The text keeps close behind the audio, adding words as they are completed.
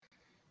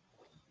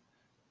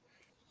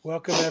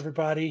Welcome,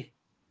 everybody.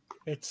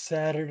 It's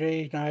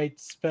Saturday Night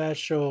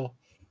Special.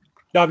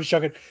 No, I'm just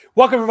joking.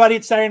 Welcome, everybody.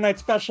 It's Saturday Night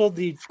Special,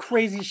 the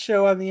crazy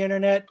show on the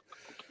internet.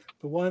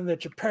 The one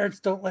that your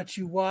parents don't let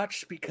you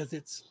watch because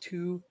it's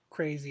too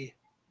crazy.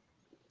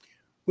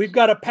 We've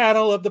got a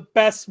panel of the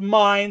best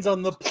minds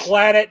on the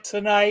planet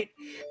tonight.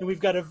 And we've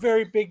got a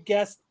very big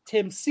guest,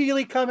 Tim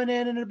Seeley, coming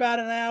in about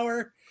an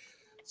hour.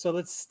 So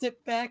let's step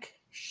back,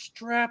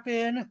 strap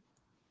in,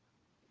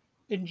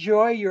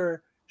 enjoy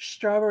your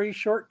strawberry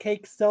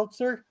shortcake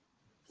seltzer,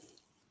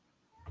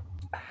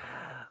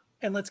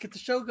 and let's get the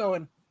show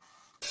going.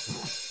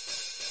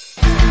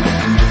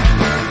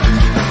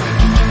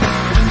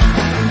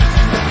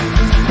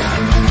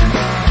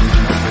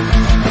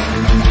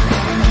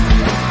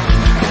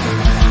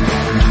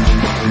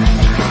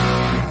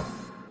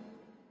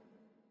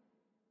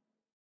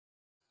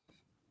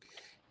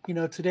 You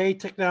know, today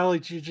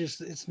technology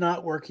it's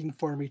not working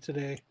for me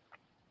today.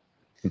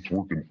 It's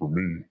working for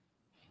me.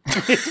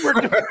 It's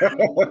working.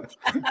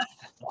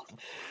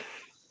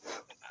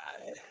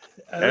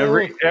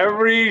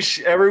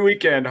 Every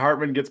weekend,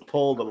 Hartman gets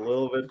pulled a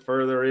little bit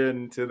further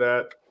into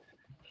that.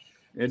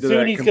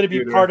 Soon he's going to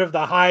be part of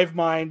the hive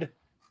mind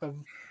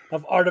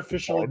of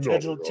artificial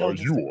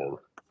intelligence. You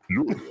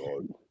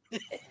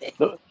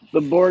are.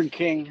 The board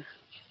king.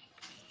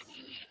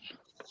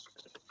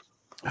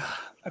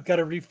 I've got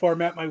to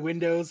reformat my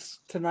Windows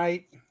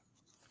tonight.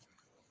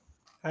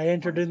 I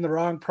entered in the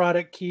wrong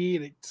product key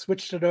and it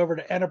switched it over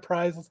to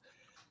Enterprise.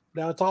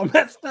 Now it's all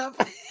messed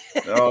up.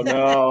 Oh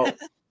no!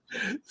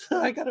 So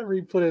I got to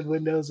re-put in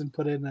Windows and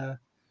put in the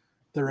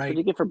right. What do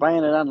you get for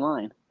buying it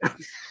online?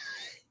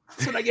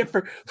 That's what I get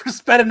for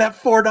spending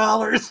that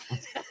 $4.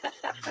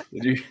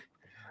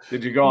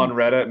 Did you go on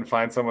Reddit and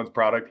find someone's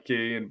product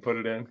key and put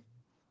it in?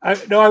 I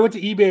went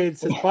to eBay and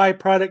said buy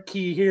product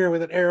key here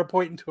with an arrow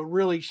pointing to a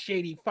really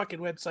shady fucking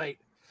website.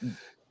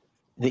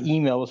 The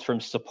email was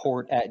from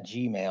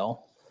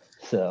support@gmail.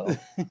 So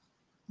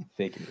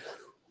fake news.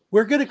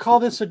 We're going to call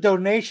this a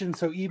donation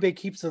so eBay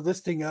keeps the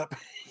listing up.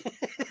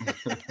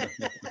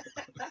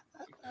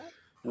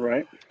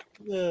 Right.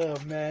 Oh,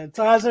 man.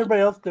 So how's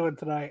everybody else doing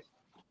tonight?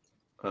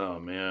 Oh,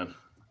 man.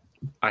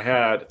 I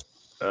had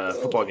a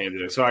football game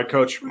today. So I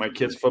coach my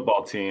kids'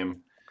 football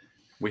team.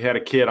 We had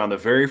a kid on the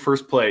very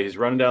first play. He's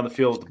running down the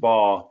field with the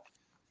ball.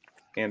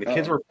 And the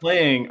kids we're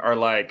playing are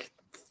like,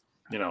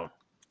 a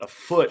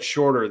foot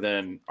shorter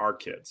than our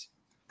kids.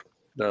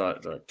 They're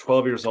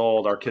 12 years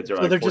old. Our kids are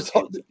so like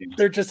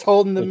they're just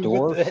holding them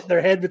with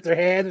their head with their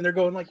hand, and they're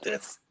going like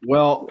this.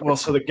 Well,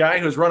 so the guy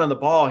who's running the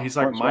ball, he's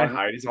like my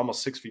height. He's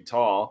almost 6 feet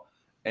tall,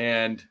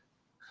 and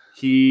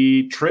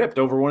he tripped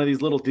over one of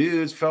these little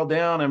dudes, fell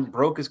down, and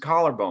broke his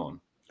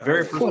collarbone.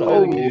 Very first play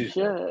of the game.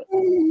 Shit.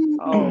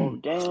 Oh,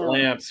 damn.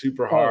 Slammed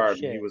super hard.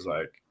 And he was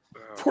like,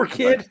 poor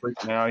kid.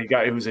 Like, now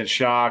he was in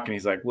shock, and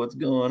he's like, "What's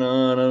going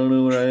on? I don't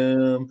know where I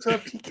am." What's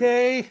up,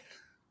 PK?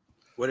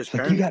 What is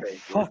parents say?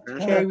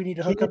 Okay, we need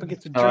to hook up and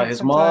get some drinks.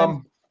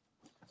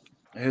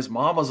 His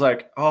mom was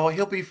like, "Oh,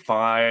 he'll be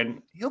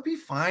fine. He'll be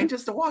fine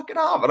just to walk it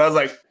off." And I was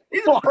like,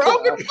 "He's a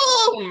broken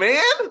bone,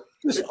 man.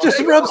 Just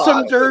rub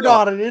some dirt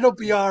on it. It'll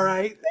be all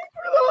right."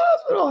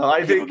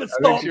 I think she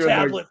was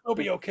tablet. It'll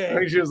be okay. I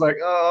think she was like,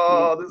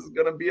 "Oh, this is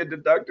gonna be a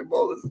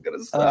deductible. This is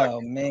gonna suck."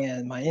 Oh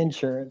man, my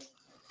insurance.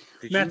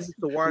 Did you used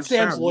to watch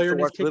Sam's lawyer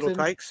watch Little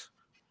Tykes?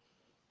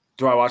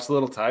 Do I watch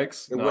Little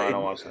Tykes? No, I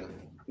don't watch that.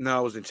 No,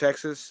 it was in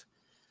Texas.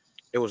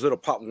 It was little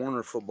Pop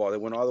Warner football. They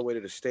went all the way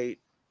to the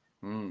state.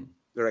 They're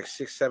like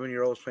 6,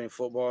 7-year-olds playing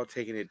football,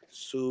 taking it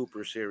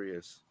super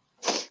serious.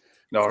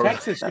 No,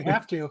 Texas, you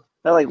have to.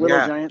 They're like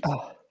Little Giants.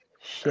 Oh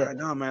shit!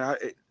 No, man. I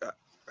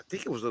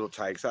think it was Little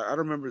Tykes. I don't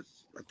remember.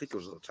 I think it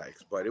was Little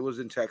Tykes, but it was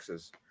in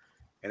Texas,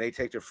 and they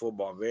take their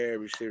football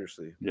very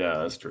seriously. Yeah,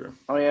 that's true.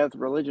 Oh yeah, it's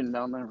religion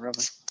down there,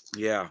 brother.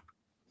 Yeah.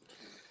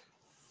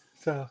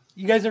 So,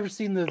 you guys ever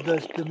seen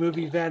the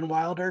movie Van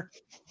Wilder?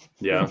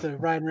 Yeah. With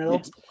Ryan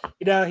Reynolds.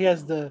 He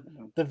has the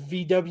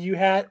VW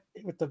hat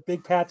with the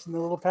big patch and the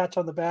little patch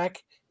on the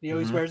back. He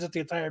always wears it the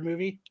entire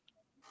movie.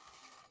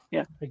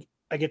 Yeah.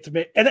 I get to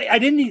make, and I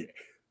didn't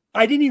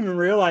even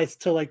realize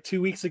till like 2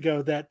 weeks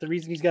ago that the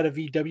reason he's got a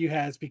VW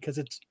hat is because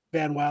it's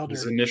Van Wilder.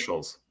 His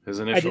initials.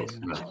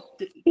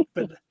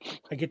 But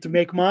I get to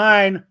make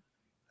mine.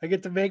 I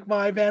get to make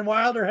my Van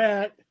Wilder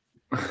hat.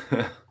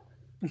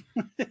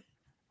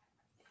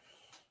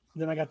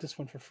 Then I got this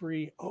one for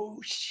free.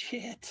 Oh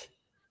shit!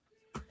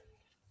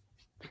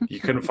 You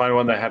couldn't find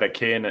one that had a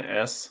K and an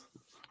S?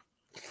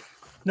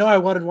 No, I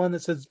wanted one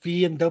that says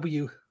V and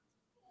W.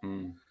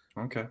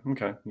 Okay.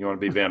 You want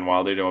to be Van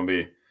Wilder? You don't want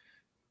to be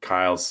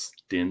Kyle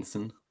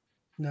Stinson?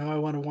 No, I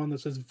wanted one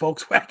that says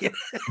Volkswagen.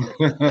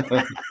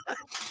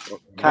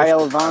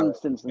 Kyle Von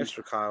Stinson.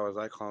 Mr. Kyle, as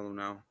I call him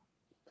now.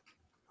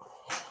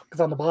 Because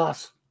I'm the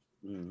boss.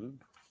 Mm-hmm.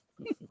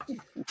 I'm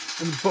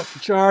in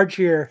fucking charge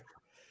here.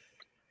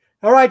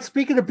 All right,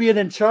 speaking of being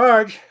in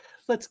charge,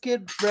 let's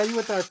get ready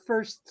with our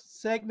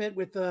first segment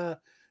with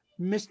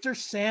Mr.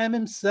 Sam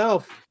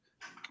himself.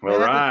 All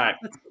right.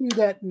 Let's do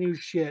that new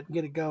shit and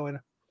get it going.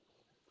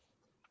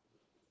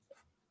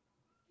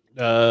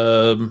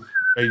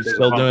 Are you There's a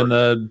still bumper. doing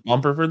the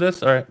bumper for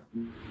this? All right.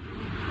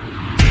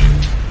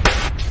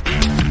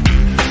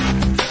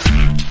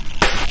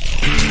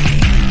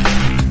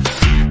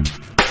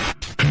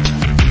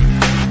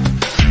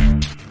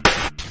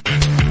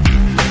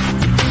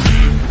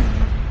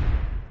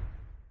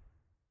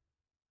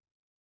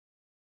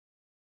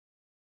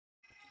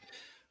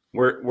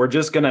 We're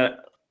just gonna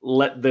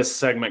let this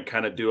segment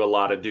kind of do a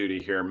lot of duty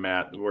here,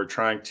 Matt. We're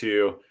trying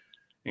to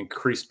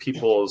increase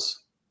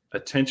people's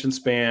attention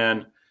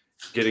span,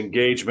 get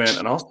engagement,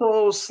 and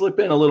also slip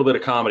in a little bit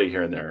of comedy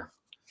here and there.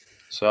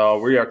 So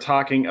we are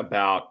talking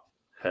about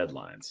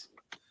headlines.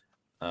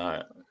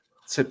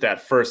 Let's hit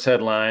that first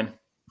headline.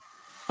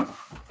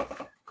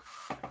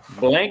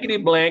 Blankety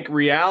blank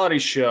reality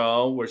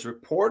show was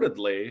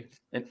reportedly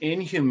an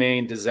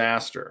inhumane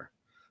disaster.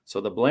 So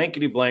the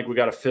blankety blank we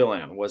got to fill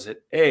in. Was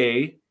it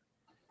A,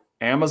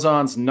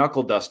 Amazon's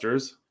Knuckle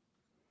Dusters?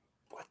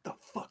 What the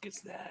fuck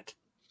is that?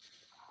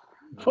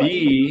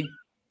 B,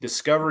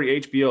 Discovery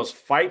HBO's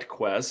Fight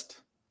Quest?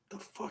 The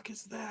fuck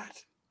is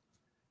that?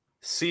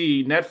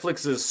 C,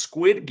 Netflix's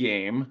Squid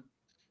Game?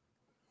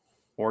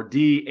 Or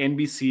D,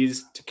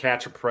 NBC's To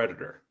Catch a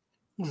Predator?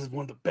 This is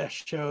one of the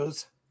best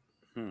shows.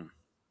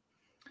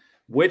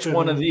 Which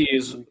one of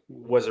these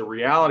was a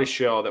reality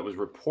show that was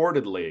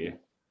reportedly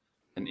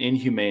an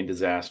inhumane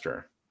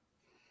disaster?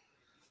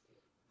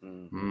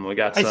 We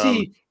got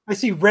some. I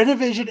see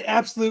Renovision,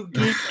 Absolute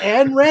Geek,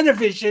 and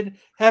Renovision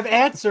have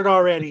answered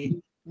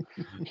already.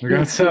 We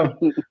got some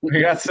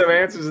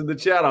answers in the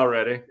chat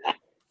already.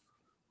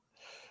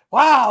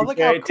 Wow, look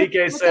how TK, quick,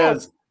 TK look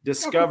says how-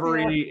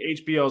 Discovery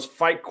HBO's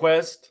Fight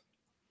Quest.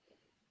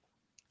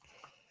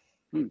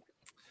 I'm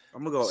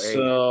gonna go A.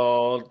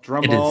 So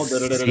drum It roll.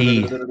 is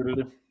C.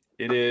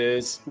 It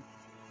is.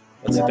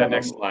 Let's hit that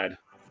next slide.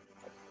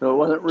 So it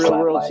wasn't Real Slap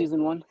World light.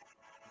 season 1.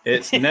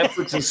 It's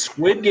Netflix's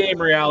Squid Game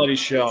reality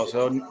show.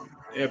 So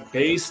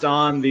based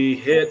on the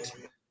hit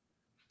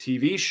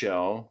TV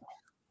show,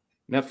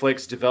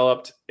 Netflix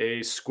developed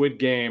a Squid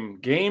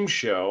game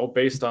show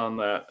based on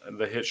the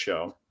hit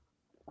show.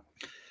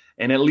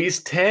 And at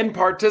least 10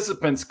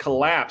 participants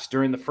collapsed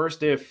during the first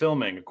day of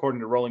filming,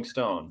 according to Rolling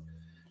Stone.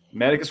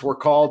 Medics were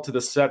called to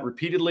the set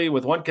repeatedly,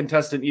 with one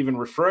contestant even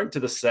referring to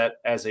the set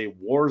as a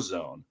war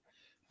zone.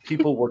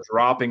 People were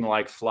dropping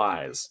like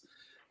flies.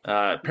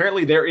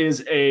 Apparently, there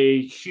is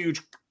a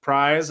huge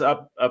prize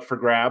up for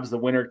grabs. The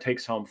winner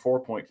takes home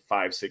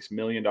 $4.56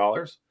 million.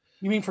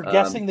 You mean for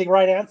guessing the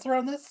right answer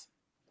on this?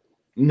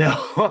 No.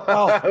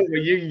 Oh.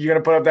 you going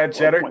to put up that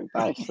cheddar?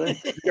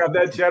 4.56. You got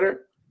that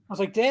cheddar? I was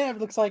like, damn, it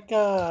looks like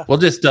We'll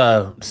just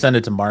send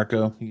it to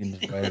Marco. You can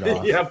just write it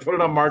off. Yeah, put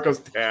it on Marco's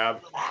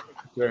tab.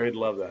 Sure, he'd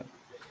love that.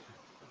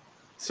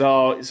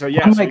 So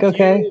yeah. I'm so like,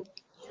 okay.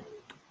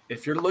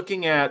 if you're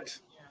looking at,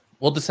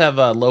 We'll just have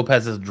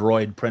Lopez's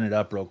droid printed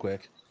up real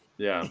quick.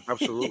 yeah,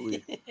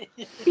 Absolutely.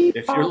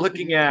 if you're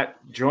looking at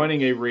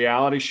joining a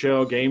reality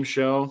show, game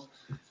show,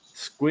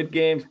 Squid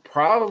Game's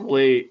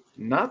probably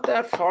not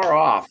that far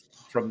off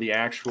from the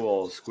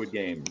actual Squid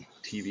Game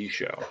TV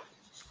show.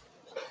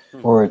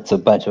 Or it's a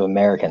bunch of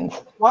Americans.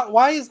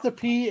 why is the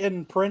P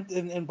in print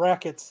in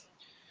brackets?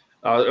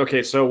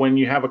 Okay, so when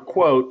you have a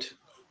quote,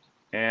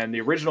 and the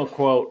original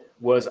quote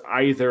was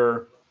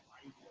a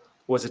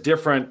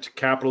different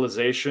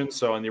capitalization.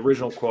 So in the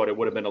original quote, it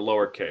would have been a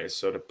lowercase.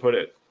 So they put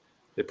it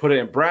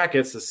in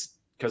brackets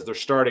because they're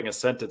starting a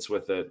sentence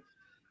with it.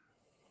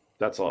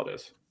 That's all it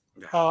is.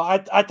 I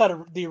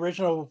thought the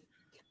original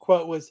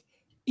quote was,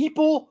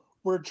 "People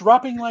were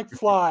dropping like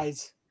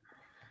flies."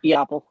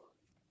 Apple.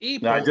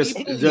 No, just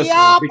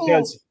Yapple.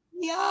 because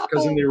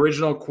Yapple. in the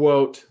original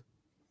quote,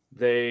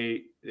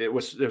 it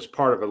was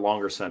part of a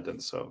longer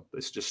sentence. So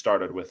this just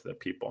started with the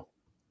people.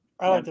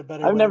 I liked it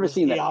better. I've when never it was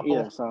seen that Yapple.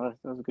 either, so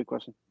that was a good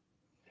question.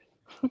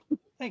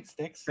 Thanks,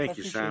 Dix. Thank I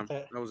you, appreciate Sam.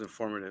 that. That was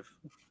informative.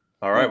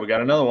 All right, we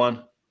got another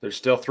one. There's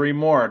still 3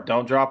 more.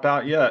 Don't drop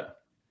out yet.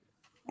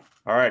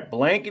 All right,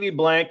 blankety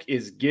blank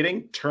is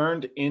getting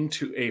turned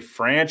into a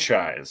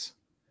franchise.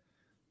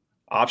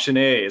 Option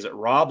A, is it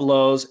Rob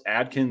Lowe's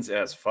Adkins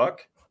as fuck?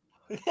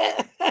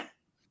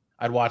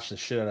 I'd watch the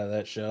shit out of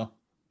that show.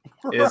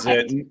 Is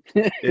Right.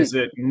 is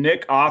it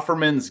Nick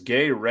Offerman's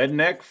gay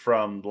redneck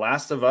from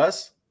Last of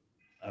Us?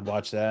 I'd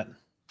watch that.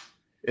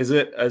 Is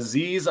it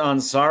Aziz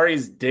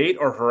Ansari's date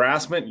or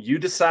harassment? You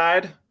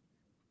decide.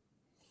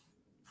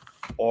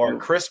 Or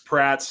Chris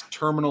Pratt's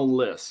terminal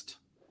list?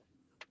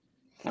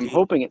 I'm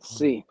hoping it's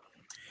C.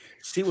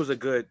 C was that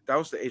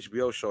was the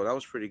HBO show. That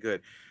was pretty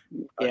good.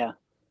 Yeah.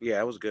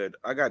 Yeah, it was good.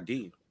 I got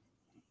D.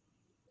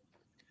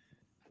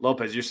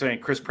 Lopez, you're saying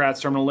Chris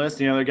Pratt's terminal list?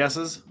 Any other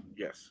guesses?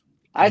 Yes.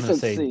 I I'm gonna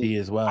said say C. D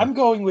as well. I'm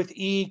going with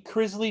E.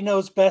 Crisley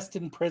knows best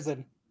in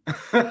prison.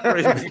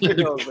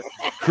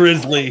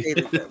 Grizzly.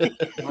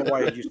 My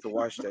wife used to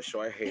watch that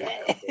show. I hated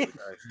that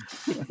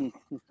show, guys.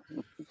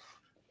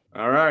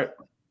 All right.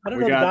 I don't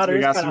We know. The got daughter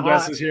is kind some of hot.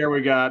 guesses here.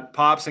 We got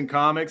Pops and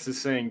Comics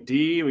is saying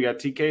D. We got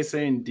TK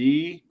saying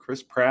D.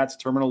 Chris Pratt's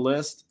terminal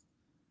list.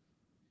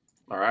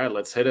 All right,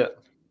 let's hit it.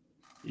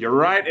 You're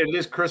right. It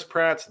is Chris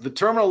Pratt's. The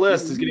terminal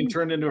list is getting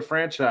turned into a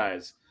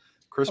franchise.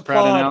 Chris Pratt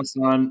Applaud. announced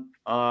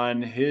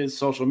on his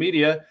social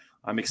media,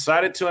 I'm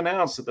excited to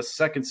announce that the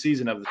second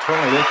season of The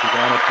Eternal List is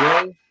on its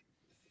way.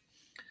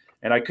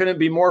 And I couldn't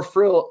be more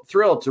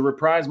thrilled to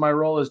reprise my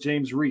role as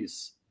James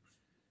Reese.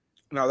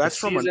 Now that's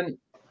The season.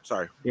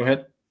 Sorry. Go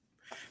ahead.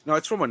 No,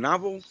 it's from a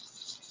novel.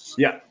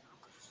 Yeah.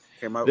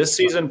 Came out. This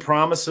season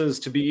promises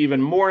to be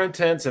even more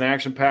intense and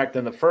action-packed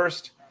than the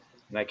first,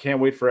 and I can't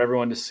wait for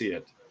everyone to see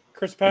it.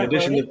 Chris In Pratt.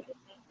 addition wrote to it?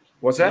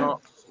 what's that?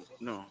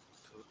 No.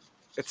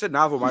 It's a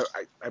novel.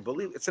 I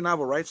believe it's a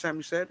novel, right, Sam?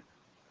 You said.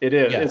 It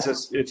is.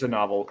 Yeah. It's a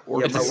novel.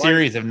 Yeah, It's my a wife-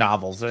 series of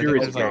novels. I think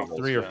Series there's of like novels,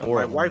 3 or yeah. 4.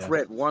 My of them, wife yeah.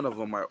 read one of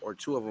them or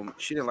two of them.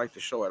 She didn't like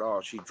the show at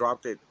all. She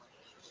dropped it.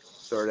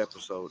 Third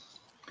episode.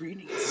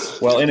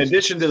 Well, in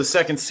addition to the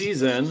second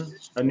season,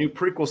 a new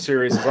prequel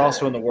series is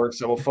also in the works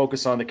that will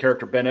focus on the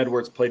character Ben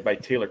Edwards, played by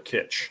Taylor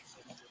Kitsch,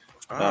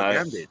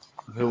 Damn it.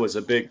 who was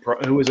a big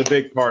part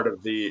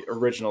of the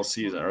original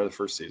season or the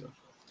first season.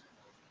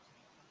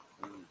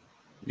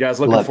 You guys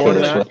looking Love forward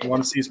to Taylor that? Swift.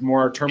 Want to see some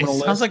more It Terminal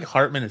sounds List? like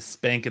Hartman is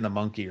spanking the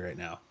monkey right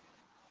now.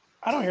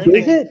 I don't hear Is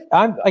anything. it?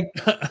 I'm like,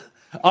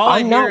 All I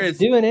I'm hear not is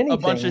doing a anything.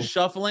 bunch of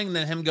shuffling, and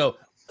then him go.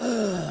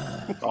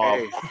 Oh,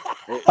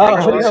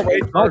 Oh, Just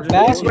wait my till-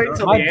 back, just wait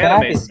till my the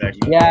back anime is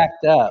segment.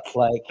 jacked up.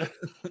 Like,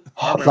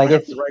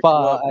 it's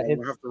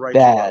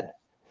bad.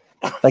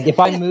 Like if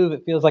I move,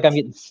 it feels like I'm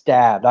getting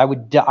stabbed. I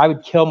would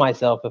kill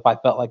myself if I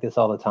felt like this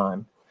all the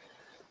time.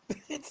 at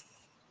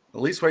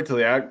least wait till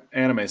the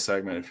anime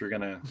segment if you're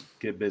gonna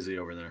get busy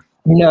over there.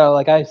 No,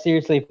 like I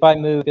seriously, if I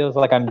move, it feels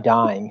like I'm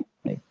dying.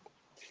 Like,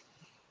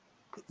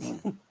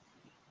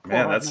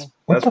 Man, What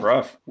that's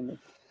rough.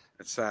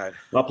 It's sad.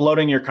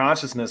 Uploading your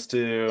consciousness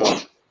to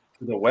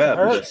the web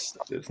hurts.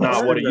 it's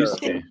not what it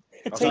used to be.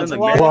 It I'll takes send a the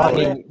lot mail. well, I out of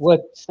mean, it.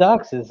 what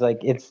sucks is like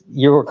it's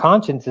your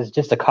conscience is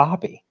just a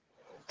copy,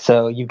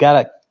 so you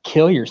gotta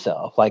kill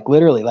yourself. Like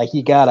literally, like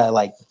you gotta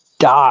like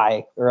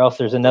die, or else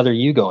there's another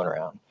you going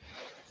around.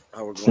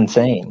 Oh, we're It's going.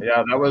 insane.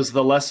 Yeah, that was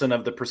the lesson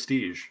of The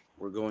Prestige.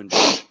 We're going.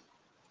 Deep.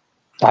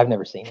 I've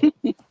never seen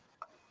it.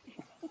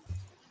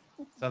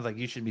 Sounds like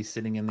you should be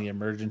sitting in the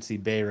emergency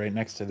bay right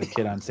next to the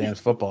kid on Sam's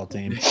football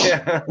team.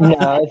 Yeah.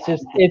 No,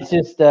 it's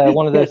just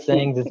one of those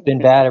things that's been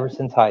bad ever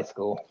since high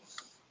school.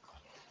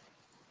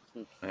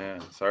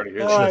 Man, sorry to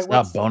hear All that. right, Should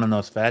stop what's- boning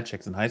those fat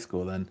chicks in high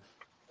school. Then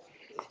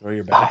throw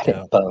your I back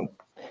didn't out.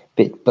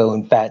 big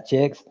bone fat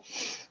chicks.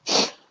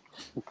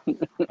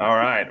 All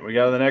right, we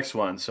go to the next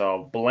one.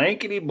 So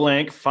blankety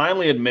blank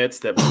finally admits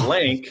that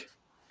blank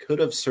could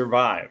have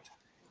survived.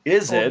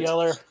 Is Old it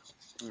Yeller.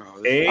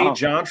 Oh, A,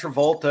 John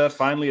Travolta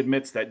finally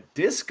admits that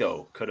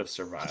disco could have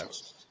survived?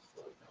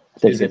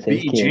 So Is you it could say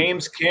B, his kid.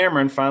 James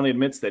Cameron finally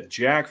admits that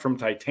Jack from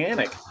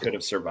Titanic could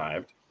have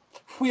survived?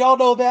 We all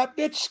know that.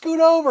 Bitch, scoot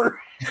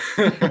over.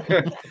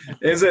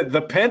 Is it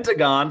the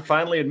Pentagon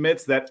finally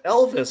admits that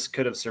Elvis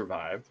could have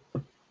survived?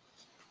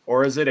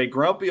 Or is it a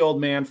grumpy old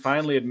man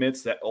finally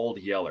admits that Old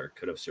Yeller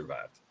could have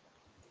survived?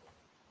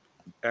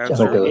 I'm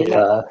Answer gonna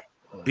go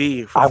with,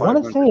 B. For I want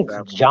to say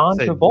 500,000. it's John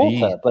Say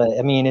Travolta, B. but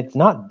I mean it's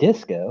not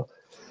disco.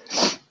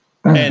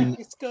 And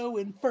Disco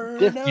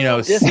Inferno. you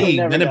know, Disco C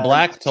never Men in dies.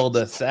 Black told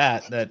us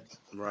that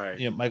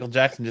Right. Michael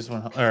Jackson just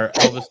went or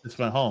Elvis just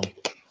went home.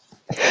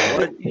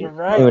 You're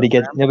right.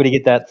 Nobody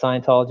get that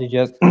Scientology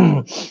joke.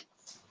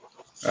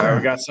 All right,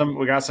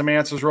 we got some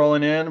answers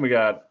rolling in. We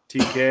got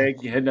TK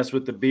hitting us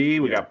with the B.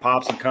 We got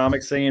Pops and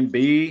Comics saying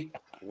B.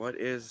 What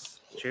is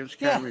James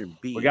Yeah. Cameron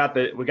B? We got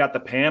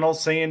the panel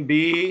saying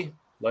B.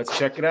 Let's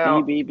check it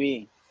out.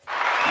 BBB. You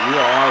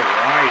are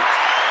right.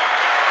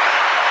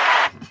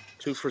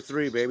 2 for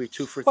 3, baby.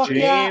 2 for Fuck 3.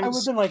 yeah, I James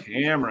was in like,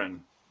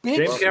 Cameron. bitch,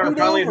 James Cameron scoot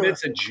finally over.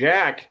 admits that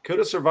Jack could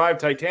have survived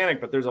Titanic,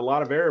 but there's a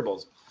lot of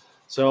variables.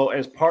 So,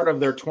 as part of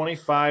their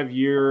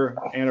 25-year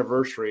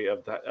anniversary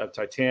of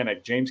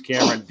Titanic, James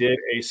Cameron did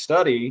a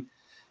study,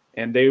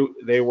 and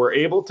they were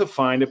able to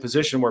find a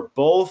position where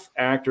both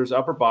actors'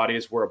 upper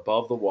bodies were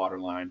above the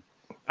waterline.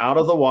 Out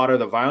of the water,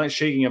 the violent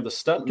shaking of the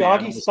stuntman.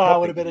 Doggy was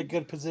style would have helping been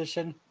a good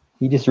position.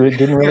 He just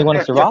didn't really want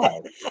to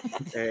survive.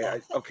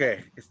 Okay.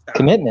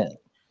 Commitment.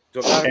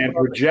 And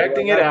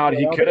projecting it out,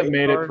 he could have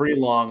made it pretty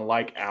long,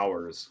 like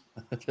hours.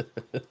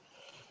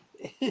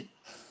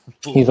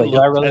 He's like, do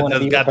I really want to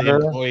That's be got with the her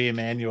employee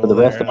manual for the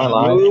rest there. of my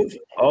life? Move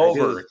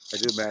over. I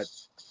do, Matt.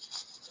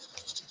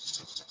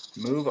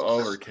 Move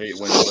over, Kate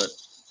Winslet.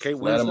 Kate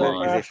Let him on.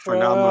 Winslet is a Astro.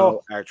 phenomenal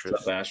What's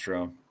actress. up,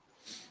 Astro?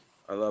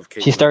 I love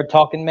Kate. She Winslet. started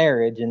talking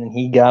marriage, and then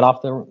he got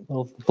off the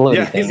little floaty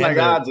Yeah, thing. he's like,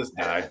 I'll just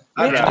die.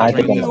 I'd Bitch, rather I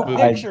give think you I'm- a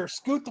I- picture.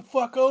 Scoot the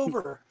fuck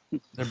over.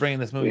 They're bringing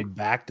this movie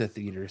back to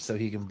theaters so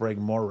he can break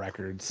more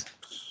records.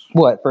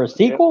 What, for a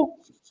sequel?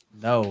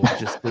 No,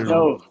 just through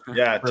No.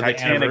 Yeah, For the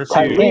Titanic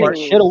anniversary. 2. Titanic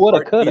shoulda,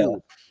 woulda,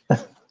 coulda.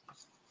 Can't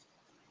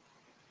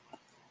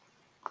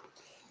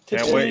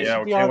Today wait. Yeah, should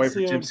we be can't on wait for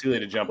soon. Tim Seeley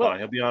to jump Well- on.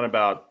 He'll be on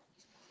about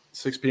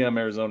 6 p.m.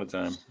 Arizona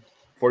time.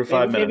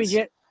 45 minutes.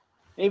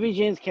 Maybe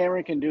James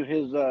Cameron can do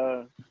his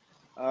the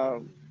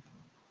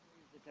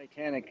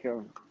Titanic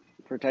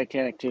for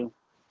Titanic 2.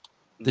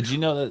 Did you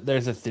know that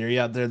there's a theory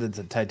out there that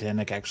the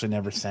Titanic actually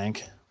never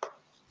sank?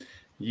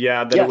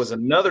 Yeah, that it Yes. was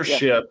another Yeah.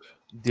 ship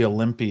The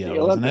Olympia, The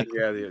wasn't it? Olympic.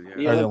 Yeah, The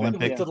Or the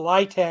Olympic, Olympic. The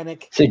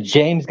Titanic. So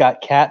James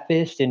got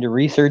catfished into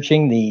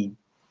researching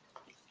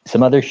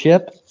some other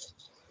ship.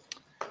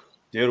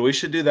 Dude, we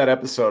should do that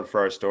episode for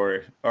our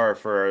story or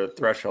for our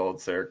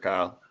thresholds there,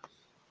 Kyle.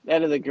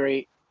 That is a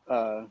great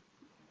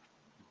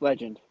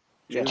legend.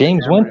 Yeah.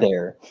 James went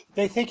there.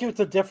 They think it's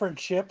a different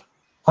ship.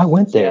 I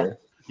went there.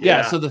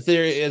 Yeah. So the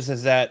theory is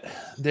that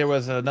there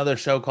was another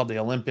show called the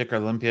Olympic or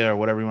Olympia or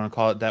whatever you want to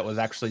call it that was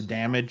actually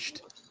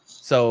damaged.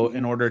 So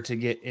in order to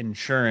get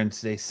insurance,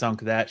 they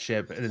sunk that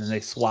ship and then they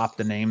swapped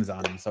the names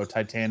on them. So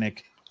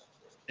Titanic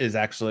is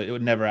actually it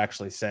would never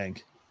actually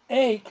sank.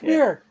 Hey, come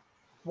here.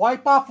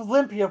 Wipe off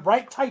Olympia,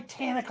 write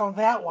Titanic on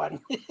that one.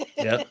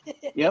 Yep.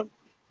 Yep.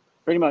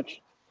 Pretty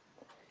much.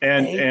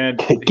 And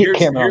Get here's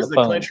Cameron on the the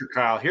phone. clincher,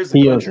 Kyle. Here's the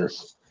He owes clincher.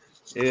 us.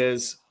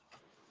 Is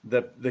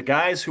the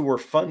guys who were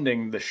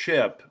funding the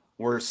ship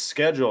were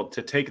scheduled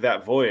to take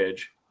that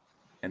voyage,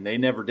 and they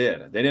never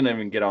did. They didn't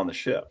even get on the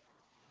ship.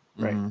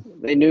 Right.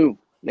 Mhm. They knew.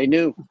 They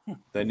knew.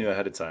 They knew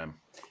ahead of time.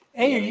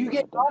 Hey, are you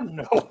getting on?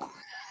 No.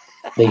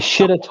 They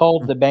should have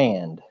told the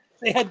band.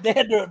 They had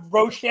to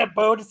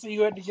Rochambeau to see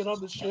who had to get on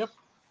the ship.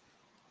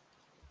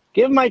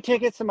 Give my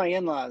tickets to my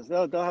in-laws.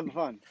 They'll have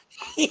fun.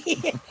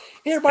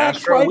 Here, my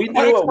Astro, we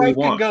do what we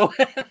want. Go.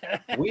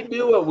 We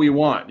do what we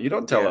want. You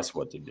don't tell us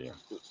what to do.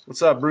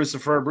 What's up,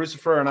 Brucifer?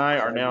 Brucifer and I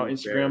are now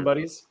Instagram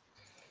buddies.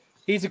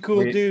 He's a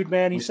cool dude,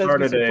 man. He We says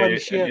started some funny an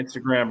shit.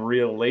 Instagram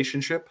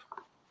relationship,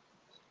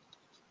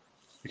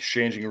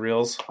 exchanging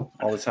reels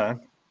all the time.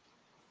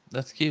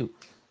 That's cute.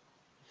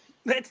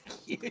 That's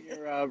cute.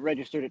 You're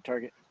registered at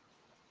Target.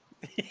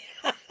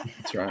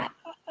 That's right.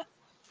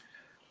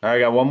 All right, I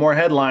got one more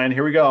headline.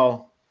 Here we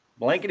go.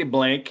 Blankety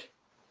blank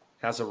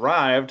has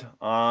arrived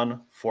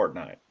on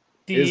Fortnite.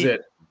 Is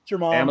it It's your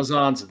mom.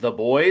 Amazon's The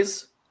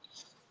Boys?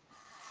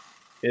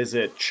 Is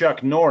it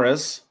Chuck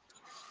Norris?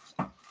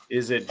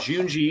 Is it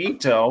Junji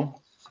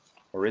Ito?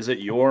 Or is it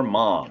your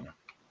mom?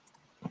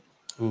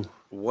 Ooh.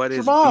 What It's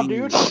is your mom, B?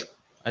 dude.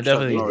 I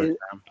definitely Norris,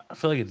 I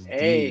feel like it's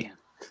Hey. D.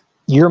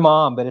 Your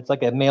mom, but it's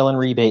like a mail-in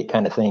rebate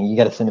kind of thing. You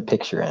got to send a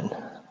picture in.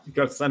 You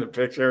got to send a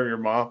picture of your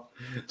mom.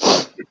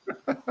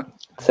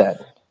 Sad.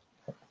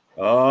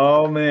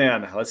 Oh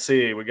man, let's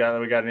see. We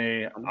got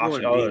any I'm options?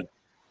 going Oh, D.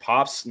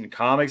 Pops and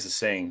Comics is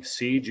saying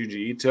C, Junji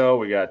Ito.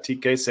 We got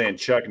TK saying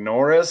Chuck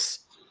Norris.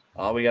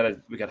 Oh, we got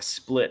a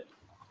split.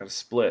 Got a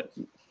split.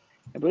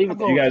 I believe I'm it's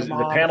going You with guys, your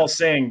the mom. panel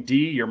saying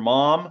D, your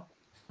mom.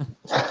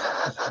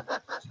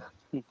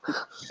 I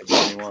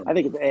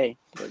think it's A.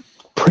 But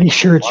Pretty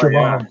sure it's your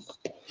yeah. mom.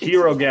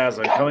 Hero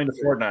Gasm coming to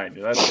Fortnite.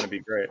 Dude, that's gonna be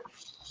great.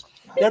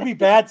 That'd be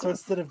bad. So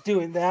instead of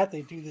doing that,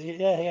 they do the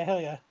hell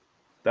yeah.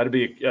 That'd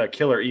be a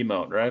killer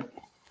emote, right?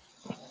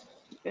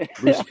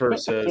 Lucifer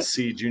says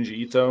C, Junji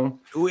Ito.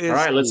 Who is All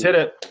right, let's hit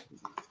it.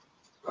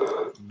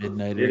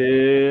 Midnighter. It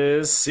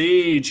is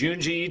C,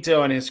 Junji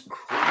Ito and his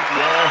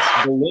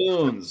creepy-ass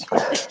balloons.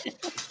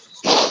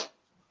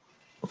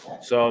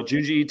 So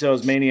Junji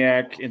Ito's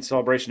Maniac, in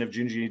celebration of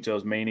Junji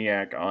Ito's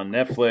Maniac on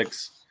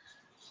Netflix,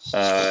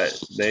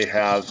 they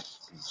have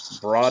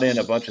brought in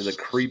a bunch of the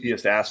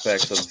creepiest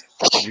aspects of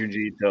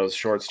Junji Ito's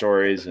short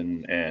stories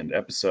and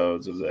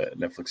episodes of the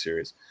Netflix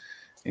series,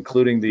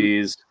 including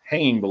these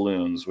hanging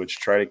balloons, which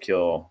try to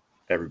kill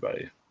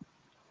everybody.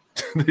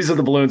 These are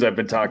the balloons I've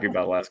been talking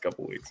about the last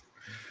couple of weeks.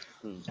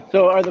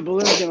 So are the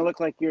balloons going to look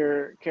like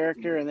your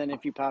character, and then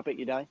if you pop it,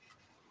 you die?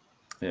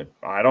 Yeah,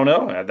 I don't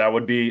know. That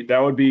would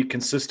be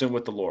consistent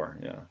with the lore.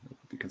 Yeah, it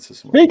would be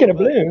consistent. Speaking of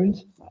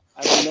balloons,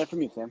 I learned that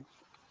from you, Sam.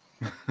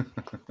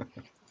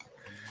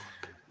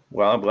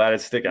 Well, I'm glad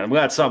it's sticking. I'm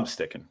glad something's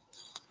sticking.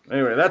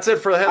 Anyway, that's it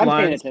for the I'm paying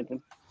headlines.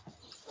 attention.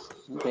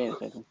 I'm paying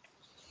attention.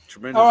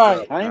 tremendous All right.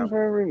 job, Time man.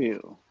 for a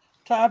review.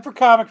 Time for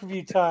comic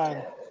review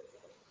time.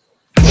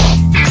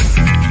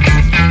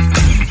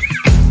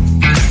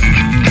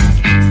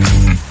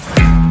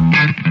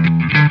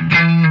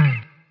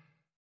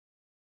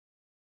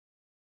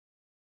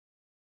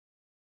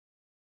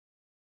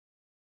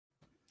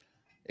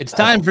 It's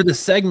time for the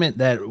segment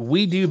that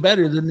we do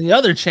better than the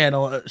other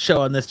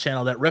show on this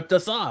channel that ripped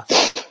us off.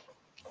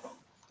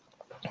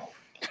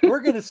 We're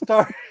gonna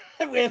start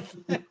with.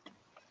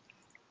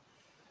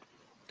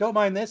 Don't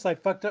mind this. I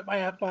fucked up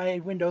my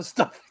Windows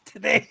stuff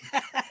today.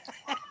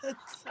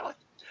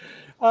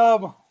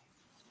 We're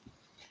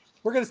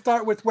gonna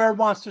start with Where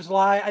Monsters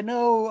Lie. I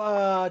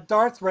know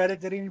Darth read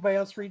it. Did anybody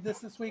else read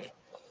this week?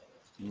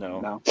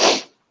 No. No.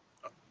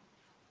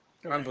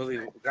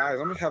 Unbelievable. Guys,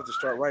 I'm going to have to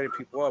start writing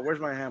people up. Where's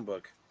my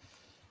handbook?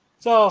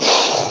 So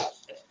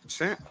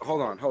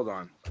Hold on.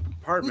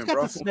 Pardon who's me, got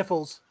bro. the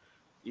sniffles?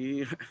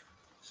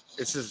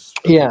 This is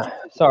yeah,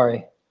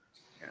 sorry.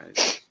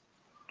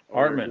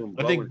 Hartman.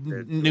 I think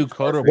new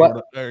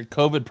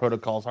COVID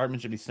protocols. Hartman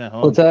should be sent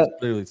home. What's that? He's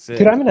clearly sick.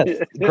 Dude, I'm in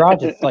a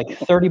garage. It's like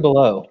 30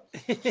 below.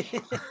 I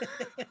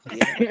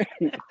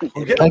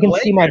can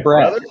see my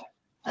breath.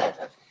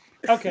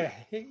 Okay.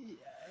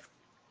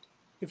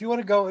 If you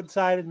want to go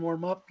inside and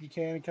warm up, you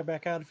can and come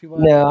back out if you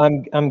want. No,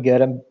 I'm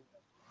good.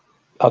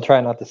 I'll try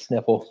not to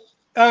sniffle.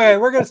 Okay,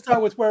 we're gonna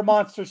start with Where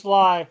Monsters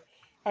Lie.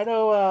 I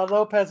know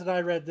Lopez and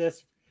I read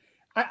this.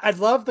 I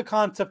love the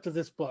concept of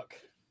this book.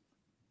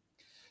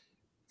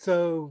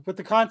 So, but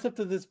the concept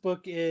of this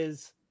book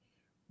is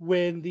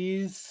when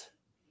these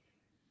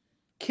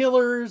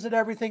killers and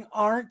everything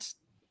aren't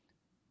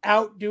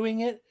out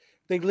doing it,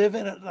 they live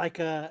in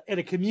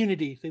a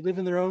community. They live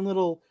in their own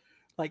little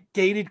like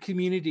gated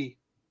community,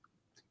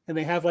 and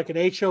they have like an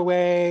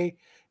HOA,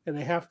 and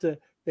they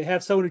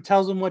have someone who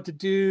tells them what to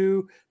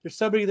do. There's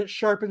somebody that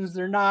sharpens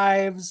their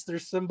knives.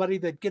 There's somebody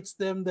that gets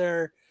them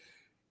their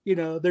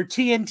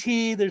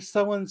TNT. There's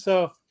someone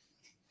So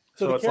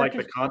the it's like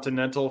the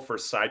Continental for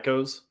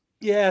psychos.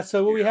 Yeah.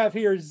 So what we have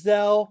here is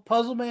Zell,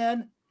 Puzzle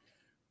Man,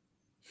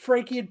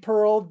 Frankie and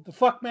Pearl, the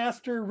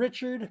Fuckmaster,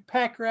 Richard,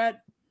 Pack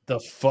Rat. The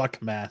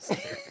Fuckmaster.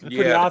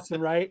 Pretty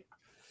awesome, right?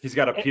 He's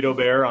got a pedo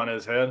bear on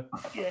his head.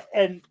 Yeah,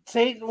 and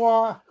Saint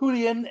Law,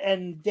 Julian,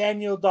 and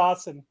Daniel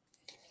Dawson.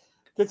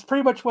 That's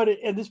pretty much what it.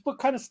 And this book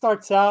kind of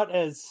starts out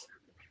as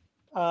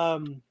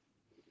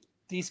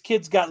these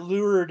kids got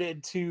lured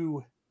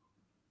into.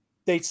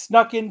 They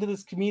snuck into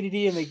this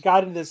community and they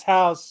got into this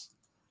house.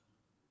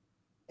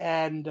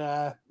 And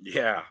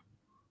yeah,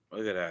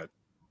 look at that.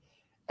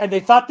 And they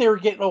thought they were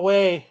getting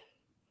away,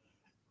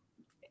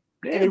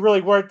 Yeah. and they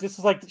really weren't. This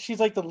is like she's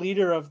like the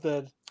leader of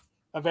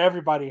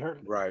everybody. Her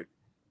Right.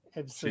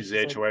 And so She's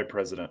the HOA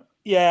president.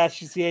 Yeah,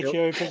 she's the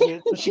HOA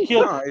president. So she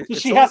killed. No, so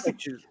she has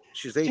to.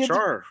 She's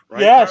HR,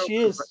 right? Yeah, now? she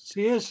is.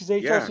 She is. She's HR.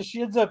 Yeah. So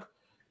she ends up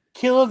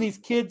killing these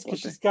kids because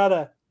she's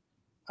got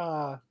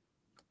to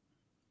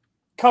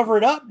cover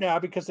it up now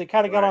because they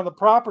kind of got on the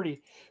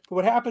property. But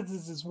what happens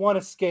is one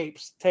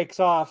escapes, takes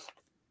off.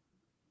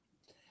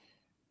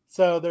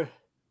 So they're,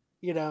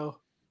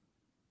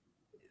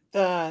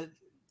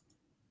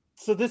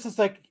 so this is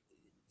like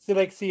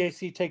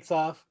CAC takes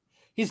off.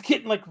 He's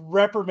getting like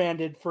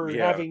reprimanded for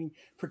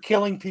for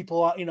killing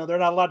people. They're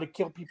not allowed to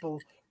kill people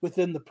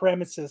within the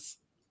premises.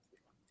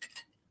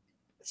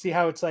 See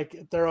how it's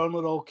like their own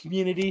little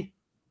community.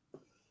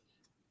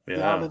 Yeah.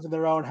 They all live in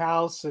their own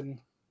house, and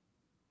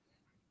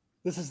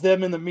this is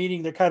them in the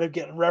meeting. They're kind of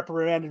getting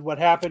reprimanded. What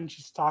happened?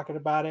 She's talking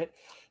about it.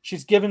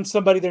 She's giving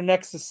somebody their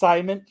next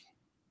assignment.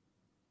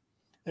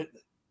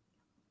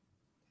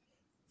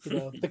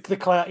 The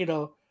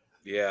clown.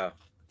 Yeah.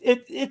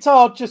 It's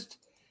all just.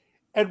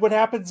 And what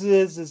happens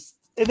is,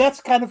 and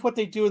that's kind of what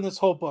they do in this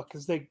whole book,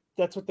 is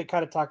that's what they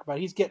kind of talk about.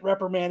 He's getting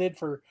reprimanded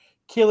for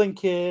killing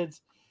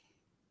kids,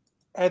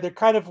 and they're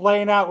kind of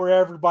laying out where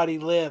everybody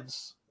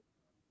lives.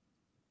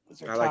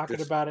 They're talking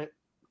about it.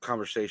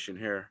 Conversation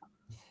here.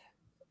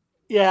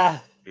 Yeah.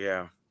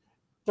 Yeah.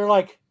 They're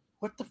like,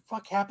 what the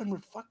fuck happened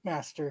with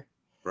Fuckmaster?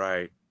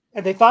 Right.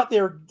 And they thought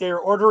they were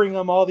ordering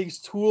him all these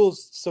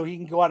tools so he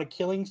can go on a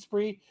killing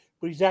spree,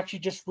 but he's actually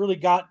just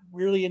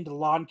really into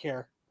lawn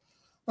care.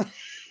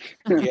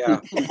 Yeah.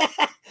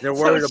 They're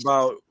worried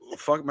about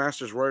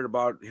Fuckmaster's worried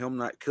about him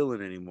not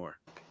killing anymore.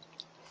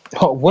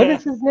 Oh, what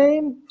is his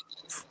name?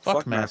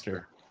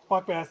 Fuckmaster.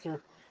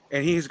 Fuckmaster.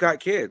 And he's got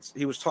kids.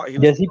 He was taught.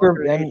 Does he?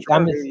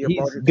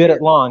 He's good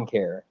at lawn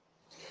care.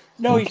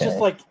 No, he's just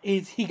like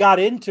he got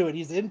into it.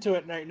 He's into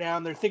it right now,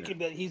 and they're thinking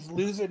that he's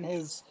losing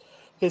his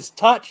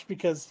touch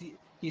because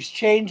he's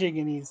changing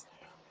and he's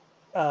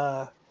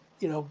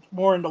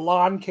more into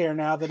lawn care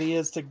now than he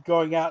is to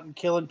going out and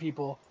killing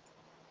people.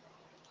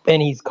 And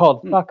he's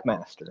called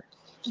Fuckmaster.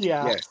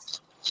 Yeah.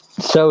 Yes.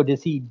 So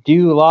does he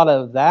do a lot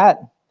of that,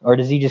 or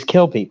does he just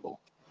kill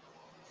people?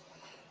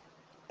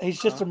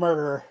 He's just a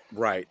murderer.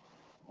 Right.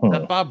 Is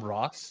that Bob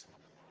Ross?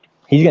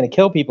 He's going to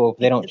kill people if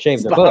they don't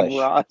shave their Bob bush.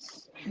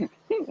 Ross.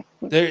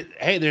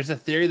 There's a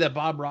theory that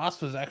Bob Ross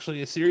was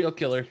actually a serial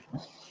killer.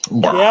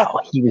 No,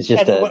 he was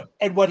just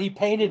and what he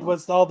painted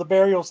was all the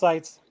burial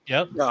sites.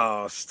 Yep.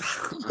 Oh,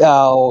 stop.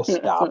 Oh,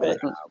 stop it.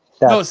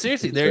 No,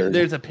 seriously,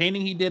 there's a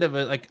painting he did of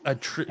a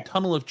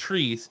tunnel of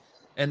trees,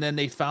 and then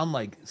they found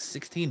like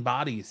 16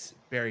 bodies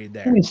buried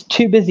there. He was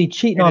too busy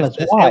cheating on his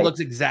wife. It looks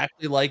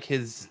exactly like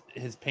his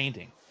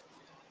painting.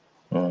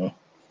 Mm.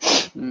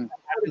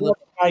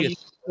 I used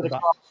to sit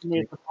across from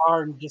me at the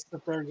bar and just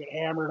sit there and get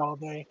hammered all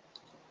day.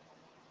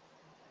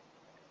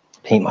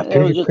 Paint my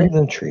pretty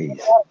little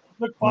trees.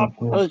 Look, Bob,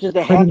 That was just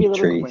a happy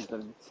little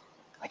coincidence.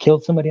 I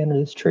killed somebody under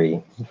this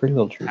tree. A pretty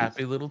little tree.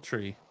 Happy little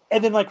tree.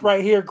 and then like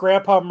right here,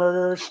 Grandpa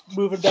murders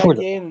moving back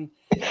in,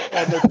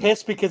 and they're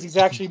pissed because he's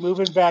actually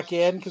moving back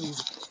in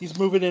because he's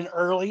moving in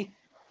early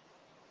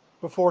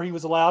before he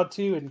was allowed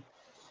to, and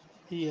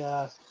he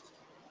was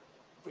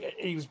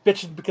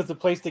bitching because the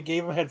place they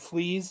gave him had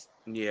fleas.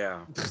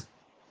 Yeah.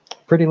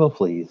 Pretty little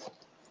fleas.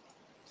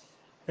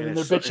 And then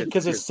they're bitching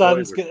because his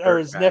son's or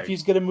his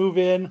nephew's going to move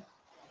in.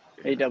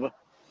 Hey, Dubba.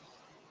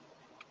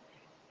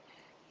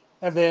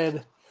 And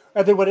then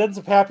what ends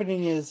up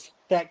happening is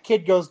that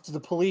kid goes to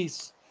the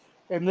police,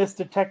 and this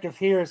detective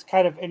here is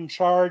kind of in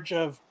charge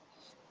of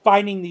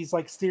finding these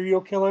like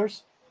serial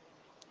killers.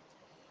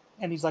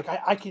 And he's like,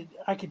 I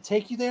could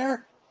take you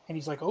there. And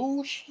he's like,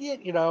 oh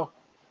shit, you know.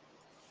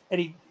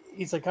 And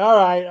he's like, all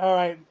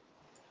right.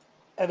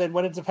 And then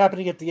what ends up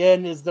happening at the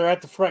end is they're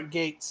at the front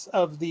gates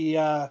of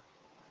the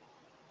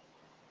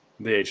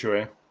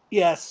HOA.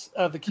 Yes,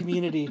 of the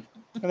community,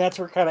 and that's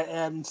where it kind of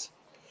ends.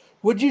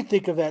 What'd you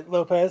think of that,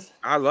 Lopez?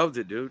 I loved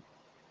it, dude.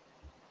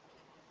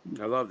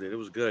 I loved it. It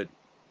was good.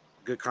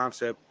 Good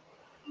concept.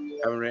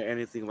 Haven't read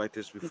anything like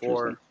this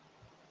before. It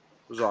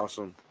was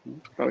awesome.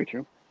 Probably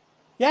true.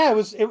 Yeah, it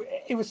was.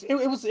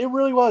 It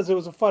really was. It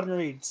was a fun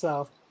read.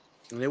 So,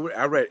 and it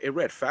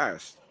read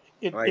fast.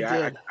 It Like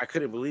did. I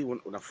couldn't believe when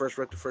I first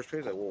read the first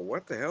page. Like, well,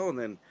 what the hell? And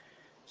then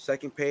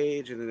second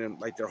page, and then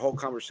like their whole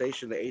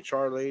conversation. The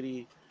HR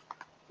lady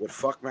with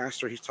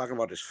Fuckmaster. He's talking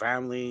about his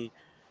family,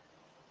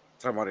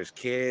 talking about his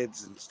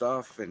kids and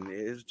stuff, and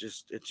it's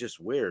just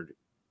weird.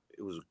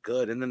 It was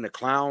good. And then the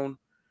clown.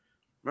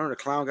 Remember,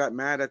 the clown got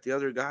mad at the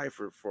other guy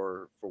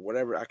for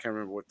whatever. I can't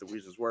remember what the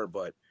reasons were,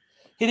 but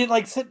he didn't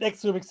like sit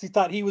next to him because he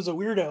thought he was a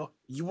weirdo.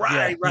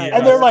 Right.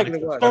 And they're like,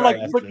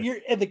 but you're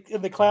and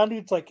the clown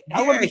dude's like,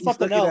 I want to be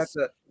something else.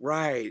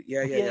 Right.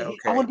 Yeah. Okay.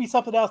 I want to be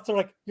something else. They're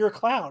like, you're a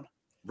clown.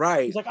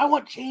 Right. He's like, I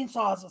want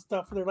chainsaws and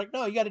stuff. And they're like,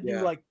 no, you got to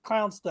do like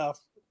clown stuff.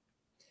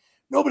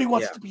 Nobody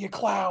wants to be a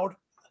clown.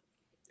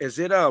 Is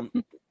it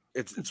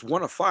it's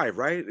 1 of 5,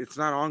 right? It's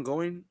not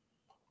ongoing.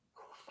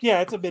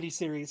 Yeah, it's a mini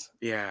series.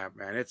 Yeah,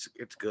 man, it's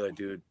good,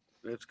 dude.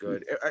 It's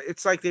good.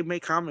 It's like they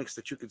make comics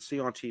that you can see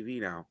on TV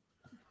now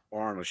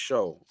or on a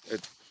show.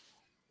 It's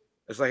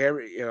like I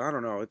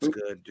don't know. It's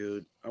good,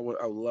 dude. I would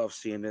love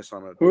seeing this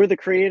on a. Who are the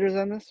creators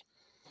on this?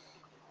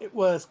 It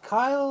was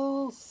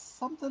Kyle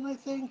something, I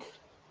think.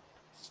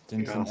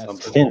 Stinson.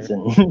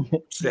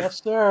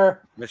 Yes,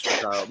 sir.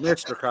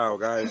 Mr. Kyle,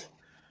 guys.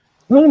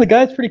 Well, the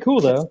guy's pretty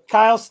cool though. It's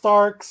Kyle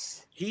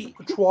Starks,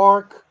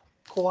 Petrarch,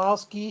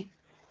 Kowalski.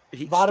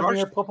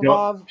 Vladimir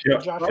Popov,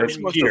 Joshua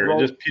Reed.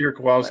 Just Peter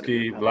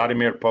Kowalski,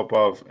 Vladimir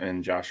Popov,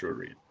 and Joshua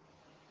Reed.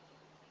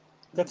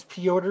 That's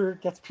Piotr.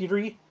 That's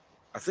Petri.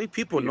 I think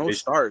people know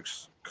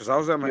Starks because I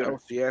was at my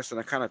LCS and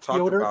I kind of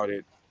talked about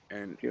it,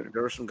 and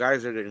there were some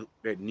guys there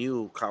that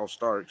knew Kyle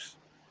Starks.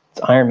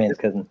 It's Iron Man's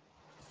cousin.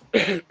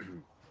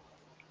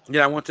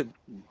 Yeah, when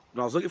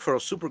I was looking for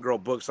those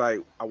Supergirl books, I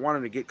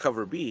wanted to get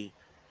cover B.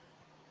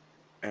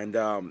 And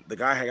the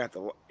guy had got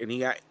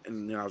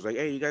and I was like,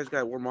 hey, you guys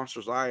got Where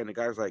Monsters Lie? And the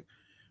guy's like,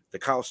 the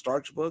Kyle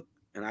Starks book.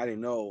 And I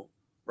didn't know,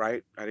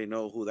 right? I didn't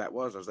know who that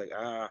was. I was like,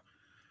 I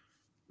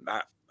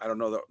don't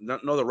know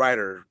the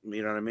writer,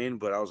 you know what I mean?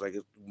 But I was like,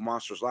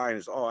 Monsters Lie. And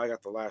he's, I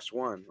got the last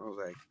one. I was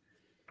like,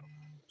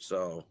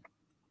 so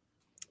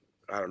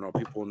I don't know.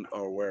 People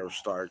are aware of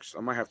Starks.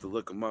 I might have to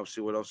look him up,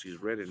 see what else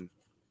he's written.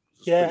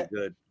 It's pretty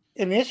good.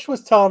 And Ish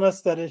was telling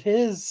us that at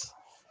his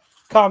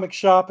comic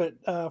shop at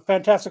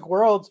Fantastic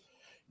Worlds,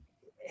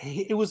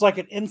 it was like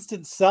an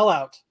instant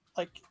sellout.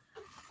 Like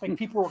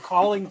people were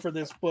calling for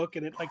this book,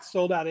 and it like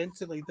sold out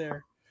instantly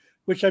there.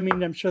 Which I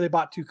mean, I'm sure they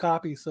bought 2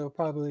 copies, so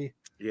probably.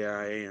 Yeah,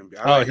 I am.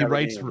 He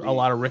writes a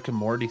lot of Rick and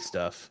Morty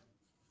stuff.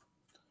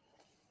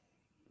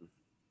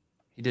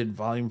 He did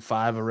volume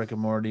 5 of Rick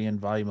and Morty and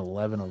volume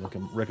 11 of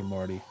Rick and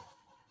Morty.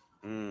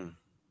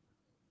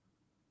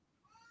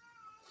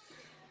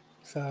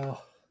 So,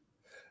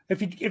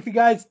 if you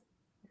guys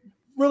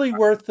really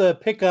worth the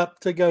pickup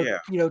to go,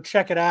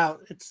 check it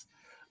out.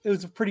 It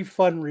was a pretty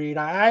fun read.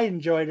 I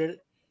enjoyed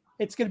it.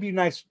 It's going to be a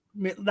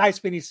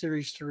nice mini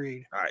series to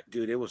read. All right,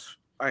 dude.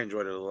 I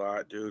enjoyed it a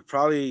lot, dude.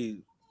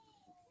 Probably,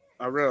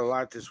 I read a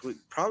lot this week.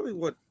 Probably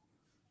what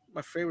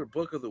my favorite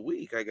book of the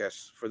week, I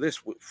guess, for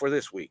this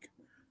week.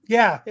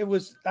 Yeah, it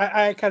was.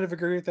 I kind of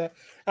agree with that.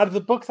 Out of the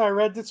books I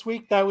read this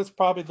week, that was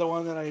probably the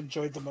one that I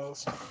enjoyed the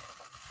most.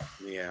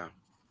 Yeah.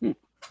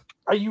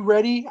 Are you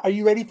ready? Are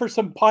you ready for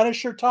some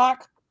Punisher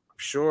talk?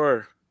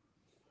 Sure.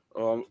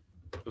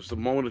 It's the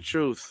moment of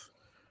truth.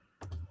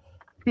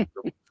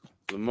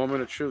 The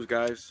moment of truth,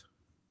 guys.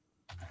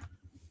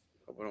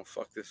 Hope I don't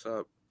fuck this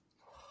up.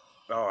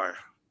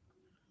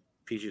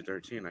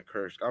 PG-13. I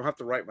cursed. I'll have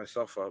to write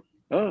myself up.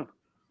 Oh,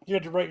 you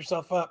had to write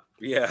yourself up.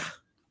 Yeah.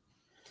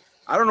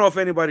 I don't know if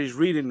anybody's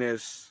reading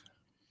this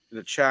in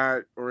the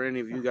chat or any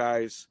of you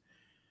guys.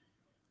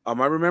 I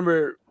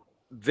remember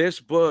this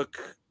book.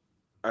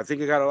 I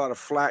think it got a lot of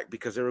flack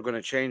because they were going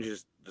to change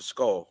the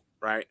skull,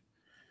 right?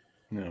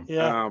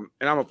 Yeah.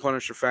 And I'm a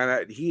Punisher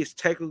fan. He is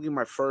technically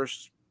my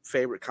first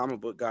favorite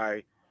comic book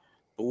guy,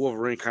 but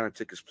Wolverine kind of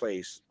took his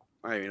place.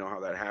 I don't even know how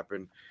that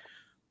happened.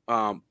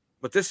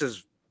 But this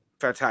is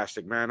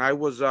fantastic, man. I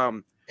was, I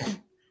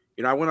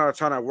went out of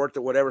town. I worked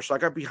at whatever, so I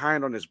got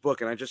behind on this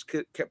book, and I just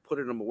kept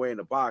putting them away in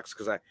the box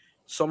because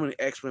so many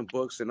X-Men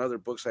books and other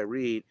books I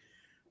read.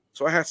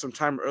 So I had some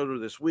time earlier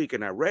this week,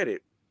 and I read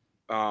it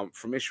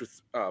from issue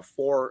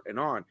 4 and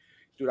on.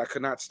 Dude, I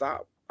could not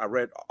stop. I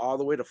read all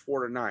the way to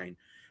 4 to 9.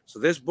 So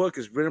this book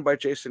is written by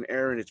Jason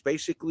Aaron. It's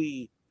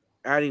basically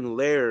adding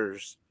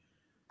layers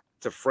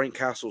to Frank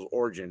Castle's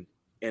origin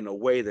in a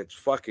way that's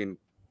fucking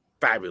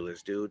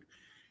fabulous, dude.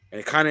 And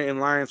it kind of in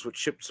lines with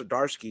Chip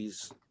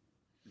Zdarsky's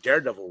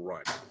Daredevil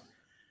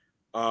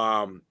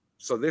run.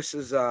 So this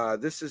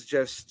is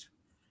just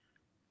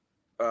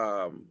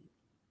your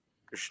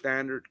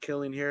standard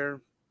killing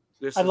here.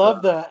 I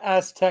love the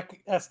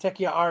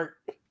Aztecia art.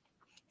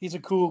 He's a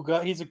cool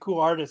guy. He's a cool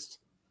artist.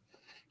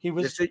 He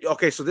was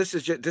okay. So this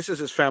is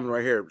his family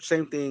right here.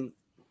 Same thing.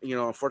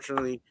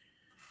 unfortunately,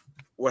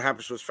 what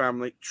happens to his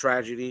family,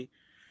 tragedy.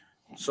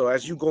 So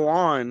as you go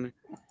on,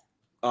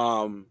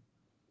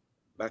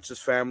 that's his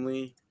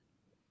family,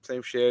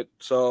 same shit.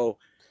 So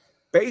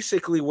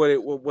basically,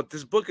 what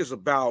this book is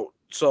about.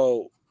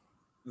 So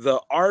the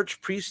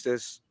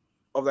archpriestess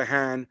of the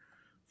hand,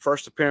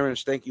 first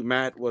appearance. Thank you,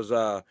 Matt. Was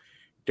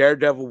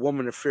Daredevil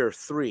Woman of Fear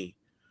 3.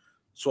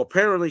 So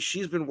apparently,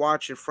 she's been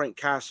watching Frank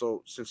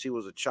Castle since he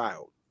was a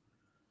child,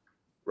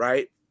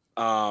 right?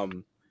 I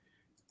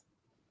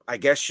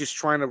guess she's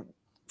trying to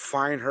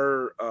find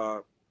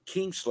her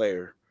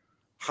Kingslayer,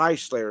 High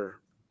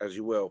Slayer, as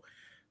you will.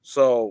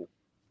 So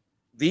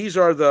these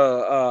are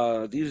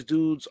these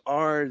dudes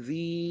are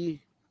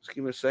just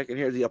give me a second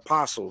here, the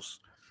apostles,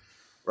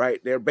 right?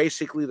 They're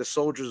basically the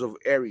soldiers of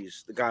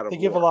Ares, the god of They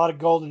give a war. lot of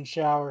golden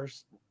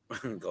showers.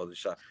 Golden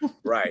shot.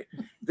 Right.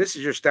 This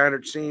is your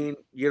standard scene.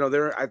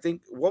 I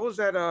think, what was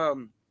that?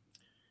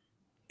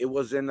 It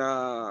was in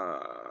I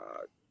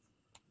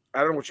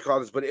don't know what you call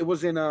this, but it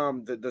was in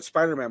the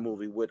Spider-Man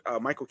movie with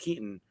Michael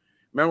Keaton.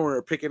 Remember when they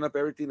were picking up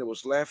everything that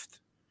was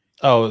left?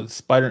 Oh,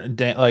 they're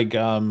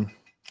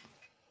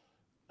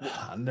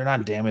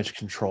not damage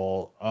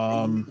control.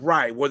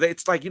 Right. Well,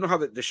 it's like, how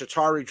the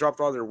Shatari dropped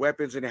all their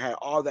weapons and they had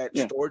all that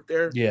stored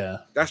there. Yeah.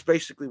 That's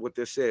basically what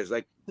this is.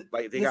 Like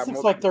they This got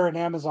looks like they're in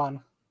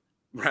Amazon.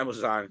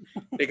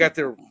 They got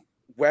their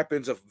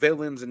weapons of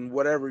villains and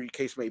whatever the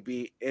case may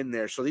be in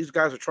there. So these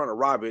guys are trying to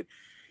rob it.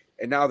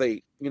 And now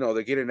they're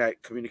getting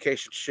that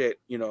communication shit.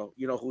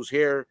 Who's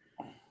here.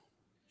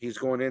 He's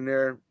going in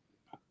there.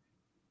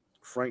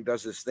 Frank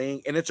does this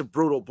thing. And it's a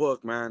brutal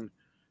book, man.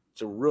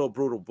 It's a real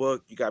brutal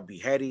book. You got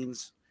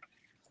beheadings.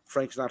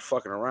 Frank's not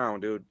fucking around,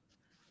 dude.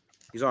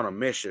 He's on a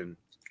mission.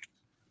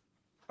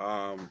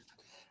 Oh,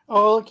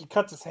 look, he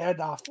cuts his head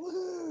off.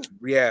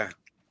 Yeah.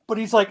 But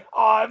he's like,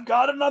 oh, I've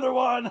got another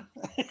one.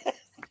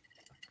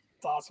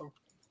 It's awesome.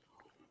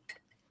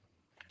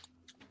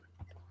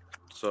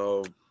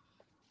 So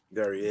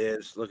there he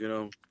is. Look at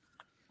him.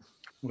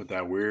 With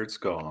that weird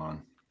skull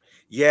on.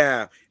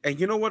 Yeah. And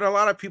you know what? A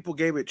lot of people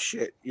gave it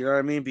shit. You know what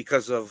I mean?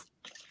 Because of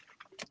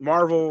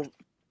Marvel,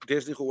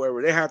 Disney,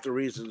 whoever, they have the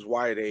reasons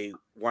why they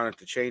wanted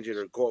to change it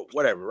or go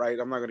whatever, right?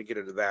 I'm not going to get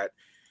into that.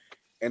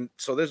 And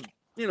so there's,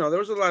 there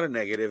was a lot of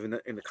negative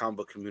in the comic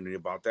book community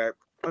about that.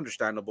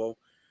 Understandable.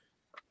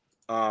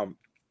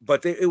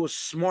 But it was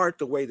smart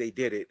the way they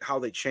did it, how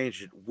they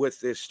changed it with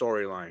this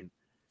storyline.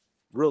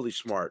 Really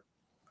smart.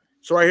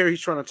 So right here, he's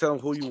trying to tell him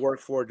who you work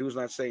for. Dude's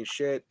not saying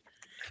shit.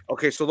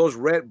 Okay, so those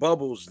red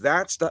bubbles,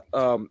 that's the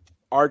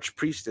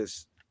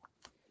archpriestess.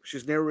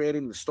 She's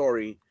narrating the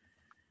story.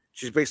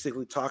 She's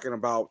basically talking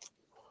about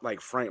like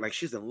Frank, like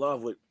she's in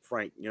love with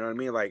Frank. You know what I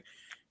mean? Like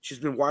she's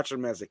been watching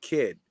him as a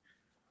kid.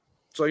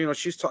 So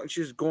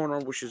she's going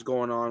on what she's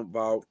going on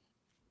about.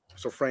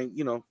 So Frank,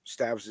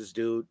 stabs this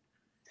dude,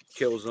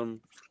 kills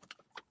him,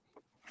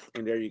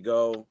 and there you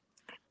go.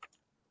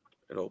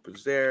 It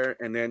opens there,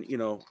 and then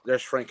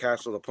there's Frank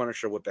Castle, the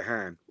Punisher, with the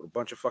hand, with a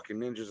bunch of fucking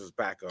ninjas as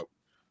backup.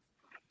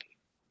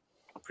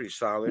 Pretty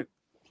solid.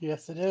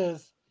 Yes, it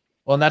is.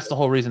 Well, and that's the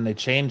whole reason they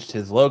changed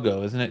his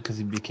logo, isn't it? Because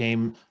he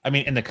became,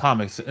 in the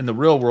comics, in the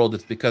real world,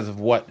 it's because of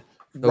what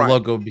the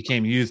logo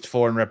became used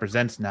for and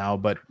represents now.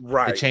 But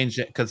they changed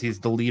it because he's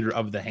the leader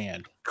of the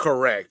hand.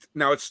 Correct.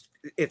 Now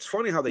it's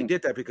funny how they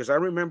did that, because I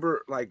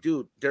remember, like,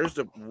 dude, there's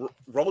the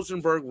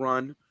Rosenberg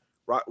run.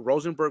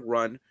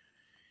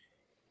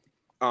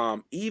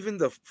 Even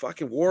the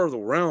fucking War of the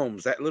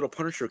Realms, that little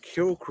Punisher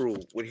kill crew,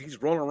 when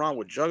he's rolling around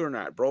with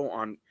Juggernaut, bro,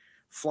 on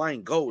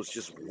flying ghosts,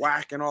 just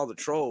whacking all the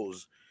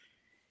trolls.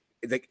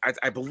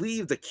 I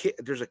believe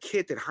there's a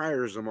kid that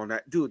hires him on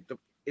that, dude.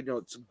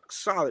 It's a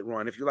solid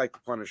run if you like the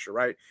Punisher,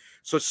 right?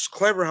 So it's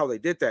clever how they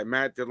did that,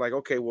 Matt. They're like,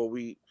 okay, well,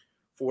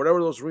 for whatever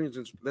those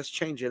reasons, let's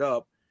change it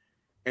up,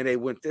 and they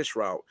went this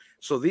route.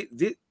 So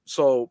the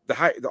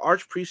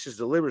archpriestess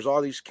delivers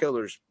all these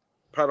killers,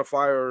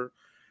 pedophile,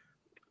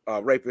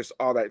 rapists,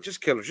 all that,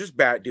 just killers, just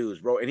bad dudes,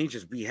 bro, and he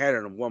just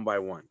beheaded them one by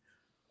one.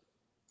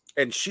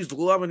 And she's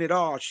loving it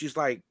all. She's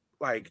like.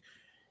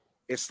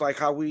 It's like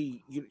how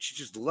she's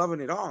just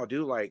loving it all,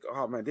 dude. Like,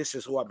 oh man, this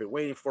is who I've been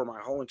waiting for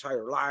my whole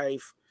entire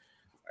life.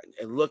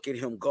 And look at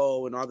him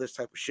go and all this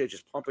type of shit,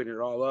 just pumping it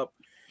all up.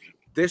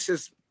 This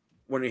is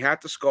when he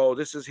had the skull.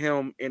 This is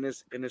him in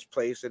his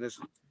place, in his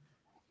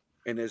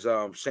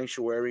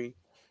sanctuary.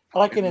 I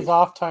like in his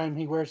off time,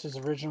 he wears his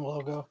original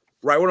logo.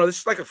 Right. Well, no, this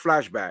is like a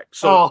flashback.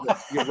 So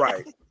you're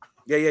right.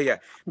 Yeah.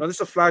 No, this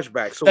is a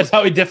flashback. So that's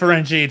how he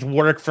differentiates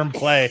work from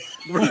play.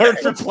 Work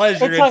for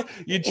pleasure. Like,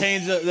 you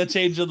change the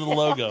change of the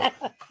logo.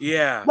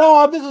 Yeah.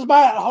 No, this is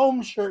my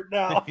at-home shirt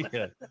now.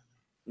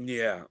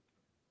 Yeah.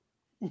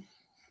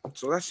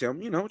 So that's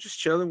him, just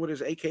chilling with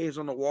his AKs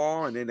on the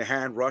wall, and then the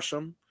hand rush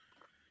him.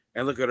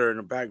 And look at her in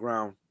the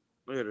background.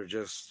 Look at her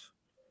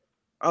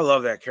I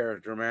love that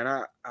character, man.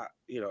 I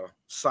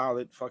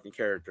solid fucking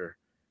character.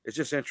 It's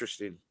just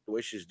interesting the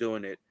way she's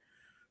doing it.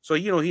 So,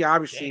 he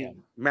obviously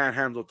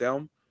manhandled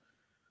them.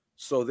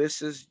 So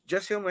this is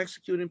just him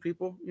executing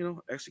people,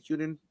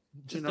 executing.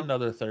 Just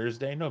another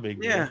Thursday, no big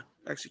deal. Yeah,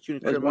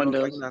 executing criminals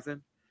like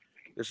nothing.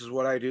 This is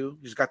what I do.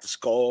 He's got the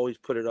skull. He's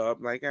put it up.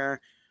 I'm like, I'm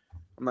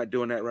not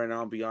doing that right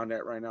now. I'm beyond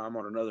that right now. I'm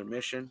on another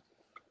mission.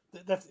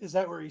 Is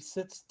that where he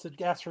sits to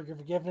ask for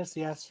forgiveness?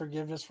 He asks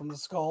forgiveness from the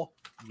skull.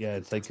 Yeah,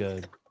 it's like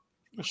a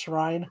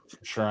shrine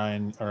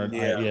or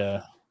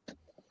yeah.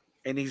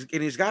 And he's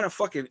got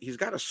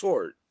a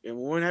sword. And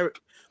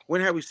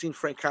when have we seen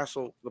Frank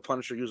Castle, the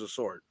Punisher, use a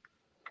sword?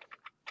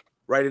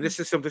 Right, and this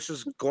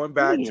is going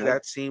back to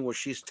that scene where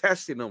she's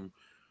testing him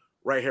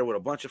right here with a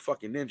bunch of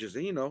fucking ninjas.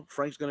 And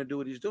Frank's gonna do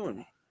what he's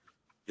doing,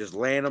 just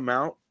laying them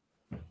out.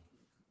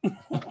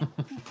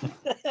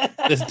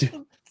 This dude,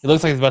 it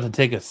looks like he's about to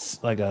take a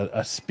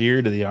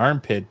spear to the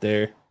armpit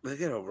there.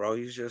 Look at him, bro.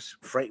 He's just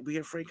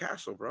being Frank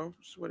Castle, bro.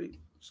 That's what he's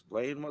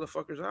laying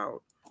motherfuckers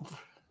out.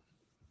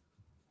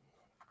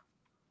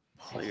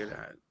 Look at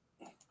that.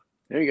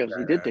 There he goes.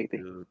 He did take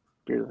the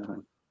spear to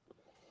him.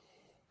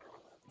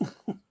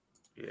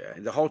 Yeah,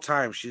 and the whole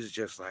time she's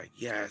just like,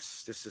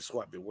 yes, this is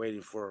what I've been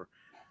waiting for.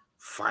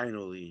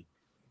 Finally.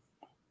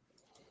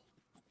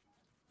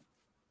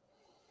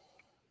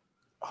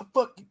 I'll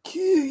fucking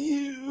kill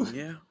you.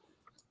 Yeah.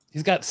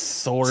 He's got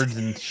swords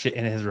and shit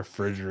in his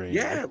refrigerator.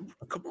 Yeah,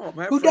 come on,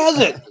 man. Who does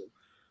it?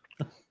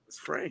 It's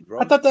Frank, bro.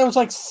 I thought that was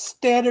like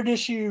standard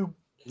issue.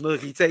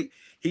 Look, he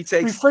takes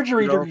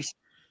refrigerator.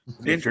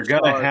 If you're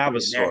gonna have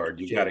a sword,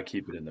 you got to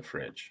keep it in the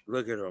fridge.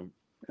 Look at him.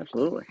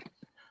 Absolutely.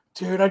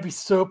 Dude, I'd be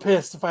so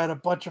pissed if I had a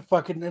bunch of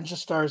fucking ninja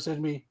stars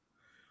in me.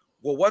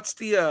 Well, what's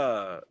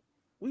the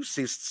we've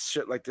seen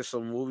shit like this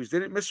in movies.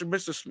 Didn't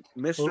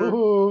Mr.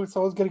 Ooh,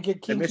 someone's gonna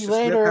get kinky Mr.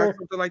 later. Smith had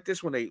something like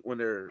this when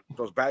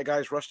those bad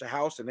guys rush the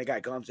house and they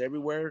got guns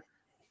everywhere.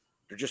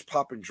 They're just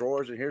popping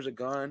drawers and here's a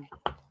gun.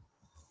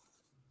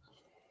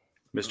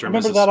 Mr. I and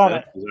remember Mrs. that on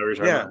Smith. it. Is that what you're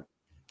talking Yeah. about?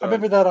 I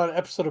remember that on an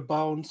episode of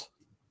Bones.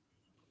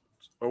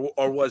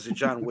 Or was it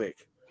John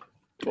Wick?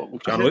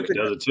 John Wick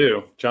does it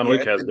too. John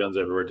Wick has guns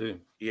everywhere too.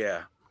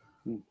 Yeah.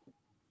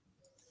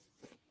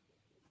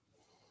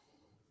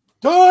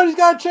 Dude, he's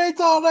got a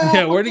chainsaw now.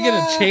 Yeah, where'd he get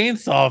a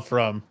chainsaw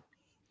from?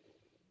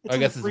 It's I in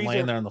guess the it's freezer.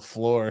 laying there on the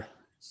floor.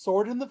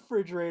 Sword in the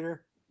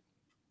refrigerator.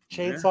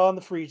 Chainsaw in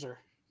the freezer.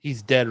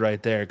 He's dead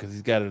right there because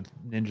he's got a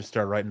ninja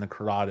star right in the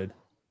carotid.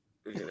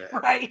 Look at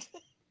that. Right.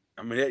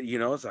 I mean,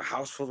 it's a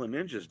house full of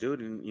ninjas,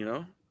 dude,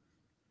 and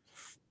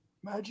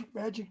Magic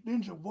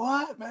ninja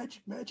what?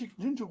 Magic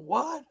ninja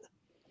what?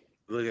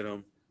 look at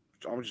him.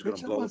 I'm just gonna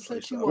Bitch, I'm blow gonna the set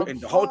place you up. on And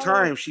the whole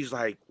fire. time she's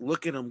like,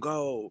 "Look at him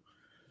go."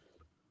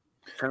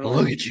 Kinda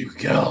Look like- at you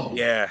go.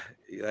 Yeah,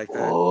 you like that?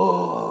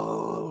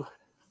 Oh.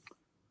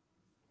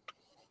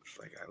 It's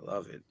like I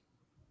love it.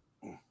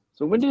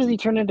 So when does he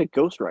turn into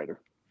Ghost Rider?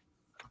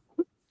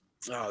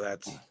 Oh,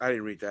 I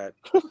didn't read that.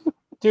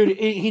 Dude,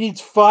 he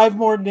needs 5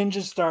 more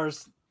ninja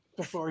stars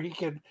before he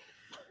turns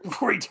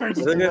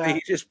into Look at that.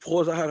 he just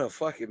pulls out a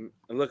fucking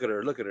look at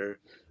her.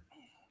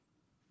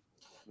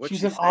 What's She's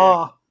she in saying?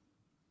 awe.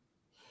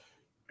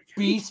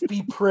 Beast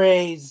be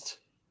praised.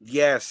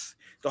 Yes,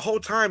 the whole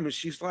time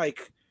she's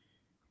like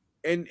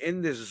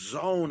in this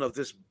zone of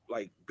this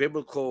like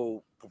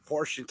biblical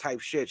proportion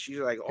type shit. She's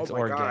like, oh It's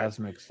my god,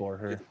 orgasmic for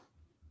her.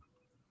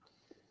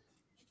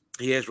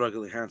 he is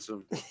ruggedly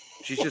handsome.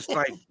 She's just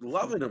like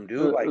loving him,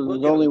 dude. Like There's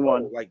look at only him,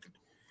 one. Like,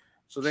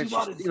 so then She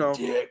wanted some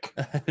dick.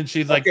 And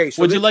she's like, Okay,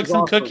 so would you this like is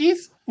some awesome.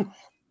 cookies?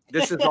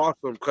 This is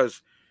awesome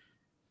because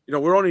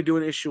we're only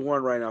doing issue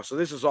 1 right now, so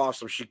this is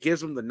awesome. She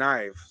gives him the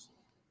knife,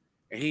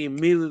 and he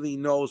immediately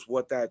knows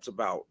what that's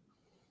about.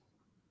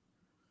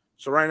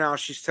 So right now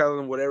she's telling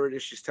him whatever it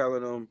is she's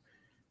telling him,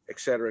 et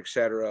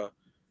cetera,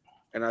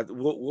 and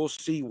we'll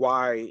see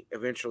why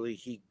eventually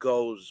he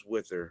goes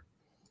with her.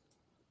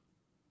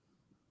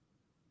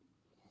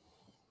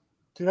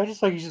 Dude, I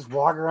just like he's just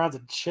walking around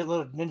with a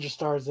shitload of ninja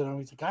stars in him.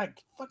 He's like, God,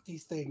 fuck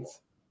these things.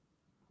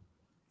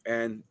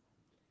 And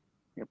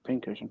Your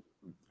pincushion.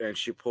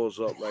 she pulls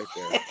up right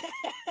there.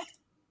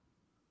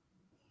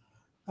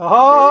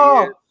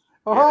 Oh,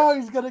 There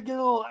he's gonna get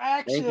a little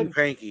action.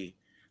 Panky.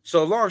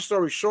 So long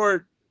story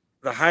short,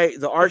 the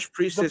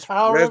archpriestess The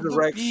power of the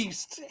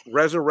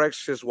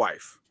resurrects his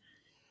wife,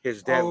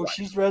 his dead wife.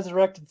 She's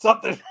resurrected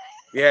something.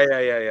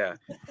 Yeah.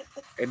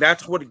 And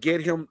that's what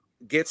gets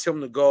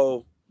him to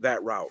go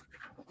that route.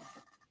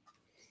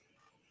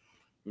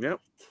 Yep.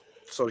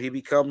 So he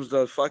becomes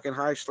the fucking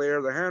high slayer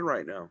of the hand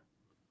right now.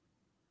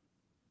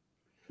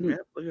 Yep,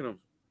 look at him.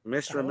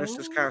 Mr. and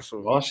Mrs.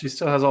 Castle. Well, she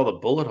still has all the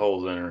bullet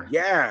holes in her.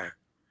 Yeah.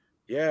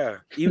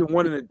 Even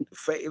one in the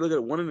face. Look at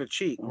it, one in the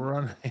cheek.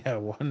 One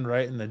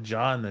right in the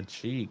jaw and the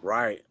cheek.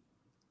 Right.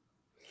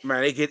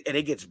 Man,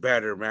 it gets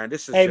better, man.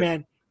 This is Hey,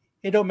 man,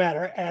 it don't matter.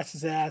 Her ass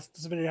is ass.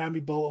 Doesn't matter how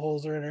many bullet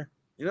holes are in her.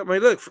 Man,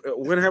 look,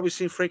 when have we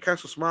seen Frank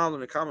Castle smile in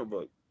the comic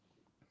book?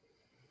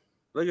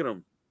 Look at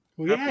him.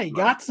 Well, yeah, he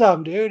got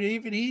some, dude.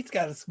 Even he's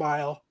got a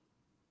smile.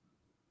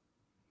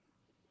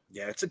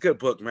 Yeah, it's a good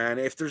book, man.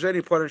 If there's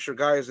any Punisher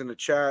guys in the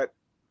chat,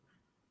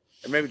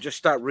 and maybe just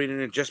stop reading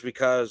it just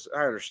because,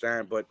 I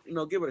understand, but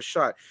give it a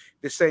shot.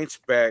 This ain't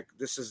spec.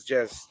 This is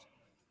just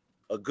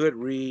a good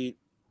read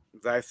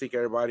that I think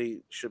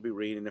everybody should be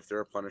reading if they're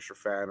a Punisher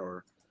fan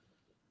or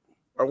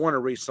I want to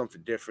read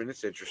something different.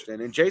 It's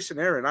interesting. And Jason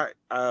Aaron,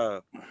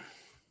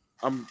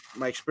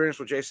 my experience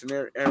with Jason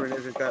Aaron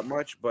isn't that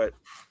much, but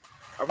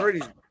I've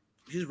heard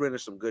he's written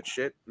some good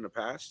shit in the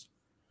past.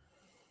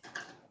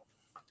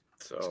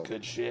 So It's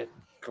good shit.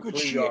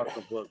 Completely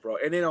awesome book, bro.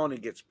 And it only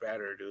gets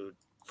better, dude.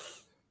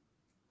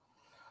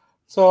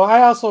 So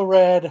I also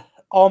read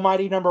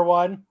Almighty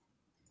 #1.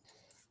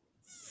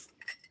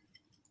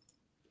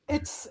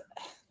 It's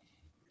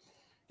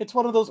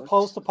one of those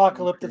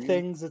post-apocalyptic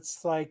things.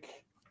 It's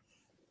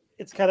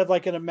kind of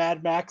like in a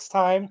Mad Max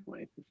time.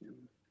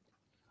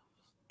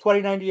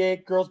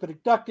 2098, girl's been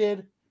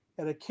abducted,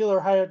 and a killer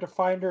hired to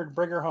find her and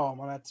bring her home.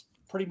 And that's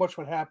pretty much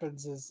what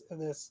happens is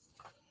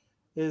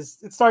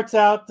it starts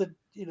out that,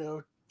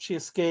 she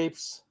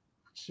escapes.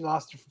 She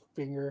lost her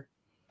finger.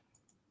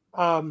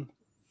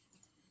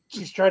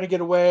 She's trying to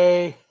get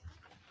away.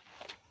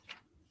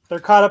 They're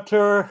caught up to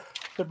her.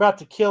 They're about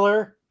to kill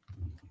her.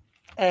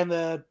 And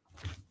the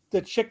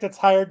chick that's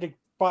hired to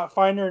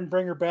find her and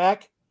bring her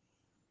back,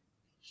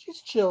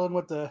 she's chilling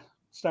with the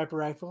sniper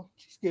rifle.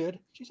 She's good.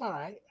 She's all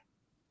right.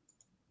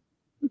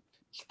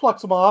 She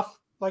plucks them off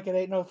like it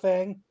ain't no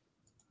thing.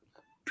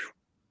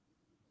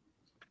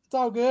 It's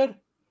all good.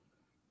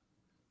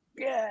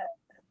 Yeah.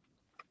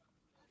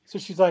 So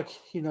she's like,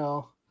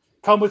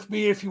 come with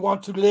me if you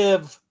want to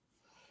live.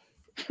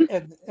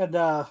 and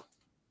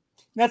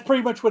that's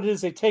pretty much what it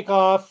is. They take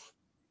off.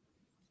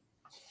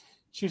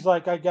 She's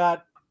like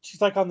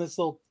on this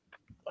little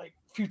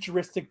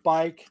futuristic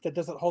bike that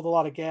doesn't hold a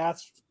lot of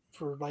gas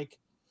for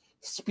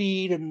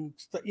speed, and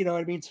you know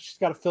what I mean? So she's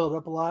got to fill it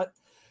up a lot.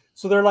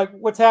 So they're like,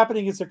 what's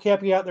happening is they're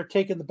camping out, they're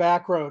taking the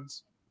back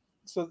roads.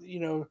 So,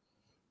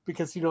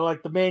 because,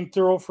 the main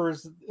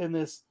thoroughfares in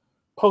this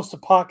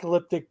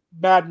post-apocalyptic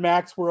Mad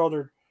Max world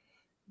are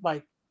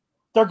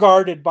they're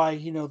guarded by,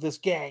 this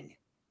gang.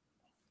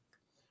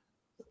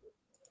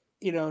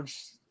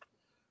 Who's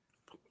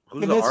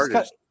the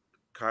artist?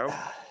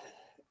 Kyle?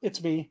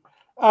 It's me.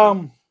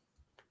 I'll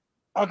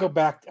go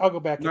back. No,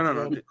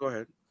 go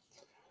ahead.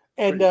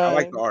 And I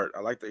like the art. I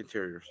like the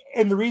interiors.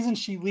 And the reason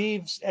she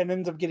leaves and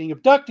ends up getting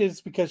abducted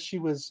is because she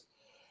was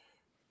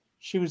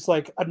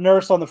like a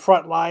nurse on the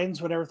front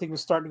lines when everything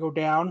was starting to go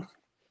down.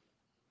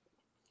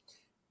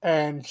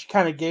 And she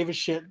kind of gave a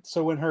shit.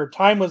 So when her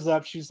time was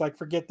up, she's like,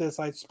 forget this.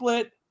 I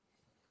split.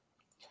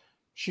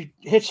 She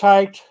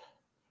hitchhiked,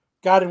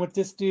 got in with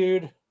this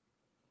dude.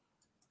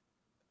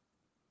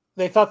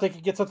 They thought they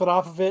could get something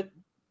off of it.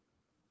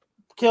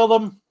 Killed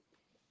him.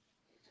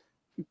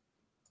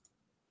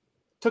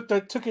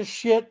 Took his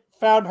shit,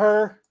 found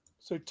her,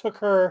 so he took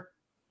her,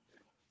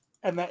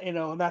 and that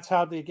and that's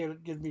how they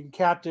get being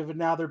captive, and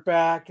now they're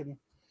back, and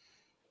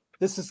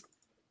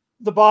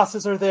the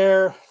bosses are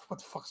there. What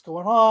the fuck's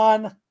going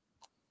on?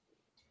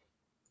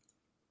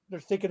 They're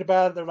thinking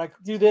about it. They're like,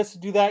 do this,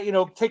 do that,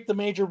 take the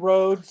major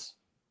roads,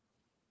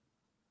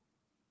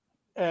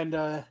 and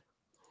they're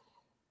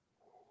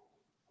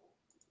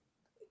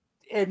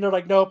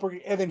like, nope.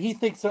 And then he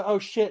thinks, oh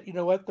shit, you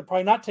know what? They're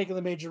probably not taking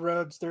the major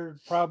roads. They're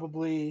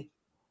probably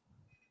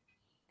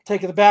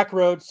taking the back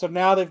roads. So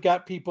now they've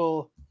got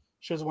people.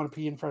 She doesn't want to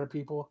pee in front of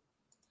people.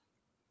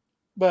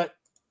 But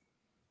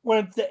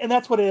and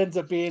that's what it ends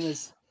up being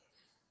is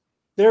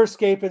they're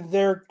escaping.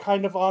 They're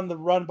kind of on the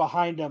run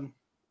behind them.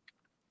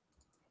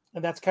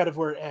 And that's kind of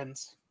where it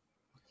ends.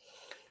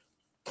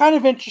 Kind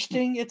of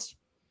interesting.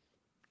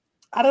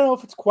 I don't know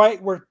if it's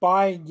quite worth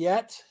buying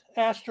yet,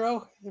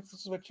 Astro, if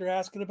this is what you're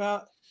asking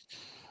about.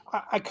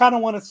 I kind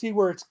of want to see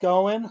where it's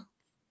going.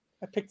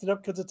 I picked it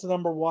up because it's a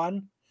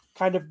 #1.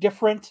 Kind of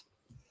different.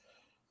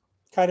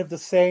 Kind of the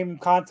same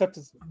concept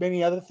as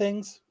many other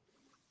things.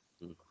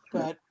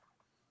 But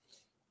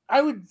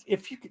I would,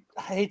 if you could,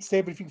 I hate to say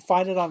it, but if you can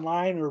find it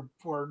online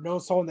or know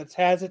someone that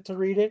has it to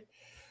read it,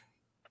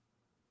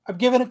 I'm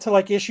giving it to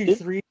issue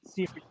 3 to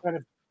see if it kind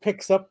of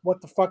picks up what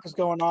the fuck is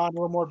going on, a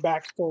little more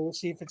backstory, we'll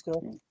see if it's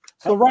good.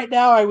 So right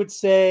now I would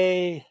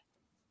say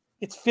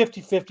it's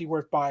 50-50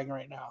 worth buying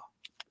right now.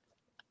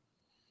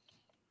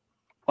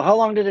 Well, how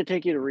long did it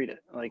take you to read it?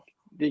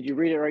 Did you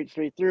read it right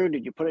straight through?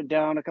 Did you put it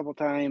down a couple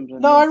times?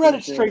 No, I read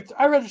it straight.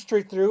 I read it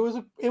straight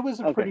through. It was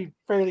a Okay.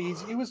 fairly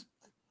easy.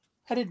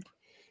 I did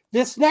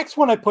this next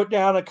one I put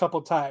down a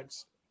couple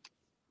times.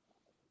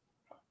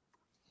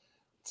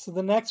 So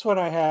the next one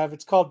I have,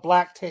 it's called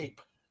Black Tape.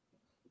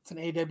 It's an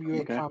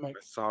AWA comic.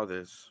 I saw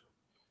this.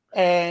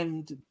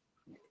 And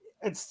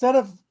instead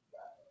of,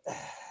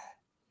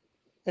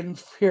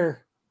 and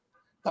here,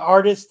 the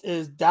artist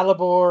is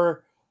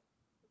Dalibor,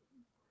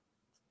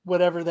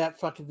 whatever that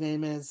fucking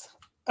name is.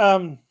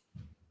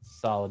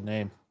 Solid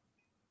name.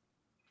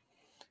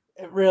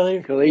 It really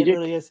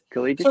is.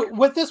 Collegiate. So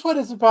what this one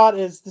is about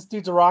is this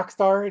dude's a rock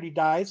star and he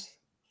dies.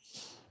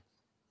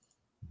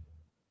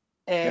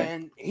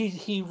 And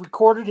he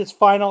recorded his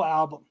final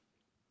album.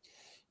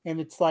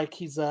 And it's like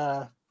he's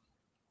like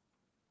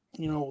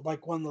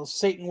one of those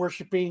Satan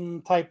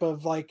worshiping type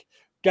of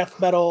death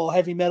metal,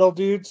 heavy metal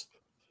dudes.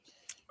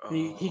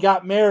 And he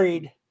got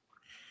married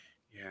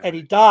and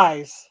he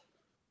dies.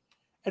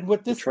 And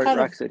what this Detroit kind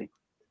Rock of City.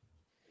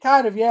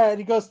 Kind of, yeah. And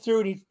he goes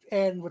through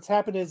and what's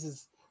happened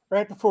is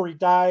right before he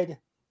died,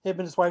 him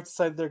and his wife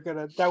decided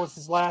that was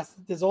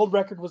his old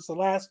record was the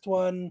last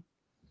one.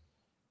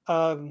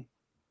 That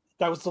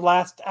was the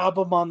last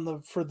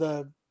album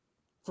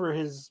for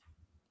his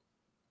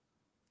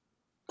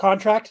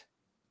contract.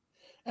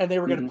 And they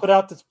were going to put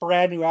out this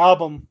brand new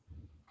album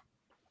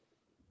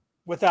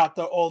without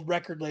the old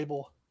record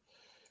label.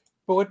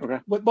 But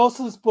what most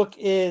of this book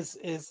is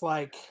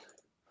like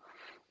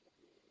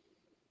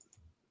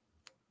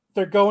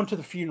they're going to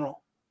the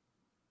funeral.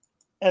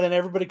 And then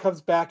everybody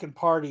comes back and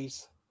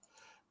parties.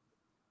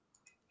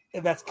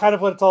 And that's kind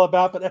of what it's all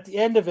about. But at the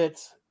end of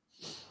it,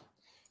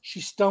 she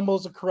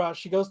stumbles across.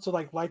 She goes to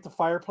like light the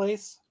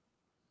fireplace.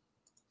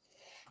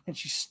 And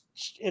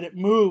it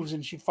moves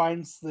and she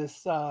finds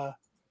this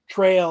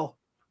trail,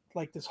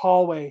 like this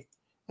hallway,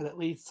 and it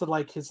leads to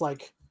like his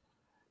like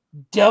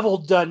devil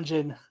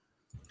dungeon,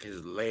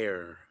 his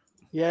lair.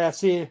 Yeah,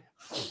 see,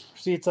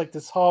 it's like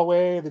this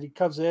hallway that he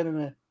comes in,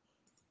 and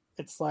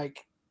it's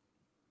like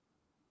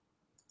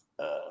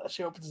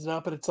she opens it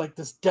up, and it's like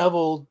this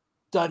devil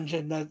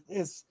dungeon and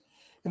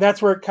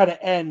that's where it kind of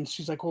ends.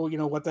 She's like, well,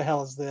 what the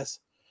hell is this?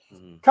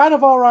 Kind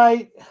of all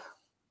right.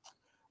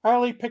 I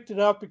only picked it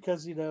up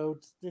because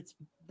it's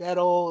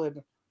metal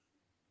and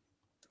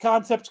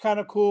concept's kind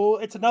of cool.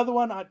 It's another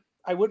one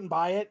I wouldn't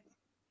buy it.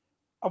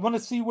 I want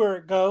to see where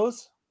it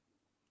goes,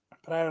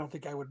 but I don't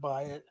think I would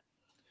buy it.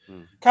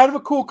 Kind of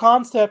a cool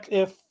concept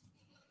if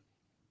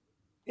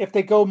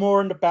they go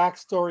more into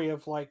backstory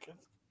of like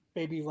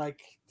maybe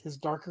like his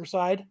darker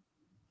side.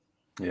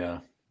 Yeah.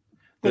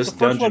 But This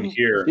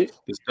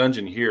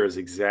dungeon here is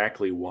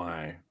exactly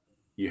why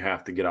you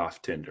have to get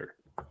off Tinder.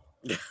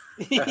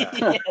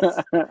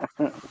 Yes.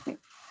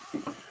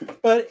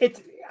 But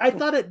I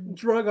thought it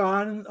drug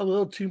on a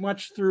little too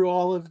much through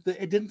all of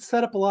it didn't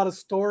set up a lot of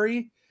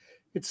story.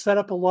 It set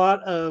up a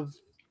lot of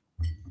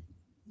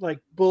like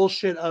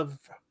bullshit of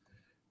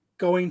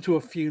going to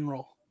a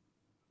funeral.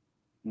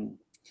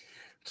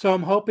 So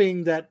I'm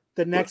hoping that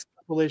the next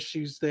couple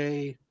issues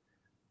they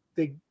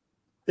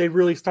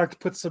really start to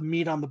put some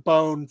meat on the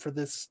bone for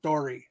this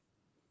story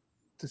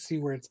to see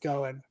where it's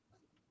going.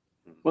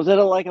 Was it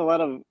like a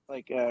lot of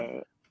like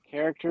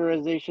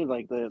characterization,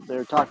 like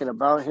they're talking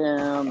about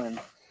him and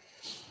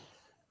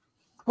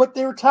what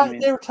they were talking?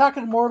 They were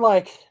talking more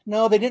like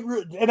no, they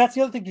didn't. And that's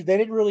the other thing too. They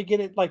didn't really get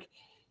it. Like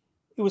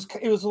it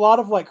was a lot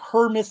of like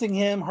her missing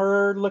him,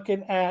 her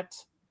looking at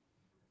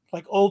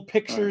like old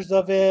pictures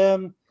of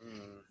him.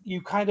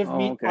 You kind of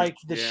meet like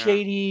the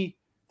shady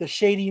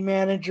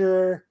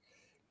manager.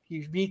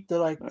 You meet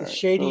the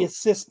shady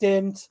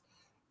assistant.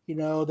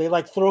 They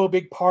like throw a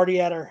big party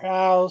at her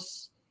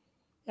house,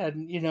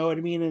 and you know what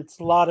I mean. There's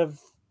a lot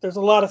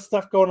of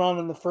stuff going on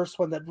in the first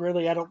one that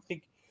really I don't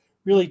think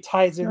really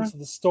ties into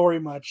the story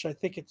much. I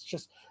think it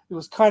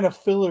was kind of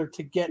filler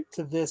to get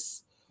to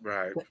this.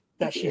 Right.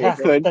 That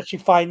she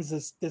finds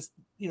this.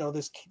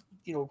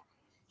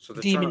 So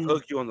they're trying to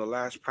hook you on the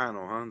last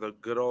panel, huh? The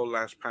good old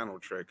last panel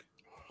trick.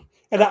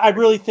 And I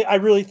really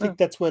think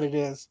that's what it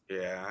is.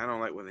 Yeah, I don't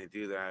like when they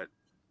do that.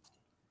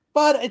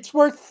 But it's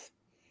worth.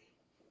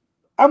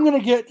 I'm gonna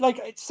get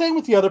same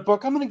with the other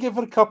book. I'm gonna give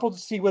it a couple to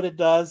see what it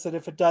does, and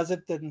if it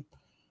doesn't, then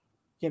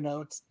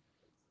it's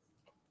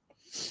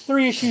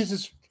 3 issues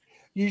is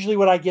usually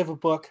what I give a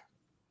book.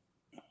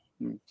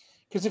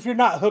 Because if you're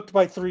not hooked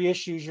by 3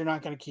 issues, you're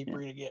not going to keep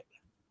reading it.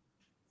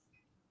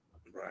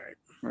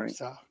 Right.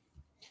 So,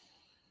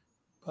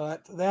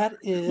 but that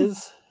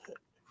is.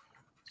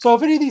 So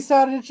if any of these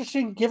sounded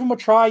interesting, give them a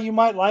try. You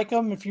might like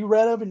them. If you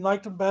read them and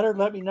liked them better,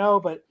 let me know.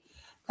 But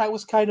that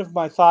was kind of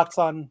my thoughts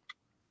on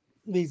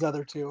these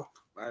other 2.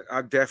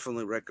 I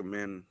definitely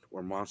recommend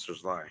Where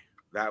Monsters Lie.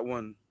 That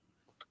one,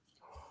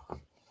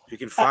 if you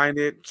can find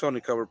it, it's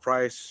only cover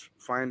price.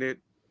 Find it.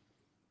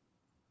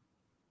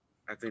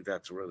 I think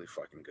that's really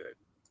fucking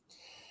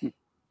good.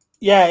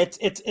 Yeah,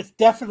 it's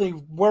definitely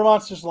Where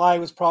Monsters Lie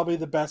was probably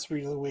the best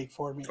read of the week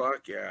for me.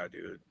 Fuck yeah,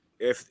 dude.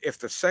 If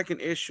the second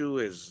issue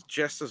is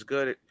just as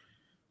good,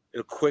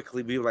 it'll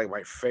quickly be like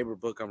my favorite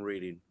book I'm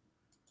reading.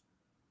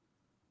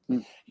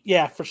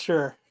 Yeah, for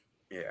sure.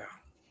 Yeah.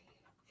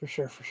 For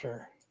sure. For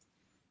sure,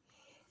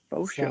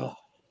 Good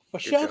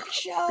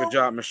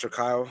job, Mr.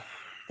 Kyle.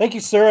 Thank you,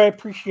 sir. I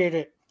appreciate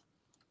it.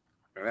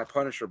 And that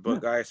Punisher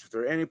book, guys. If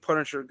there are any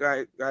Punisher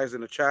guys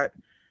in the chat,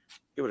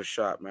 give it a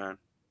shot, man.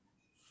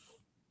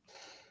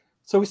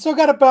 So we still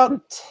got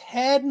about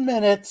 10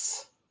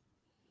 minutes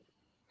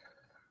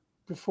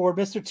before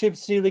Mr. Tim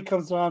Seeley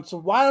comes on. So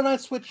why don't I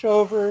switch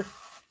over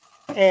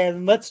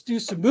and let's do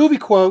some movie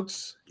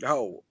quotes.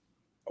 Oh,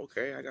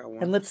 okay. I got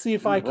one. And let's see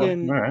if I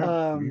can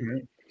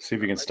see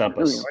if you can stump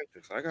us.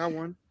 I got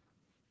one.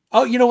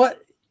 Oh, you know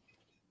what?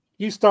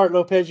 You start,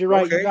 Lopez. You're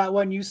right. Okay. You got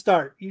one. You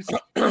start. You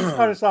start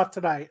us off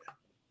tonight.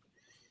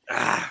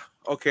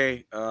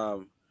 Okay. I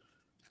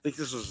think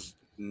this was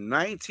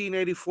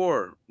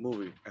 1984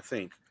 movie. I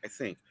think.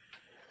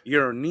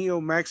 You're a Neo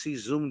Maxi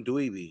Zoom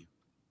Dweeby.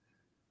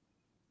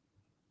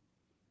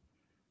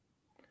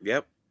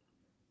 Yep.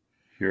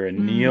 You're a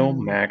Neo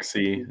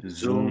Maxi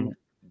Zoom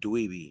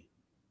Dweeby.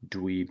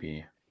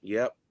 Dweeby.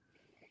 Yep.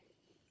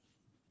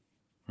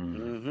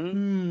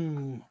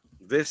 Hmm.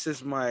 This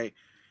is my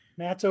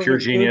Matt's over Pure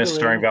Genius Googling.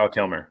 starring Val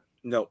Kilmer.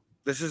 no.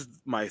 This is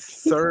my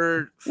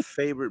third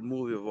favorite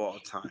movie of all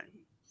time.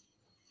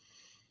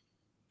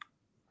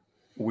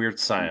 Weird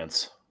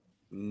Science.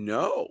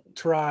 No,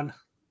 Tron.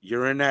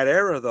 you're in that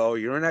era though.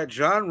 You're in that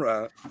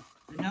genre.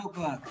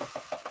 Notebook.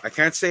 I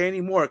can't say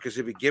any more because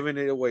he'll be giving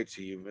it away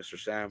to you, Mr.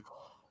 Sam.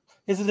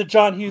 This is a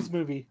John Hughes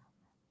movie.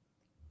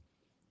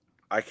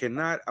 I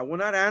will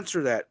not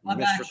answer that, Love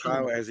Mr. Actually.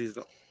 Kyle, as he's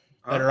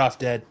Better Off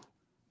Dead.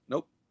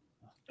 Nope.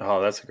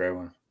 Oh, that's a great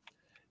one.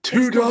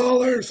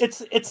 $2.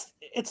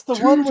 It's the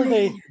one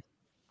where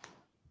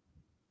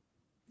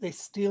they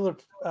steal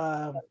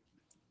the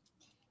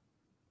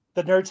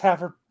nerds have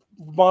her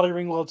Molly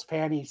Ringwald's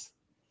panties.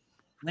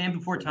 Land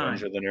Before Time.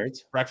 Revenge of the Nerds.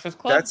 Breakfast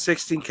Club? That's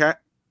 16 cat.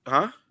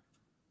 Huh?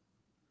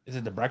 Is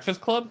it the Breakfast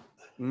Club?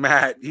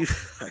 Matt, you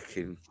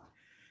fucking.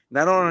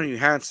 Not only are you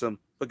handsome,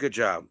 but good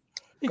job.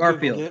 He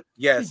Garfield. Googled it.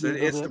 Yes, He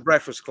Googled it's it. the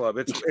Breakfast Club.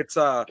 It's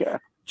Yeah.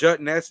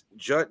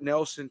 Judd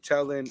Nelson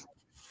telling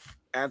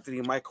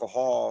Anthony Michael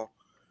Hall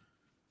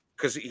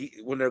because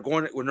when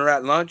they're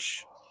at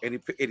lunch and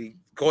he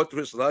going through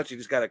his lunch, he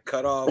just got a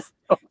cut off,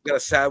 got a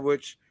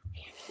sandwich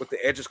with the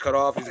edges cut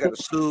off. He's got a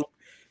soup.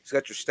 He's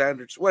got your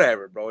standards,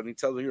 whatever, bro. And he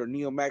tells him you're a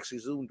neo maxi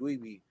zoom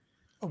dweeby.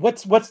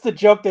 What's the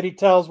joke that he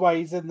tells while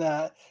he's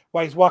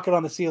walking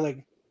on the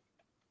ceiling?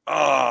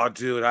 Oh,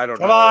 dude, I don't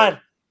Come know.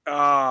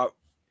 on.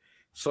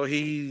 So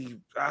he,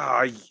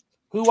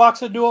 Who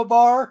walks into a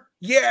bar?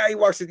 yeah, he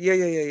walks in.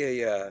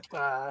 Yeah.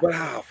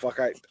 But fuck,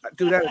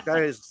 dude, that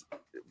is,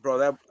 bro.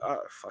 That I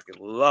fucking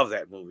love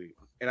that movie,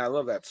 and I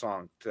love that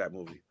song to that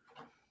movie.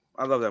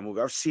 I love that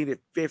movie. I've seen it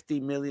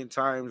 50 million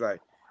times. I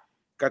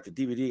got the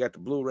DVD, got the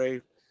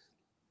Blu-ray.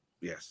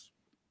 Yes.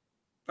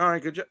 All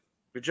right, good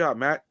job,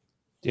 Matt.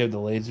 Do you have the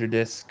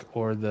Laserdisc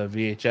or the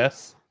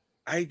VHS?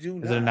 I do.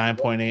 Is it a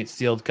 9.8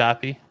 sealed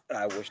copy?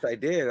 I wish I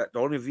did. The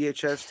only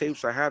VHS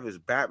tapes I have is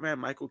Batman,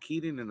 Michael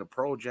Keaton, and the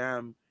Pearl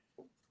Jam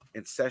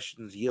and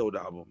Sessions Yield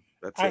album.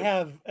 That's I it.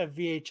 have a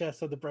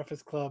VHS of the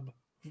Breakfast Club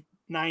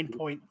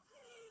 9.4.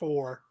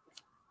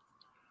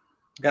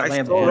 Got I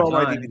Land sold Before all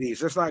my Time.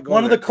 DVDs. Let's not go.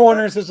 One of the there.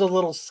 corners is a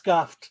little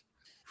scuffed.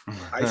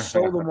 I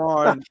sold them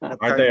on.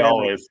 Aren't they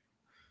always?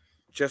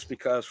 Just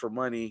because for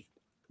money.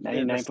 I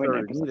didn't 99.9%.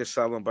 necessarily need to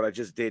sell them, but I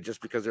just did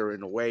just because they were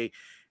in the way,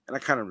 and I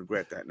kind of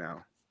regret that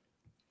now.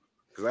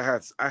 Because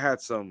I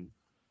had some,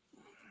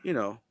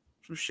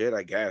 some shit.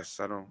 I guess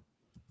I don't.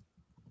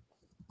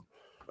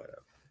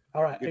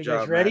 All right, Good are you job,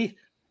 guys ready?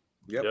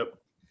 Yep.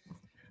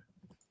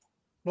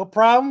 No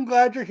problem.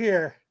 Glad you're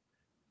here.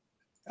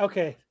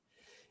 Okay.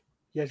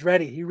 You guys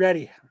ready? You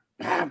ready?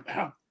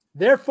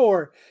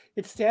 Therefore,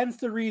 it stands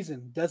to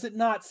reason, does it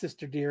not,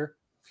 sister dear,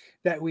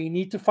 that we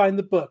need to find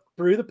the book,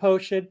 brew the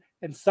potion,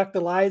 and suck the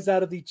lives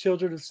out of the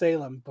children of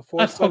Salem before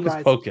That's Hocus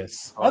sunrise.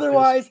 Pocus.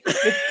 Otherwise,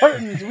 it's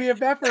curtains. We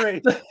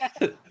evaporate.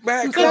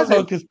 Matt, Who come says on. it?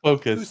 Hocus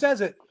Pocus. Who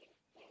says it?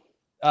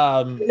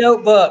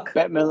 Notebook.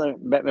 Bette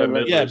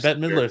Midler. Yeah, Bette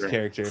Midler's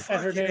character.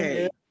 And her name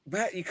Hey, is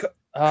Matt,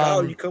 Kyle,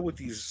 Um, you come with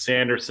these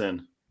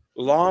Sanderson.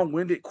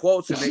 long-winded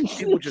quotes, and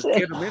people just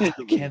get them I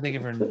into. can't think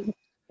of her name.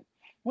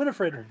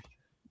 Winifred.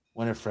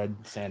 Winifred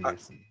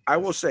Sanderson. I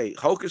will say,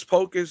 Hocus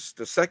Pocus,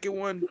 the second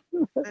one.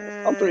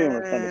 All three of them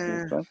are kind of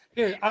same stuff.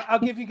 Here, I'll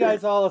give you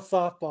guys all a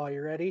softball.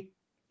 You ready?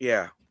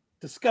 Yeah.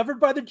 Discovered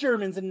by the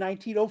Germans in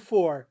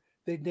 1904,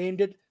 they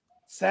named it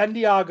San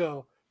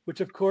Diego, which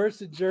of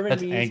course in German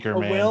That's means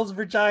Anchorman. a whale's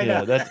vagina.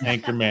 Yeah, that's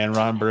Anchorman,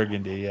 Ron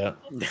Burgundy. Yeah.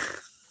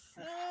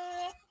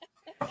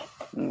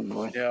 Oh,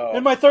 boy.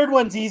 And my third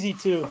one's easy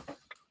too.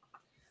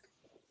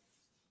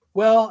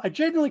 Well, I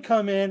generally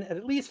come in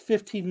at least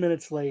 15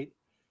 minutes late.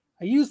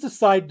 I use the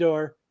side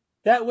door.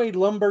 That way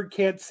Lumberg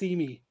can't see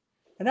me.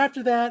 And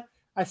after that,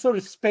 I sort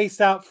of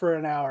space out for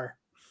an hour.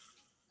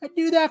 I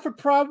do that for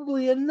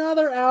probably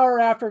another hour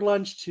after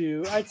lunch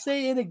too. I'd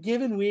say in a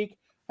given week,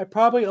 I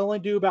probably only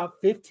do about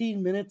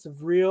 15 minutes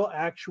of real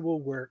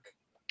actual work.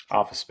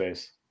 Office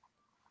Space.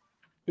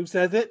 Who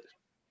says it?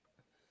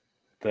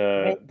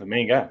 The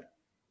main guy.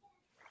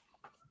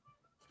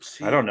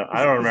 See, I don't know.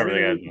 I don't remember the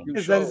guy's really name. do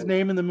Is that his shows.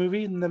 name in the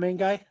movie, the main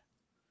guy?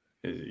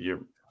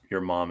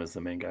 Your mom is the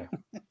main guy.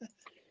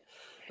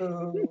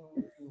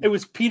 It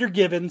was Peter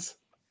Gibbons,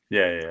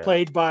 Yeah.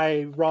 played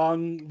by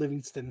Ron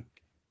Livingston.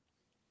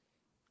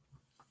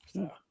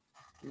 Yeah.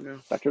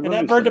 Dr. And that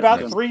Livingston. burned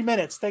about 3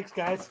 minutes. Thanks,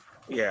 guys.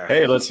 Yeah.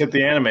 Hey, let's hit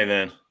the anime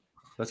then.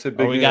 Let's hit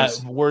big Oh, we news.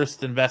 got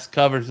worst and best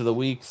covers of the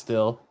week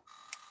still.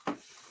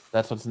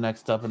 That's what's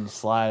next up in the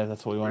slide.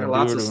 That's what we We want to got do.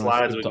 lots or of do we wanna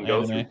slides skip we can to go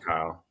anime? through,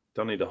 Kyle.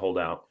 Don't need to hold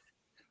out.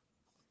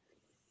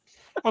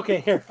 Okay,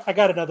 here. I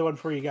got another one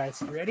for you guys.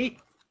 You ready?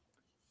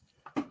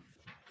 You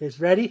guys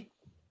ready?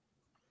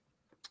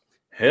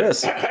 Hit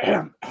us.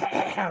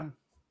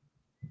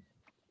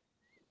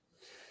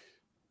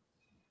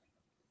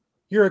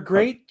 You're a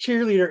great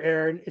cheerleader,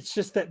 Aaron. It's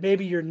just that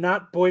maybe you're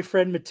not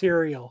boyfriend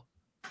material.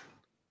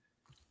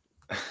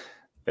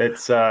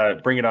 It's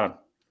Bring It On.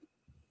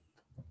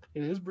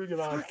 It is Bring It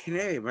On. Fucking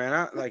A,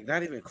 man.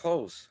 Not even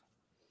close.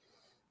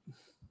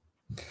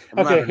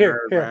 I'm not Okay, a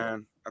here, nerd, here.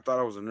 man. I thought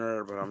I was a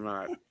nerd, but I'm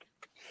not.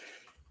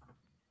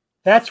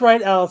 That's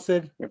right,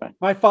 Allison. You're fine.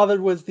 My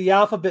father was the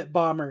alphabet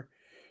bomber.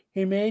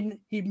 He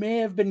may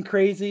have been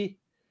crazy,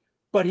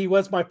 but he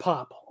was my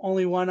pop.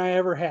 Only one I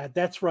ever had.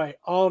 That's right,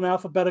 all in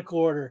alphabetical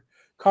order.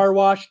 Car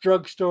wash,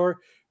 drugstore.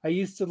 I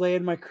used to lay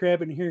in my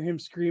crib and hear him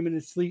scream in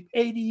his sleep,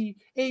 A, B,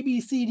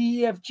 C,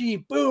 D, E, F, G,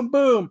 boom,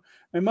 boom.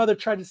 My mother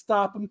tried to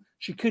stop him.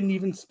 She couldn't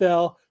even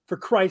spell, for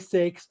Christ's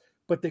sakes,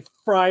 but they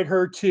fried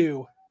her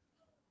too.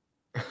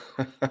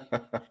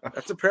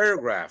 That's a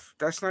paragraph.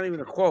 That's not even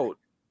a quote.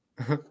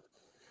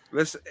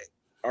 Listen,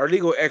 our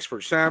legal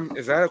expert, Sam,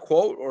 is that a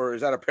quote or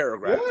is that a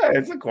paragraph? Yeah,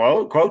 it's a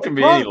quote. Quote can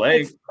be Quote, any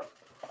length.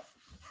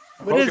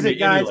 What Quote is can it,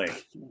 be any guys?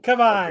 length.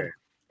 Come on.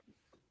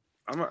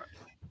 Okay.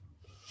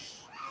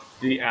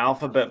 The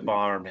alphabet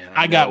bomber, man.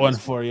 I got know one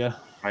this for you.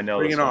 I know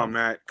Bring this it on, one.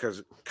 Matt,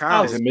 because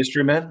Kyle Is it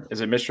Mystery Men?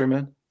 Is it Mystery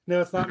Men? No,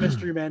 it's not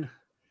Mystery Men.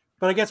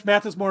 But I guess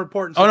math is more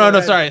important. Oh so no, go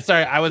no, ahead.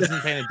 sorry, I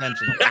wasn't paying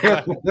attention.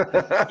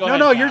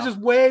 No, yours is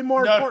way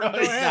more no, important. no,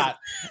 Go it's ahead. not.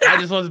 I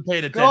just wasn't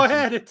paying attention. Go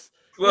ahead. It's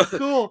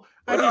cool.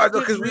 I Well, just I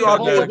know, 'cause didn't we read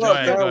all the No, do whole it. go book.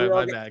 ahead, go ahead.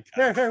 Kyle, My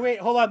bad. Here, wait,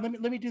 hold on.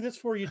 Let me do this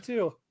for you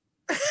too.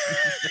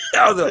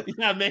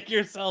 Yeah, make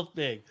yourself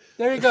big.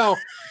 There you go,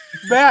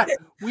 Matt.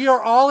 We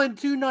are all in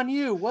tune on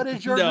you. What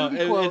is your No,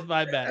 movie quote? it's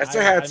my bad. That's a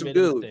I handsome made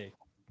dude. mistake.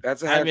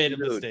 That's a I made a handsome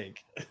dude.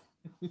 mistake.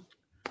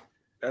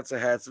 That's a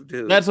handsome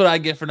dude. That's what I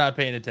get for not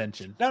paying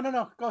attention.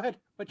 No. Go ahead.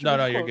 What's your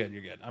No, movie you're quote? good.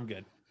 You're good. I'm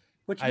good.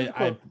 What's your movie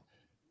quote?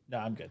 No,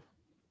 I'm good.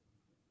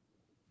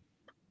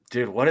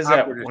 Dude, what is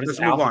that? Awkward. What is Let's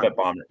move on. alphabet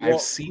bomber? Well-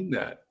 I've seen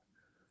that.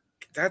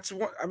 That's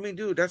what I mean,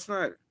 dude. That's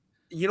not.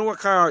 You know what,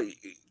 Kyle?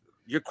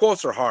 Your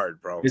quotes are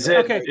hard, bro. Is it?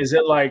 Okay. Is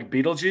it like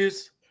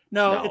Beetlejuice?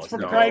 No, No, it's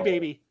from no.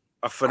 Crybaby.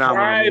 A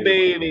phenomenal movie.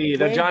 Crybaby,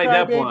 the Wayne Johnny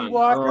Depp Crybaby one.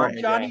 Walker, Oh my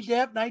Johnny gosh.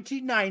 Depp,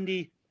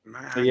 1990.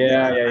 Man,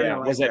 Yeah. I didn't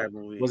like Was that it?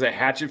 movie. Was it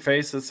Hatchet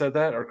Face that said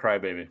that, or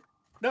Crybaby?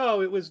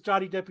 No, it was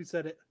Johnny Depp who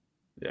said it.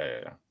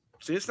 Yeah.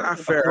 See, it's not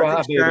fair.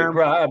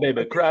 Cry,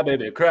 baby,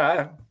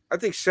 cry. I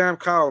think Sam,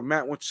 Kyle, and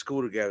Matt went to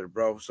school together,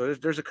 bro. So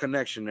there's a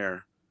connection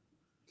there.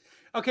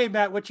 Okay,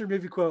 Matt, what's your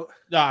movie quote?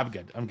 No, I'm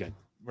good. I'm good.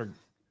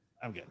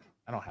 I'm good.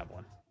 I don't have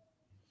one.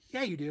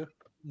 Yeah, you do.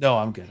 No,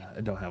 I'm good.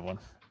 I don't have one.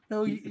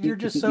 No, you're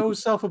just so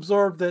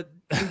self-absorbed that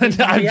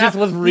I just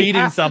was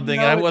reading something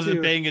and I know it wasn't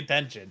too. paying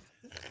attention.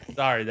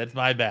 Sorry, that's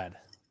my bad.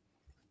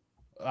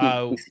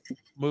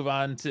 Move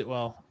on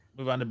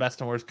to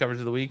best and worst covers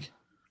of the week.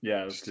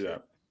 Yeah, let's do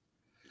that.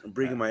 I'm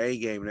bringing my A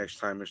game next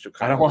time, Mr.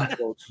 Kyle. I don't want-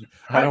 Quotes.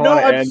 I don't no,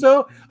 want to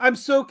end. I'm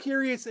so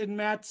curious in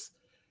Matt's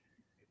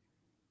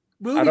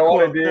movie I don't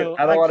want quote. to do. though.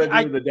 I don't want to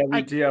I- do the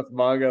WTF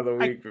manga of the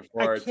I- week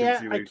before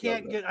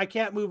I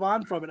can't move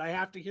on from it. I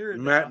have to hear it.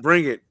 Matt, now.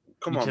 bring it.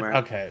 Come You on, should- man.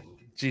 Okay,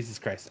 Jesus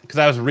Christ, because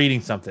I was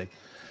reading something.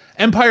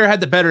 Empire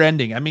had the better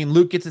ending. I mean,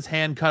 Luke gets his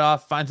hand cut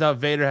off, finds out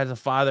Vader has a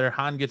father.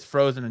 Han gets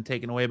frozen and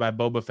taken away by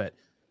Boba Fett.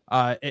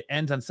 It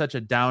ends on such a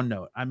down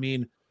note. I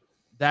mean,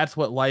 that's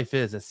what life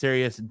is—a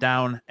serious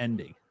down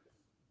ending.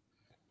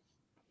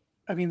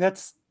 I mean,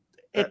 that's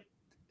it.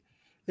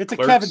 It's a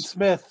Clerks. Kevin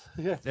Smith.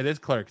 Yeah. It is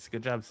Clerks.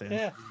 Good job, Sam.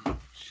 Yeah.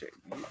 Shit.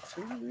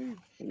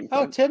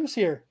 Oh, Tim's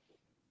here.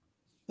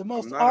 The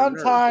most not a nerd,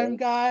 on-time bro.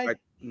 guy. Like,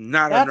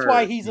 not That's a nerd.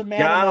 why he's a man.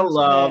 Gotta amongst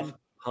love men.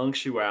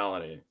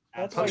 punctuality.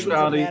 That's why he's a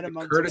Punctuality, man the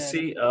amongst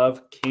courtesy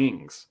of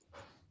kings.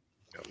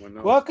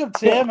 Welcome,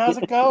 Tim. How's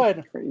it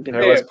going?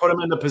 Hey, let's put him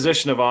in the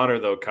position of honor,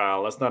 though,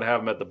 Kyle. Let's not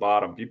have him at the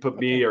bottom. You put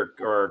me or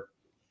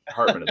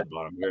Hartman at the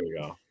bottom. There we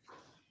go.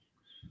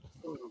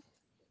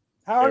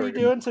 How are There you we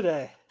go. doing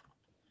today?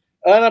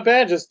 Not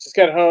bad. Just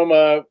got home.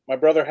 My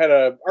brother had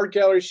a art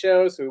gallery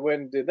show, so we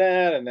went and did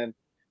that, and then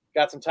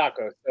got some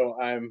tacos. So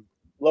I'm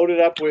loaded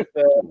up with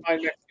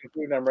fine Mexican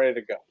food, and I'm ready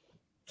to go.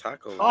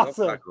 Tacos.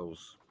 Awesome. Love tacos.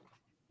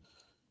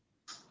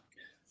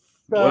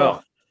 So,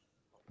 Well,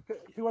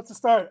 who wants to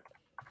start?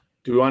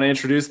 do we want to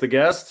introduce the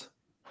guest?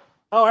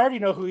 Oh, I already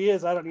know who he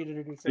is. I don't need to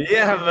introduce him.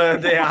 Yeah,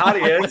 the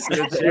audience,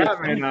 the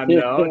chat may not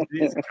know.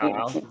 Jeez,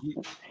 Kyle.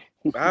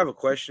 I have a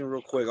question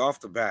real quick off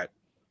the bat,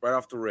 right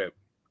off the rip.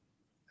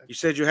 You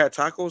said you had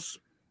tacos,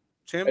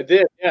 Tim? I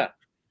did, yeah.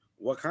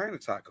 What kind of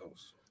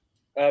tacos?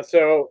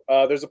 So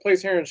there's a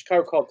place here in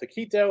Chicago called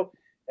Taquito,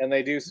 and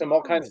they do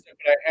all kinds of stuff.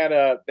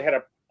 But they had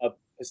a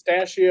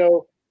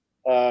pistachio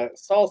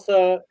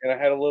salsa, and I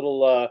had a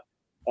little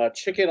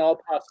chicken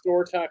al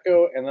pastor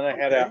taco, and then I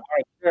had a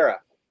arrachera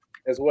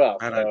as well.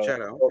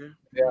 Arrachera, So, okay.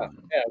 yeah,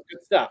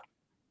 good stuff.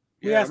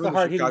 We Yeah, asked I'm the in the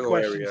hard-hitting Chicago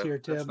questions area.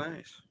 here, That's Tim.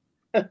 nice.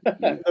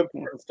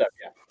 Important stuff,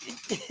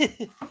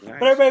 yeah.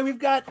 But everybody, we've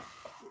got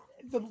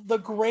the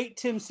great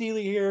Tim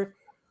Seeley here,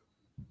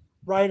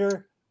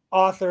 writer,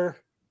 author,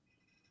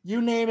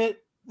 you name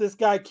it. This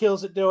guy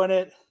kills it doing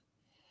it.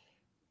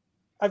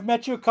 I've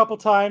met you a couple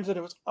times, and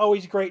it was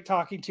always great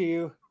talking to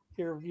you.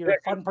 You're a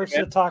fun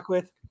person to talk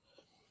with.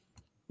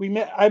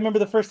 I remember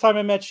the first time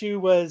I met you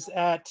was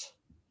at,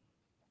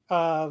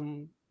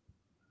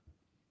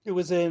 it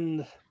was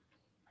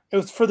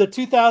for the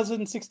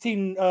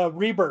 2016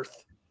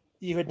 Rebirth.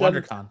 You had done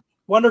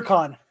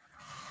WonderCon.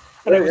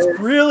 And I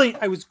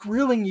was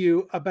grilling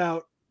you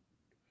about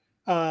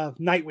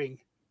Nightwing.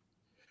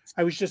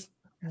 I was just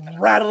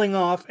rattling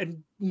off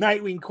and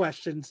Nightwing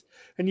questions,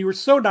 and you were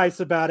so nice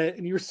about it,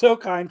 and you were so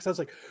kind because I was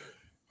like,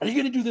 "Are you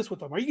going to do this with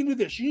them? Are you going to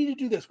do this? You need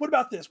to do this. What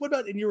about this? What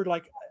about?" And you were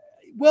like,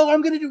 "Well,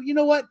 I'm going to do. You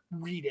know what?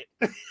 Read it."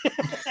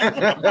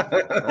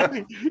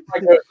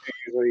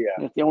 Usually, yeah.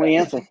 That's the only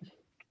answer.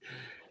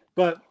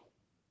 But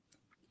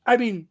I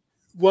mean,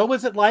 what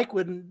was it like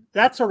when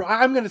that's sort of?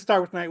 I'm going to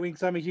start with Nightwing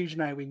because I'm a huge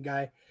Nightwing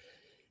guy,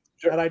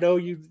 and I know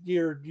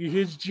you're a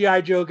huge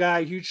GI Joe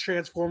guy, huge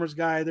Transformers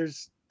guy.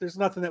 There's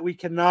nothing that we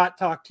cannot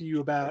talk to you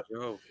about.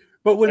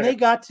 But when they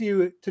got to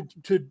you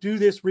to do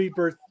this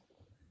Rebirth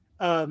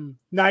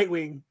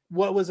Nightwing,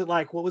 what was it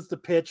like? What was the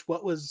pitch?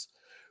 What was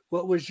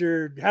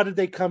your? How did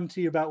they come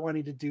to you about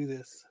wanting to do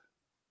this?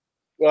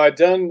 Well, I'd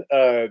done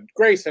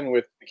Grayson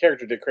with the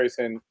character Dick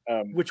Grayson,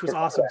 which was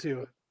awesome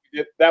too.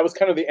 That was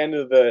kind of the end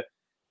of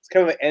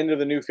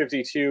the New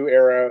 52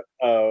 era,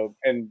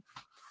 and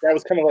that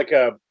was kind of like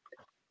a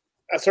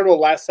sort of a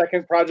last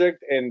second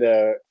project, and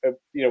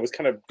it was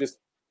kind of just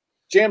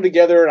jammed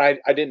together. And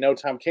I didn't know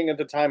Tom King at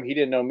the time; he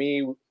didn't know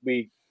me.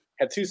 We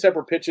had two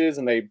separate pitches,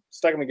 and they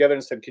stuck them together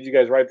and said, "Could you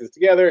guys write this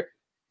together?"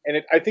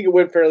 And I think it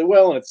went fairly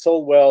well, and it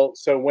sold well.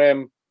 So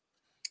when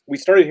we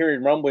started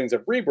hearing rumblings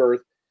of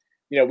Rebirth,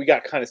 we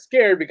got kind of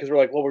scared because we're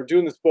like, well, we're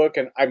doing this book,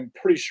 and I'm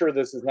pretty sure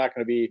this is not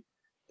going to be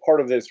part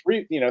of this,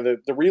 the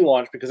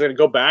relaunch, because they're going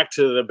to go back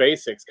to the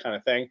basics kind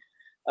of thing.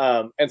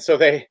 And so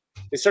they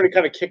started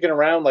kind of kicking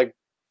around, like,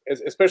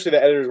 especially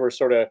the editors were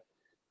sort of,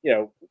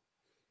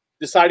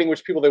 deciding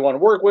which people they want to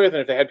work with,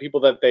 and if they had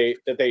people that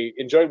they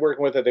enjoyed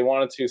working with that they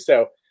wanted to.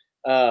 So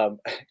Tom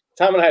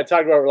and I had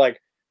talked about, we're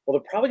like, well,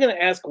 they're probably going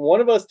to ask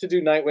one of us to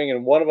do Nightwing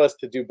and one of us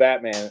to do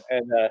Batman.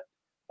 And I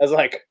was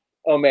like,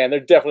 oh man, they're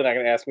definitely not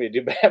going to ask me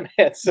to do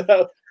Batman.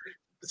 So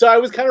I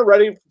was kind of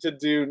ready to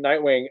do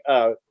Nightwing.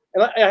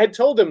 And I had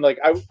told him, like,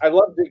 I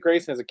loved Dick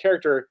Grayson as a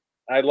character.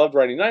 I loved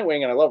writing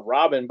Nightwing, and I love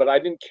Robin, but I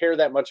didn't care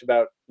that much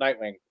about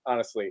Nightwing,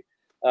 honestly.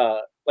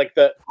 To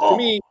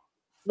me,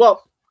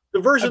 well, the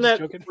version that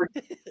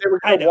they were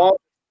kind of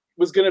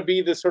was going to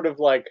be this sort of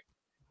like,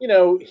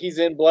 he's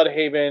in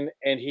Bloodhaven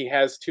and he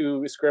has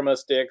two Eskrima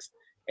sticks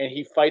and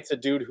he fights a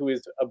dude who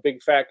is a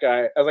big fat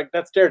guy. I was like,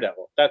 that's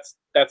Daredevil. That's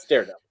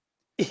Daredevil.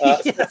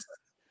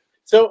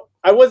 So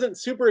I wasn't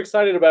super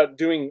excited about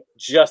doing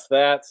just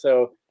that.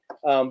 So,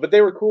 but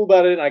they were cool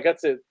about it, and I got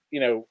to,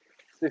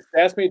 they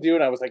asked me to do it,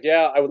 and I was like,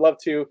 yeah, I would love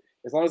to,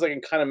 as long as I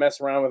can kind of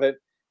mess around with it.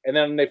 And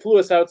then they flew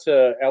us out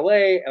to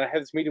LA, and I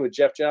had this meeting with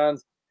Jeff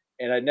Johns,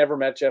 and I'd never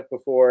met Jeff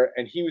before,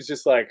 and he was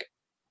just like,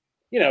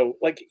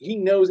 like he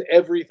knows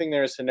everything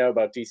there is to know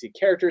about DC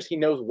characters. He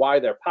knows why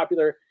they're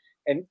popular.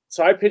 And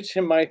so I pitched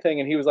him my thing,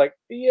 and he was like,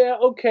 yeah,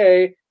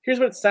 okay, here's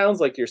what it sounds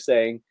like you're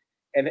saying.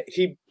 And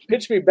he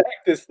pitched me back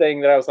this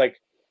thing that I was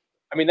like,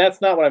 I mean,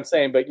 that's not what I'm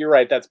saying, but you're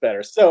right, that's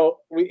better. So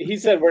he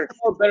said, we're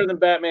better than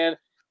Batman,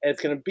 and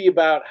it's going to be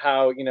about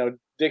how,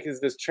 Dick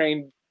is this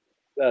trained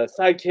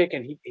sidekick,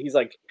 and he's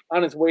like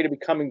on his way to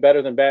becoming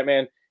better than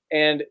Batman,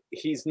 and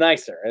he's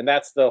nicer, and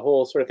that's the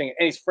whole sort of thing.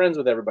 And he's friends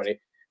with everybody.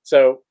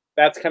 So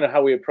that's kind of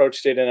how we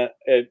approached it. And,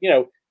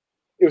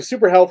 it was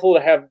super helpful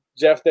to have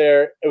Jeff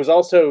there. It was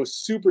also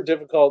super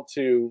difficult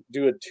to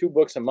do 2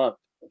 books a month.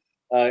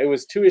 It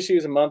was 2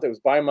 issues a month. It was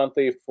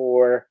bi-monthly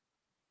for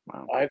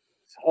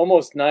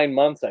almost 9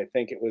 months, I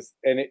think it was,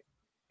 and it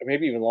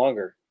maybe even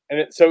longer.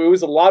 And so it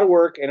was a lot of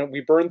work, and we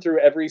burned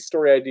through every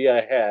story idea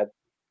I had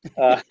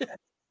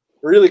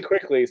really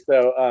quickly.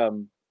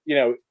 So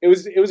it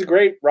was a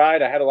great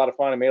ride. I had a lot of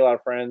fun. I made a lot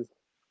of friends.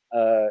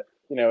 And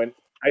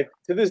I,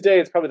 to this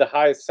day, it's probably the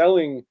highest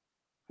selling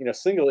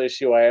single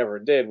issue I ever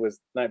did was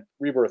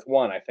Rebirth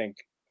 1. I think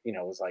it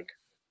was like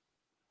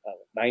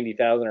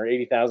 90,000 or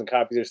 80,000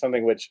 copies or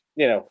something, which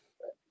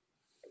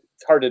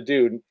it's hard to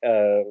do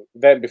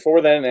then,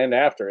 before then, and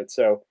after it.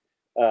 So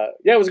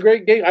it was a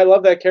great game. I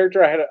love that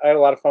character. I had a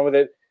lot of fun with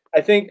it.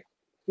 I think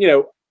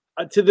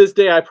to this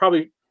day, I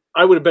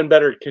would have been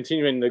better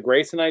continuing the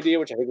Grayson idea,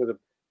 which I think was a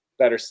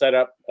better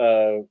setup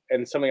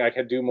and something I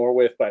could do more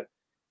with. But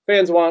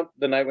fans want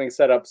the Nightwing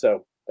setup,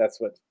 so that's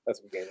what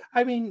gave it.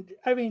 I mean,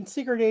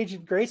 Secret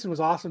Agent Grayson was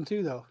awesome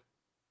too, though.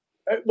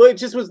 Well, it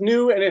just was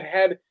new, and it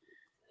had.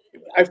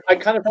 I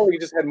kind of felt like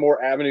it just had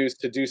more avenues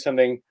to do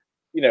something.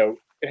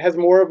 It has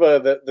more of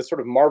the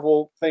sort of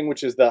Marvel thing,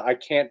 which is the I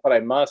can't but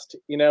I must.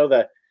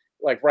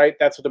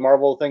 That's what the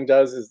Marvel thing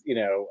does. Is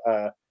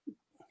I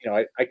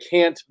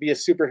can't be a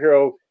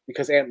superhero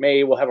because Aunt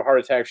May will have a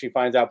heart attack if she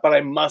finds out, but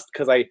I must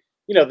because I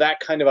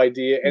that kind of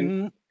idea.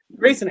 And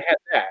Grayson had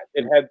that.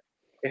 It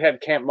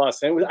had can't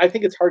must, and I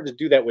think it's hard to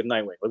do that with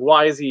Nightwing. Like,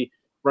 why is he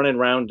running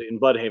around in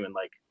Bloodhaven?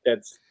 Like,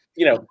 that's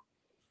you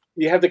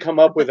have to come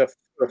up with a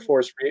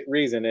forced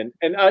reason, and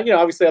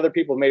obviously other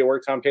people made it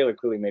work. Tom Taylor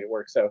clearly made it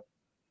work. So,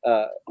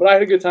 but I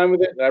had a good time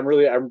with it, and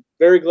I'm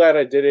very glad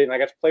I did it, and I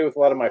got to play with a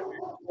lot of my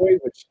favorite toys,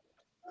 which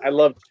I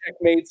loved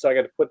Checkmate, so I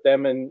got to put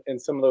them in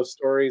some of those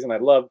stories, and I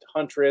loved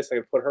Huntress. I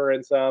got to put her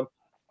in some,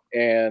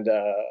 and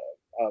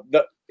all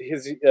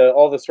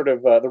the sort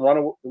of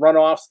the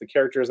runoffs, the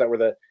characters that were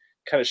the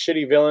kind of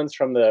shitty villains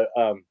from the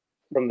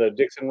from the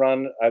Dixon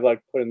run. I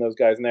like putting those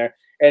guys in there,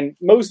 and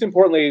most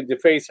importantly,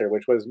 Defacer,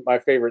 which was my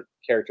favorite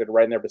character to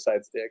write in there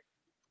besides Dick.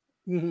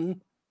 Mm-hmm.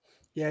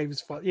 Yeah, he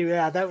was fun.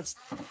 Yeah, that was.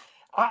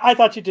 I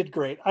thought you did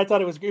great. I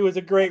thought it was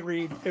a great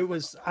read. It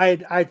was.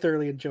 I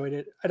thoroughly enjoyed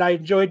it, and I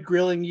enjoyed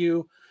grilling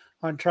you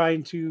on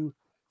trying to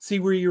see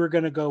where you were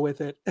going to go with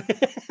it.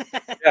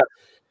 Yeah,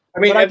 I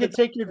mean, but I did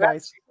take your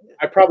advice.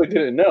 I probably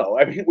didn't know.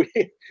 I mean,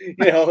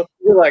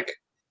 we're like,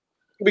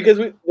 because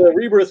the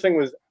rebirth thing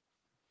was,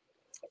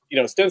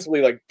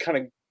 ostensibly like kind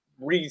of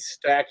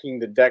restacking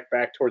the deck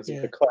back towards the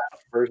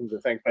classic versions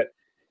of things, but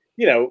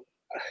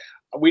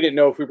we didn't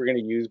know if we were going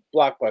to use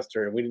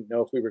Blockbuster, and we didn't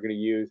know if we were going to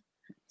use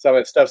some of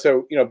that stuff.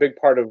 So, a big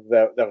part of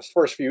those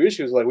first few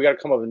issues, like we got to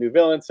come up with a new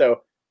villain.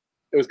 So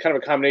it was kind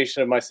of a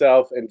combination of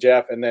myself and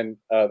Jeff, and then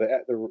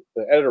the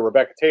editor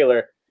Rebecca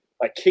Taylor,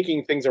 like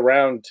kicking things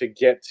around to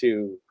get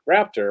to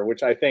Raptor,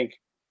 which I think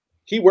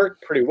he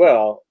worked pretty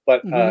well.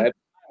 But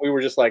we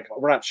were just like,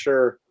 we're not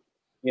sure,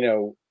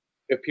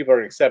 if people are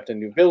going to accept a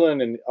new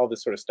villain and all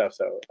this sort of stuff.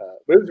 So,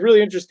 but it was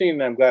really interesting,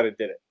 and I'm glad it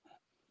did it.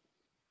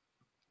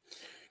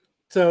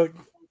 So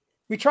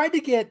we tried to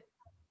get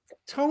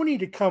Tony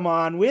to come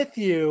on with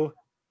you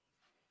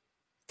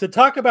to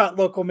talk about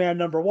Local Man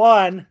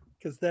 #1,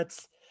 because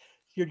that's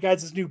your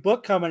guys' new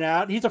book coming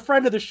out. He's a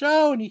friend of the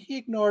show, and he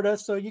ignored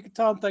us, so you can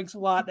tell him thanks a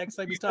lot next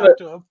time you talk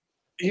to him.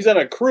 He's on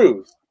a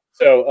cruise.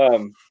 So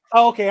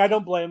oh, okay, I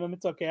don't blame him.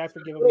 It's okay. I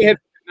forgive him. He had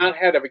not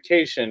had a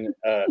vacation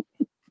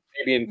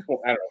maybe in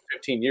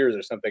 15 years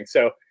or something.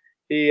 So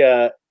he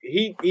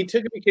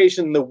took a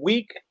vacation the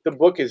week the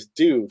book is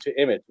due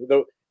to Image.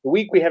 The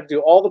week we have to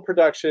do all the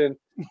production,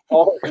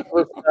 all the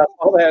cover stuff,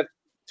 all that.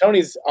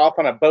 Tony's off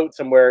on a boat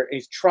somewhere, and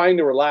he's trying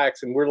to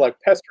relax, and we're like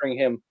pestering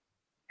him.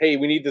 Hey,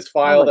 we need this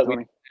file that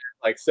we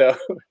like. So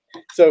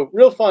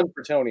real fun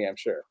for Tony, I'm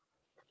sure.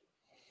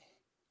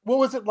 What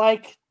was it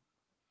like?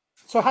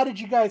 So how did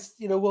you guys?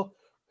 We'll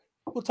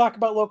talk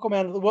about Local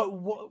Man.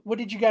 What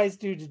did you guys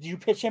do? Did you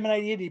pitch him an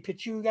idea? Did he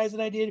pitch you guys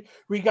an idea?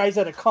 Were you guys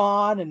at a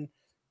con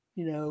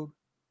and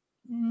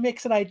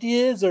mixing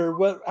ideas, or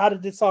what? How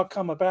did this all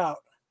come about?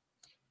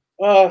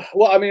 Well,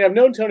 I mean, I've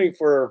known Tony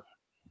for,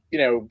 I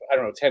don't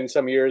know, 10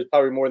 some years,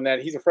 probably more than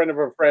that. He's a friend of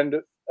a friend.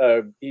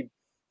 He,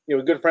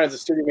 good friends and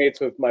studio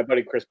mates with my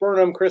buddy Chris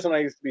Burnham. Chris and I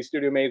used to be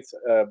studio mates.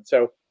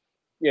 So,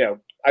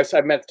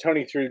 I met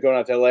Tony through going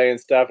out to LA and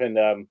stuff, and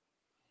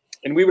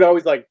we would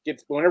always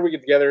whenever we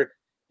get together,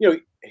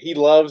 he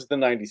loves the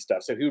 90s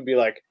stuff. So he would be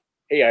like,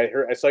 "Hey,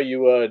 I saw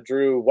you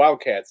drew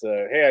Wildcats.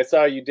 Hey, I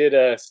saw you did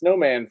a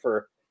Snowman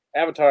for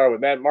Avatar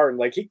with Matt Martin."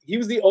 Like he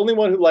was the only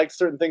one who liked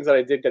certain things that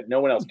I did that no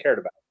one else cared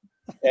about.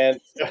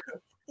 And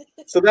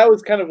so that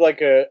was kind of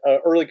like a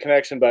early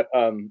connection. But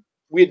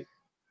we had,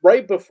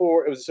 right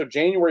before it was, so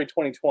January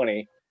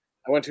 2020,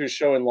 I went to a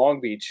show in Long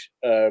Beach.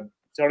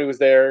 Tony was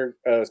there,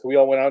 so we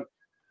all went out.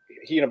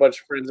 He and a bunch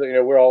of friends, we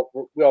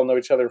all know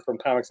each other from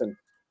comics, and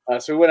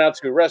so we went out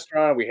to a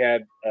restaurant. We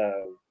had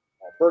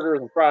burgers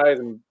and fries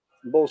and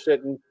some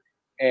bullshit,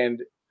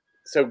 and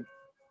so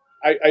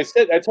I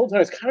told Tony I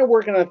was kind of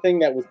working on a thing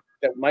that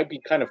might be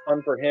kind of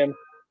fun for him.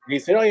 And he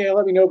said, "Oh yeah,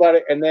 let me know about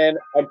it." And then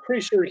I'm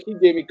pretty sure he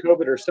gave me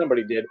COVID, or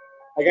somebody did.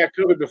 I got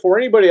COVID before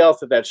anybody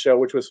else at that show,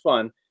 which was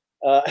fun.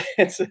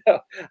 And so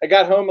I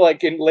got home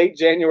like in late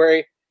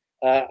January.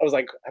 I was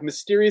like, a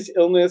mysterious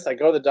illness. I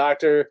go to the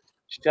doctor.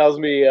 She tells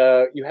me,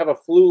 you have a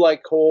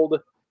flu-like cold,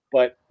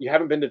 but you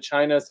haven't been to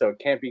China, so it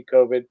can't be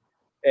COVID.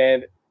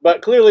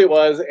 But clearly it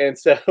was. And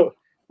so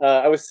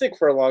I was sick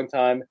for a long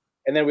time.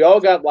 And then we all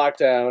got locked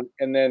down.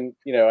 And then,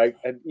 I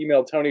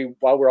emailed Tony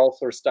while we're all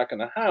sort of stuck in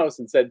the house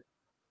and said,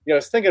 I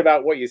was thinking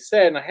about what you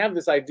said, and I have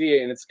this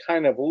idea, and it's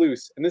kind of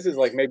loose. And this is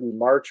like maybe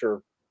March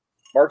of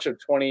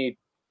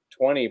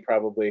 2020,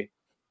 probably.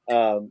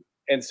 And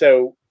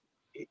so,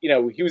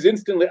 he was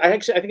instantly, I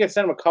think I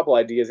sent him a couple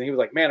ideas, and he was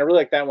like, "Man, I really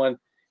like that one."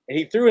 And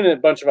he threw in a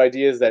bunch of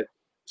ideas that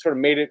sort of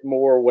made it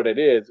more what it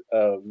is,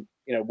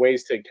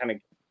 ways to kind of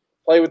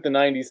play with the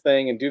 90s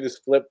thing and do this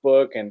flip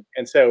book. And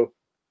so,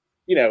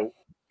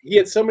 he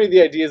had so many of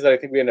the ideas that I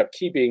think we ended up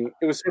keeping.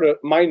 It was sort of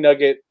my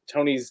nugget.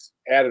 Tony's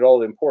added all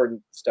the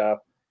important stuff.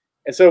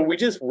 And so we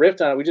just riffed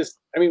on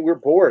it. We're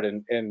bored,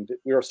 and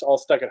we were all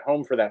stuck at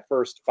home for that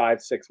first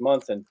 5-6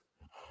 months. And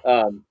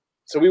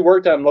so we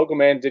worked on Local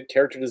Man, did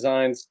character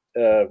designs,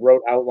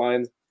 wrote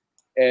outlines,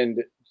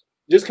 and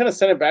just kind of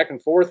sent it back and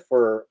forth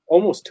for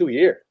almost 2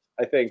 years,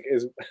 I think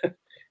is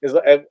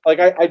like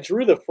I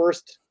drew the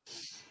first,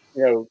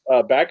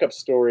 backup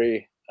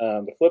story,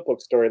 the flip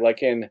book story,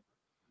 like in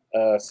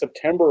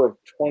September of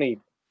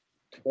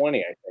 2020,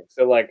 I think.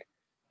 So like,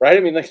 right.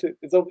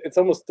 It's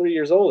almost 3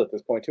 years old at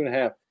this point,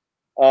 2.5.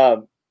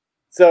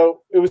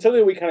 So it was something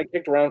that we kind of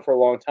kicked around for a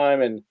long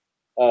time, and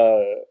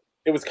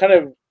it was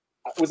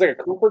like a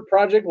corporate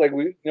project. Like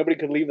nobody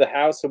could leave the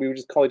house, so we would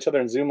just call each other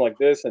on Zoom like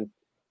this and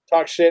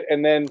talk shit.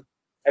 And then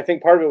I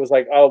think part of it was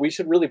like, oh, we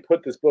should really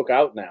put this book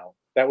out now.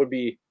 That would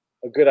be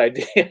a good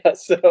idea.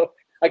 So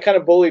I kind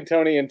of bullied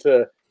Tony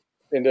into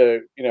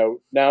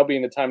now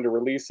being the time to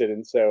release it.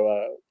 And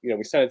so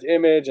we sent it to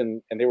Image,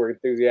 and they were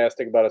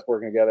enthusiastic about us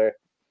working together.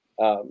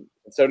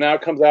 So now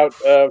it comes out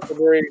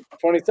February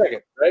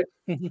 22nd, right?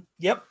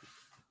 Yep.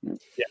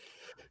 Yeah.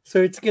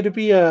 So it's going to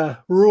be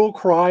a rural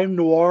crime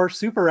noir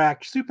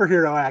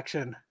superhero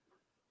action.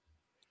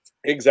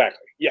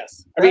 Exactly.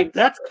 Yes. I mean,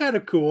 that's kind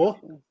of cool.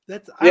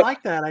 I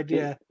like that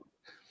idea.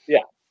 Yeah.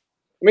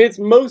 I mean, it's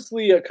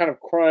mostly a kind of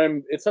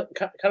crime. It's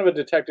kind of a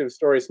detective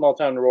story, small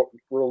town rural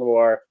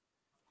noir.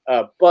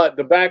 But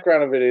the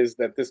background of it is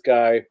that this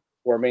guy,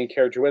 or our main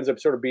character, who ends up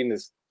sort of being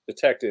this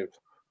detective,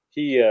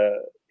 he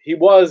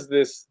was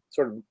this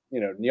sort of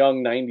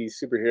young '90s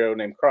superhero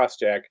named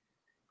Crossjack,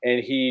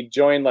 and he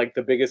joined like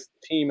the biggest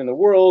team in the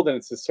world, and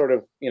it's this sort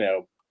of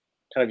kind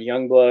of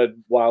Youngblood,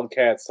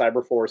 Wildcat,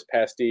 Cyberforce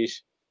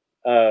pastiche,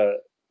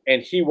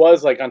 and he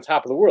was like on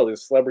top of the world,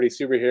 this celebrity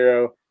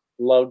superhero,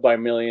 loved by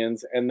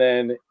millions, and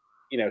then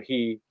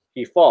he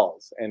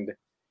falls and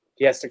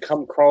he has to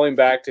come crawling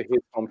back to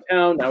his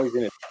hometown. Now he's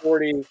in his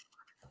 40s,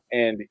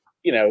 and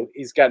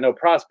he's got no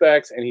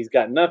prospects and he's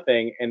got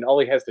nothing, and all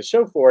he has to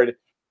show for it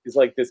is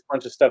like this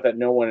bunch of stuff that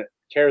no one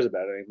cares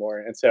about anymore.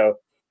 And so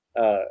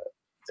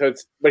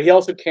but he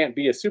also can't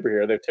be a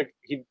superhero.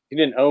 He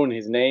didn't own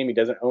his name, he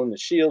doesn't own the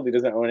shield, he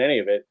doesn't own any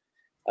of it,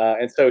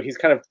 and so he's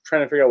kind of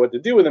trying to figure out what to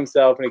do with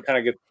himself, and he kind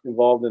of gets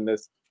involved in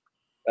this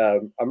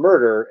a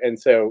murder, and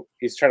so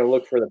he's trying to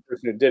look for the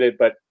person who did it,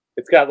 but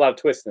it's got a lot of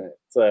twists in it.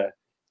 So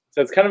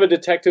it's kind of a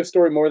detective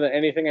story more than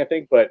anything, I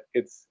think, but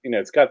it's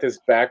it's got this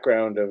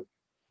background of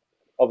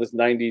all this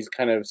 '90s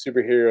kind of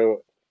superhero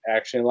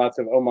action, lots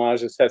of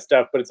homages to that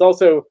stuff, but it's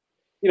also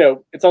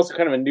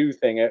kind of a new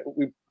thing.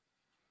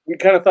 We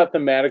kind of thought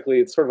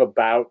thematically it's sort of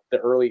about the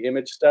early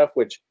Image stuff,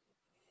 which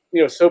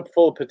so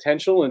full of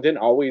potential and didn't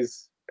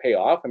always pay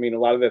off. I mean, a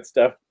lot of that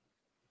stuff,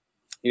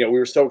 we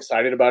were so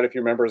excited about, if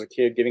you remember as a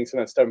kid, getting some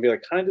of that stuff and be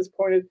like kind of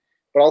disappointed,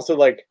 but also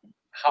like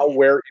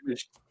where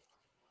Image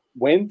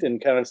went,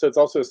 and kind of, so it's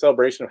also a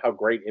celebration of how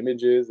great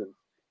Image is, and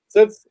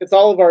so it's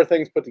all of our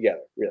things put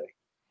together, really.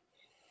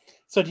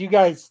 So do you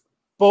guys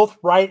both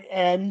write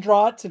and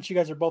draw it, since you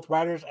guys are both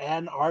writers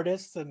and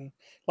artists? And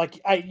like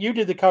you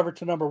did the cover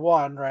to number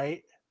 1,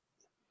 right?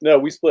 No,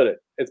 we split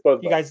it. It's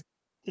both you guys.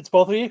 It's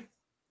both of you.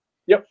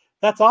 Yep.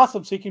 That's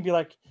awesome. So you can be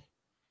like,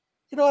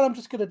 you know what, I'm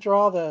just going to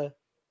draw the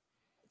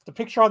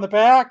picture on the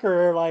back,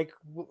 or like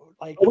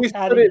we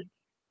split it.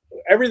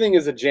 Everything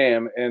is a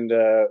jam, and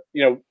the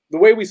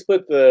way we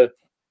split the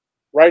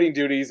writing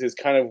duties is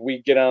kind of,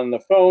 we get on the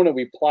phone and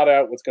we plot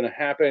out what's going to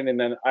happen, and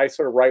then I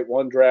sort of write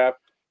one draft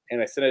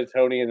and I send it to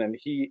Tony, and then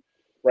he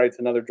writes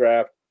another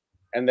draft,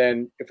 and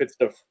then if it's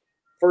the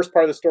first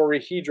part of the story,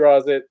 he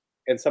draws it,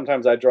 and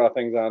sometimes I draw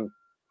things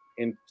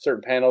in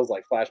certain panels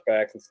like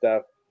flashbacks and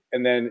stuff,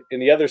 and then in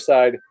the other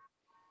side,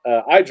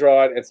 I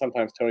draw it, and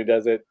sometimes Tony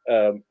does it,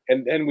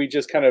 and then we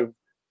just kind of,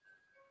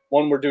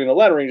 when we're doing the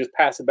lettering, just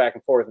pass it back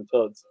and forth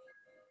until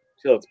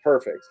it's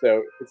perfect.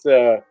 So it's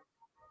I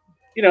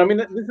mean,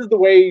 this is the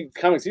way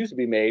comics used to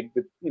be made,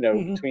 but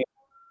between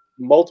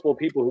multiple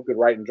people who could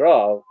write and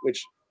draw,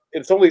 which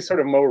it's only sort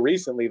of more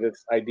recently,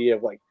 this idea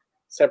of like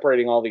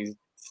separating all these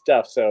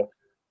stuff. So,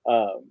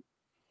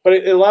 but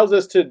it allows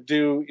us to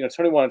do,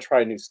 Tony wanted to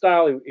try a new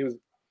style. He was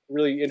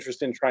really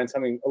interested in trying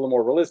something a little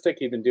more realistic.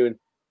 He'd been doing,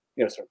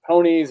 sort of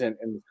ponies and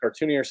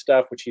cartoonier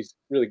stuff, which he's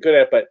really good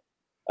at, but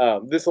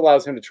this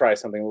allows him to try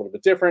something a little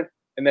bit different.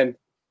 And then,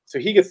 so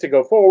he gets to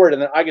go forward,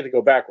 and then I get to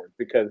go backward,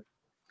 because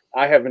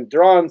I haven't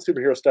drawn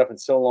superhero stuff in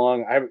so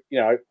long.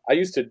 I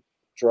used to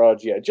draw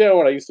G.I. Joe,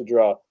 and I used to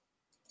draw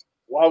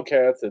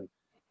Wildcats, and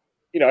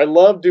I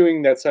love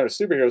doing that sort of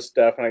superhero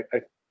stuff. And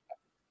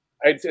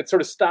it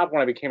sort of stopped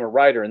when I became a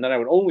writer, and then I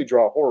would only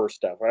draw horror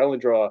stuff, or I only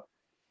draw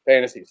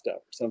fantasy stuff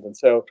or something.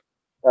 So,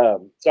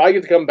 so I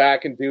get to come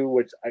back and do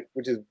which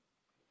is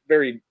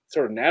very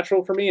sort of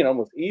natural for me and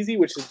almost easy,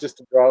 which is just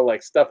to draw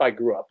like stuff I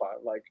grew up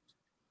on, like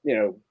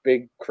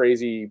big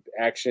crazy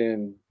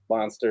action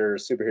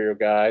monsters, superhero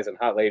guys, and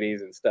hot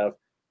ladies and stuff,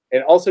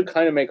 and also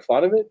kind of make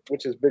fun of it,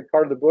 which is a big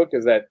part of the book,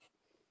 is that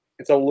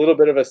it's a little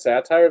bit of a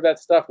satire of that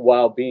stuff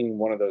while being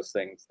one of those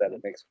things that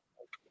it makes.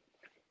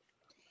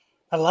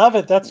 I love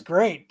it. That's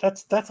great.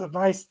 That's a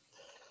nice.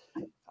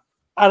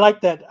 I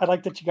like that. I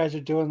like that you guys are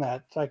doing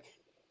that. It's like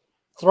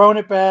throwing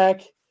it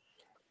back,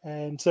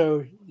 and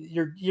so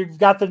you've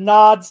got the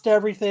nods to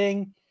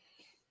everything.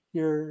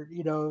 You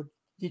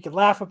can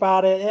laugh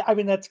about it. I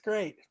mean, that's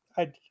great.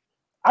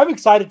 I'm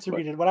excited to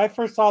read it. When I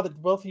first saw that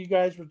both of you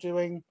guys were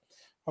doing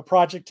a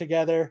project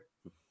together,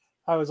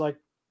 I was like,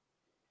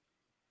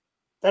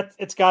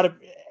 it's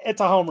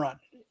a home run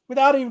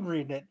without even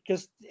reading it.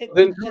 Because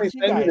then we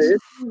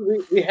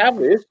have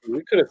the issue.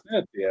 We could have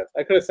sent it to you.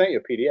 I could have sent you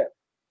a PDF.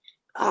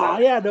 Oh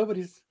yeah,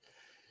 nobody's.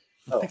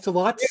 Thanks a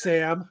lot,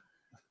 Sam.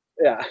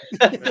 Yeah.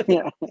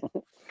 Got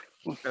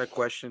a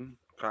question,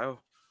 Kyle?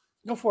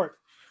 Go for it.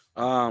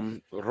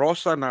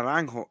 Rosa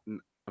Naranjo.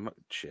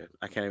 Shit,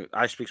 I can't even,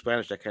 I speak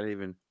Spanish. I can't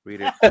even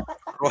read it.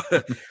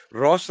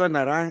 Rosa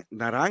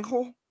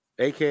Naranjo,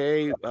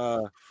 aka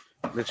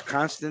Miss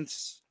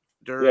Constance.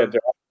 Yeah.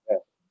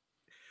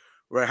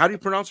 Right. How do you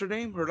pronounce her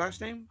name? Her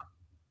last name?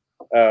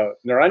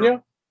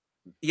 Naranjo.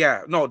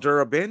 Yeah. No,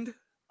 Durabind.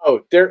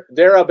 Oh,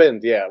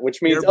 Darabend, yeah,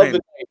 which means of Darabend.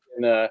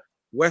 the night.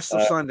 West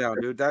of Sundown,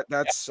 dude.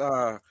 That's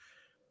I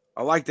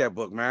like that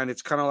book, man.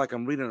 It's kind of like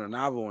I'm reading a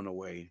novel in a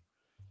way.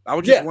 I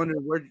was just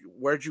wondering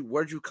where'd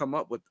you come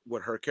up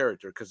with her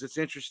character, because it's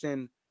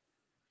interesting.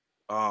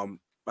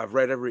 I've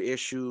read every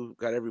issue,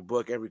 got every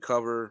book, every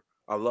cover.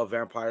 I love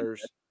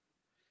vampires,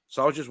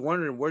 so I was just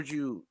wondering how'd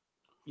you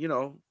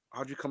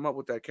come up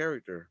with that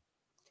character?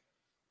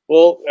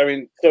 Well, I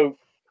mean, so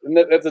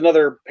that's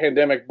another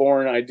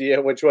pandemic-born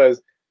idea, which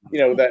was,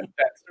 that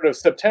sort of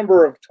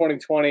September of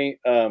 2020.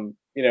 When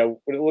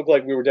it looked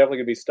like we were definitely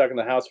going to be stuck in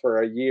the house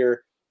for a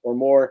year or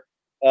more.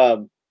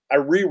 I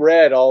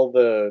reread all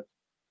the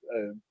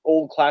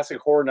old classic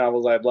horror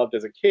novels I had loved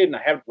as a kid, and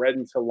I haven't read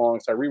in so long.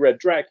 So I reread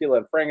Dracula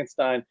and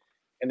Frankenstein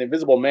and The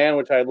Invisible Man,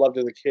 which I had loved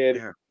as a kid.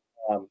 Yeah.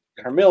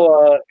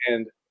 Carmilla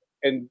and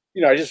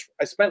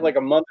I spent like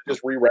a month to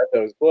just reread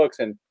those books,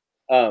 and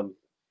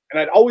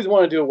I'd always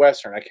want to do a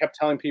Western. I kept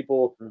telling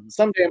people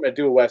someday I'm going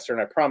to do a Western.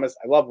 I promise.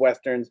 I love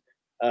Westerns.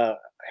 I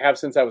have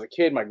since I was a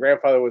kid. My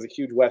grandfather was a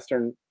huge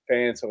Western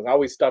fan, so I was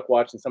always stuck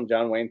watching some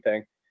John Wayne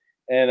thing.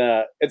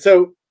 And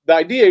so the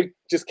idea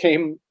just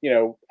came,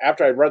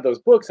 after I read those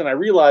books, and I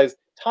realized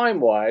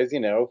time-wise,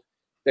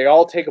 they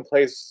all take a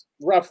place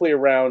roughly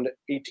around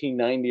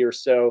 1890 or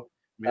so.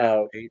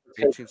 Yeah,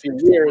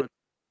 years.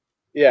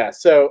 Yeah.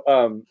 So,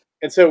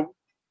 and so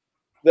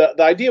the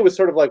idea was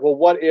sort of like, well,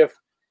 what if,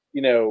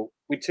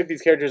 we took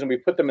these characters and we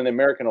put them in the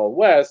American Old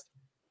West,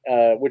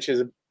 which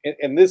is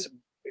in this,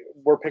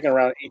 we're picking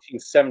around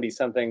 1870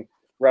 something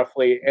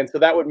roughly. And so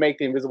that would make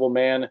the Invisible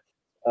Man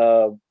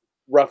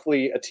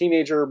roughly a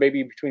teenager,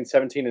 maybe between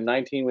 17 and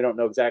 19. We don't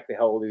know exactly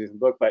how old he is in the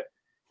book, but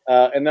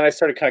and then I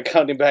started kind of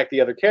counting back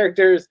the other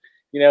characters,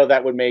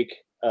 that would make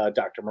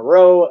Dr.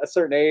 Moreau a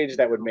certain age,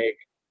 that would make,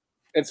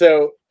 and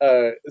so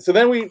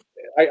then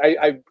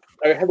I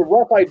had a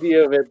rough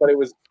idea of it, but it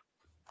was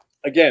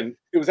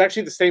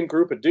actually the same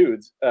group of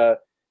dudes.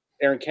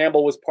 Aaron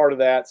Campbell was part of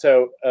that.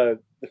 So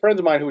the friends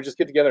of mine who would just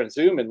get together and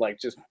Zoom and like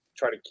just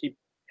try to keep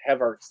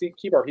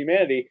our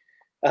humanity.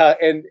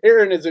 And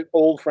Aaron is an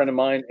old friend of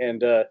mine,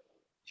 and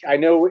I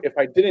know if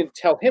I didn't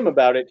tell him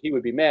about it, he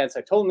would be mad. So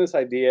I told him this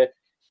idea,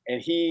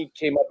 and he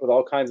came up with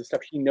all kinds of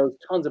stuff. He knows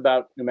tons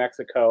about New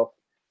Mexico.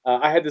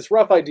 I had this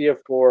rough idea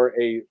for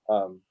a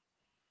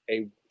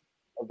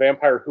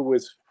vampire who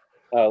was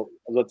a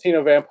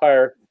Latino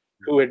vampire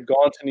who had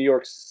gone to New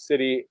York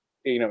City,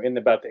 in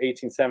about the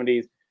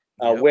 1870s,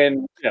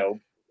 when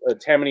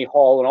Tammany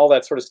Hall and all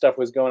that sort of stuff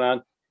was going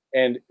on,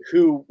 and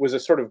who was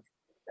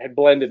had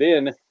blended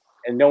in,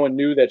 and no one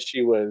knew that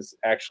she was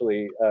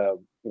actually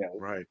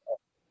right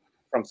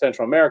from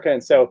Central America.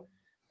 And so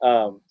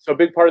a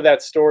big part of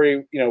that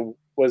story,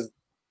 was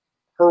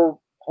her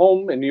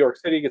home in New York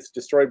City gets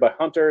destroyed by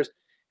hunters,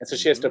 and so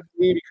she has to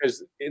flee,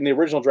 because in the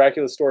original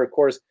Dracula story, of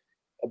course,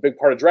 a big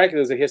part of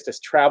Dracula is that he has to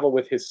travel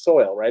with his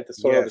soil, right? The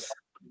soil of his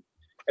home.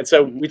 And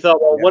so we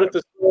thought, well, what if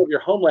the soil of your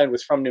homeland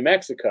was from New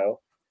Mexico?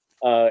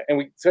 So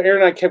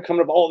Aaron and I kept coming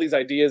up with all these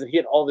ideas, and he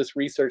had all this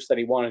research that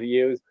he wanted to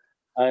use.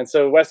 And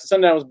so West of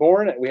Sundown was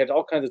born. We had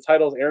all kinds of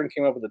titles. Aaron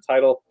came up with the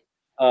title.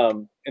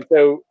 And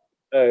so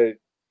it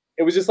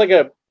was just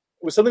it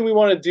was something we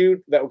wanted to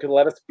do that could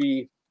let us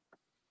be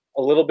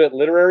a little bit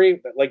literary.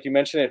 But like you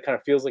mentioned, it kind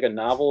of feels like a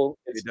novel.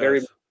 It's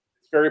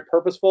very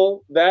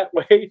purposeful that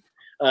way.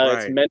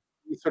 It's meant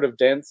to be sort of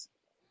dense.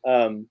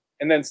 And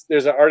then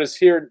there's an artist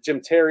here,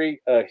 Jim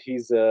Terry.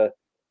 He's an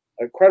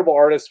incredible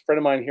artist, friend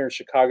of mine here in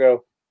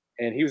Chicago.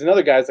 And he was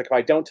another guy. It's like, if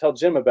I don't tell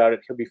Jim about it,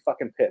 he'll be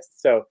fucking pissed.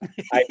 So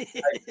I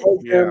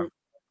told him I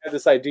had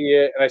this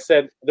idea, and I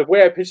said, the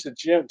way I pitched it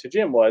to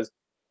Jim was,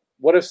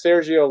 what if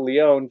Sergio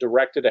Leone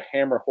directed a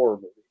Hammer horror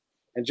movie?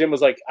 And Jim was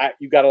like,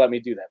 you got to let me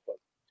do that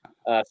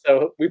book.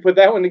 So we put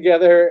that one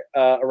together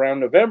around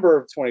November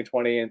of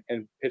 2020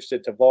 and pitched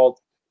it to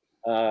Vault.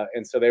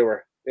 And so they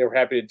were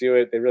happy to do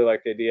it. They really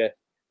liked the idea.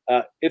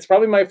 It's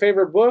probably my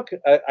favorite book.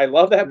 I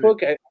love that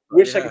book. I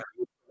wish I could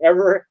do it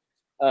forever.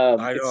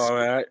 I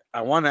know.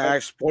 I want to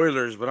ask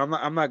spoilers, but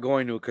I'm not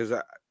going to, because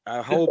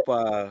I hope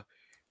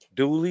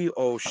Dooley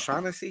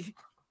O'Shaughnessy.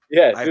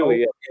 Yeah,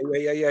 Dooley.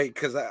 Yeah.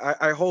 Because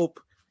I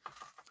hope.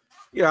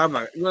 Yeah, I'm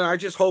not. I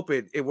just hope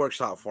it works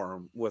out for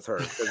him with her.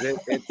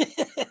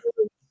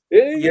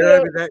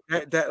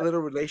 That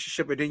little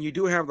relationship, and then you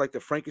do have like the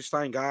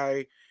Frankenstein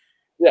guy.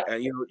 Yeah,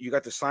 and you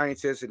got the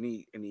scientist, and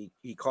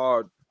he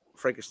called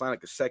Frankenstein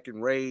like a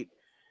second rate,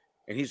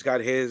 and he's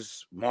got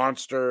his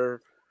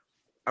monster.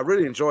 I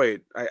really enjoy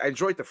it. I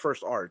enjoyed the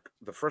first arc.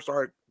 The first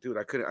arc, dude,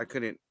 I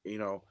couldn't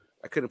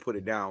put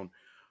it down.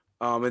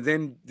 And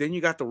then you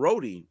got the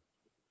roadie.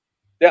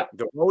 Yeah,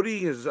 the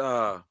roadie is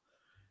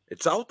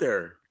it's out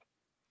there.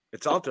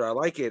 It's out there. I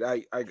like it.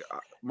 It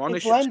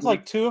blends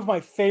like two of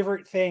my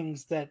favorite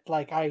things that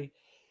I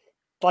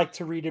like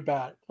to read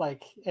about. I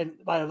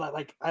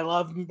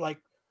love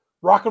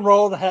rock and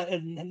roll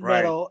and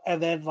metal,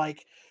 and then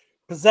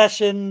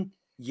possession.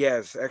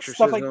 Yes,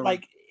 exorcism.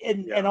 Stuff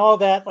and all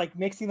that,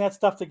 mixing that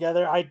stuff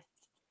together.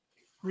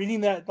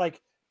 Reading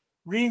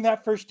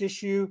that first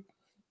issue,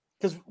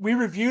 because we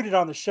reviewed it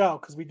on the show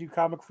because we do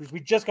comic reviews. We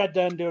just got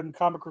done doing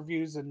comic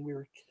reviews, and we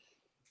were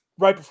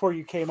right before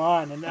you came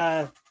on. And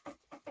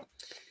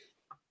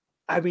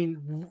I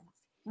mean,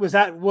 was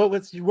that what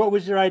was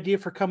your idea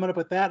for coming up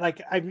with that?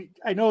 Like,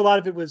 I know a lot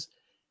of it was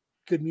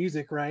good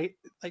music, right?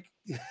 Like,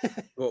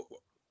 Well,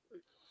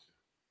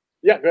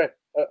 Yeah, go ahead.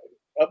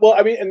 Well,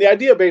 I mean, and the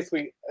idea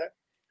basically,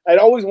 I'd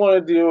always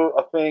wanted to do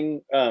a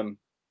thing.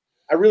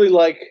 I really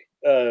like,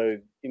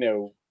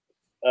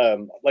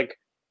 like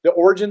the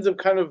origins of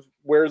kind of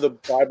where the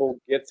Bible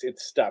gets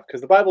its stuff,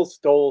 because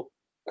the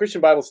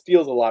Christian Bible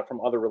steals a lot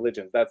from other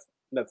religions. That's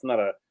not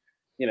a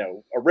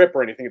rip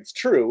or anything. It's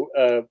true.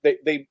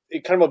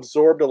 It kind of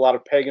absorbed a lot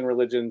of pagan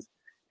religions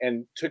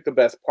and took the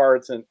best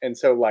parts, and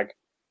so like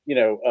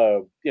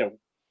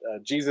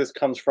Jesus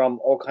comes from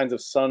all kinds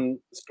of sun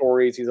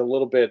stories. He's a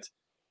little bit,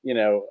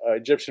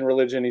 Egyptian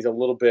religion. He's a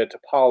little bit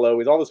Apollo.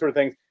 He's all this sort of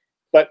things.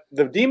 But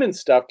the demon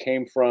stuff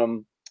came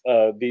from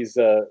these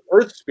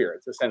earth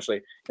spirits, essentially.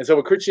 And so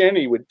what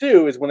Christianity would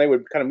do is when they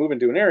would kind of move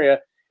into an area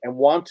and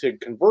want to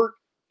convert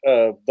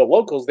the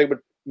locals, they would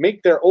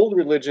make their old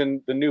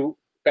religion the new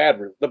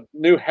the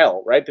new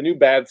hell, right? The new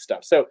bad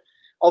stuff. So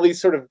all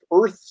these sort of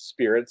earth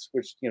spirits,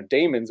 which,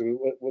 daemons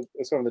was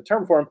sort of the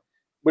term for them,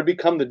 would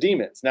become the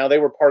demons. Now they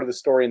were part of the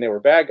story and they were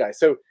bad guys.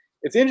 So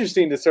it's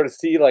interesting to sort of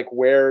see like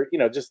where,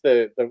 just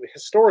the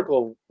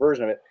historical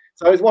version of it.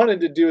 So I always wanted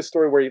to do a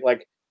story where you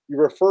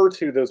refer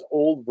to those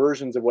old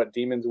versions of what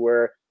demons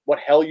were, what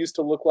hell used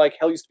to look like.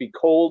 Hell used to be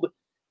cold.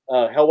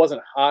 Hell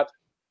wasn't hot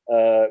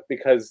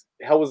because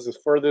hell was the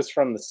furthest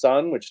from the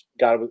sun, which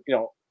God was,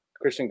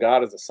 Christian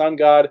God is a sun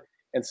god.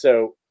 And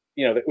so,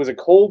 it was a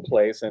cold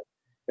place. And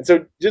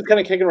so just kind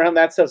of kicking around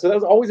that stuff. So that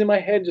was always in my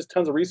head, just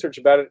tons of research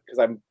about it because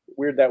I'm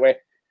weird that way.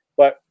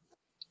 But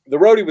the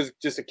roadie was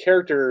just a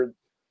character.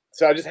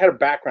 So I just had a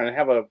background.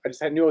 I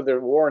just knew the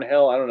war in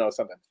hell. I don't know,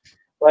 something.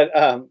 But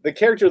the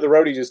character of the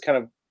roadie just kind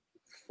of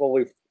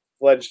fully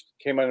fledged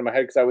came into my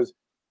head because I was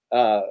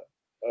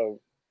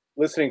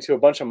listening to a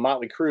bunch of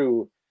Motley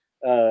Crue.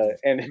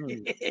 And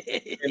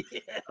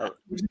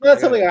it's not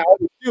something I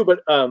always do, but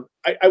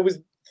I was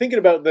thinking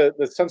about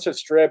the Sunset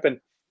Strip and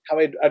how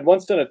I'd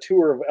once done a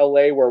tour of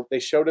LA where they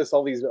showed us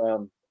all these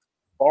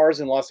bars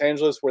in Los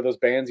Angeles where those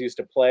bands used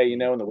to play,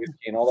 and the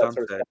whiskey and all that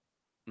sort of stuff.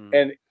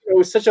 And it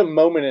was such a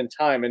moment in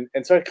time.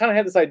 And so I kind of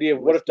had this idea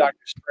of what if Doctor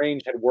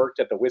Strange had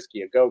worked at the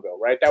Whiskey a Go-Go,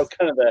 right? That was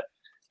kind of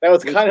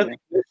the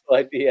initial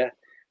idea.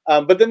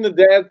 But then the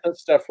dad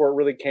stuff where it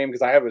really came,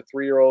 because I have a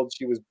 3-year-old.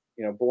 She was,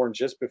 born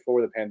just before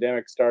the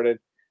pandemic started.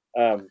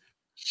 And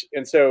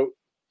so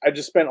I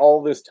just spent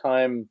all this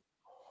time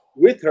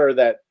with her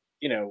that,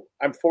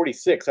 I'm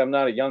 46. I'm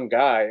not a young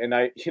guy. And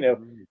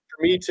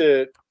for me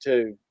to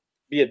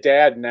be a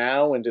dad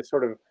now and to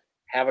sort of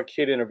have a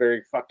kid in a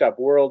very fucked up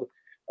world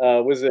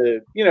was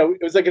it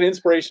was like an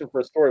inspiration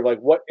for a story of like,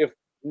 what if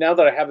now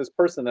that I have this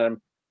person that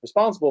I'm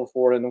responsible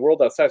for and the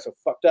world outside is so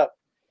fucked up,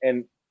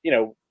 and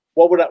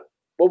what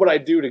would I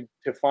do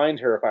to find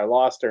her if I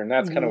lost her? And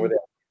that's kind of where that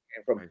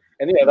came from.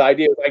 And the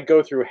idea was I'd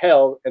go through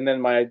hell, and then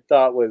my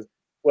thought was,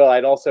 well,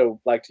 I'd also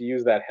like to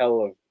use that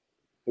hell of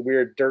the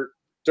weird dirt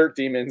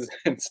demons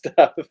and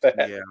stuff that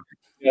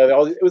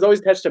it was always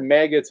attached to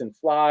maggots and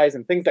flies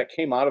and things that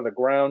came out of the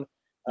ground.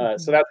 So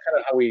that's kind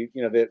of how we,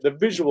 the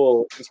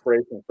visual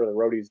inspiration for the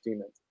roadie's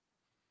demons.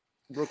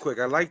 Real quick,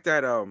 I like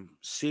that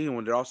scene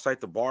when they're outside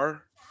the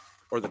bar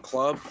or the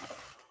club,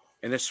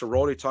 and it's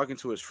Cerrone talking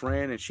to his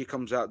friend, and she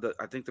comes out.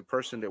 I think the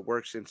person that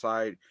works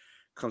inside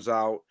comes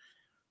out,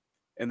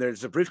 and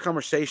there's a brief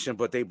conversation,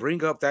 but they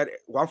bring up that.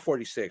 Well, I'm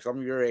 46.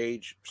 I'm your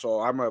age,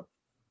 so I'm a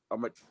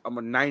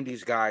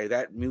 90s guy.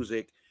 That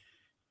music,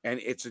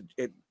 and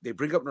they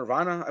bring up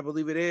Nirvana, I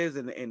believe it is,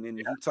 and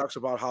he talks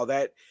about how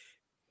that.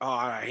 Oh,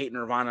 I hate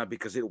Nirvana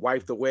because it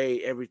wiped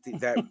away everything,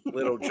 that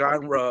little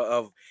genre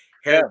of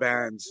hair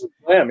bands.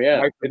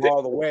 Wiped them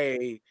all the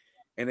way.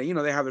 And then,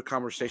 they have a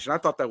conversation. I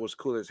thought that was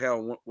cool as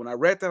hell. When I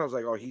read that, I was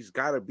like, oh, he's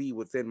got to be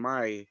within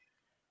my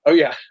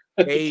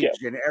age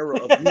and era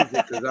of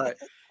music.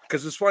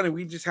 Because it's funny,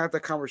 we just had that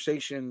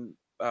conversation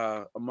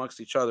amongst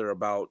each other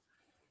about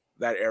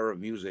that era of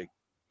music.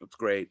 It's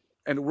great.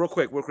 And real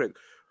quick,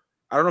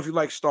 I don't know if you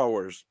like Star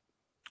Wars,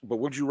 but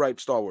would you write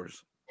Star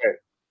Wars?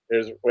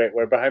 Wait,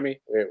 behind me?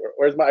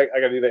 Where's my? I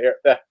gotta do the air.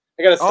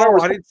 I got a Star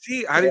Wars. I didn't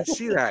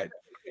see that.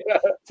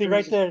 See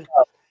right there.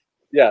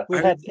 Yeah, we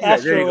had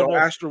Astro. There you go.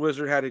 Astro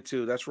Wizard had it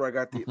too. That's where I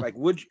got the like.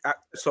 Would you,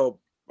 so?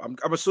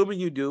 I'm assuming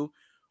you do.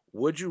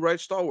 Would you write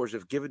Star Wars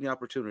if given the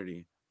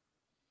opportunity?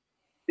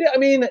 Yeah, I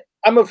mean,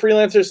 I'm a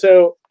freelancer,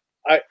 so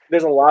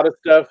there's a lot of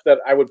stuff that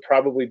I would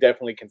probably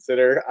definitely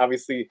consider.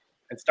 Obviously,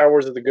 and Star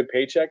Wars is a good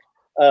paycheck.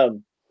 I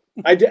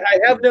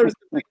have noticed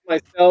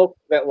myself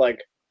that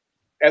like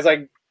as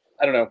I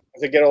don't know,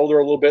 as I get older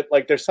a little bit,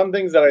 like there's some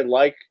things that I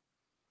like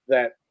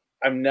that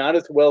I'm not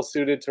as well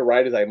suited to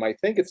write as I might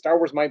think. And Star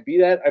Wars might be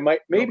that. I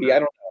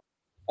don't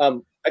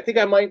know. I think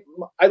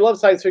I love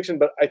science fiction,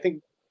 but I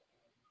think,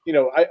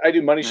 I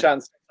do money shot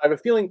and stuff. I have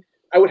a feeling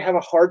I would have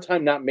a hard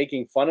time not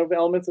making fun of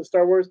elements of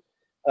Star Wars,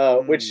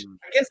 which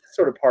I guess is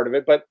sort of part of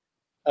it. But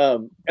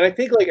And I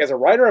think like as a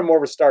writer, I'm more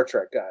of a Star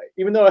Trek guy,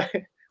 even though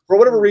for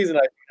whatever reason,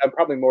 I'm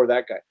probably more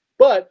that guy.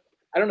 But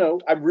I don't know.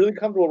 I'm really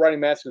comfortable writing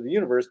Master of the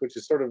Universe, which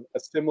is sort of a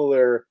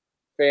similar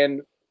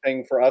fan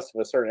thing for us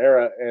of a certain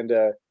era, and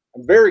I'm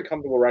very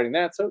comfortable writing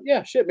that. So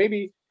yeah, shit,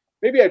 maybe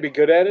I'd be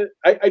good at it.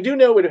 I do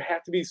know it would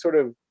have to be sort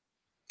of,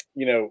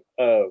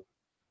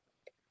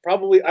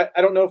 probably. I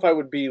don't know if I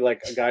would be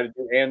like a guy to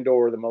do Andor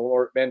or the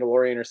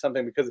Mandalorian or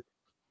something because,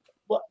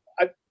 well,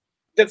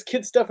 that's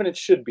kid stuff and it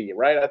should be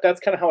right. That's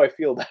kind of how I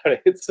feel about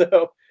it.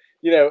 So,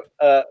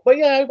 but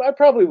yeah, I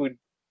probably would.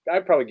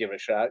 I'd probably give it a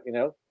shot.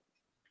 You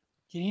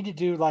need to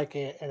do like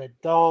an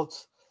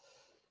adult,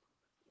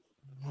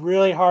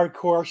 really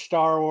hardcore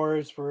Star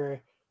Wars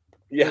where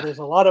there's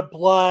a lot of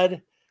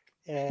blood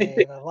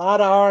and a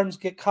lot of arms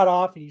get cut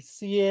off and you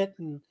see it.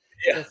 And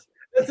that's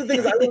the thing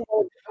is I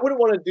wouldn't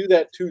want to do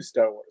that to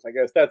Star Wars. I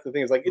guess that's the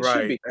thing is like it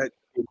should be.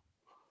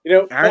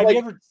 You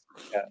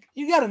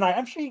got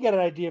I'm sure you got an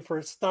idea for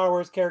a Star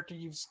Wars character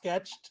you've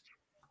sketched.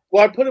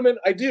 Well, I put them in.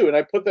 I do, and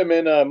I put them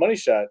in Money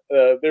Shot.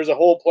 There's a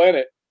whole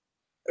planet.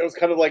 It was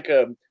kind of like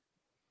a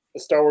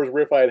Star Wars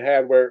riff I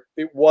had where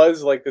it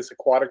was like this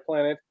aquatic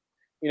planet,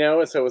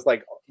 and so it was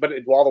like, but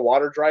while the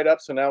water dried up,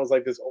 so now it was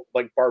like this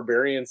like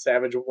barbarian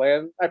savage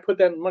land. I put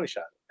that in Money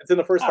Shot. It's in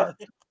the first arc.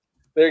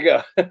 There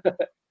you go.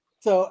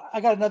 So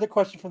I got another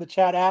question from the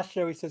chat.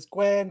 Astro, he says,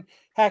 Gwen,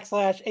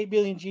 /8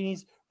 Billion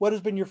Genies, what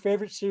has been your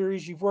favorite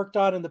series you've worked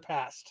on in the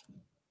past?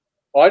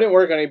 Oh, I didn't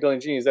work on 8 Billion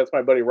Genies. That's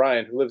my buddy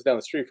Ryan, who lives down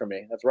the street from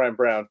me. That's Ryan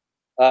Brown.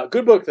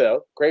 Good book,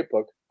 though. Great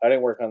book. I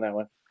didn't work on that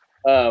one.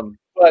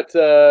 But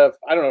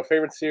I don't know,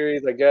 favorite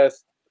series, I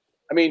guess.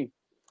 I mean,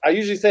 I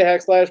usually say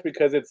 /.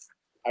 Because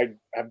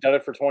I've done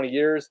it for 20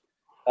 years.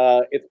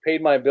 It's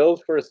paid my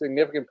bills for a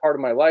significant part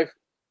of my life.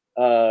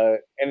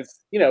 And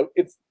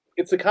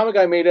it's a comic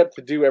I made up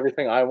to do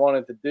everything I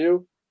wanted to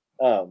do.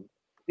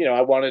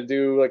 I want to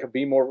do like a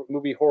B-more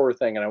movie horror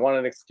thing, and I want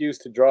an excuse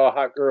to draw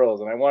hot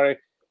girls, and I want an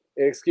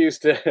excuse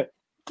to,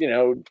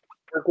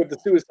 work with the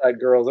Suicide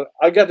Girls. And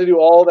I got to do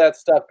all that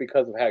stuff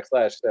because of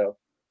 /. So,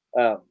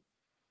 that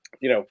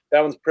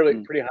one's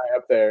pretty high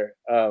up there.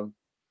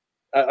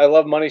 I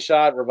love Money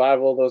Shot,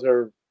 Revival. Those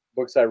are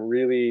books I've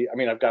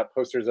got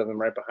posters of them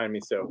right behind me,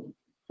 so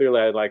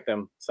clearly I like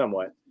them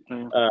somewhat.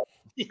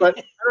 But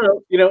I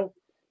don't know,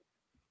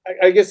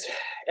 I guess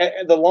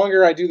the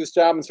longer I do this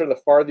job and sort of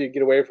the farther you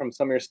get away from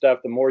some of your stuff,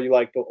 the more you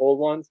like the old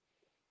ones.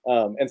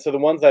 And so the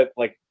ones that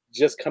like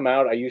just come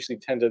out, I usually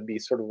tend to be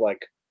sort of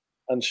like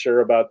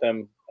unsure about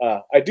them.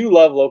 I do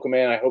love Local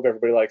Man. I hope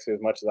everybody likes it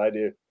as much as I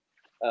do.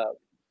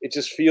 It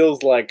just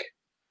feels like,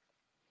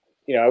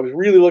 I was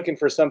really looking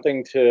for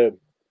something to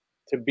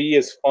be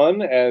as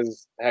fun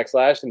as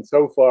 /, and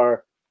so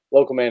far,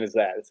 Local Man is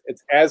that.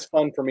 It's as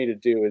fun for me to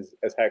do as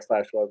 /,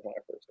 was when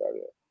I first started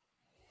it.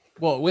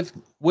 Well,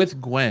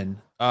 with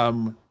Gwen,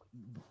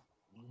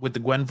 with the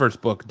Gwenverse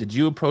book, did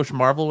you approach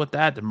Marvel with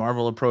that? Did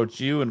Marvel approach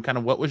you? And kind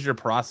of what was your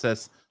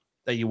process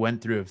that you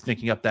went through of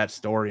thinking up that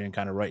story and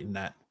kind of writing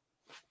that?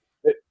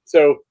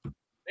 So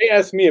they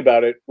asked me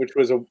about it, which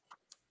was it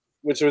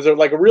was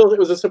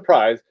a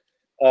surprise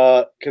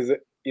because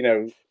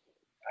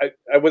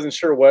I wasn't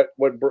sure what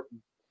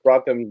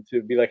brought them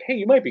to be like, hey,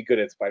 you might be good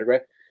at Spider-Man,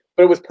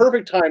 but it was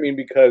perfect timing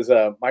because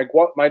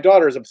my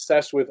daughter is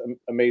obsessed with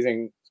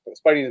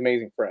Spidey's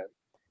Amazing Friend,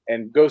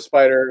 and Ghost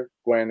Spider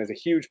Gwen is a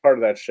huge part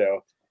of that show,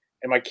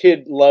 and my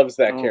kid loves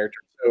that character.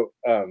 So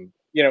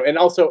and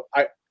also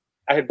I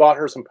had bought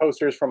her some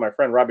posters from my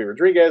friend Robbie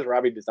Rodriguez.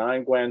 Robbie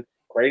designed Gwen,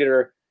 created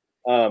her.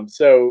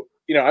 So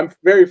I'm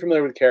very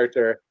familiar with the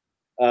character.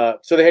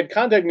 So they had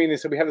contacted me and they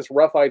said we have this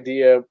rough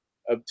idea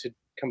to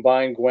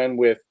combine Gwen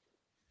with.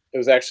 It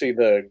was actually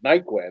the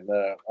Night Gwen,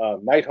 the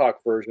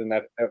Nighthawk version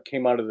that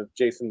came out of the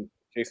Jason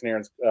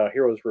Aaron's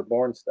Heroes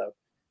Reborn stuff,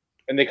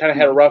 and they kind of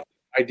had a rough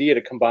idea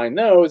to combine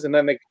those, and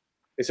then they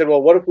said,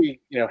 well, what if we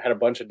had a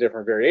bunch of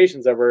different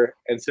variations of her?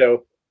 And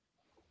so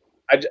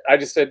I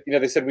just said,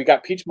 they said we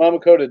got Peach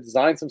Momoko to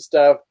design some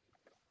stuff,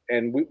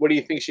 and what do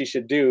you think she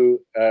should do?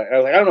 And I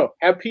was like, I don't know,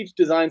 have Peach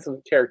design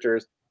some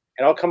characters,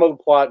 and I'll come up with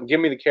a plot and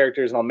give me the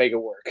characters, and I'll make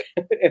it work.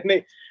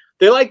 And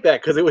they liked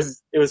that because it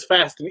was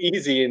fast and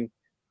easy,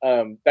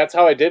 and that's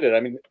how I did it. I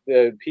mean,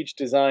 Peach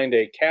designed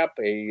a Cap,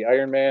 a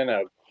Iron Man,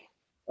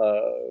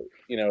 the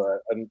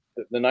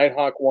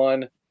Nighthawk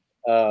one.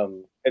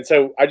 And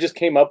so I just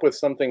came up with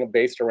something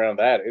based around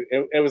that.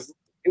 It was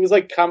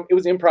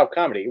improv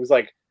comedy. It was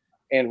like,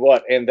 and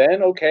what, and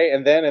then, okay.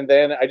 And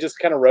then I just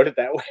kind of wrote it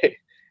that way,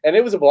 and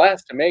it was a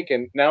blast to make.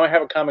 And now I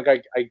have a comic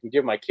I can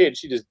give my kid.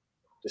 She just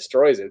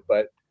destroys it.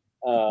 But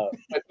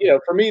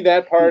for me,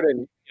 that part,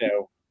 and,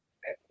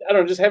 I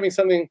don't know, just having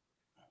something,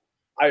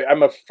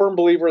 I'm a firm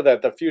believer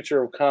that the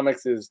future of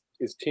comics is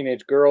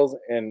teenage girls.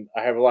 And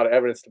I have a lot of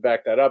evidence to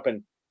back that up.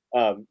 And,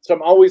 so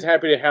I'm always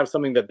happy to have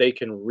something that they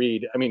can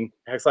read. I mean,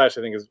 /, I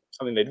think, is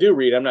something they do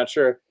read. I'm not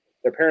sure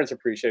their parents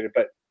appreciate it,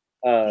 but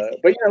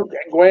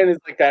Gwen is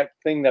like that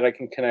thing that I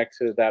can connect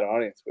to that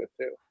audience with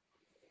too.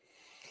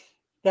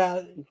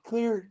 Yeah,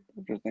 clear.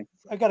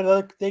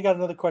 They got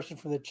another question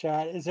from the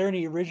chat. Is there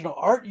any original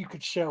art you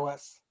could show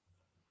us?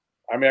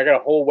 I mean, I got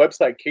a whole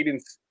website,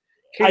 Cadence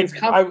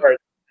comic art.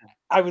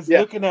 I was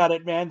looking at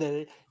it,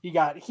 man. You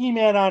got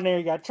He-Man on there,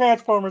 you got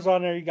Transformers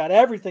on there, you got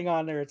everything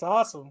on there. It's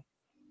awesome.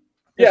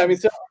 Yeah, I mean,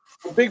 so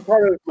a big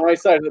part of my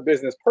side of the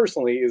business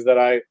personally is that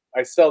I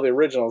sell the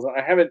originals.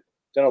 I haven't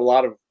done a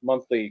lot of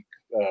monthly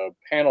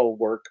panel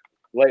work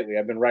lately.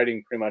 I've been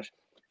writing pretty much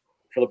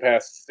for the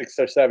past 6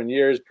 or 7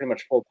 years, pretty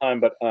much full time.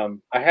 But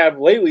I have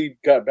lately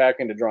got back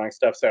into drawing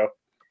stuff. So,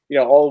 you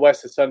know, all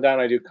West of Sundown,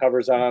 I do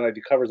covers on. I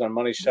do covers on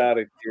Money Shot.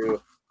 I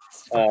do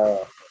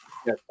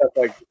stuff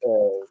like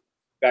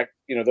back,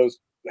 you know, those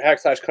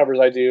 / covers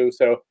I do.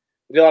 So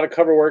I did a lot of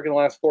cover work in the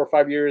last 4 or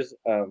 5 years.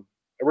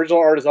 Original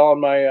art is all on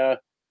my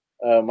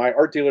my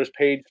art dealer's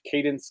page,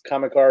 Cadence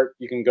Comic Art.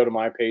 You can go to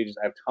my page.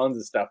 I have tons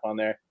of stuff on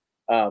there.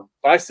 But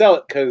I sell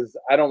it because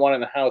I don't want it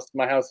in the house.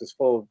 My house is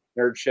full of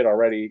nerd shit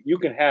already. You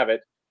can have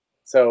it.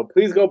 So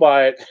please go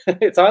buy it.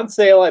 It's on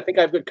sale. I think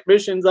I've got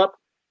commissions up.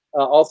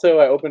 Also,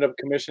 I opened up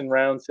a commission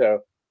round. So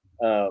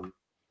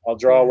I'll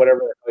draw whatever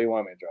the hell you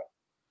want me to draw.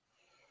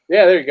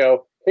 Yeah, there you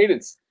go.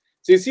 Cadence.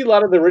 So you see a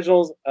lot of the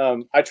originals.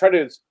 I try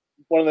to,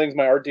 one of the things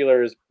my art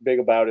dealer is big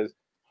about is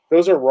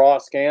those are raw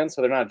scans.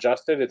 So they're not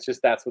adjusted. It's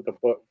just that's what the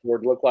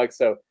board look like.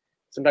 So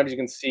sometimes you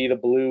can see the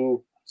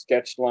blue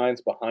sketched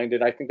lines behind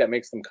it. I think that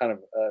makes them kind of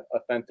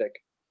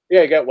authentic.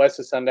 Yeah, you got West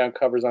of Sundown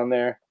covers on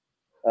there,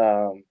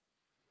 and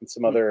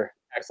some other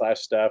 /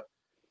 stuff.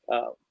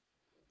 You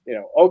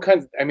know, all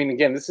kinds. I mean,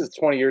 again, this is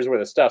 20 years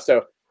worth of stuff. So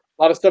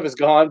a lot of stuff is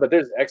gone, but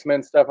there's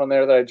X-Men stuff on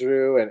there that I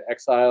drew, and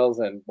Exiles,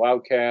 and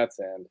Wildcats,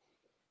 and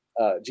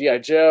G.I.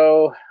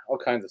 Joe, all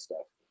kinds of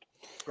stuff.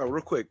 Oh,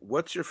 real quick,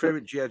 what's your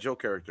favorite G.I. Joe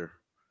character?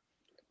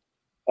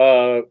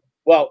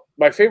 Well,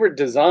 my favorite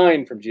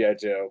design from G.I.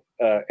 Joe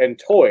and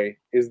toy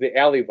is the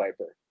Alley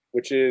Viper,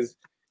 which is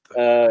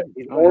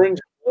he's orange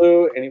and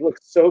blue, and he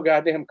looks so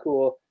goddamn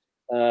cool.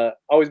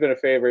 Always been a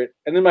favorite.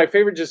 And then my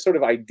favorite just sort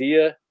of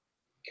idea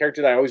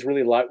character that I always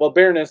really like. Well,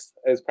 Baroness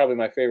is probably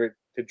my favorite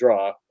to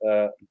draw.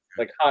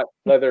 Like hot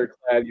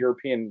leather-clad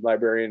European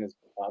librarian is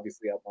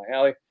obviously up my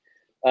alley.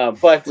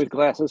 But with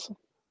glasses.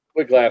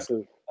 With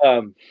glasses.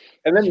 And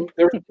then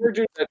there were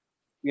characters that,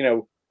 you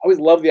know, I always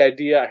loved the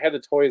idea. I had the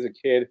toy as a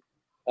kid.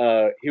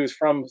 He was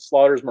from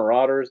Slaughter's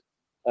Marauders.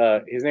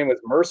 His name was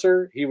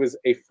Mercer. He was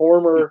a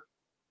former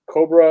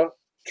Cobra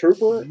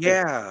trooper.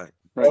 Yeah.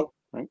 Right.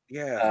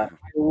 Yeah. I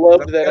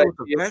loved that idea.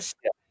 The vest?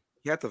 Yeah.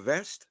 He had the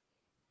vest?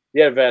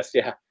 Yeah, vest,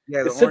 yeah.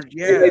 Yeah, the orange,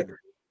 yeah.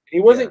 He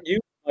wasn't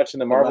used much in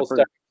the Marvel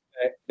stuff.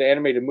 The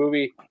animated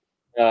movie,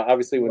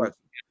 obviously, when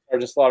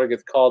Sergeant Slaughter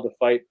gets called to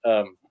fight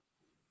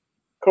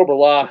Cobra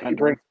Law, he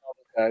brings all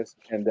those guys.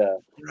 And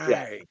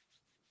right.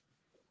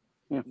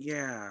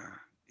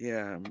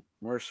 Yeah.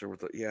 Mercer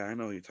with I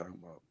know what you're talking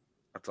about.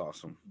 That's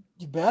awesome.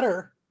 You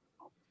better.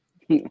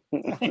 I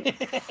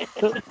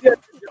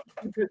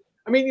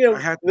mean, you know,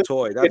 I had the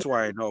toy. That's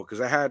why I know, because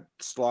I had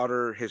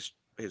Slaughter, his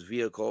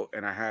vehicle,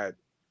 and I had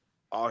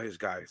all his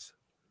guys.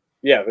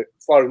 Yeah, the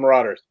Slaughter's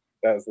Marauders.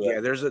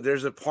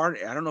 There's a part.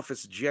 I don't know if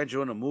it's G.I.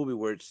 Joe in a movie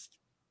where it's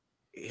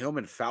him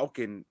and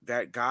Falcon.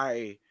 That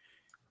guy,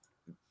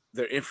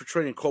 they're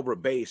infiltrating Cobra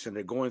Base and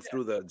they're going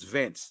through the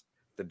vents,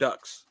 the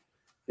ducts.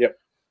 Yep.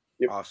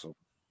 Awesome.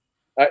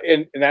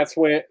 And that's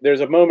when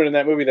there's a moment in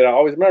that movie that I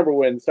always remember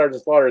when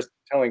Sergeant Slaughter is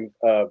telling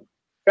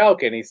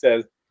Falcon, he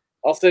says,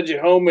 "I'll send you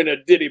home in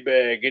a ditty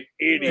bag, an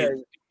itty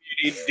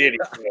ditty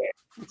bag."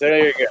 So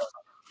there you go.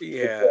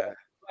 Yeah.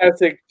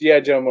 Classic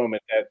G.I. Joe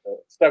moment that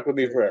stuck with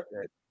me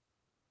forever.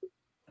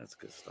 That's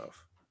good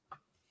stuff.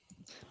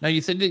 Now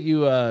you said that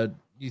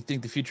you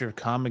think the future of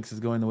comics is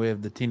going the way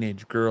of the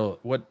teenage girl.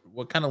 What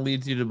kind of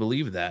leads you to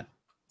believe that?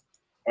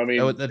 I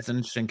mean, that's an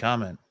interesting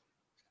comment.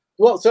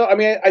 Well, so I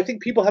mean, I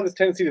think people have this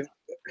tendency to.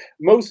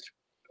 Most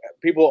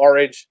people our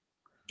age,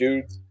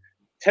 dudes,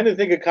 tend to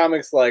think of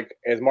comics like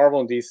as Marvel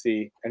and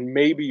DC, and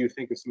maybe you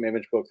think of some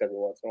Image books every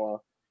once in a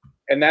while,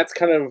 and that's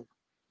kind of,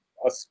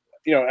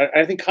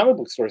 I think comic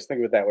book stores think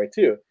of it that way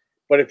too.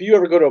 But if you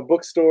ever go to a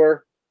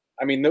bookstore,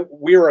 I mean,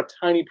 we're a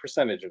tiny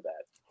percentage of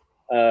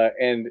that,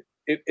 and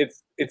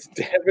it's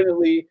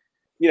definitely,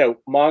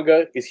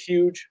 manga is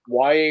huge.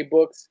 YA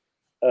books,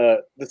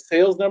 the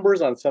sales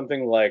numbers on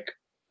something like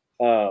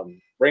Raina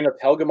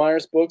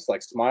Telgemeier's books,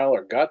 like Smile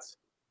or Guts,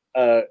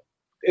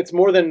 it's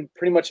more than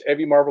pretty much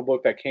every Marvel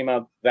book that came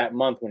out that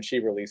month when she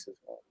releases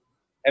one.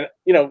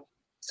 And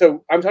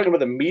so I'm talking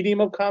about the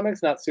medium of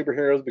comics, not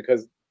superheroes,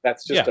 because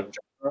that's just a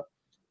genre.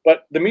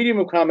 But the medium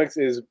of comics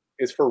is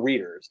for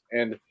readers,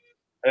 and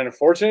an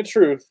unfortunate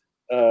truth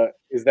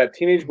is that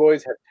teenage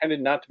boys have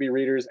tended not to be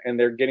readers, and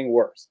they're getting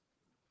worse.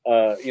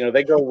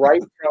 They go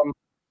right from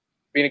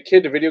being a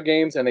kid to video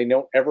games, and they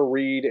don't ever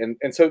read.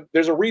 And so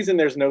there's a reason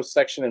there's no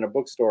section in a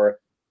bookstore,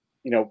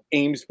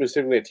 aimed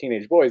specifically at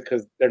teenage boys,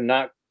 because they're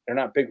not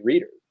big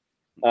readers.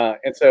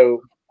 And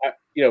so,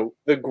 the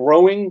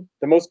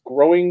most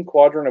growing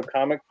quadrant of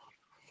comic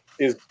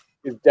is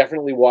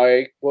definitely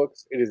YA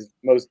books. It is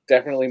most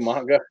definitely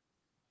manga.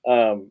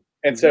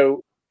 And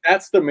so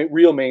that's the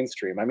real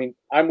mainstream. I mean,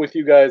 I'm with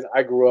you guys.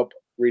 I grew up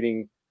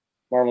reading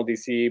Marvel,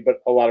 DC,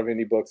 but a lot of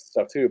indie books and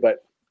stuff too.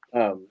 But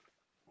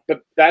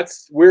but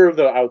we're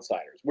the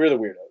outsiders, we're the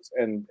weirdos,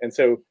 and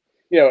so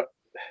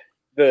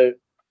the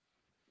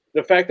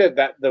fact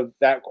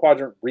that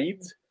quadrant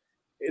reads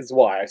is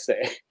why I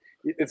say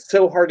it's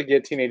so hard to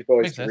get teenage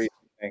boys Makes to sense. read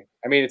anything.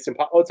 I mean, it's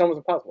almost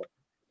impossible.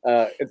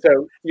 And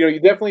so you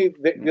definitely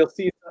you'll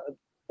see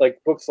like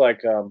books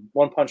like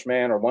One Punch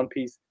Man or One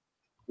Piece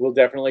will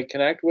definitely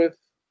connect with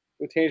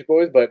teenage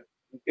boys, but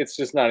it's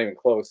just not even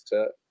close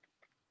to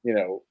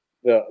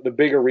the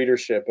bigger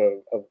readership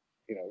of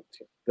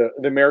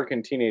the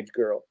American teenage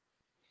girl.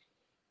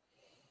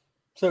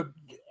 So,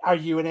 are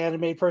you an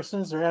anime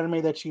person? Is there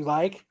anime that you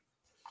like?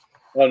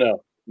 Oh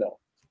no.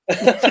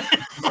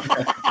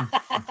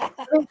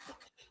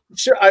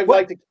 Sure, I'd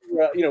like to.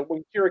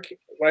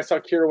 When I saw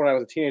Kira when I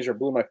was a teenager, it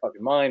blew my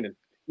fucking mind. And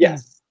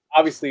yes,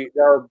 obviously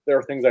there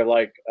are things I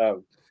like.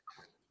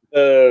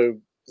 The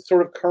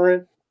sort of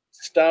current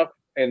stuff,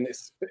 and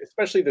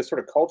especially the sort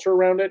of culture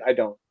around it, I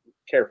don't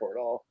care for at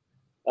all.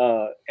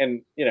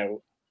 And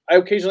I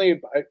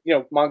occasionally,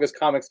 mangas,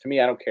 comics, to me,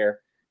 I don't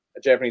care. A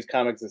Japanese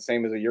comic is the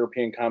same as a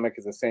European comic,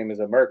 is the same as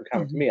an American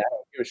comic. To me, I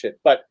don't give a shit.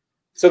 But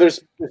so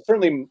there's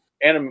certainly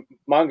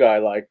manga I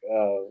like,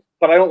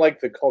 but I don't like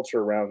the culture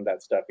around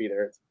that stuff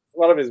either. A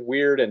lot of it is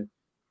weird, and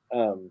I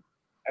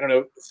don't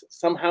know.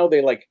 Somehow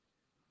they like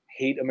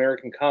hate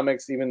American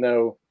comics, even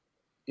though,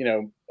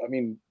 I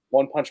mean,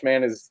 One Punch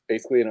Man is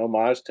basically an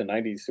homage to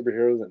 90s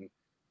superheroes, and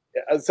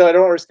so I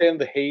don't understand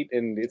the hate,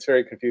 and it's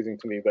very confusing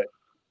to me. But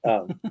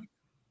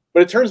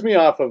but it turns me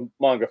off of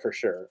manga for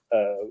sure.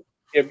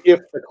 If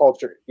the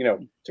culture,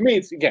 to me,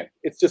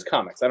 it's just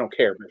comics. I don't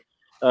care, but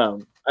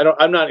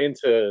I'm not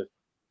into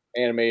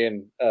anime,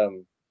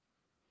 and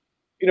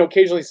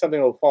occasionally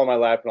something will fall in my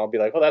lap, and I'll be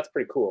like, oh, that's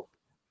pretty cool,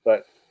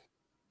 but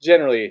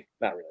generally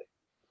not really.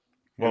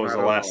 What was the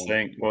last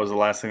thing? What was the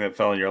last thing that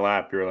fell in your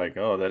lap? You were like,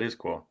 oh, that is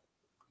cool.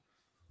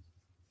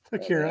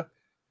 Akira.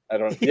 I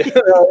don't. Yeah, it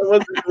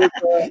was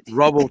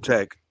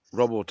Robotech.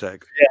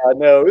 Yeah,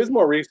 no, it was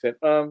more recent.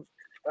 I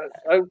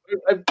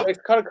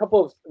caught a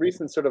couple of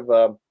recent sort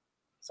of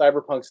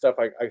cyberpunk stuff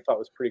I thought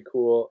was pretty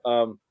cool.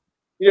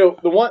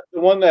 The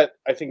one that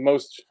I think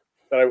most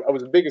that I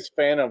was the biggest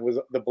fan of was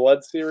the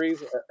Blood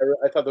series.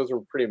 I thought those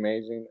were pretty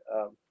amazing.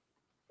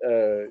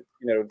 Blood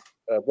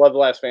the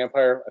Last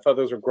Vampire. I thought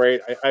those were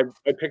great. I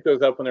picked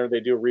those up whenever they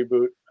do a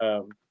reboot,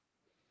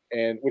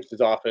 and which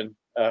is often.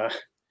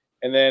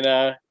 And then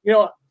I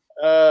don't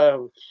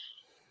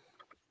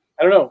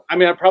know. I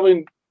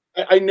mean,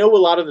 I know a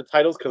lot of the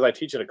titles because I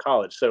teach at a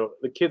college, so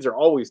the kids are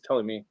always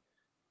telling me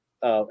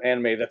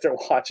anime that they're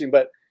watching.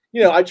 But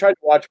I tried to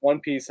watch One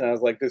Piece, and I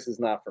was like, this is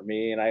not for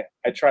me. And I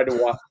tried to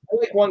watch. I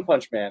like One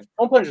Punch Man.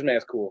 One Punch Man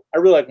is cool. I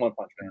really like One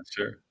Punch Man.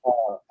 Sure.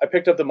 I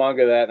picked up the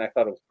manga of that, and I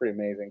thought it was pretty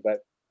amazing.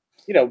 But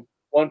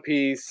One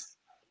Piece,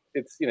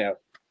 it's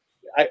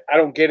I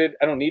don't get it.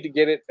 I don't need to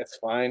get it. That's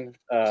fine.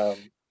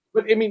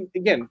 But I mean,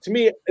 again, to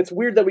me, it's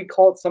weird that we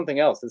call it something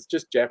else. It's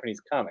just Japanese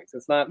comics.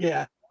 It's not.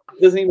 Yeah.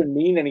 It doesn't even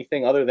mean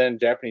anything other than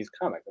Japanese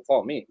comic. That's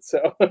all it means.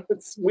 So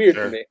it's weird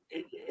to me.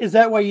 Is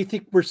that why you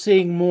think we're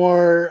seeing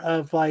more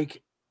of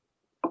like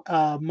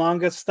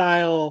manga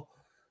style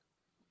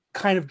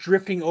kind of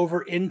drifting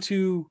over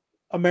into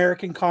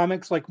American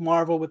comics, like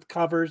Marvel with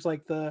covers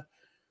like the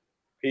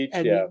Peach?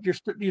 And yeah,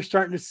 you're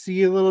starting to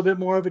see a little bit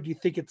more of it. Do you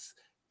think it's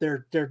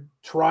they're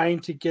trying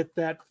to get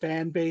that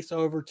fan base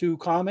over to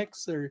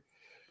comics, or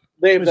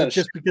they have done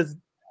just because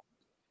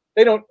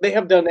they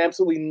have done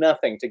absolutely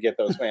nothing to get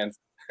those fans.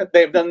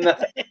 They have done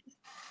nothing.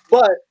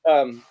 But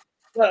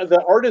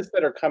the artists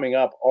that are coming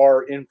up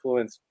are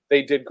influenced.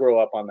 They did grow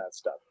up on that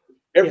stuff.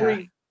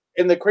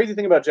 And the crazy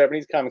thing about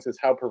Japanese comics is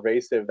how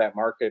pervasive that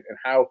market, and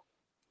how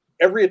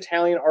every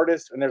Italian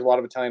artist, and there's a lot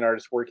of Italian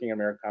artists working in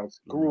American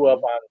comics, grew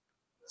up on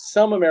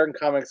some American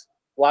comics,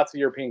 lots of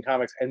European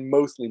comics, and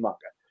mostly manga.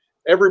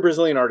 Every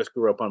Brazilian artist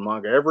grew up on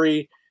manga.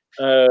 Every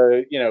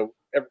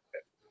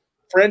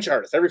French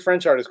artist, every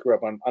French artist grew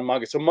up on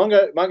manga. So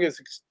manga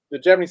is, the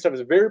Japanese stuff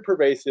is very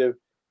pervasive,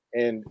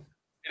 and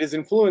it has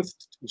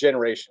influenced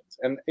generations.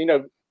 And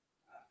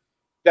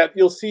that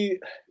you're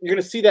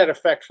going to see that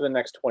effect for the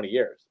next 20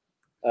 years.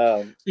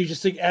 You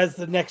just think as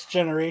the next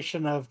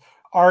generation of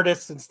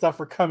artists and stuff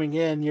are coming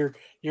in,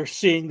 you're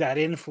seeing that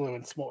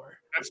influence more.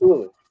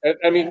 Absolutely.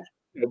 I mean,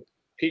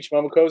 Peach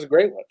Momoko is a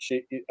great one.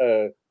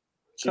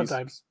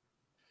 Sometimes,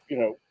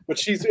 but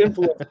she's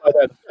influenced by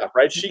that stuff,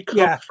 right? She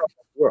comes from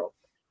the world,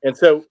 and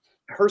so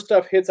her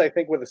stuff hits, I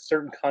think, with a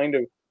certain kind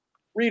of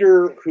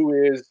reader who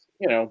is,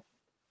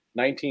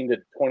 19 to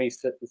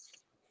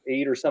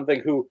 28 or something,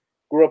 who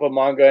grew up on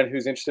manga and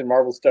who's interested in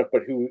Marvel stuff,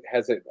 but who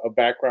has a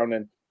background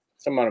in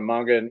some amount of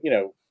manga, and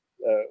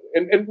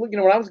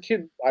when I was a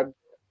kid, I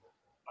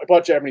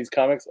bought Japanese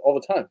comics all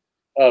the time.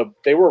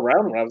 They were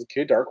around when I was a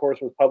kid. Dark Horse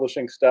was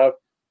publishing stuff,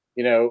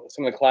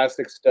 some of the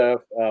classic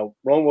stuff.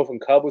 Lone Wolf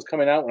and Cub was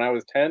coming out when I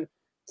was 10.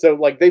 So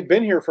like they've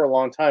been here for a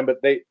long time, but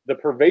the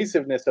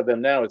pervasiveness of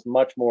them now is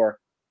much more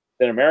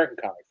than American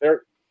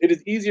comics. It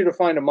is easier to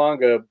find a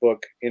manga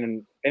book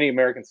in any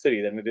American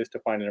city than it is to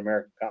find an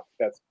American comic.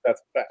 That's a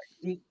fact.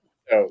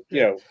 So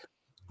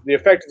the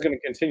effect is going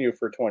to continue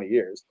for 20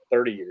 years,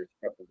 30 years,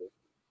 probably.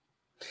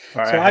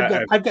 All So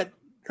right, I've got.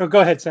 Oh,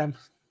 go ahead, Sam.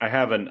 I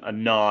have a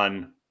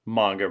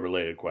non-manga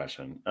related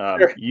question.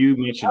 Sure. You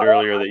mentioned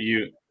earlier that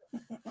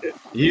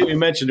you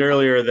mentioned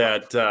earlier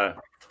that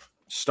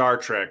Star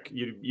Trek,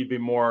 you'd be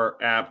more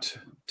apt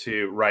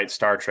to write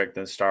Star Trek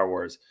than Star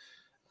Wars.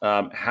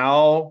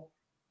 How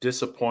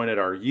disappointed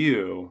are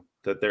you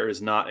that there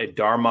is not a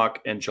Darmok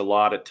and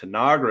Jalad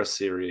Tanagra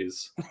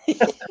series?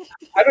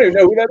 I don't even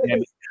know who that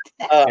is.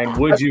 And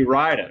would you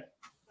write it?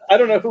 I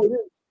don't know who it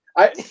is.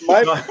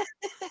 My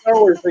Star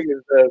Wars thing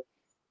is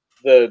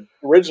the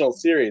original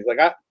series. Like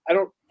I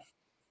don't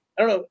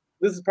know.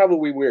 This is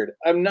probably weird.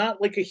 I'm not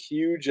like a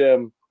huge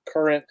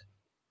current,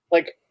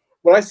 like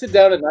when I sit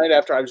down at night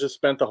after I've just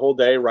spent the whole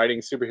day writing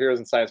superheroes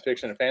and science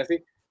fiction and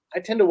fantasy, I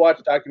tend to watch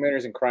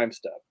documentaries and crime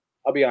stuff.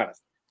 I'll be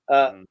honest.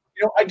 I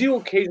do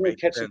occasionally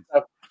catch some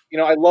stuff.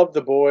 I loved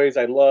The Boys.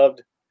 I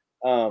loved,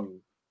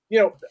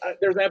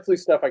 there's absolutely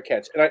stuff I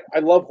catch. And I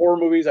love horror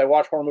movies. I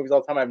watch horror movies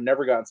all the time. I've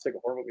never gotten sick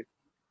of horror movies.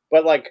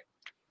 But like,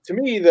 to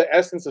me, the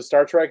essence of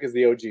Star Trek is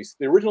the OG.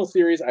 The original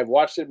series, I've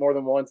watched it more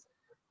than once.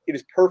 It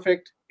is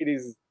perfect.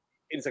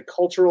 It's a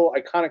cultural,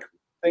 iconic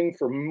thing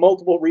for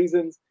multiple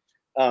reasons.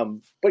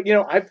 But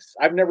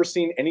I've never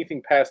seen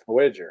anything past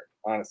Voyager,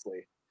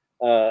 honestly.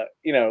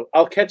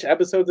 I'll catch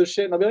episodes of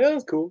shit and I'll be like, oh,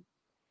 that's cool.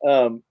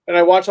 And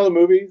I watch all the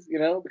movies,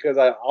 because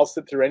I'll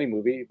sit through any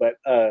movie. But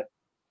do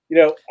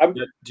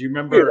you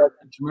remember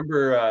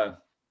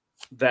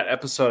that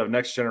episode of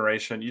Next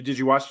Generation? Did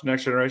you watch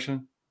Next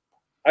Generation?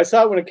 I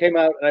saw it when it came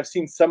out, and I've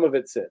seen some of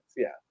it since.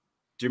 Yeah.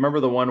 Do you remember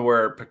the one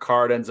where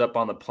Picard ends up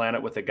on the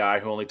planet with a guy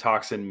who only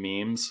talks in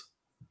memes?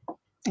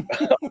 I've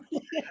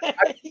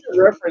seen a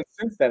reference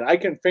since then. I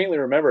can faintly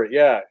remember it.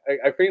 Yeah,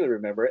 I faintly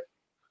remember it.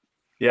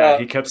 Yeah,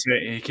 he keeps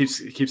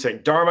saying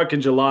Darmok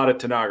and Jalad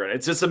Tanagra.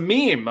 It's just a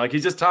meme. Like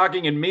he's just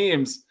talking in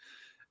memes.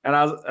 And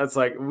that's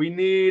like, we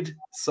need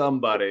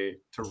somebody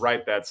to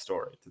write that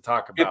story, to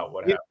talk about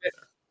what happened there.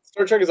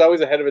 Star Trek is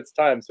always ahead of its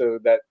time, so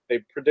that they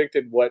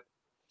predicted what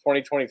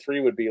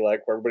 2023 would be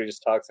like, where everybody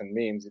just talks in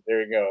memes.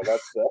 There you go.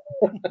 That's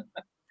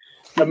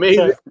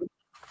amazing.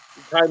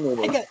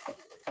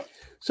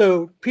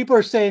 So people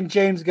are saying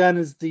James Gunn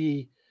is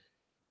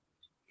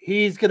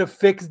he's going to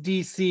fix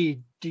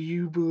DC. Do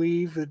you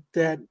believe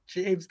that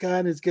James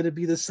Gunn is going to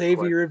be the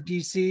savior of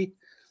DC?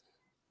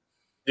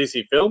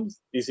 DC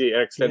films? DC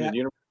extended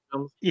universe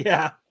films?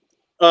 Yeah.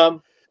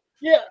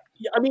 Yeah.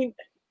 I mean,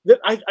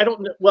 I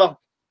don't know. Well,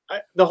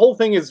 the whole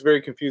thing is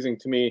very confusing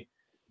to me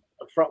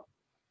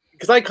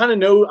because I kind of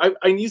know,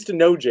 I used to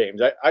know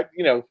James.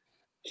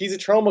 He's a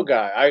Trauma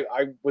guy.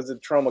 I was a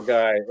Trauma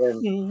guy.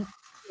 And,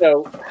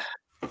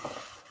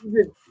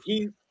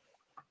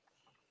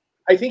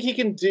 I think he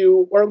can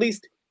do, or at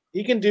least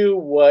he can do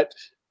what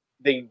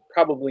they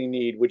probably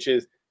need, which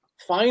is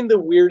find the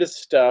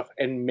weirdest stuff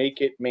and make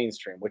it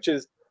mainstream, which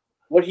is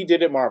what he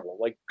did at Marvel.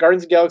 Like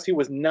Guardians of the Galaxy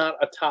was not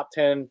a top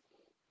 10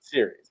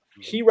 series.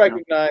 He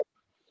recognized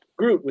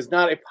Groot was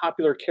not a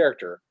popular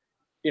character.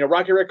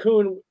 Rocket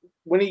Raccoon,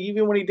 when he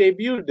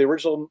debuted, the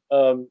original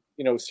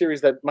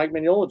series that Mike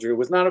Mignola drew,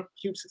 was not a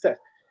huge success.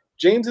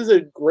 James is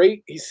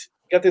he's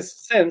got this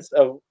sense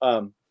of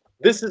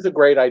this is a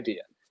great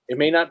idea. It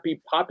may not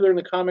be popular in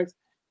the comics,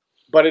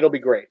 but it'll be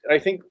great. And I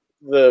think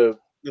the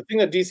thing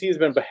that DC has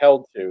been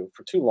beheld to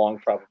for too long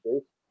probably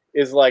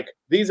is like,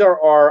 these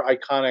are our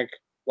iconic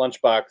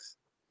lunchbox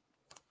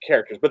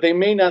characters, but they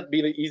may not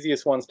be the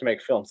easiest ones to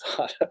make films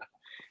out of.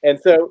 And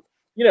so,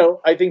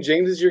 I think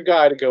James is your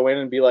guy to go in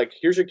and be like,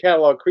 here's your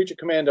catalog. Creature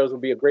Commandos will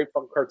be a great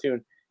fun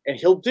cartoon, and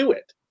he'll do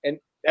it. And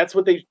that's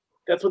what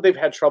they've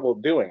had trouble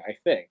doing, I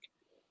think.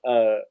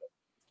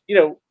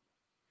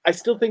 I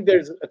still think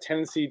there's a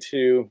tendency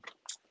to,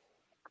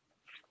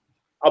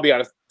 I'll be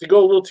honest, to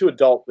go a little too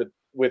adult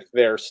with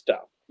their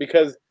stuff,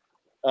 because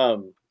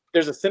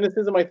there's a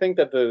cynicism, I think,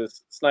 that the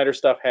Snyder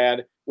stuff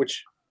had,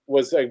 which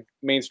was a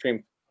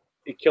mainstream.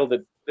 It killed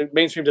it. The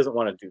mainstream doesn't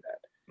want to do that.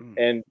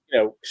 And,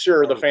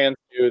 sure, the fans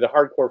do, the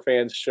hardcore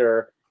fans,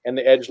 sure, and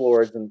the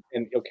edgelords, and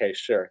okay,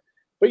 sure.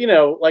 But,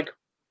 like,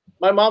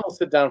 my mom will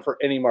sit down for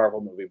any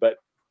Marvel movie, but,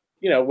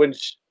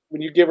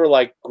 when you give her,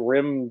 like,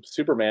 grim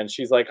Superman,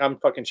 she's like, I'm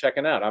fucking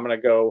checking out. I'm going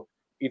to go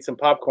eat some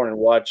popcorn and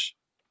watch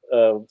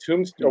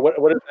Tombstone, or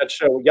what is that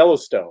show?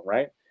 Yellowstone,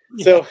 right?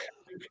 Yeah.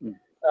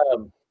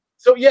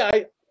 So yeah,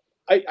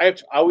 I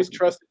always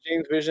trusted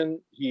James'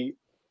 vision.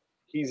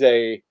 He's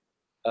a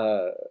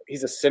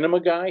cinema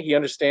guy. He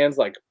understands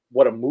like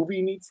what a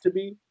movie needs to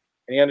be,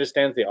 and he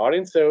understands the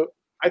audience. So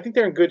I think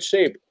they're in good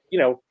shape.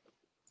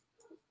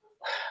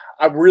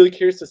 I'm really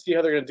curious to see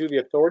how they're going to do the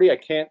Authority.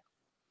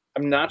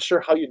 I'm not sure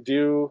how you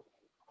do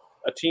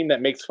a team that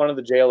makes fun of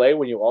the JLA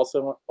when you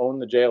also own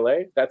the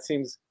JLA. That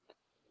seems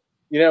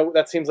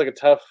like a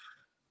tough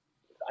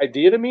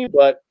idea to me,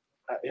 but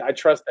I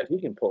trust that he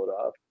can pull it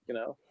off,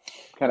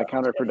 Kind of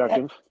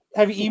counterproductive.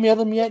 Have you emailed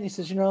him yet? And he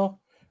says,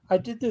 I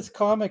did this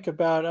comic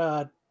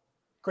about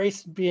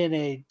Grayson being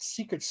a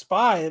secret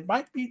spy. It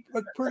might be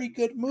a pretty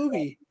good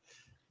movie.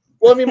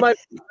 Well, I mean, my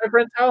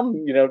friend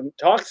Tom,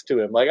 talks to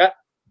him. Like,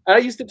 I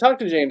used to talk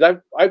to James. I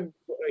don't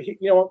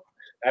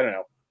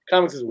know.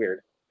 Comics is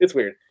weird. It's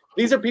weird.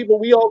 These are people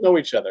we all know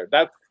each other.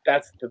 That's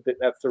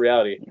the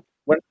reality.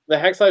 When the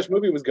Hack Slash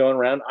movie was going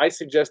around, I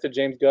suggested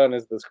James Gunn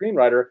as the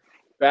screenwriter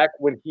back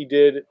when he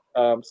did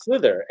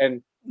Slither,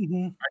 and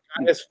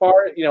as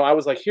far I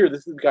was like, here,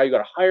 this is the guy you got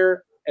to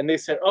hire, and they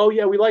said, oh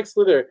yeah, we like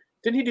Slither.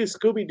 Didn't he do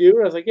Scooby Doo?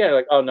 And I was like, yeah.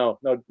 Like, oh no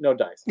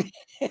dice.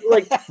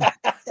 Like,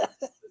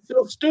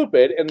 so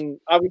stupid, and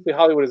obviously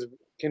Hollywood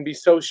can be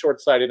so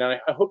short sighted, and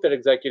I hope that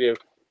executive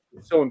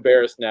is so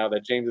embarrassed now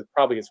that James is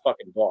probably his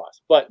fucking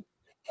boss. But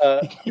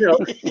to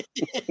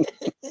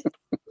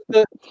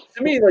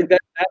me, like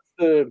that's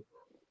the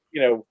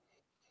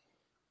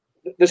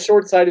the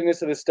short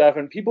sightedness of this stuff,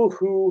 and people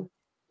who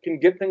can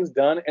get things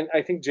done. And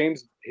I think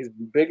James, his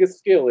biggest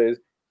skill is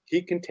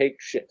he can take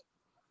shit,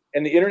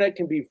 and the internet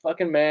can be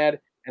fucking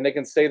mad, and they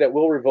can say that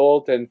we'll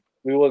revolt and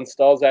we will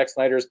install Zack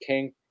Snyder as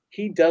king.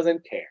 He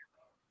doesn't care.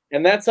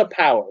 And that's a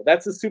power.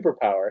 That's a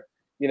superpower,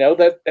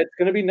 that's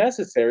going to be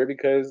necessary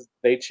because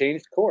they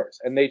changed course,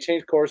 and they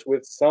changed course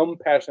with some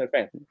passionate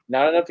fans.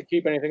 Not enough to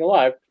keep anything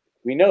alive.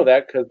 We know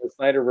that because the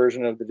Snyder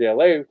version of the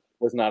JLA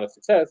was not a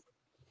success.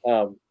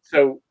 I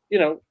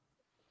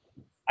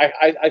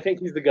think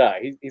he's the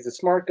guy. He's a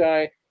smart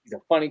guy. He's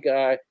a funny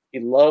guy. He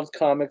loves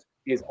comics.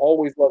 He has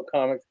always loved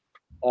comics.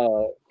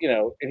 And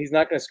he's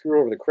not going to screw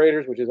over the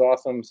creators, which is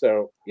awesome.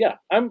 So yeah,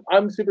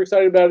 I'm super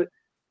excited about it.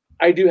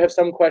 I do have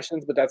some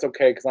questions, but that's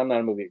okay because I'm not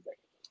a movie executive.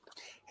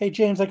 Hey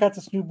James, I got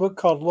this new book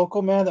called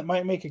Local Man that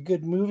might make a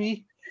good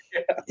movie.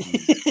 Yeah.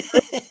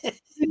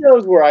 He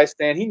knows where I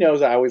stand. He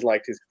knows I always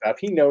liked his stuff.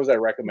 He knows I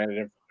recommended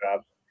him for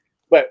jobs.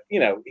 But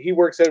he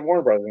works at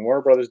Warner Brothers, and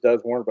Warner Brothers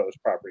does Warner Brothers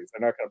properties.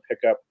 They're not going to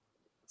pick up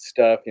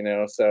stuff,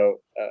 So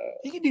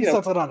he can do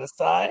something on the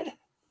side.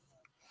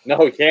 No,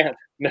 he can't.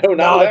 No,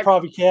 I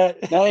probably can't.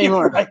 Not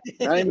anymore. Right.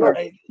 Not anymore.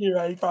 You're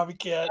right. He probably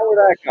can't. Not with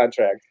that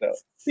contract, though.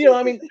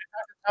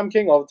 Tom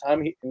King all the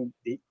time. He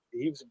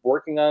was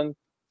working on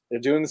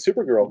doing the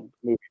Supergirl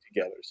movie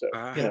together. So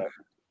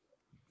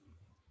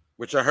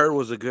which I heard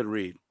was a good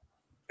read.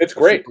 It's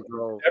great.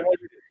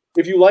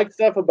 If you like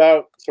stuff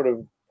about sort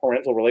of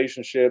parental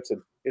relationships,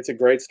 and it's a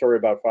great story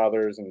about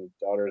fathers and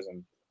daughters,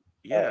 and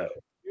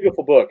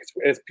beautiful book.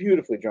 It's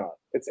beautifully drawn.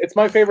 It's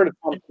my favorite of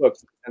Tom's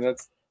books, and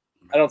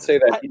I don't say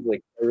that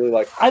easily. I really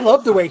like it. I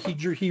love the way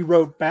he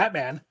wrote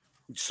Batman.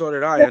 So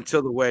did I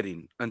until the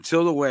wedding. And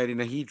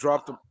he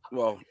dropped the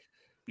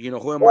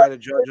who am I to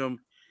judge him?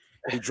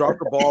 He dropped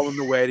the ball in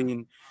the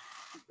wedding.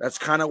 That's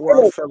kind of where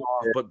I fell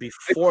off. But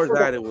before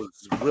that, it was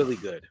really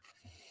good.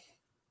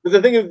 But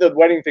the thing of the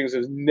wedding things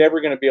is they're never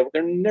going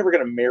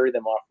to marry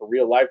them off for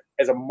real life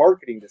as a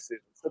marketing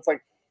decision. So it's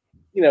like,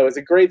 it's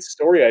a great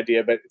story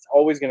idea, but it's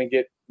always going to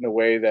get in the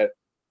way that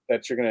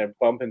you're going to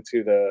bump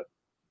into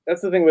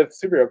that's the thing with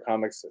superhero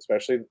comics,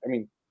 especially,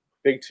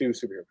 big two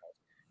superhero comics,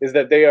 is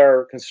that they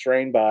are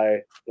constrained by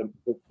the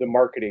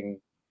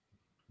marketing,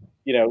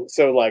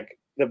 so like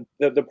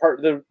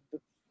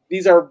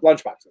these are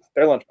lunchboxes.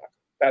 They're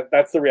lunchboxes.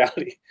 That's the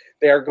reality.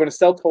 They are going to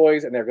sell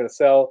toys, and they're going to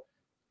sell,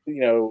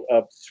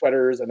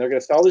 sweaters, and they're going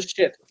to sell this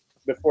shit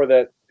before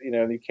that,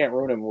 you can't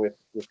ruin them with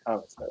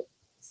comics.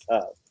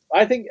 So,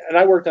 I think, and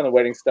I worked on the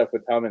wedding stuff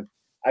with Tom, and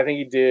I think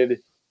he did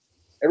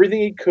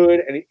everything he could,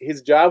 and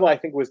his job, I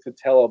think, was to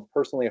tell a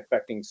personally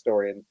affecting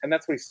story, and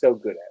that's what he's so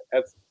good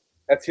at.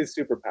 That's his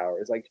superpower.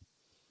 It's like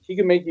he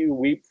can make you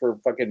weep for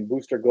fucking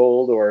Booster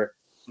Gold or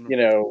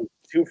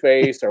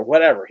Two-Face or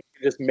whatever. He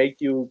can just make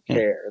you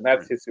care, and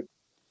that's his superpower.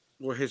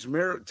 Well,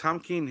 Tom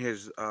King,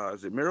 is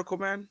it Miracle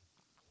Man?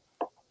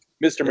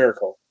 Mr.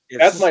 Miracle.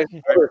 That's my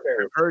favorite.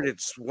 I've heard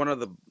it's one of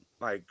the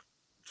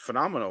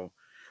phenomenal.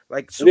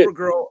 Like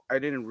Supergirl, I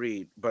didn't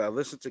read, but I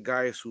listened to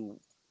guys who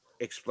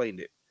explained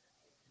it.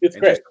 It's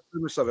great. Just the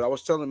premise of it, I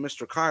was telling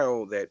Mr.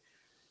 Kyle that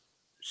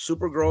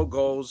Supergirl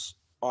goes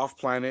off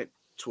planet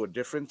to a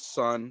different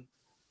sun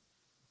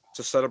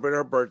to celebrate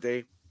her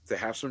birthday, to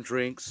have some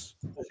drinks.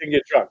 She can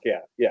get drunk,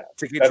 yeah.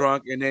 To get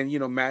drunk, and then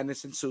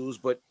madness ensues.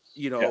 But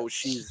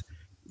she's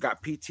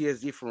got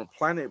PTSD from a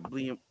planet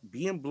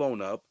being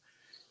blown up,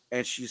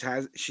 and she's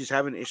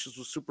having issues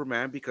with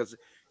Superman because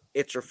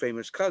it's her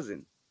famous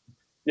cousin.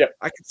 Yeah,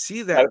 I could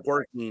see that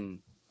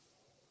working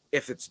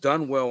if it's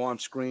done well on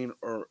screen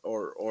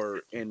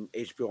or in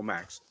HBO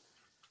Max.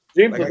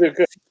 James will do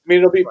good.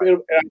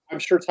 I'm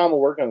sure Tom will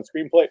work on the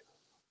screenplay.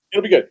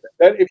 It'll be good.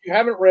 If you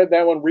haven't read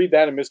that one, read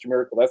that and Mr.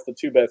 Miracle. That's the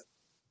two best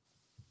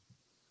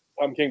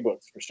Tom King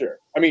books for sure.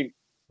 A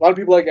lot of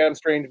people like Adam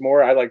Strange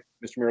more. I like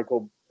Mr.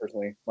 Miracle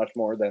personally much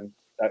more than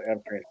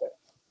Adam Strange.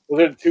 Those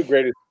are the two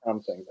greatest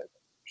Tom things, I think,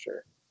 for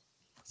sure.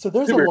 So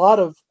there's a lot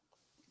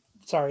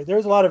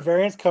of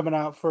variants coming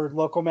out for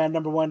Local Man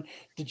 #1.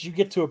 Did you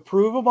get to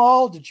approve them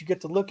all? Did you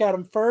get to look at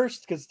them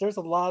first? Because there's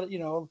a lot of, I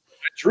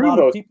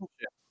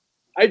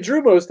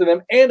drew most of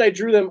them, and I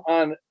drew them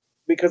on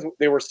because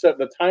they were set.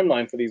 The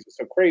timeline for these was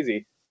so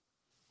crazy.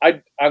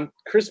 On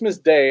Christmas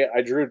Day,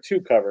 I drew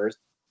 2 covers,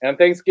 and on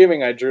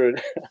Thanksgiving, I drew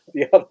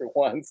the other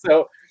one.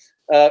 So,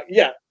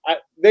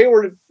 they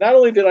were. Not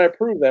only did I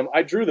approve them,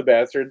 I drew the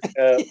bastards.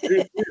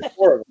 Drew 3 or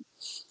 4 of them.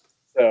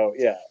 So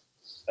yeah,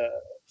 So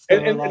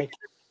and like,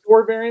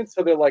 store variants.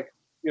 So they're like,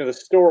 the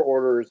store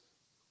orders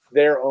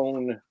their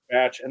own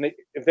batch, and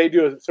if they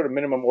do a sort of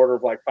minimum order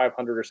of like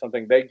 500 or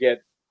something, they can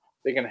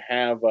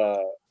have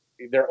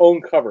their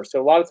own cover.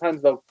 So a lot of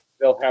times they'll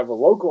have a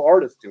local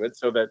artist do it,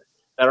 so that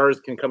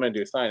artist can come in and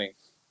do a signing,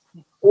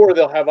 or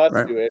they'll have us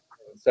do it.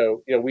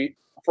 So we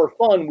for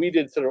fun we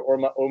did sort of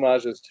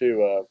homages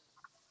to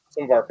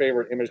some of our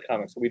favorite Image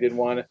comics. So we did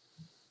one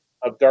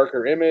of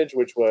Darker Image,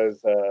 which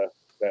was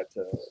that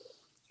sort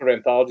of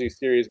anthology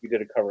series. We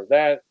did a cover of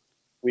that.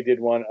 We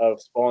did one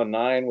of Spawn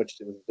 9, which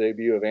was the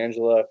debut of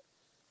Angela.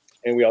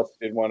 And we also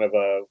did one of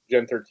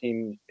Gen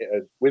 13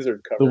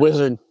 Wizard cover.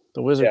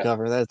 The Wizard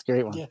cover. That's a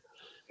great one. Yeah.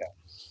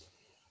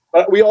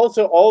 But we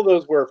also, all of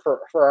those were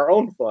for our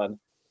own fun.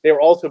 They were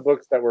also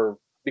books that were,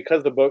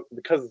 because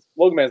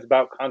Logan Man is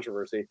about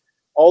controversy,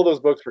 all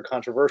those books were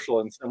controversial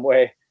in some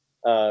way.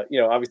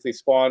 Obviously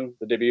Spawn,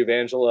 the debut of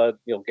Angela,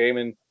 Neil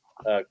Gaiman,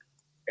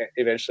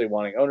 eventually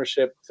wanting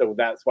ownership. So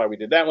that's why we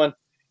did that one.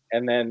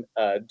 And then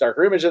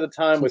Darker Image at the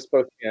time was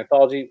supposed to be an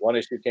anthology. One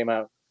issue came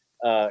out,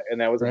 and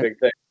that was a big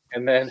thing.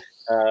 And then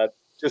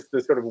just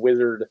the sort of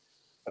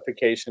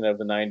wizardification of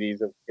the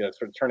 90s of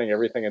sort of turning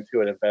everything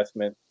into an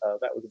investment.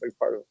 That was a big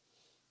part of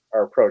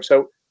our approach.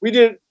 So we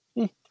did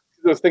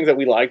those things that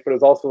we liked, but it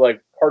was also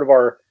like part of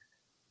our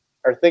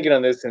thinking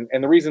on this. And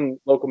the reason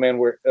Local Man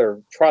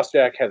or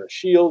Trossjack has a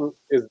shield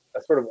is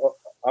a sort of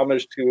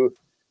homage to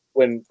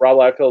when Rob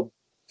Liefeld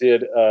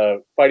did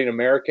Fighting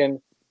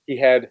American. He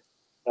had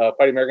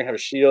Fighting American have a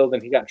shield,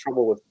 and he got in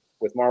trouble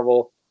with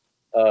Marvel.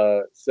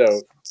 So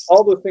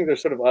all those things are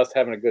sort of us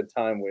having a good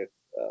time with,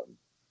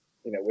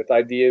 with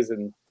ideas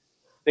and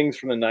things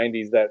from the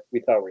 90s that we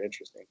thought were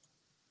interesting.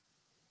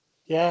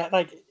 yeah,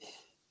 like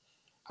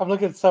I'm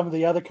looking at some of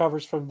the other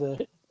covers from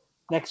the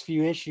next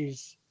few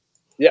issues.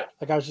 Yeah.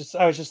 Like I was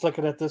just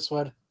looking at this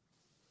one.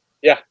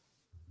 Yeah.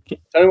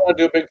 So we want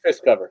to do a big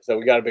fist cover. So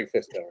we got a big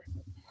fist cover.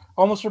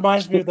 Almost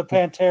reminds me of the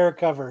Pantera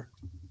cover.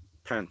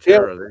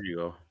 Pantera, there you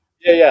go.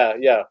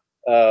 Yeah.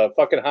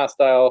 Fucking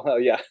Hostile.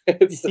 Yeah.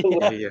 It's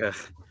yeah.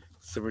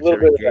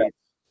 Cemetery Gate.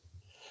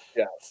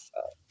 Yeah.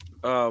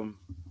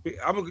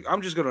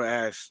 I'm just gonna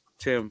ask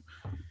Tim.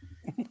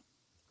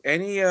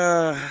 Any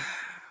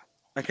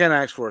I can't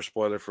ask for a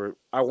spoiler for.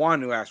 I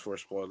want to ask for a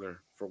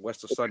spoiler for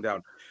West of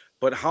Sundown,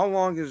 but how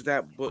long is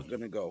that book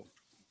gonna go?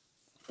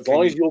 As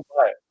long as you'll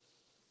buy it.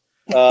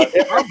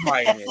 I'm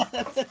buying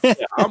it.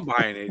 Yeah, I'm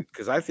buying it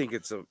because I think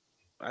it's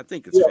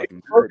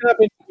fucking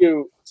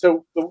good.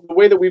 So the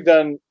way that we've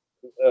done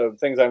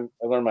things, I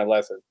learned my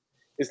lesson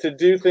is to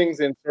do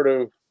things in sort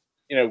of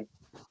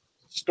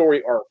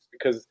story arcs,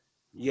 because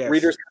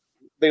readers,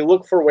 they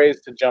look for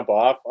ways to jump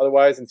off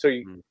otherwise, and so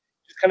you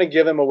just kind of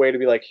give them a way to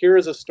be like, here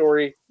is a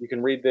story, you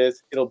can read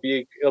this, it'll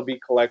be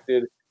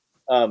collected.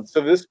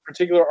 So this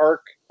particular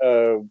arc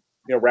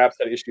wraps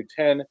at issue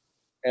 10,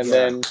 and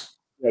then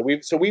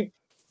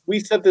we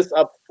set this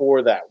up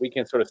for that. We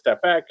can sort of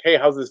step back, hey,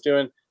 how's this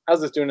doing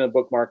in the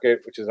book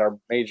market, which is our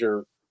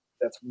major,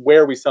 that's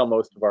where we sell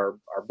most of our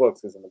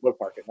books, is in the book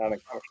market, not in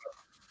comic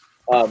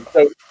shop.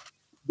 So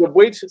the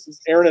way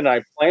Aaron and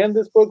I planned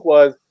this book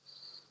was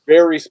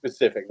very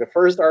specific. The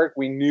first arc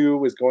we knew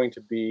was going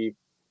to be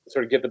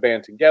sort of get the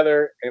band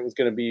together, and it was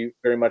going to be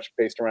very much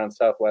based around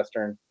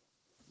Southwestern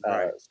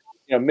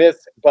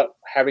myths, but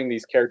having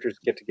these characters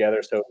get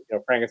together. So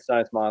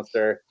Frankenstein's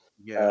monster,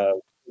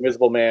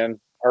 Invisible Man,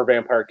 our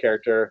vampire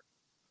character,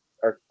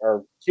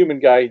 our human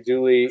guy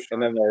Dooley,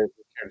 and then the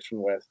characters from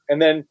the West.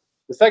 And then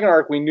the second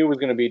arc we knew was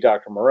going to be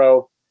Dr.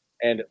 Moreau,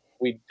 and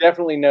we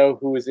definitely know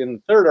who is in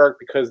the third arc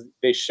because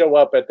they show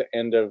up at the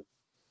end of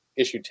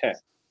issue 10.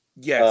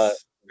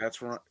 Yes,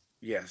 that's right.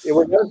 Yes, we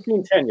haven't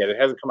seen 10 yet. It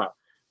hasn't come out.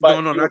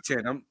 But no, not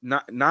 10. I'm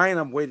not 9.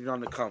 I'm waiting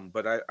on to come,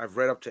 but I've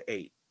read up to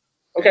 8.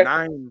 Okay, and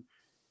 9.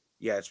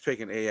 Yeah, it's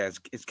picking. Yeah,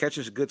 it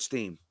catches good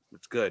steam.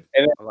 It's good.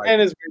 And 10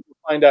 is where you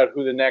find out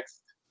who the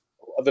next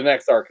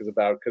arc is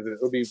about, because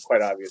it'll be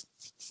quite obvious.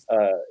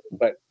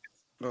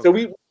 So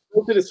we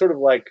built it as sort of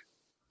like,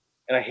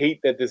 and I hate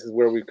that this is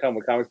where we've come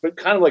with comics, but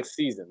kind of like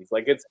seasons.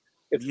 Like it's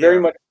very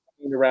much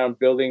around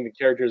building the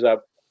characters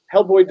up.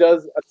 Hellboy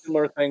does a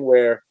similar thing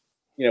where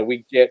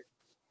we get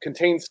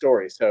contained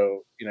stories.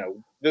 So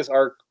this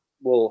arc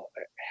will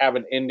have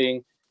an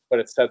ending, but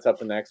it sets up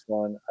the next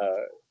one.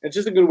 It's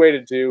just a good way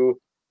to do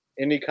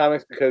indie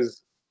comics,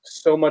 because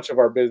so much of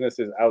our business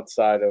is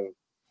outside of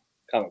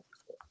comic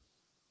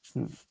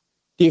books.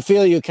 Do you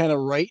feel you kind of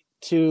write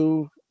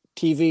to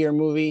TV or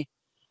movie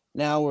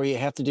now, where you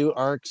have to do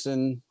arcs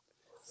and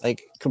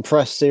like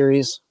compressed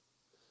series?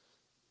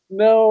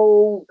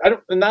 No, I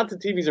don't. Not to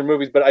TVs or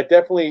movies, but I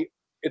definitely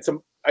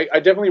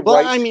write.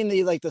 Well, I mean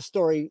the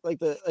story, like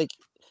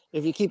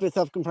if you keep it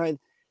self-contained,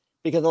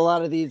 because a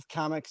lot of these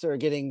comics are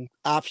getting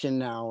option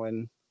now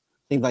and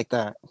things like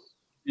that.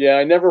 Yeah,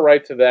 I never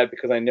write to that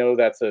because I know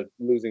that's a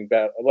losing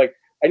battle. Like,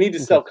 I need to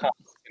sell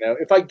comics.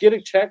 If I get a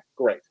check,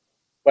 great,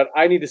 but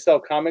I need to sell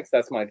comics.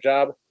 That's my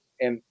job,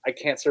 and I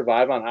can't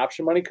survive on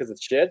option money because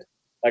it's shit.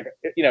 Like,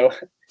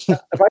 if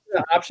I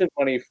get option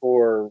money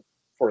for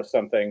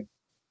something,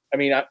 I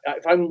mean,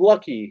 if I'm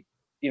lucky,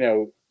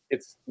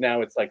 it's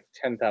like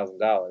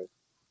 $10,000,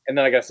 and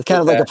then I got It's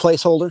kind of like a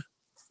placeholder.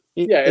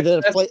 Yeah, It's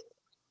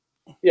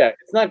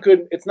it's not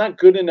good. It's not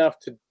good enough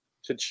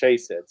to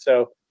chase it.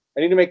 So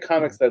I need to make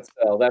comics that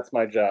sell. That's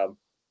my job.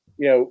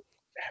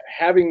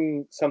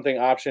 Having something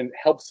optioned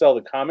helps sell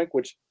the comic,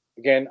 which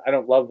again, I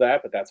don't love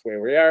that, but that's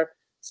where we are.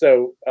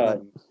 So,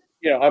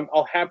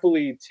 I'll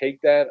happily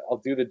take that. I'll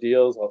do the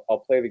deals.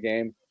 I'll play the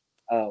game.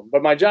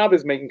 But my job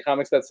is making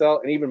comics that sell.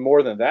 And even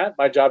more than that,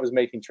 my job is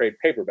making trade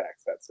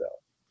paperbacks that sell.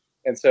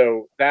 And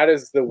so that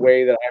is the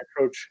way that I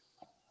approach,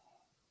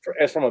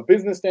 as from a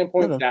business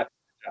standpoint, that's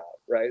my job,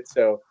 right?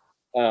 So,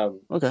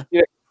 okay.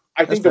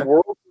 I think the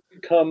world has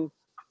become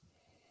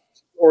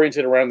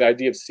oriented around the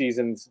idea of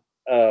seasons.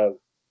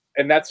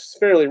 And that's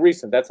fairly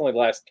recent. That's only the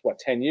last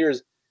 10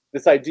 years.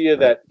 This idea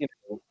that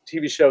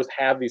TV shows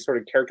have these sort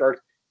of character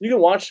arcs. You can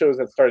watch shows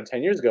that started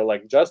 10 years ago,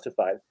 like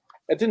Justified.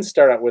 It didn't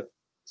start out with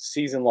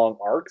season-long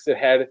arcs. It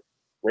had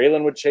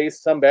Raylan would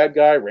chase some bad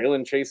guy.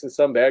 Raylan chases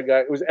some bad guy.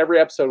 It was every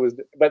episode was,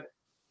 but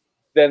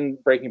then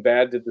Breaking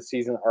Bad did the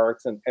season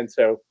arcs, and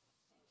so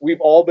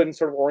we've all been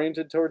sort of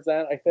oriented towards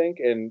that, I think,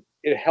 and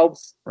it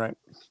helps, right?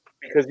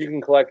 Because you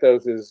can collect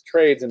those as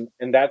trades,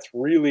 and that's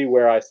really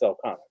where I sell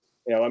comics.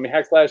 I mean,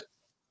 Hackslash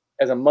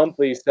as a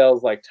monthly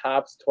sells like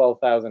tops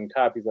 12,000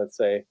 copies, let's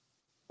say,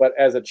 but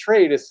as a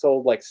trade is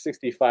sold like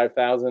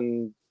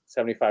 65,000,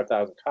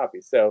 75,000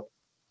 copies. So,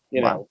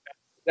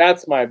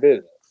 that's my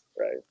business,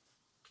 right?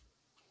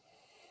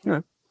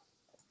 Yeah.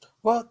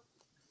 Well,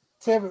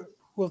 Tim,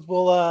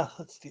 we'll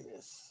let's do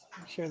this.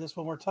 Share this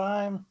one more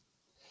time.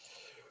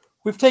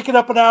 We've taken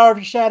up an hour of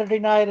your Saturday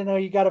night. I know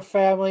you got a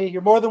family.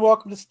 You're more than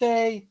welcome to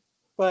stay,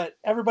 but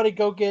everybody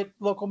go get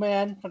Local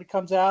Man when it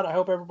comes out. I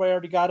hope everybody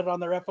already got it on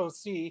their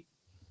FOC.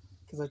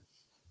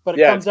 But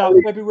it comes out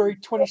February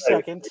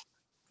 22nd.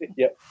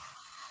 Yep.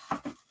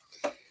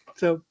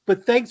 So,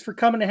 but thanks for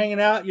coming and hanging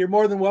out. You're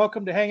more than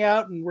welcome to hang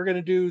out, and we're going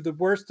to do the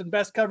worst and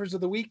best covers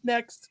of the week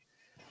next.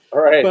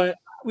 All right. But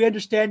we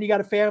understand you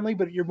got a family,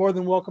 but you're more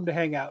than welcome to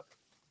hang out.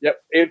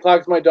 Yep.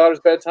 8:00 is my daughter's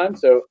bedtime,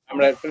 so I'm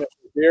going to finish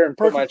this beer and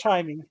perfect put my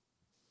timing.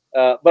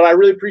 But I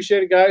really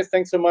appreciate it, guys.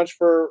 Thanks so much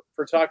for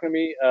talking to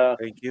me.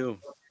 Thank you.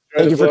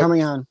 Thank you for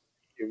coming on.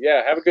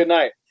 Yeah. Have a good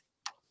night.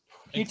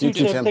 You too,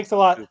 Tim. Thanks a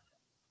lot.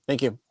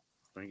 Thank you.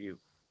 Thank you.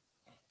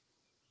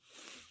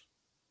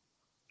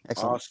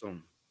 Excellent.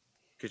 Awesome.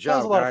 Good job, That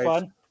was a lot guys. of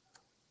fun.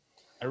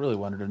 I really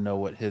wanted to know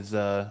what his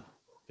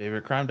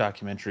favorite crime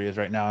documentary is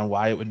right now and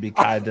why it would be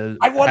tied to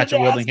I wanted to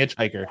Hatchet-wielding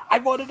hitchhiker. I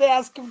wanted to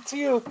ask him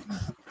too.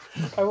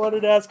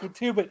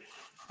 But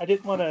I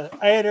didn't want to.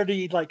 I had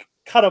already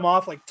cut him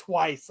off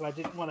twice, and I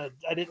didn't want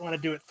to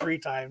do it 3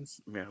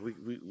 times. Man,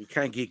 we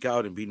can't geek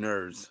out and be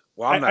nerds.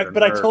 Well, I'm not.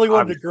 I totally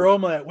wanted to grow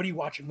him. What are you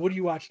watching? What are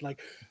you watching?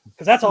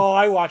 Because that's all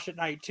I watch at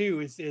night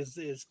too. Is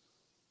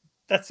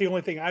that's the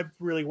only thing I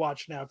really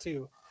watch now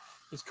too,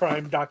 is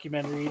crime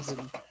documentaries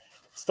and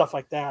stuff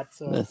like that.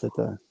 So That's it.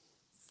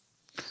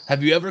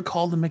 Have you ever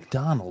called a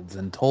McDonald's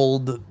and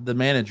told the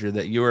manager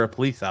that you were a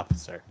police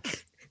officer?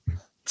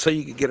 So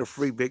you could get a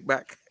free Big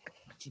Mac?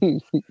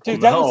 Dude,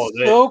 that was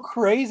so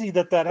crazy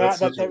that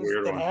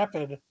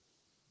happened.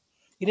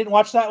 You didn't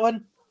watch that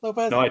one,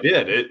 Lopez? No, I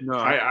did.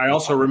 I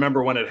also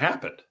remember when it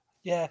happened.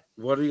 Yeah.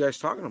 What are you guys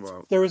talking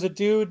about? There was a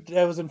dude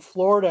that was in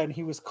Florida, and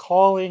he was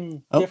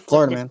calling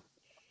Florida man.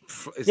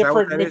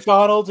 different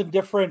McDonald's and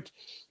different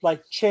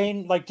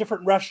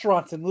different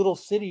restaurants in little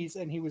cities,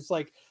 and he was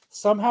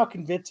somehow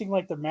convincing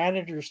the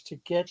managers to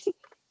get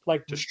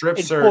to strip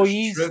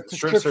employees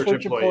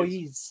search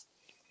employees.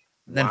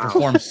 Then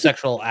perform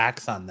sexual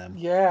acts on them.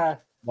 Yeah.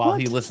 While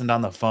he listened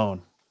on the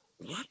phone.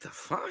 What the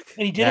fuck?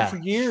 And he did it for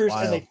years,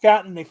 and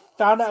they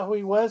found out who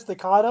he was. They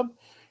caught him,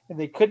 and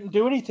they couldn't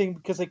do anything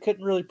because they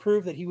couldn't really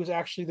prove that he was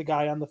actually the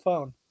guy on the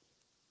phone.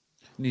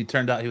 And he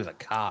turned out he was a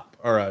cop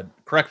or a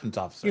corrections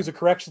officer. He was a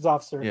corrections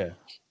officer. Yeah.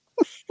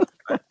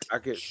 I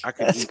could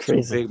That's eat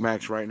crazy. 2 Big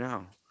Macs right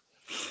now.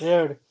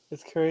 Dude,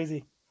 it's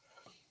crazy.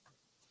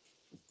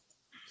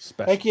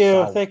 Thank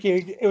you.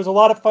 It was a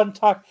lot of fun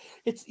talk.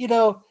 It's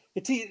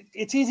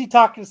it's easy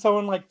talking to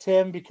someone like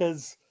Tim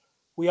because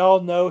we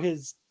all know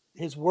his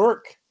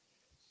work.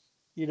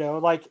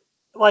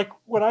 Like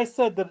when I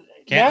said that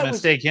can't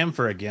mistake him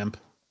for a gimp.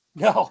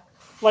 No,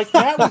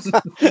 Matt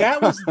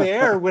was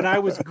there when I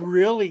was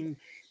grilling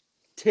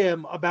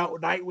Tim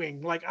about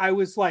Nightwing. I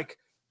was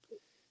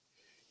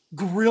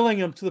grilling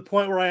him to the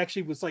point where I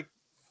actually was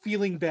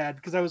feeling bad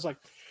because I was like,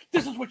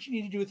 this is what you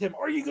need to do with him.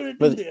 Are you going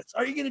to do this?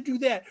 Are you going to do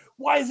that?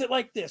 Why is it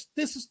like this?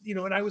 This is,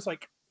 and I was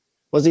like,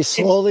 was he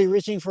slowly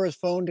reaching for his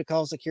phone to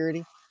call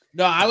security?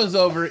 No, I was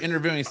over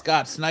interviewing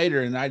Scott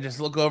Snyder, and I just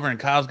look over, and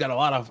Kyle's got a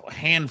lot of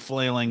hand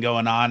flailing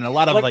going on, and a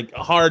lot of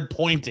hard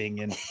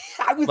pointing, and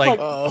I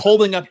was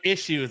holding up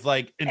issues,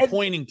 and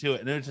pointing to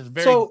it, and it's just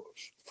very. So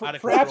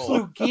for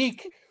Absolute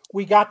Geek,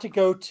 we got to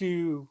go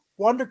to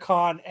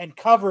WonderCon and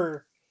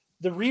cover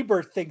the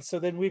Rebirth thing. So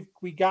then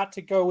we got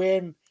to go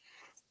in,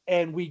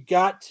 and we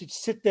got to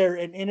sit there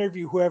and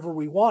interview whoever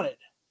we wanted.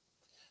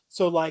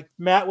 So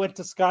Matt went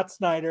to Scott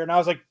Snyder, and I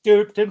was like,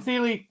 dude, Tim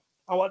Seeley,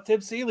 I want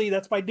Tim Seeley.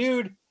 That's my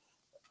dude.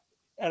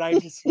 And I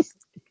just was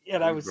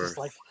just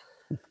like,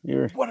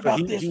 what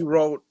about this? He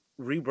wrote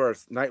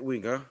Rebirth,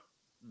 Nightwing, huh?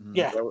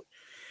 Yeah.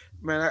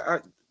 Man, I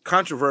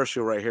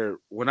controversial right here.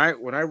 When I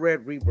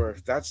read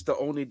Rebirth, that's the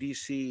only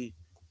DC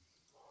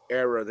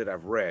era that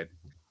I've read.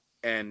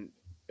 And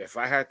if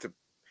I had to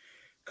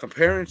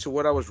compare it to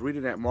what I was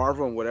reading at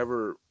Marvel and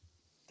whatever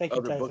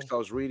other books I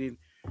was reading,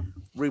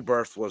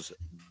 Rebirth was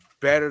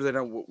better than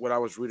what I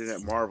was reading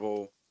at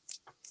Marvel,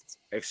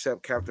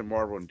 except Captain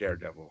Marvel and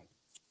Daredevil.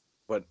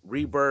 But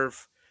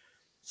Rebirth,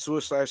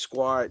 Suicide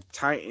Squad,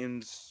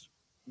 Titans,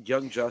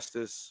 Young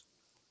Justice.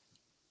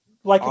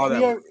 Like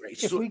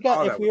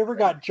if we ever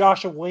got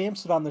Joshua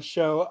Williamson on the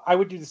show, I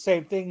would do the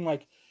same thing.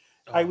 Like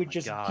I would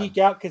just geek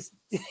out because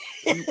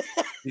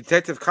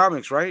Detective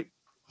Comics, right?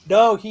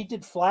 No, he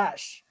did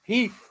Flash.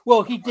 He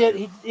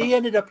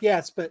ended up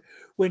but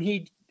when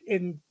he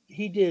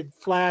did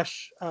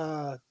Flash,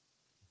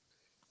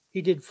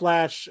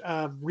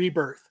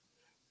 Rebirth,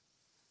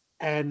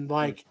 and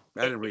like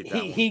I didn't read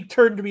that. He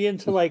turned me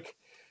into like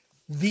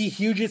the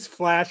hugest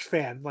Flash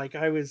fan. Like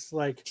I was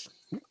like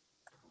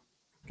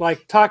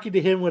talking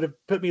to him would have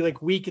put me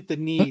like weak at the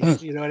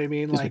knees. You know what I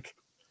mean? Like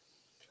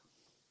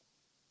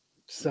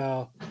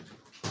so,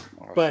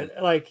 but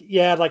like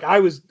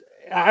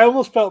I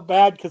almost felt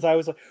bad because I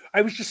was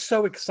just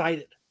so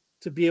excited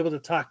to be able to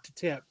talk to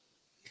Tim,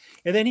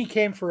 and then he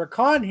came for a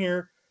con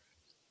here,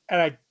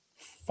 and I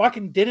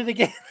fucking did it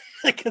again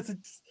because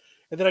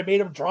and then I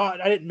made him draw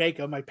it. I didn't make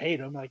him; I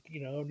paid him. Like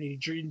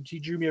he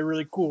drew me a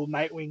really cool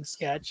Nightwing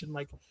sketch, and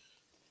like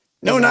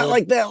not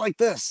like that, like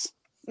this.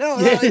 No,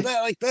 not like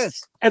that, like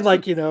this. And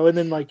and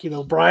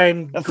then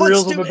Brian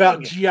grills him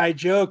about G.I.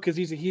 Joe because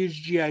he's a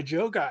huge G.I.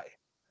 Joe guy.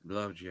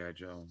 Love G.I.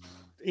 Joe,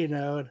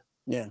 man.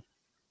 Yeah.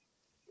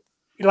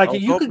 Like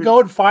you could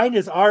go and find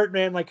his art,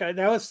 man. Like that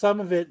was some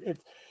of it.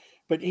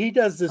 But he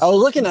does this. I was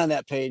looking on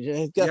that page.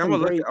 I'm gonna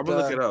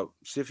look it up.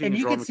 See if he and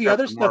you can see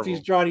other stuff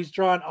he's drawn. He's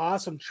drawn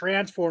awesome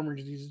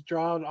Transformers. He's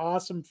drawn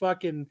awesome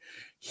fucking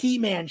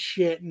He-Man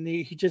shit, and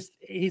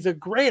he's a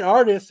great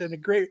artist and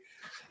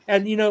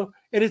and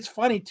it's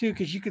funny too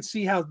because you could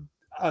see how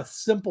a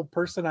simple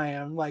person I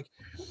am. Like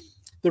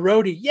the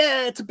roadie,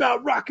 it's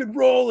about rock and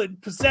roll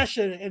and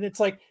possession, and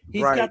it's like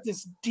he's got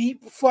this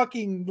deep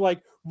fucking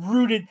like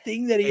rooted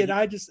thing that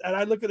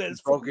I look at it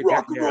as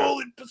rock and roll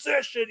and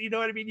possession. You know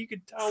what I mean? You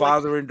can tell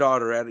father and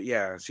daughter.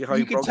 See how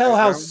you can tell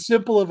how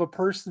simple of a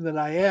person that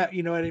I am.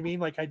 You know what I mean?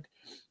 Like I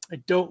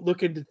don't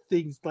look into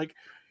things like.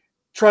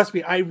 Trust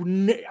me, I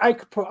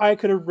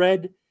could have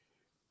read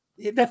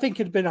that thing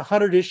could have been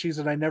 100 issues,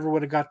 and I never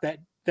would have got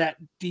that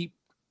deep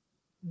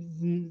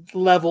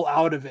level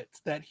out of it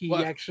that he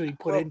actually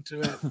put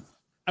into it.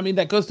 I mean,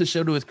 that goes to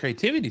show to his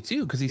creativity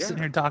too, because he's sitting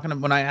here talking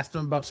when I asked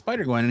him about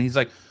Spider-Gwen, and he's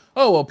like,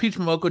 "Oh, well, Peach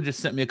Momoko just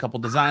sent me a couple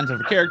designs of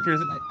her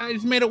characters, and I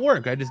just made it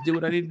work. I just did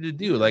what I needed to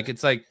do." Like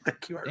it's like,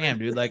 damn,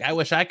 dude. Like I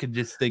wish I could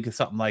just think of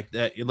something like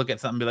that. You look at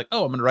something and be like,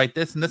 "Oh, I'm gonna write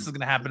this, and this is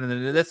gonna happen, and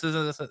then this is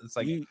this." It's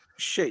like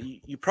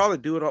you probably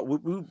do it all.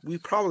 We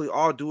probably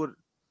all do it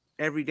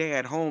every day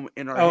at home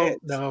in our heads.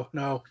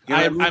 No.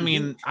 I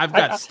mean, I've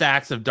got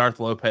stacks of Darth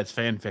Lopez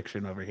fan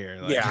fiction over here.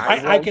 Like,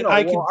 I can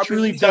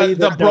truly tell you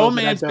the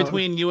bromance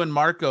between you and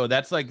Marco.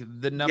 That's like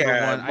the number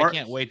one. I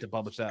can't wait to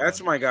publish that.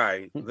 That's my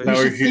guy. You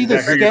should see the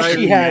sketch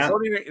he has.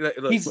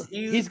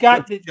 He's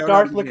got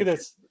Darth. Look at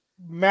this.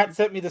 Matt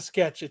sent me the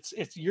sketch.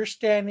 It's you're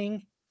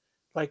standing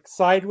like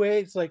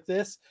sideways like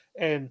this,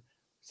 and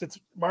since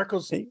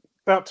Marco's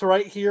about to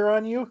write here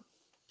on you.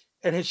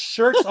 And his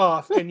shirt's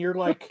off, and you're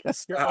like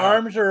your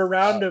arms are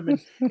around him,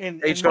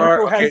 and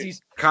Marco has these.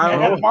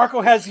 And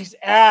Marco has these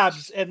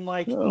abs, and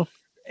like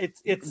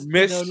it's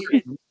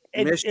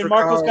and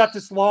Marco's got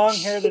this long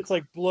hair that's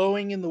like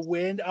blowing in the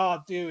wind. Oh,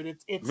 dude,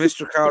 it's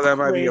Mr. Kyle. That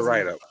might be a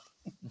write up.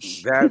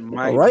 That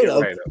might be a write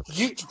up.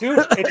 Dude,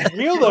 it's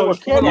real though. You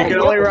can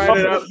only write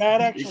it up.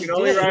 You can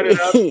only write it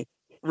up.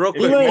 Real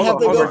quick, you might have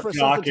to go for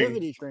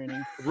sensitivity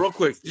training. Real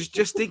quick,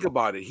 just think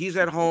about it. He's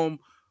at home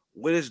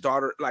with his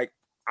daughter. Like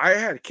I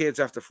had kids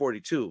after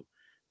 42.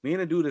 Me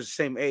and a dude is the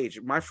same age.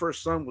 My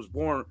first son was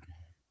born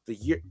the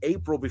year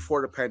April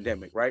before the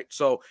pandemic, right?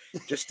 So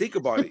just think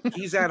about it.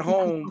 He's at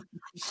home.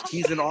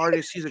 He's an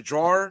artist. He's a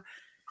drawer.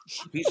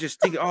 He's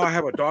just thinking, "Oh, I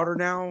have a daughter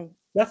now."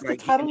 That's like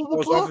the title of the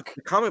book. Off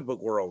the comic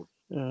book world.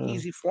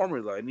 Easy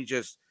formula, and he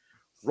just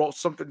wrote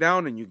something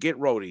down, and you get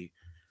Rhodey.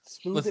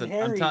 Listen,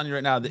 I'm telling you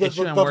right now, the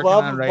issue I'm working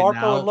on right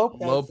now,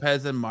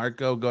 Lopez and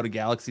Marco Go to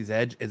Galaxy's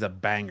Edge, is a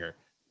banger.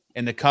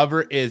 And the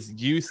cover is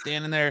you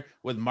standing there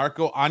with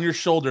Marco on your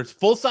shoulders,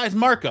 full-size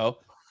Marco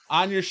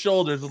on your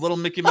shoulders with little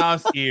Mickey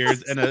Mouse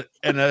ears and a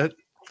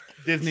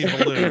Disney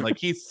balloon. Like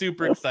he's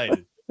super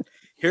excited.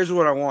 Here's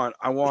what I want.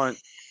 I want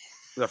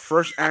the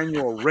first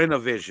annual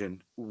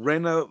Renovision,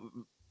 Renomania.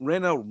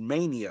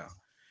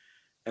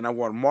 And I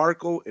want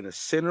Marco in the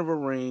center of a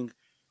ring,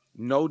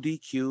 no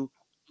DQ,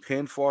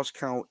 pinfalls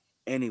count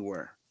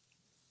anywhere.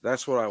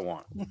 That's what I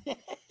want.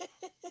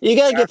 You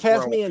got to get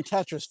past me in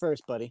Tetris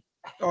first, buddy.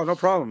 Oh, no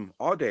problem.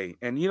 All day.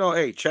 And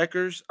hey,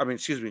 checkers.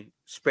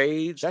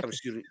 Spades.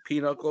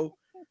 Pinochle.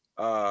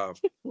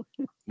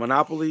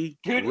 Monopoly,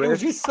 Dude, it would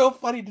Risk, be so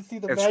funny to see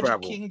the and Magic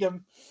Scrabble.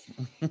 Kingdom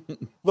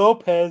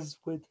Lopez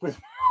with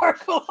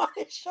Marco on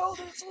his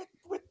shoulders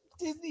with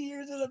Disney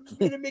ears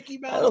and a Mickey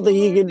Mouse. I don't think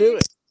he can do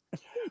it.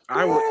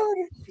 I would,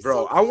 Dude, it'd be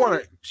bro. so I want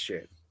funny. to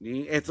shit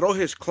and throw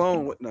his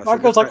clone with us.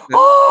 Marco's like,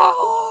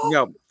 oh,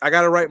 No, I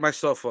gotta write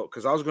myself up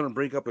because I was gonna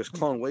bring up his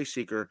clone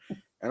Wayseeker,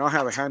 and I'll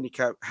have a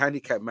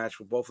handicap match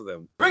for both of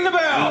them. Ring the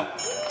bell.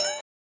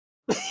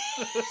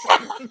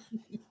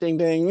 Ding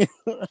ding.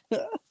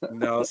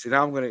 No, see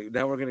now we're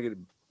gonna get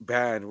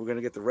banned. We're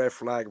gonna get the red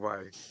flag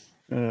by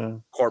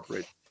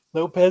corporate.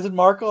 Lopez and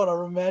Marco on a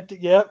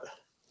romantic. Yep.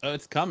 Oh,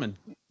 it's coming.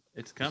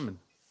 It's coming.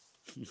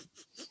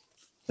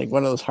 Like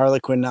one of those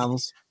Harlequin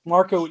novels.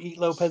 Marco would eat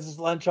Lopez's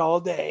lunch all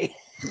day.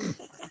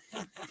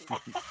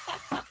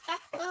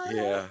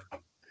 Yeah.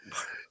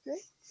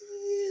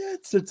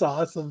 It's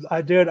awesome.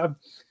 I do it.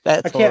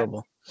 That's I can't.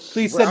 horrible.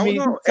 Please Well, send I me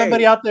don't know.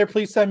 somebody Hey. out there.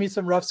 Please send me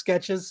some rough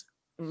sketches.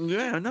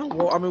 Yeah, no.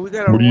 Well, I mean, we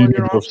got to What do you roll need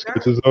your for off sky.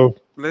 sketches of?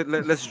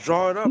 Let's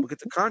draw it up. We'll get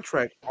the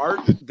contract. Art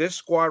this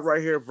squad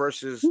right here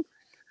versus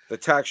the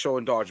tax show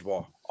and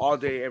dodgeball all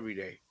day, every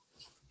day.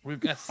 We've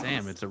got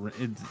Sam. It's a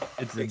dead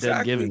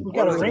Exactly. given. We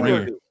got a It's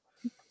ringer.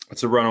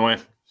 It's a runaway.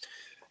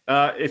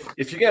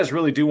 If you guys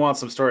really do want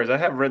some stories, I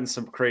have written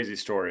some crazy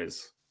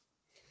stories,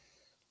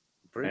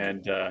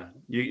 and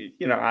you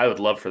know I would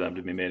love for them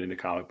to be made into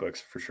comic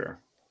books for sure.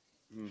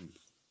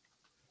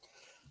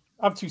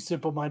 I'm too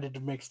simple-minded to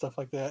make stuff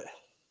like that.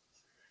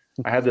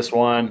 I had this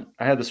one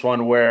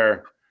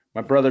where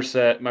my brother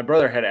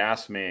had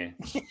asked me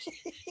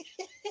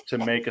to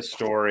make a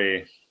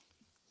story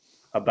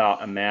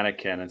about a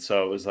mannequin, and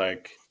so it was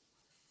like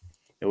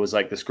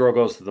this girl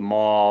goes to the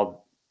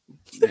mall,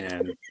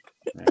 and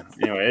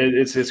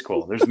it's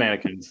cool. There's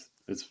mannequins.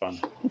 It's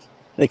fun.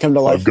 They come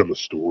to life. I've got a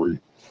story.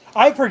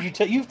 I've heard you.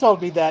 You've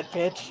told me that,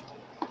 Pitch.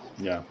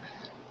 Yeah.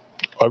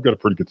 I've got a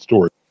pretty good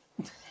story.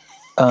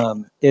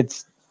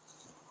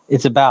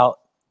 It's about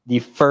the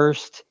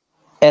first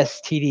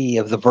STD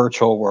of the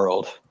virtual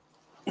world,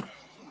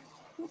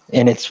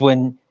 and it's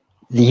when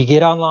you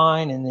get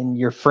online and then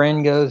your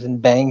friend goes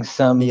and bangs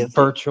some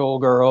virtual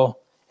girl,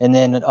 and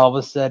then all of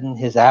a sudden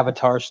his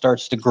avatar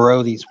starts to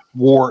grow these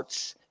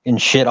warts and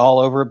shit all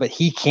over, but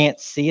he can't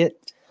see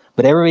it,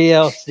 but everybody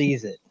else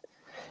sees it.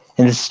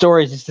 And the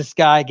story is just this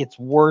guy gets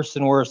worse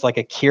and worse, like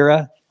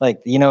Akira, and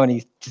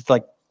he just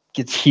like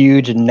gets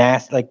huge and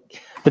nasty,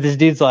 but this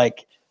dude's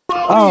like,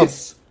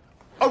 Erroneous.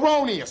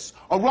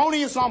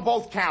 Erroneous on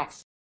both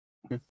counts.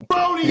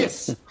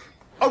 Erroneous.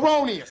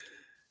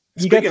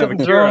 You got something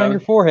drawn on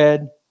your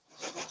forehead.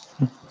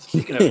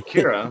 Speaking of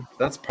Akira,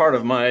 that's part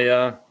of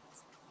my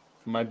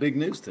my big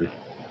news today.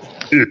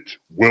 It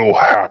will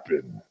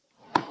happen.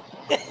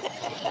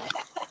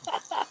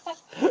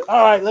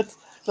 All right, let's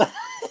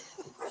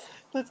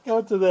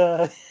go to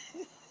the.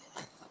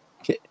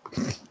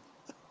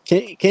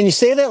 Can you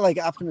say that like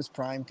Optimus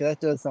Prime? Because that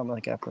does sound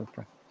like Optimus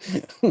Prime.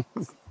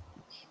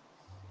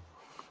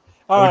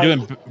 All We're right.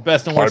 doing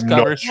best and worst I'm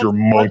covers. not your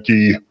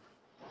monkey.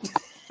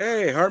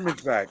 Hey,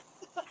 Hartman's back.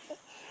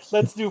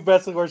 Let's do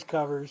best and worst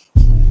covers.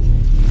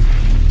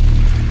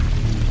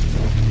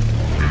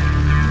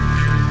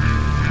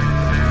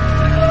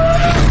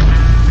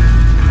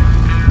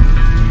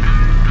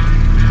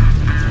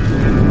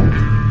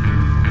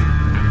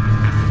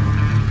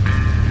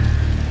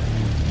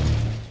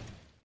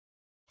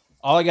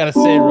 All I gotta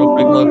say real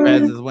quick,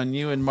 Lopez, is when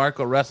you and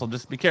Marco wrestle,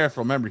 just be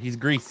careful. Remember, he's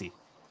greasy.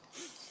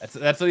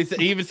 That's what he said.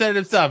 He even said it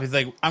himself. He's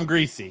like, "I'm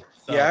greasy."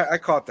 So. Yeah, I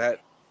caught that.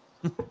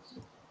 It's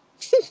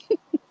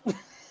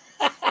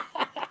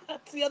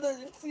the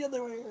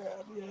other way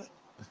around. Yeah.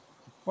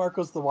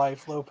 Marco's the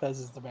wife. Lopez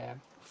is the man.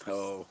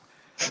 Oh,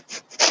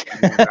 guys,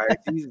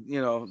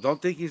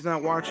 don't think he's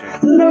not watching.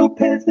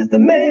 Lopez is the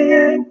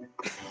man.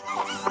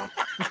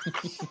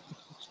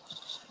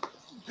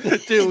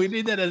 Dude, we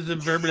need that as a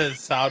permanent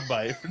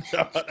soundbite.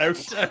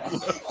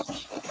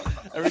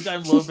 Every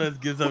time Lopez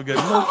gives up, goes,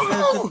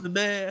 Lopez is the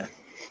man.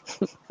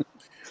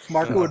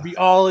 Marco would be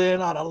all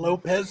in on a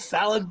Lopez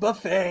salad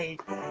buffet.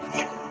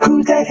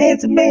 Who's that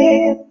handsome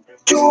man?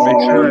 George.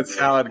 Make sure that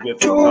salad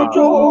gets the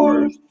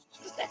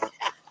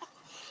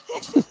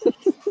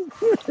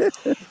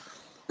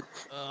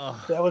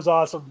top. That was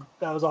awesome.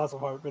 That was awesome,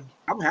 Hartman.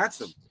 I'm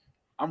handsome.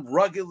 I'm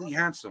ruggedly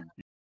handsome.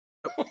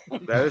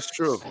 That is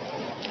true.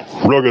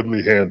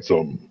 Ruggedly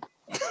handsome.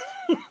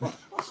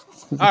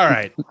 All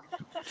right.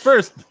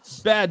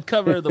 First bad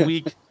cover of the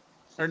week.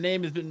 Her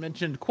name has been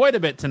mentioned quite a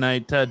bit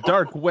tonight.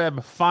 Dark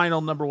Web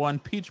Final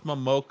 #1, Peach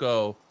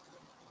Momoko,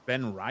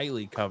 Ben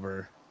Riley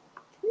cover.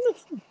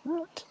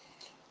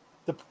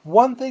 The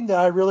one thing that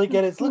I really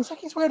get is it looks like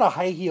he's wearing a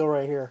high heel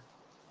right here.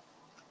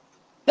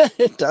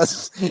 It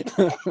does.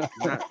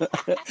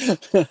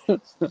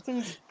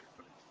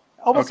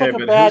 Almost Okay, like a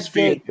but bad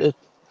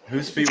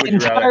whose feet date. would you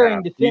rather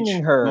have? defending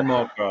Peach her.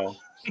 Momoko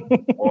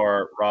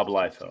or Rob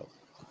Liefeld?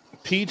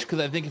 Peach, because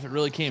I think if it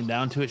really came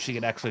down to it, she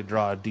could actually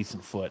draw a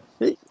decent foot.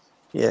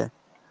 Yeah.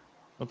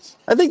 Oops.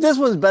 I think this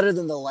one's better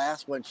than the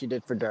last one she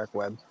did for Dark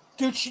Web.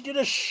 Dude, she did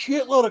a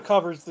shitload of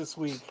covers this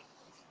week.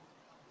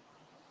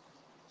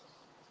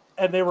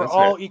 and they were That's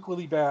all it.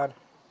 equally bad.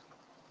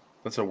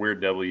 That's a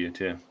weird W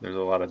too. There's a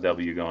lot of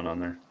W going on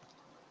there.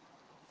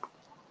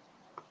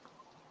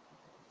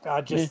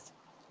 Just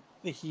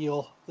the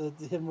heel, the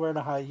him wearing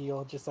a high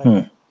heel, just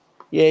like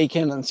Yeah, you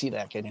can't unsee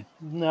that, can you?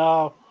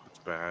 no. It's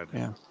bad.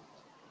 Yeah.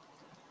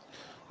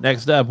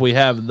 Next up, we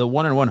have the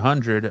 1 in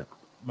 100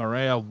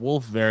 Maria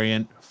Wolf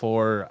variant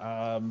for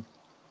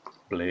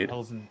Blade.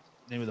 Hell's the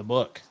name of the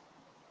book?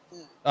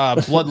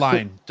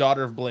 Bloodline,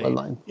 Daughter of Blade.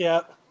 Bloodline.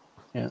 Yeah.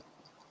 Yeah.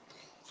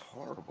 It's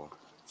horrible.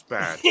 It's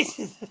bad. Yeah.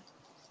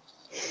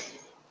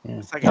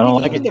 It's like I don't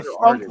Look like at it.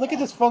 the look at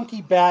this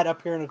funky bat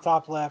up here in the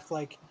top left.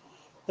 Like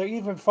they're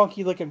even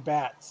funky looking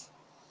bats.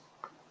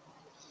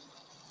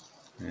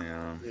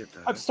 Yeah.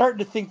 I'm starting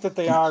to think that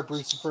they are,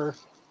 Brucifer.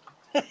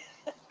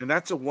 And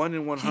that's a 1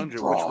 in 100,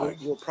 which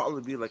will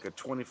probably be like a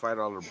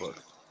 $25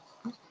 book.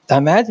 I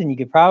imagine you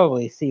could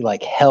probably see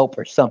like help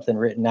or something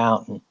written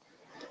out in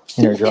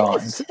her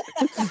drawings.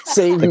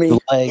 Save Like me.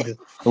 the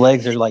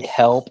legs are like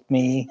help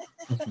me.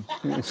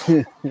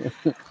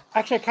 Actually,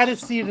 I kind of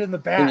see it in the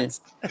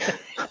bats.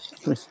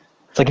 It's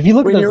like if you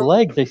look When at those you're-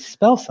 legs, they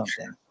spell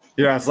something.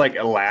 Yeah, it's like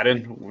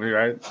Aladdin,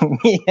 right?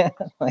 Yeah,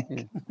 like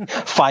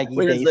Feige.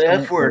 Where's the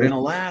basement. F word in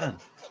Aladdin?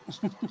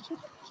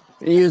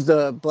 You use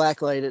the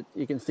black light.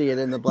 You can see it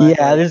in the black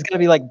Yeah, light. there's gonna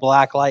be like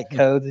black light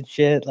codes and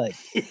shit. Like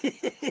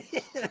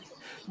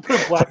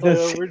Put a black light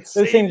those, over it. those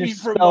Save things are me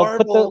from spelled.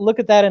 Marvel. Look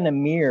at that in a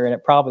mirror, and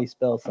it probably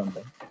spells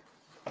something.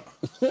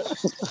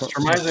 It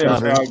reminds me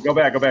of go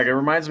back. It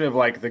reminds me of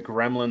like the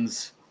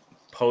Gremlins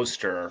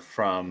poster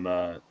from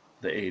the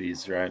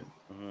 80s, right?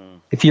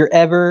 If you're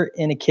ever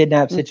in a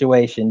kidnap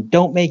situation,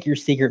 don't make your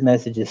secret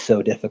messages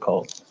so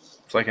difficult.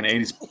 It's like an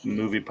 80s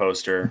movie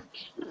poster.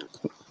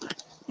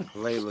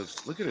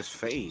 Look at his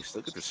face.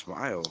 Look at the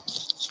smile.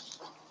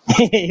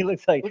 he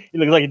looks like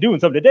he's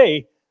doing something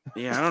today.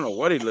 Yeah, I don't know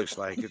what he looks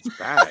like. It's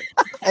bad.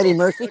 Eddie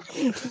Murphy.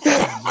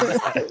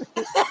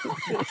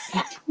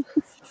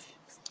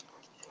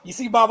 You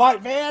see my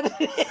white man?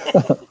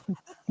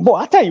 Boy,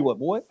 I tell you what,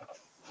 boy,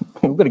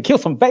 we're gonna kill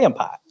some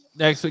vampire.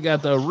 Next, we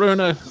got the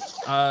Runa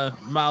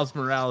Miles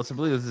Morales. I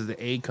believe this is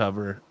the A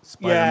cover.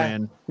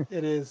 Spider-Man. Yeah,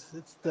 it is.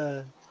 It's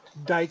the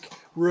Dyke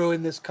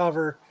ruin this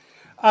cover.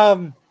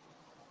 The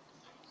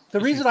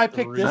reason I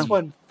picked this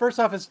one, first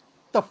off, is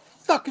the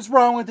fuck is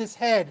wrong with his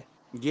head?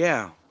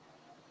 Yeah,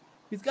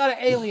 He's got an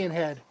alien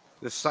head.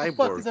 the What the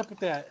fuck is cyborg. up with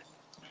that?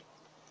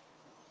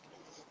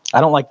 I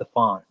don't like the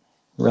font.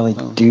 Really,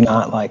 do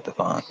not like the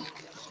font.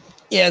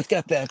 Yeah, it's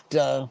got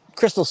that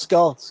crystal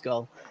skull.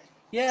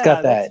 Yeah, It's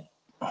got that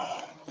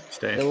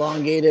Stay.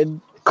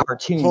 Elongated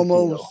cartoon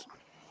Homo feel.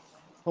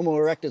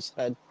 erectus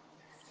head.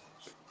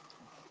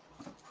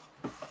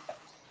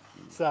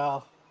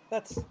 So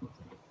that's.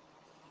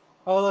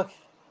 Oh look.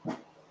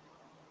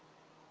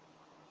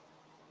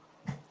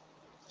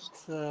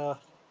 So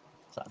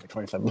Sorry,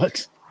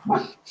 $25.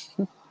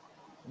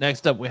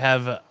 Next up, we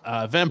have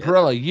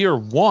Vampirella Year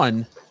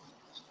 1.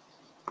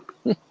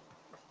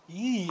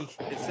 yee.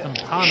 Some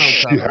Pano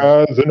She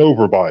cover. has an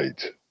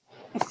overbite.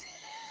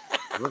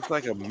 It looks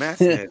like a meth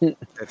head.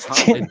 That's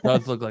hungry. It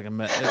does look like a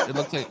mess. It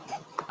looks like.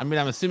 I mean,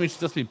 I'm assuming she's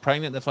supposed to be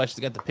pregnant. That's why she's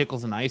got the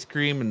pickles and ice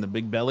cream and the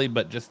big belly.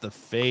 But just the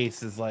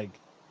face is like,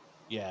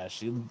 yeah,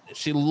 she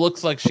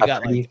looks like she My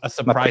got pretty- like a my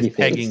surprise pretty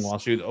pegging face. while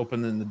she was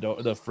opening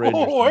the fridge.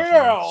 or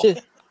Oh something.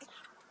 yeah.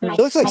 She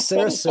looks like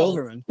Sarah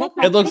Silverman.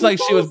 It looks like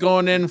she was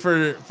going in for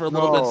a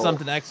little bit No.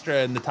 something extra,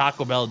 and the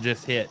Taco Bell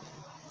just hit.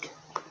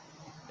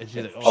 And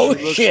she's like, Oh,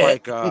 She looks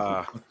shit.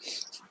 like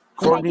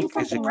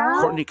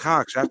Courtney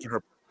Cox after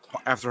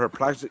her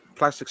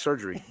plastic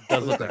surgery.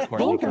 does look like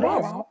Courtney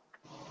Cox.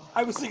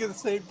 I was thinking the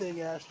same thing,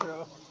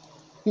 Astro.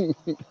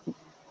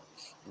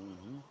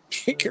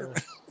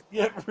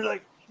 Yeah, we're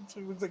like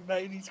it was like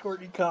 90s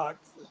Courtney Cox.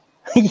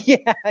 Yeah,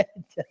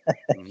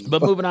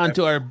 But moving on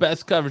to our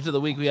best coverage of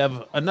the week, we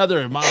have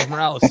another Miles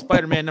Morales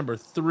Spider-Man number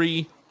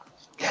 3.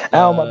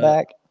 ow, my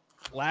back.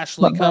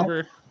 Lashley My back.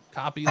 cover,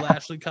 copy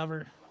Lashley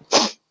cover.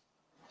 Yeah,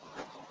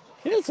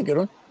 it's a good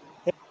one.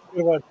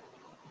 Good one.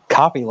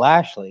 Copy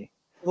Lashley.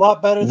 A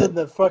lot better than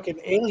the fucking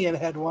alien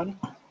head one.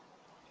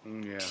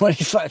 Yeah.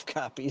 25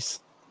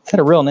 copies. Is that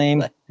a real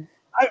name?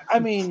 I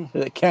mean,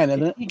 Is it Ken,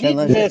 isn't it? you Ken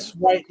didn't Lashley. miss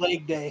White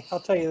Leg Day. I'll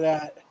tell you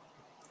that.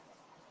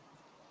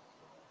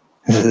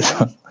 He's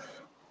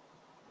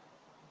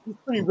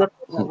pretty ripped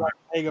with that right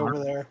leg over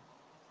there.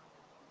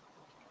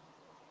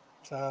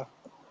 So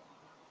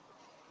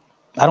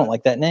I don't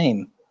like that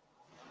name.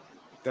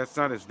 That's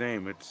not his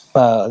name. It's I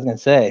was gonna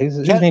say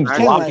whose Ken- name's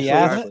Ken Floppy Lashley,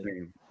 Ashley.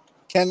 isn't it?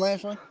 Ken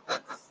Lashley?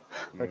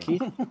 Or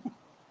Keith?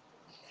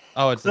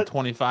 Oh, it's a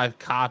 25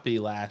 copy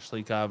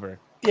Lashley cover.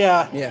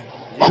 yeah, Yeah.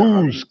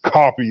 Who's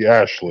copy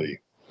Ashley?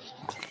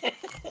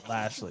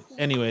 Lashley.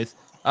 Anyways,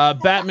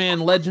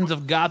 Batman Legends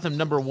of Gotham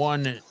number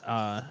 1.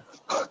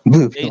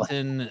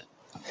 Nathan,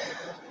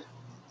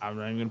 I'm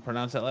not even gonna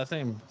pronounce that last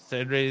name.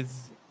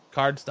 Cedre's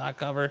cardstock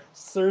cover.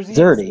 Zerdy.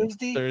 Zerdy.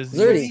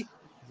 Zerdy.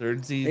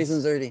 Zerdy. Jason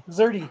Zerdy.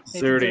 Zerdy.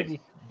 Zerdy.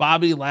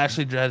 Bobby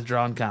Lashley has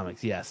drawn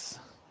comics. Yes.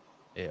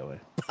 Anyway.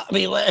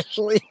 Bobby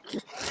Lashley.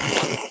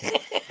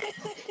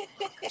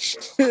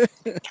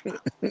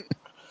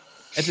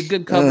 It's a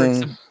good cover,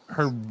 except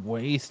her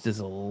waist is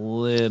a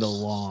little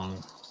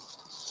long.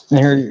 And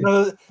her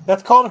No,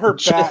 that's called her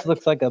chest back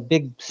looks like a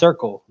big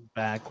circle,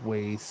 Back,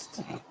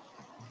 waist,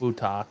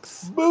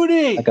 buttocks.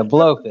 booty. like a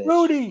blowfish.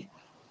 Booty.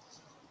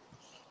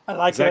 I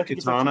like Is that I think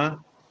it's Katana?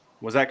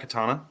 Was that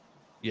Katana?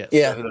 Yes. Is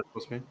Yeah. that who that's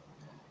supposed to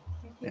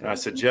be? And I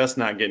suggest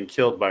not getting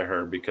killed by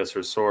her because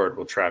her sword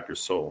will trap your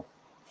soul.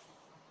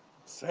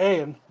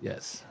 saying.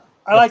 Yes.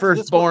 I like the this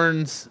one.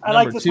 Firstborn's I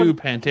like number this 2 one.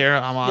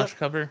 Pantera homage Yep.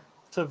 cover.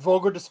 It's a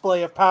vulgar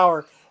display of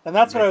power, and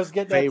that's what My I was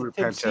getting at favorite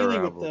Tim Pantera Seeley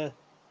album.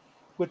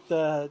 with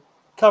the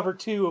cover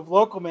 2 of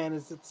Local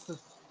Man.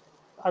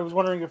 I was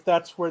wondering if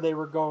that's where they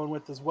were going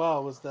with as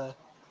well, was the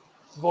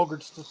vulgar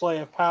display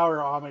of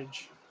power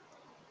homage.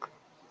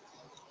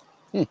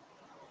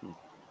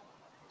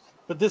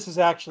 But this is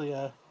actually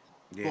a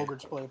Yeah. vulgar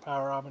display of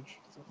power homage.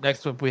 So,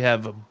 Next up, we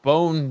have a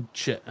Bone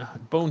Chick.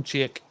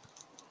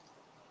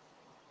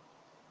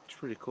 It's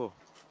pretty cool.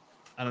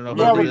 I don't know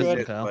Yeah, if we're it is good.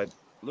 to tell. But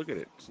look at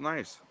it. It's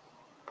nice.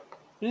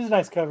 it is a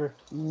nice cover.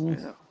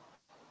 Yeah.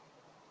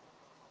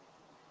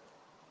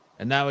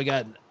 And now we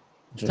got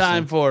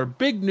time for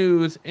big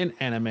news in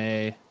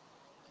anime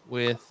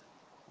with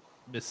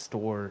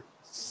Mr.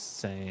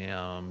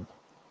 Sam.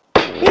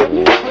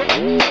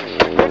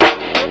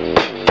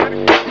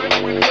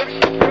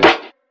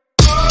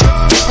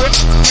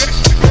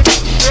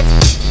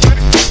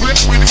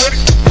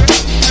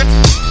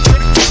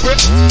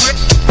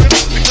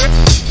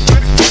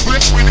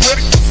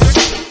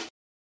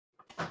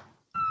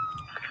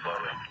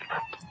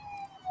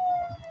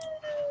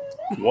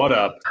 What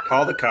up?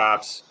 Call the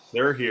cops.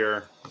 They're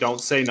here. Don't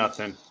say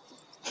nothing.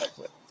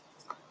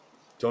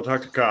 Don't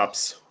talk to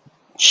cops.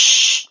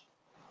 Shh.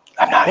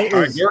 I'm not Hey, All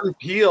right, is- Jordan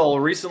Peele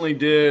recently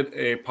did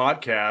a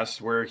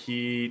podcast where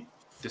he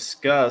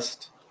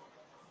discussed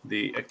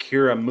the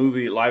Akira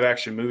movie, live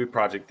action movie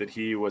project that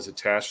he was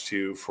attached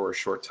to for a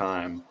short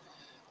time.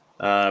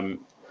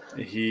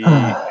 He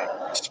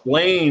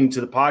explained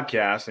to the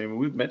podcast, I mean,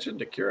 we've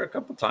mentioned Akira a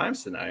couple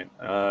times tonight,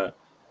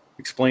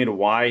 explained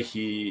why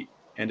he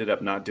ended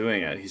up not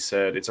doing it. He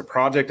said, "It's a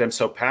project I'm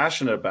so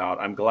passionate about.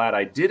 I'm glad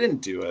I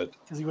didn't do it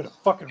Because he would have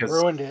fucking Because-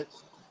 ruined it.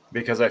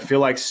 because I feel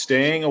like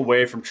staying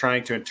away from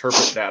trying to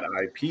interpret that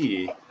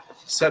IP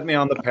set me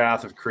on the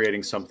path of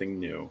creating something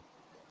new.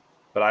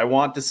 But I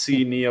want to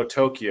see Neo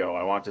Tokyo.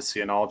 I want to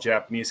see an all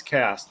Japanese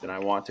cast, and I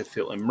want to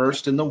feel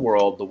immersed in the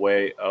world the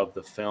way of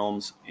the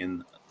films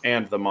and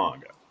the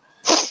manga."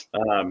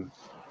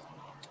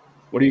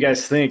 What do you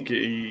guys think?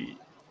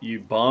 You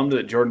bummed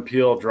that Jordan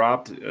Peele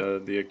dropped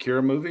the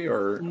Akira movie,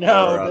 or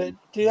No, or, that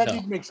no.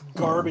 dude makes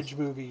garbage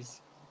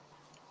movies.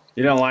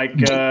 you know, like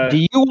Do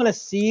you want to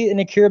see an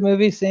Akira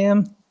movie,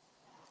 Sam?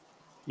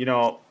 you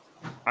know,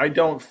 I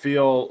don't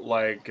feel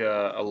like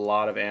a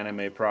lot of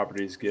anime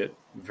properties get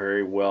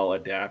very well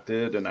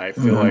adapted, and I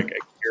feel like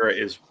Akira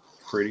is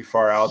pretty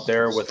far out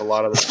there with a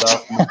lot of the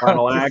stuff in the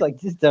final Just act. like,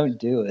 just don't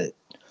do it.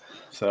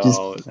 So just-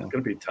 it's going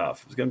to be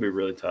tough. It's going to be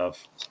really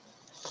tough.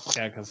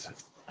 Yeah, because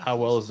how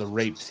well is the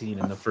rape scene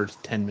in the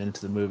first 10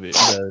 minutes of the movie,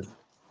 the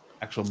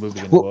actual movie,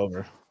 going to Well- go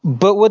over?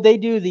 But would they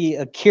do the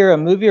Akira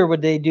movie, or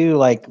would they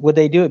do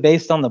it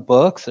based on the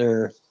books,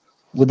 or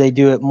would they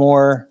do it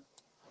more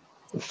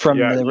from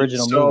Yeah, the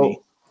original so, movie?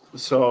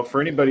 So for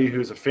anybody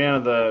who's a fan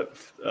of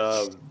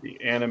the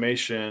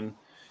animation,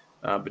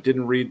 but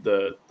didn't read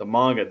the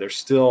manga, there's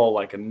still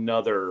like a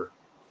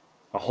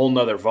whole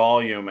nother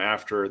volume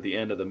after the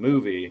end of the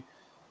movie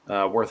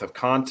worth of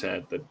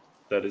content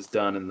that is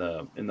done in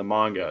the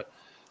manga.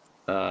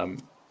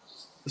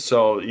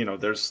 So you know,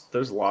 there's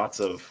lots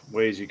of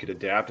ways you could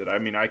adapt it. I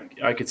mean, I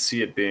could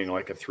see it being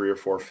like a 3 or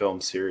 4 film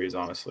series,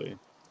 honestly.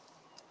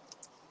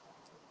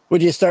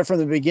 Would you start from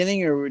the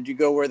beginning, or would you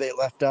go where they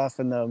left off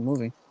in the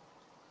movie?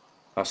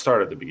 I'll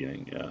start at the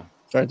beginning. Yeah.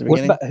 Start at the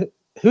What beginning. about,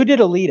 who did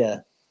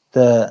Alita,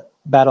 the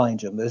Battle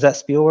Angel? Is that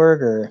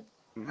Spielberg or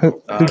who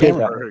did that?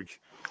 Cameron.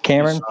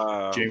 Cameron?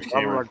 James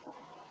Robert Cameron.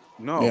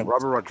 No, Yeah.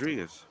 Robert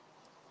Rodriguez.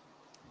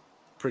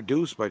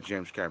 Produced by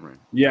James Cameron.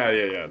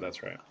 Yeah.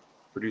 That's right.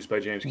 Produced by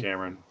James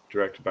Cameron,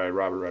 directed by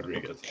Robert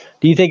Rodriguez.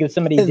 Do you think if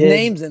somebody His did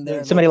name's in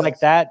there, somebody but like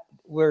that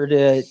were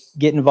to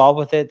get involved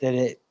with it, that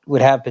it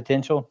would have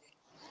potential?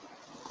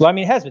 Well, I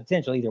mean, it has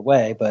potential either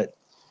way, but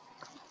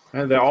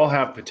And they all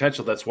have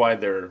potential. That's why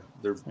they're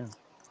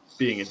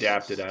being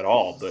adapted at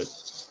all. But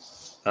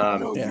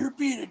You're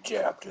being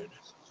adapted.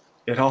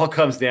 it all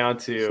comes down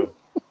to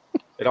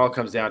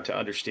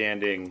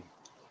understanding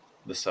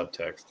the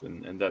subtext,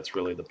 and that's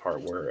really the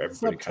part where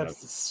everybody kind of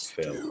Subtext is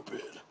fails.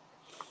 stupid.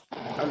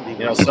 You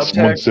know, Someone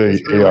subtext. say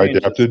is AI rearranged.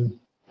 adapted.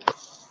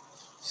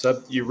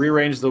 You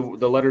rearrange the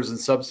letters in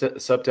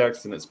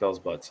subtext, and it spells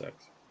butt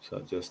sex. So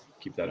just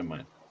keep that in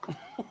mind.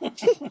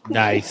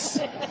 Nice.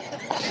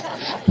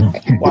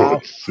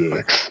 Wow.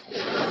 6.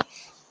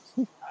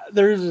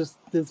 There's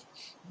this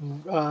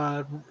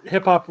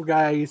hip hop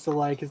guy I used to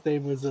like. His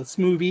name was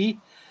Smoothie,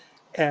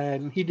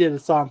 and he did a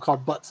song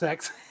called "Butt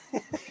Sex."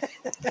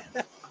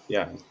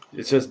 Yeah,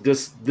 it's just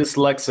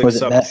dyslexic was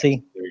it subtext.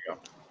 messy? There you go.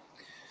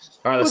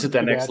 All right, let's hit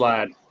that Wasn't too next bad.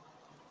 slide.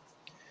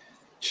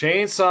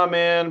 Chainsaw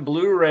Man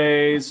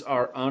Blu-rays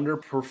are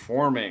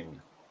underperforming.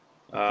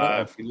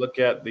 If you look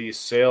at the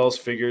sales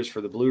figures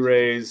for the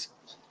Blu-rays,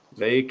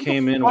 they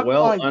came in Fuck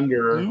well my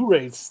under.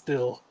 Blu-rays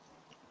still.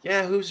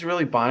 Yeah, who's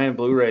really buying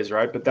Blu-rays,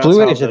 right? But that's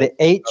Blu-rays how are the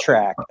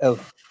 8-track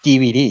of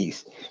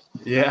DVDs.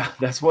 Yeah,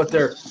 that's what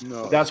they're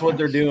No. that's what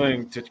they're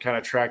doing to kind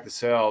of track the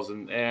sales.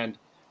 And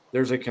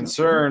there's a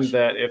concern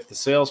that if the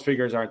sales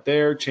figures aren't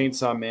there,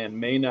 Chainsaw Man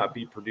may not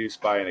be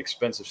produced by an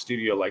expensive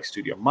studio like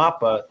Studio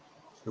Mappa,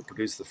 who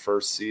produced the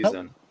first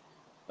season.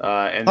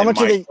 And How much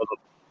are they?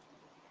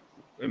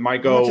 it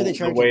might How much go are they the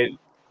charging?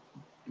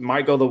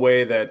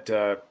 way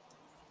that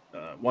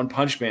One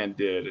Punch Man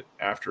did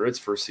after its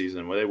first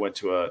season, where they went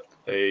to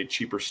a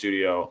cheaper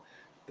studio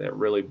that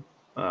really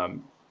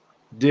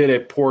did a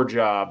poor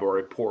job or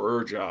a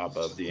poorer job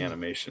of the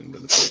animation in the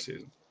first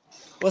season.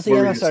 What's the What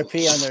were you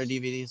MSRP on their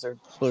DVDs or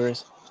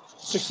Blu-rays?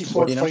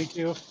 $64.22.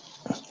 You know?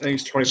 I think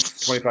it's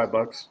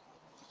 $25.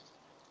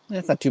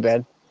 That's not too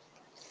bad.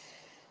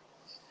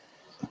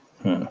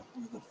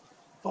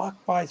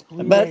 Fuck buys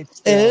But Blu-rays it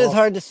still. is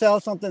hard to sell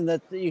something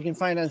that you can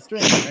find on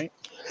streaming, right?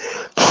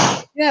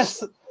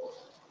 Yes,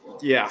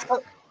 Yeah.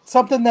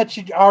 something that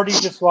you already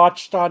just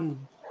watched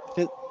on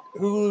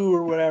Hulu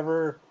or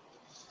whatever.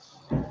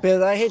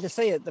 Because I hate to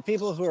say it, the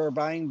people who are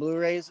buying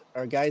Blu-rays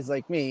are guys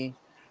like me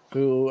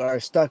who are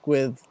stuck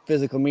with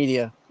physical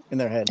media in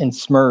their head. And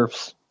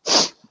Smurfs.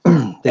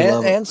 They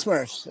love And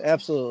Smurfs,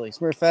 absolutely.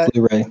 Smurf Fat,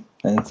 Blu-ray,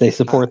 and they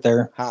support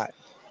their. hot.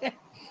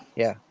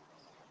 Yeah.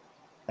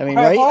 I mean,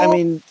 I have right? I all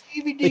mean,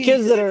 DVDs. the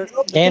kids that are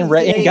And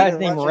Ray, and today guys that are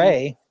named watching-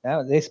 Ray.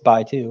 They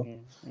spy too.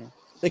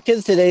 The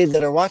kids today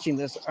that are watching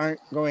this aren't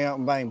going out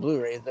and buying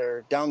Blu-rays.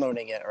 They're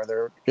downloading it or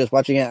they're just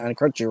watching it on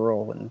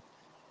Crunchyroll and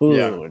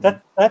Hulu.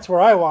 and, That's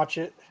where I watch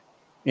it.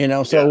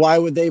 so why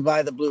would they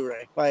buy the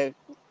Blu-ray?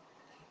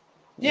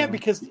 Yeah,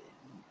 because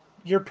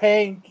you're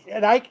paying,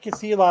 and I can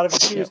see a lot of it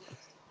too. is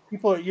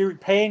You're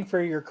paying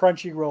for your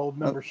Crunchyroll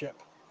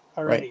membership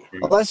already.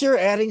 Right. Unless you're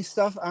adding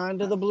stuff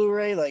onto the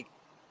Blu-ray, like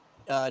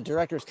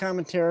director's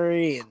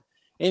commentary, and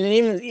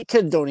even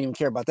kids don't even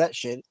care about that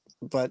shit.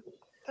 But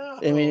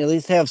I mean, at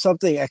least have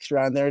something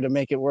extra on there to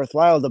make it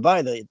worthwhile to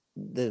buy the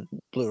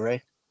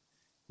Blu-ray.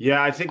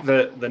 Yeah, I think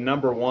the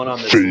number one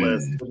on this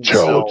list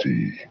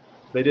Fatality.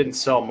 they didn't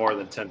sell more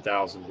than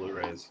 10,000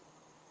 Blu-rays.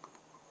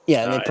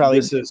 Yeah, and they And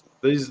probably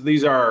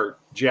these are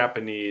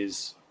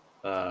Japanese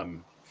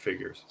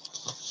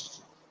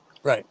figures.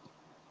 right.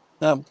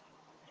 I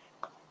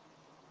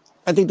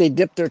think they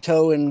dipped their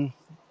toe in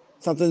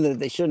something that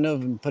they shouldn't have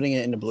been putting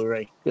it into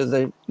Blu-ray because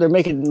they're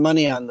making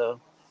money on the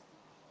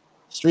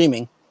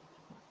streaming.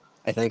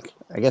 I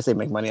guess they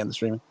make money on the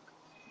streaming.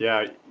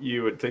 Yeah,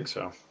 you would think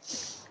so,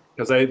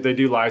 because they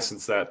do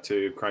license that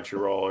to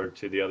Crunchyroll or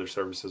to the other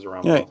services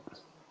around the world.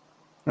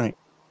 Right.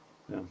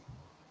 Yeah.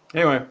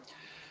 Anyway,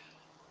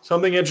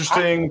 something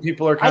interesting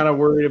people are kind of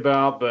worried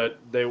about, but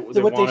they What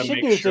they want to should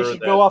make do is sure they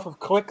should that go off of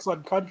clicks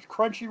on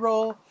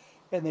Crunchyroll,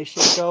 and they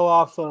should go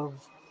off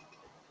of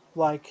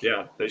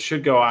they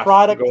should go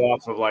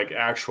off of like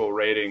actual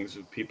ratings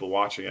of people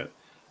watching it.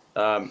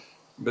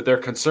 But their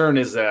concern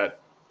is that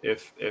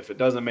if it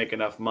doesn't make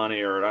enough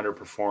money or it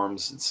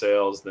underperforms in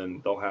sales,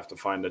 then they'll have to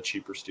find a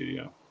cheaper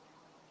studio,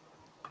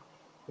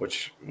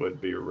 which would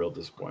be a real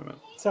disappointment.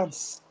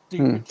 Sounds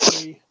stupid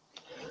to me.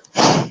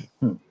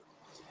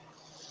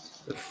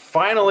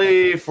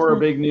 Finally, for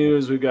big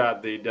news, we've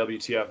got the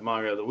WTF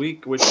manga of the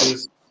week, which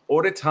is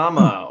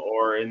Oritama,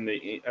 or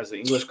as the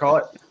English call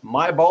it,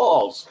 My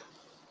Balls.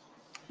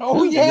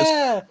 Oh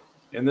yeah.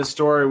 In this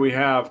story, we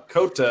have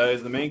Kota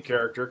is the main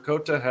character.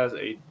 Kota has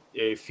a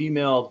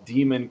female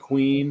demon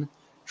queen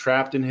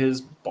trapped in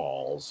his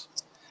balls.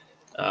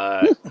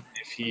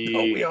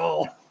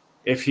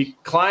 If he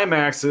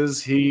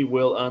climaxes, he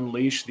will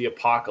unleash the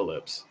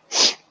apocalypse.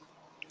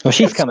 Well,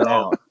 she's coming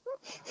out.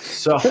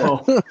 So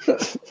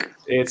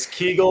it's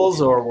Kegels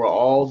or we're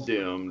all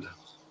doomed.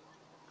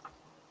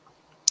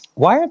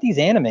 Why aren't these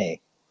anime?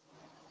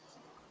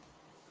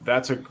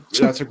 That's a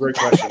great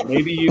question.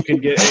 Maybe you can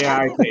get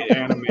AI to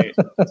animate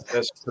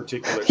this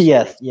particular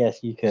story. Yes,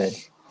 you could.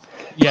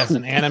 Yes,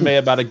 an anime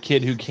about a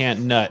kid who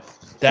can't nut.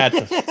 That's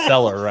a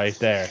seller right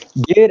there.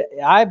 Dude,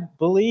 I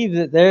believe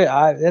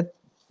that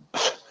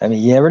I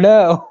mean, you never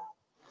know.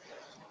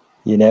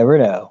 You never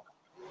know.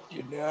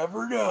 You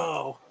never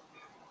know.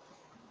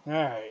 All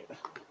right.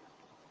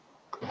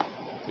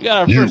 We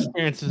got our You first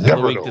appearances of the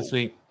never week know. this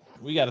week.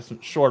 We got a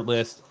short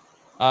list.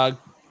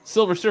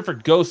 Silver Surfer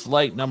Ghost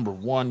Light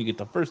 #1. You get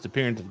the first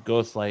appearance of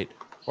Ghost Light,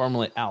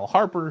 formerly Al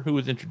Harper, who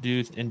was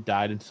introduced and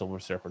died in Silver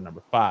Surfer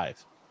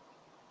 #5.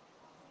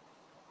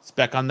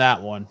 Spec on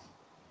that one.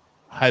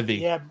 Heavy.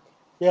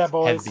 Yeah,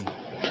 boys.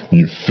 Heavy.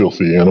 You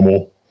filthy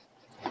animal.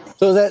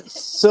 So is that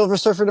Silver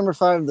Surfer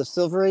 #5, the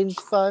Silver Age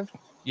 5?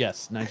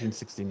 Yes,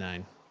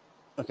 1969.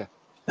 Okay.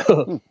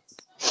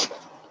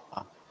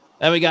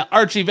 Then we got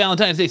Archie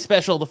Valentine's Day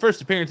Special, the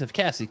first appearance of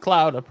Cassie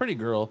Cloud, a pretty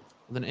girl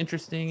with an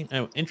interest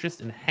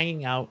in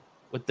hanging out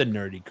with the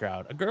nerdy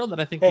crowd. A girl that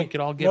I think we could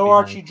all get no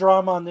behind. Archie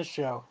drama on this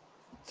show.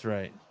 That's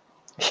right.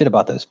 Should have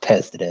bought those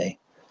Pez today.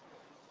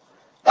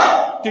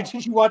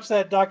 Did you watch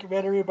that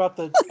documentary about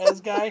the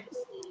Pez guy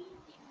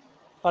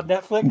on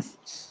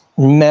Netflix?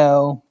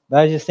 No,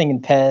 I was just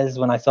thinking Pez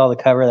when I saw the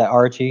cover of that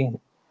Archie.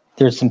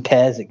 There's some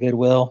Pez at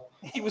Goodwill.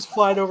 He was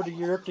flying over to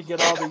Europe to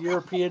get all the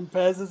European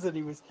Pez's, and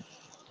he was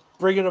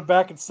bringing them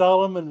back and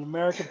selling them. And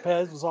American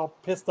Pez was all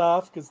pissed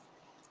off because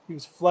he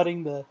was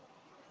flooding the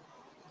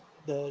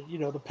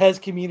Pez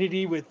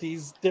community with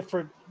these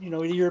different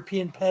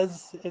European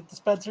Pez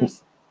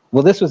dispensers.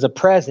 Well, this was a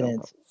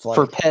president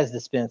for Pez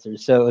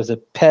dispensers, so it was a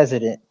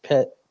president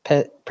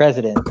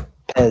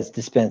Pez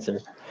dispenser.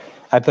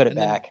 I put it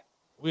back.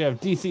 We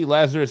have DC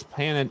Lazarus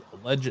Planet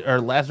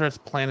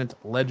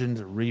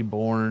Legends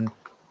Reborn.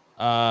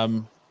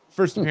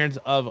 First appearance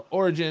of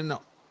Origin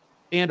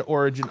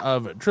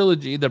of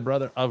Trilogy, the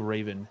brother of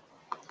Raven.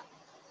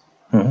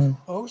 Mm-hmm.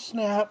 Oh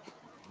snap!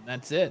 And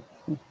that's it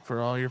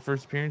for all your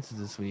first appearances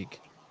this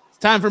week. It's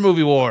time for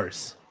Movie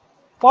Wars.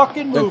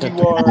 Fucking Movie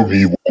Wars.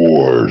 Movie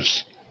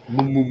Wars.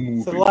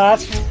 So the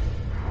last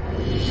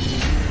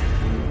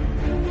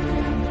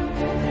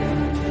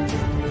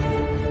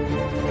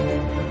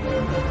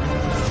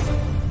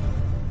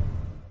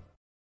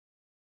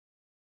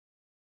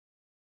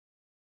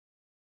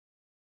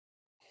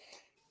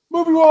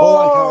Movie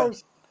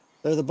Wars.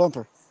 They're the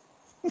bumper.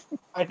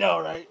 I know,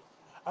 right?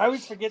 I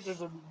always forget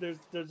there's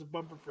a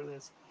bumper for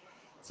this.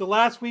 So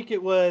last week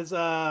it was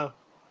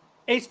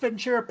Ace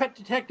Ventura: Pet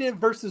Detective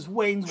versus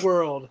Wayne's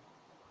World,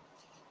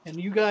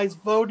 and you guys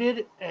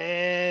voted,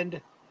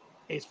 and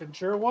Ace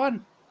Ventura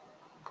won.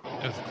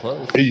 It was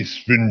close.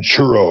 Ace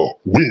Ventura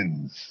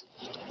wins.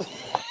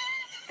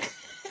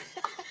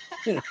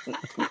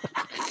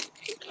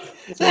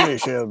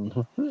 Finish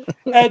him.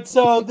 And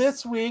so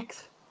this week,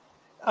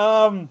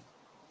 I'm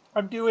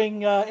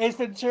doing Ace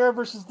Ventura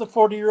versus the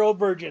 40-year-old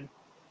virgin.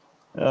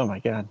 Oh my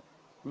god.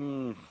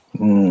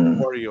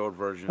 40-year-old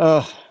virgin.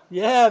 Oh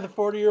yeah, the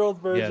 40-year-old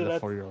virgin. Yeah, the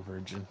 40-year-old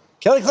virgin.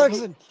 Kelly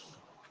Clarkson.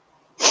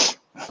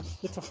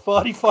 It's a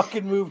funny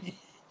fucking movie.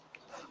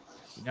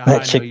 Now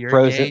That I chick know you're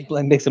throws gay. it,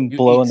 like, makes him You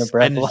blow eat in the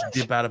bread. Spanish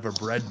dip out of a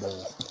bread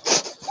bowl.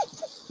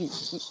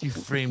 You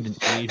framed an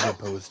Asia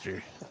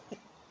poster.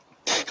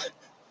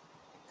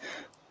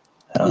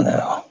 I don't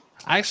know.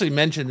 I actually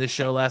mentioned this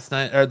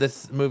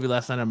movie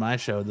last night on my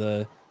show,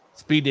 the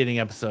speed dating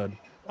episode.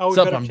 Oh, What's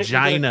up, I'm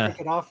Gina.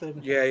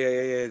 Yeah.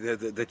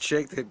 The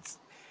chick that's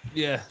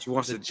she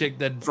wants the to chick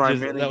that drive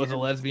just, in that was a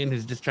again. lesbian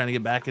who's just trying to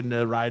get back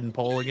into riding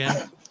pole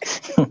again.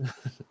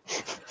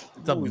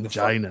 What's up, Ooh, the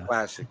Gina? fucking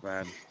classic,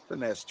 man. The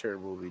next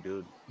terrible movie,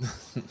 dude.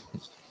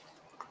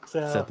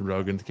 So, Seth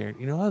Rogen's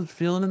character. You know what I was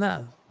feeling in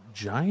that?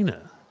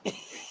 Gina. the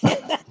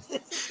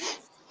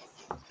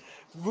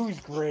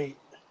movie's great.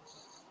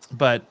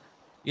 But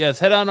yes,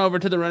 head on over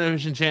to the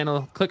Renovision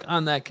channel, click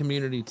on that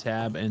community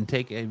tab, and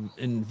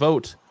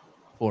vote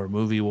for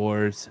Movie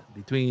Wars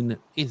between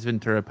Ace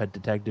Ventura: Pet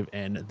Detective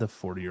and the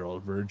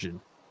 40-year-old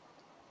virgin.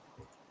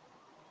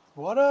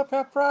 What up,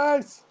 Pep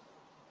Price?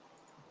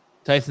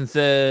 Tyson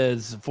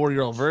says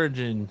 40-year-old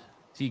virgin,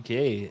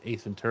 TK,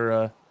 Ace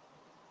Ventura,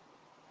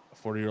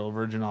 40-year-old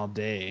virgin all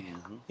day.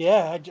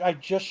 Yeah, I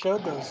just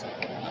showed those.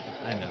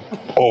 I know.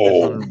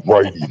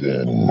 Alrighty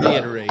then.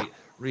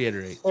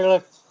 Reiterate. Here,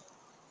 look.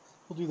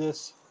 We'll do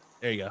this.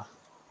 There you go.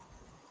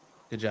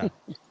 Good job.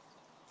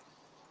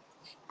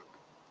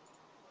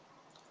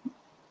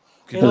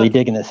 Really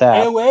digging this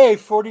out. AOA,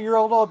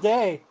 40-year-old all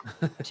day.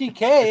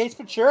 TK, Ace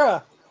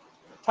Ventura.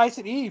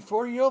 Tyson E,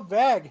 40-year-old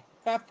Vag.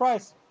 Half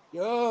price.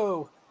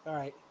 Yo. All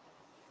right.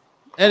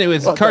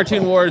 Anyways,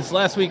 Cartoon Wars.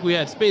 Last week we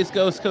had Space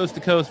Ghost Coast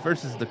to Coast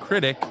versus The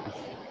Critic.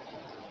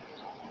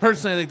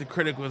 Personally, I think The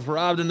Critic was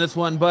robbed in this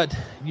one, but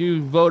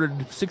you voted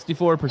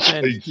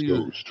 64%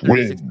 to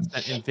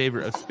 36% in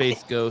favor of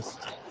Space Ghost.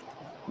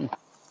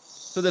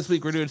 So this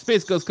week we're doing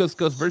Space Ghost Coast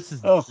to Coast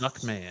versus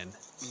Duckman.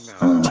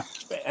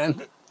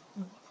 Man.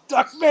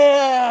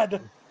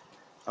 Duckman!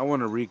 I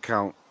want to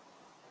recount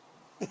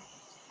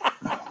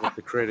with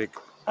The Critic.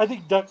 I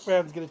think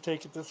Duckman's going to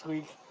take it this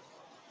week.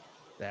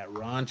 That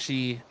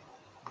raunchy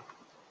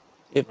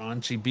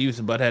Beavis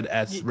and Butthead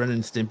as Ren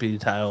and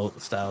Stimpy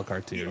style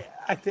cartoon.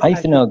 I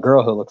used to know a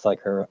girl who looks like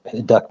her,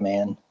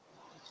 Duckman.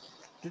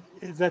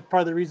 Is that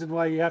part of the reason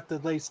why you have to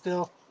lay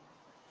still?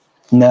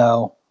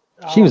 No,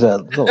 she was a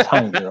little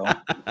tiny girl.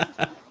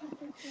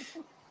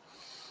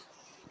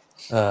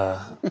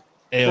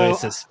 AOA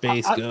says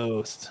Space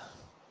Ghost.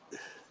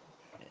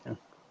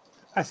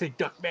 I say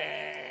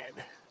Duckman.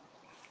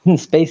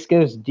 Space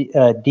Ghost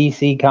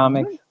DC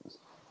Comics.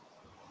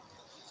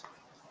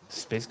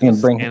 Space Ghost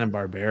is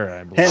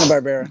Hanna-Barbera, I believe.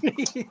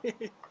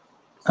 Hanna-Barbera.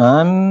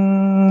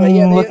 I'm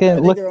yeah,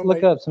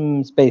 look up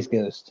some Space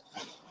Ghost.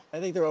 I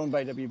think they're owned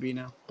by WB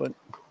now, but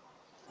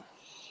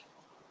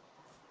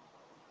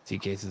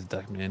TK says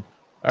Duckman.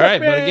 All right,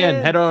 but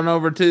again, head on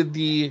over to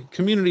the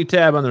community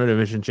tab on the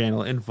Renovision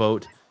channel and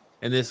vote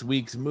in this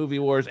week's Movie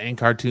Wars and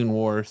Cartoon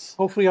Wars.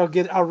 Hopefully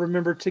I'll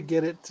remember to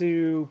get it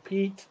to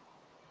Pete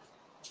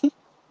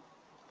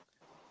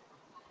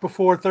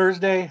before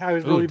Thursday. I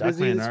was really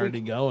busy Duckman this already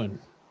week. going.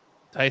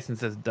 Tyson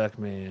says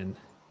Duckman.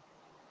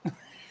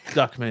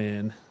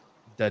 Duckman.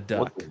 The duck.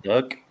 What the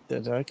duck? the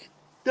duck.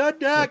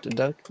 Duck.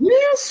 Yeah,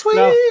 sweet.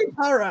 No.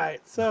 All right.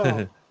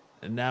 So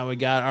And now we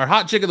got our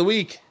hot chick of the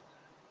week.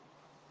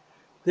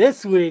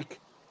 this week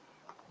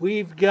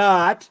we've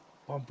got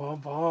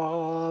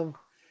Bam.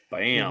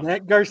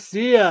 Annette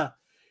Garcia.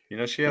 You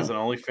know she has an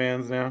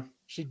OnlyFans now.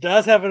 She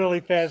does have an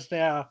OnlyFans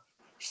now.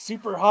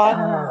 Super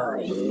hot,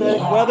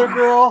 aesthetic weather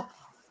girl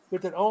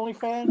with an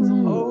OnlyFans.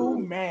 Oh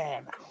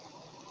man,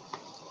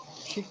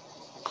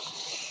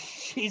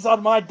 she's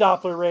on my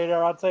Doppler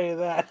radar. I'll tell you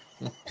that.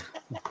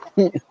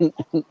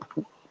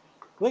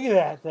 Look at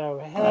that, though.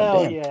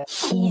 Hell yeah.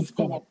 She's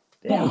been a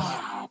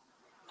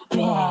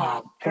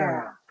bad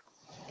girl.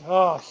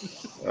 Oh,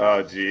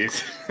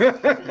 jeez.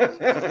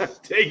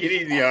 Take it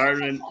easy,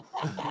 Hartman.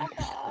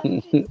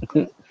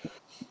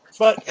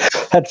 But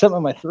had something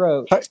in my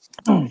throat.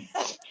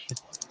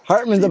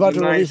 Hartman's about to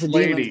Nice release a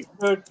lady. demon.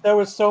 dude, there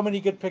was so many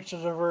good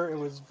pictures of her. It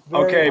was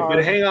very Okay, hard.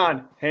 but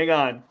hang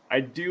on. I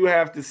do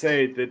have to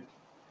say that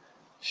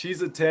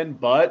she's a 10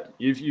 butt.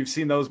 You've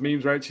seen those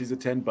memes, right? She's a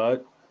 10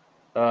 butt.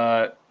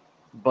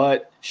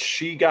 But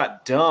she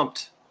got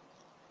dumped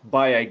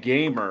by a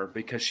gamer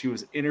because she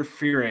was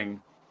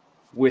interfering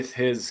with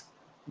his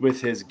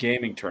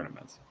gaming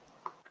tournaments.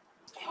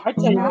 I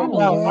tell you right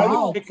now,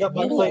 I would pick up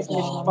my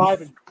PlayStation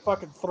 5 and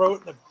fucking throw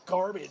it in the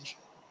garbage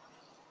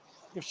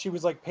if she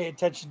was like paying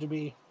attention to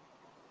me.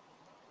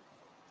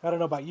 I don't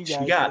know about you guys.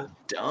 She got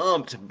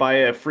dumped by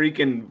a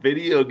freaking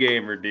video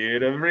gamer,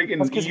 dude. A freaking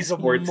That's 'cause he's a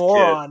esports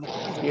moron.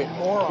 kid. He's a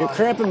moron. You're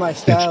cramping my It's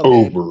style.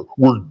 man. over.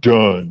 We're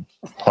done.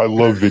 I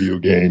love video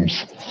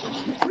games.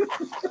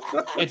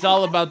 It's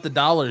all about the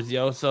dollars,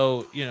 yo.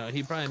 So, you know,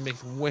 he probably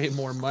makes way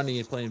more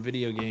money playing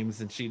video games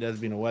than she does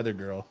being a weather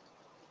girl.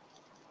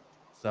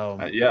 So,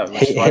 Yeah,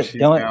 which is why she's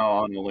Don't- now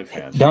on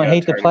OnlyFans. She Don't got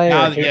hate the tired- player.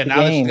 now, hate the now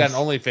that she's game. got an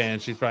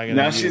OnlyFans, she's probably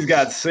gonna Now use- she's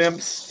got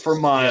simps for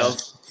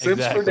miles, simps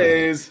exactly. for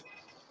days.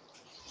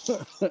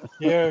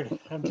 Dude,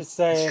 I'm just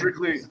saying.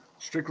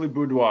 Strictly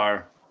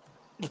boudoir.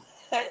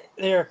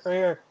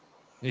 Here.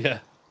 Yeah.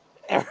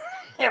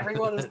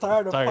 Everyone is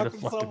tired of Tired of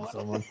fucking fucking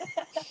someone. someone.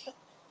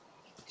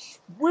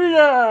 Sweet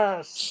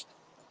ass.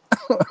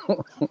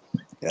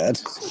 God.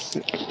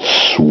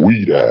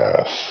 Sweet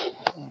ass.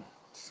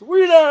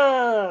 Sweet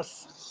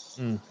ass.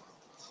 Mm.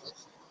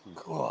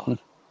 God.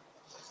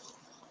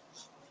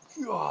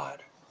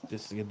 God.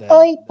 Just to get that,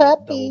 Oi, that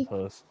puppy.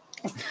 double post.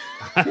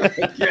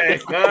 Okay,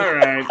 all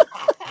right.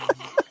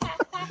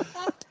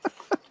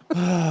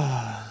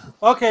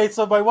 Okay,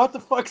 so my what the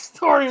fuck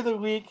story of the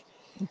week,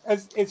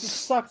 it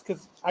just sucks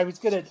because I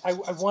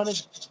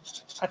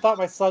thought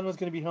my son was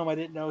gonna be home. I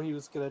didn't know he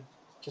was gonna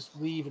just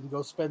leave and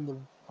go spend the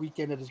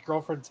weekend at his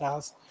girlfriend's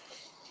house.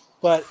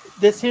 But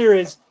this here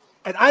is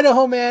an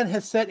Idaho man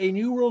has set a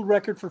new world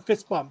record for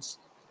fist bumps.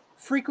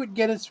 Frequent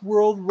Guinness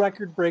World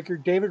Record breaker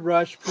David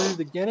Rush proved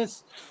the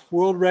Guinness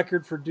World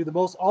Record for do the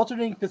most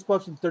alternating fist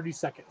bumps in 30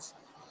 seconds.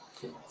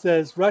 It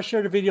says Rush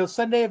shared a video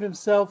Sunday of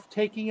himself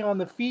taking on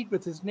the feet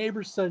with his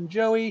neighbor's son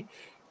Joey.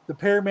 The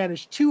pair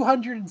managed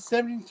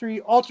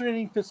 273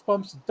 alternating fist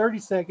bumps in 30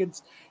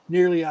 seconds,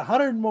 nearly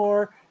 100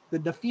 more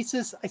than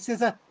Nafisis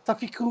Isisa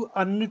Tafiku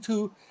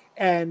Anutu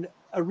and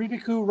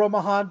Aribiku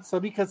Romahan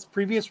Sabika's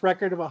previous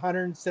record of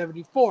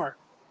 174.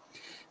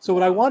 So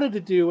what I wanted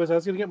to do was I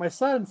was going to get my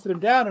son and sit him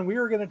down, and we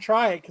were going to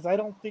try it because I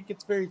don't think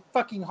it's very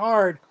fucking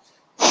hard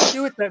to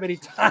do it that many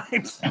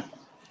times.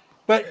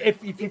 But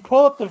if you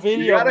pull up the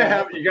video,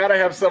 You gotta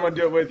have someone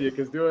do it with you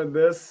because doing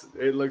this,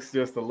 it looks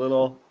just a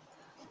little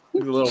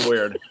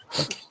weird.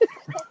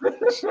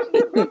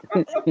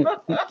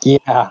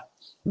 Yeah.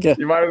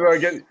 You might as well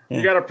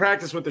you gotta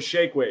practice with the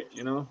shake weight,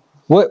 you know?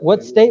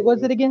 What state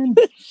was it again?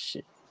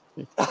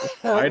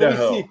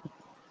 Idaho.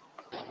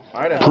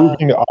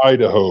 Proving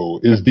Idaho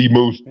is the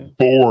most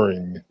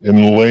boring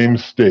and lame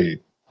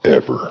state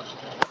ever.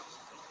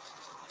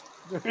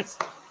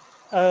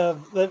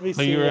 Let me So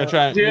see. you were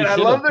trying. Dude, you I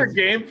should've- love their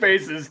game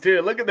faces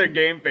too. Look at their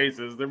game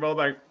faces. They're both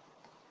like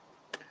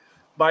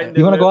biting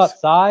You want to go lips.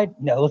 outside?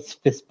 No, let's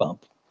fist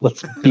bump.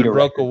 Let's beat a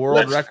broke a record. world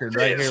Let's record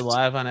right here fist.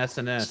 live on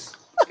SNS.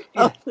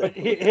 But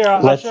here,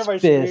 I'll Let's share my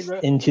screen. fist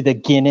into the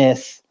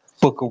Guinness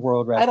Book of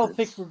World Records. I don't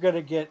think we're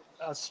gonna get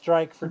a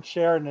strike for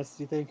sharing this.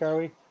 Do you think? Are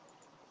we?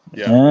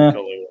 Yeah, Yeah.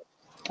 totally.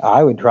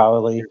 I would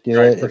probably do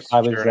Right, it for if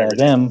I was sure and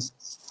them.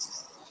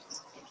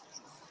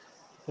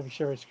 Let me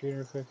share my screen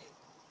real quick.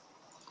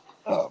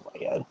 Oh my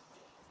god.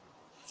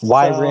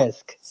 Why So-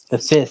 risk the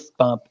fist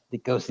bump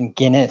that goes in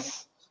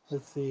Guinness?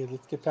 Let's see.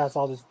 Let's get past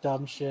all this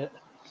dumb shit.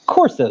 Of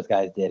course, those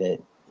guys did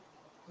it.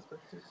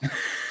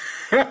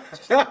 Here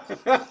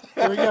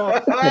we go.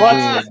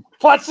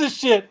 Watch this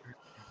shit.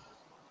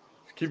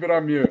 Keep it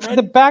on mute.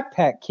 The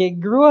backpack kid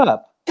grew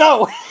up.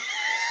 Go.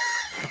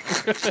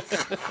 This is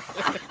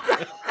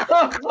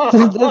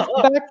the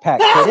backpack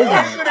kid,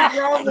 isn't it? A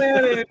grown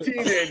man and a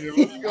teenager.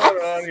 What's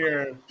going on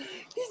here?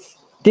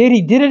 Dude,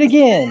 he did it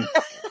again.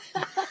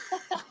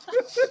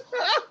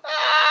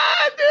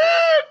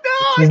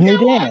 His new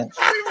dance.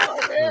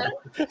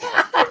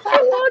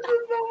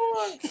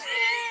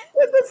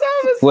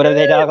 What do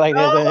they talk like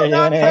this?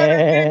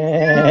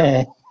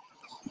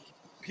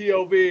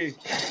 POV.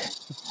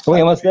 Are we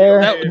almost there?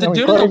 The Are we dude in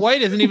the close?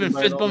 white isn't even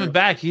fist bumping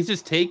back. He's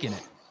just taking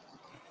it.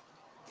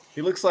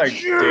 He looks like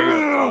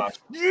Daniel Tosh.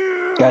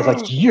 Guys, like,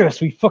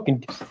 yes, we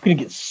fucking gonna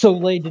get so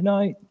laid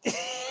tonight.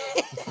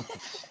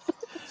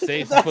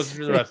 Say some pussy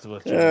for the rest of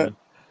us, gentlemen.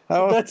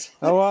 How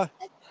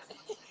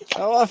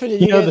often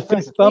did You you know the guys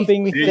fist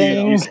bumping Dude,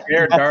 thing? you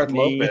scared That's Darth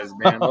me. Lopez,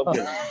 man.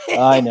 Lopez.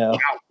 I know.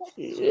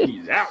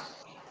 He's out.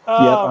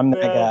 Yep, I'm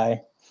that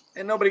guy.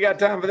 Ain't nobody got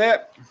time for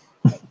that.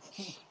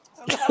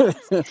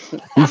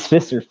 These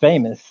fists are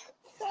famous.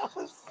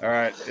 All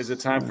right. Is it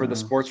time for the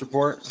sports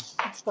report?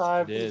 It's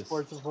time for It the is.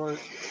 sports report.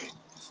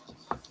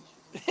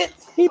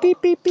 beep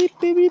beep beep beep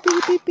beep beep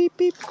beep beep beep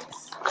beep?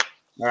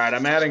 All right.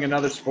 I'm adding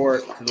another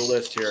sport to the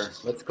list here.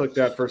 Let's click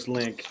that first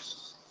link.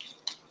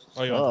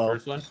 Oh, you want the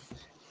first one?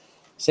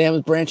 Sam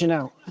is branching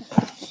out.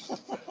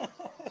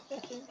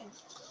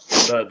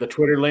 The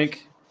Twitter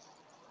link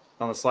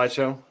on the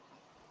slideshow.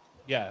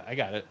 Yeah, I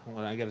got it.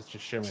 Well, I got to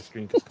just share my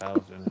screen because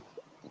Kyle's in it.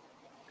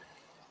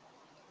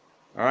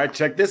 All right,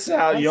 check this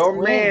out, Nice yo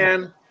win.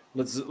 man.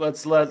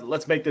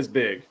 Let's make this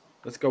big.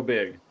 Let's go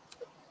big.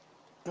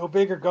 Go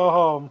big or go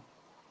home.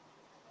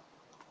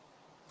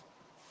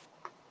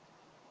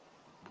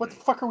 What the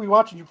fuck are we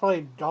watching? You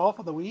playing golf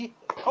on the Wii?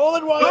 Hole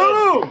in one.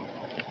 Boom!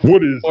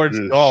 What is Sports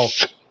this golf.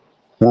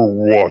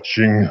 we're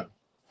watching?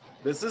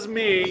 This is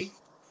me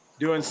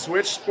doing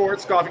Switch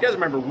Sports Golf. You guys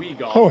remember Wii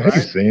Golf, Oh, hey,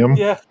 right? Sam.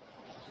 Yeah.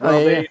 Well, Oh,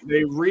 yeah.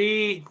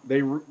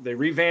 they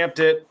revamped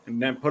it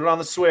and then put it on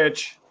the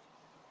Switch,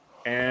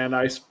 and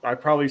I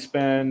probably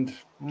spend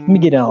Let me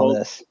get on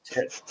this.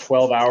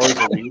 12 hours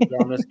a week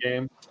on this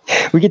game.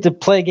 We get to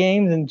play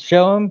games and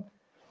show them.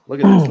 Look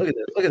at this! Look at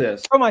this! Look at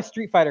this! Throw my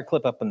Street Fighter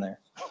clip up in there.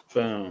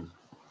 Boom,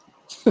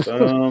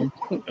 boom,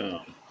 boom!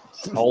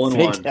 Hole in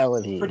one.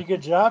 Fatality. Pretty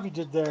good job you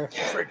did there.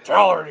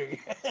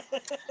 Fatality.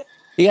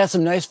 You got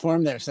some nice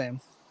form there, Sam.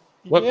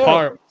 What Yeah.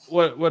 par?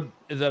 What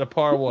is that? A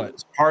par?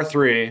 What? Par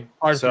three.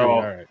 Par so, three.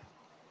 All right.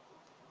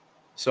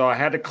 So I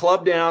had to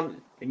club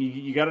down, and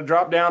you got to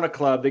drop down a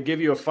club. They give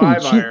you a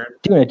 5-iron.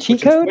 Doing a cheat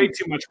which is code? way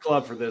too much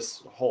club for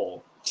this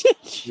hole.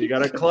 You got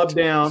to club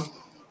down.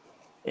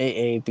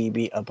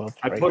 AABB up.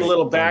 I right, put a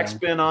little down, down.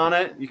 backspin on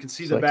it. You can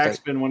see the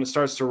Select backspin when it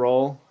starts to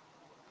roll.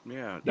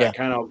 Yeah. That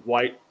kind of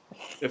white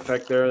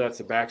effect there. That's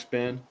the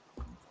backspin.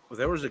 Well,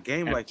 there was a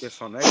game like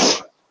this on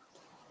Xbox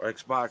or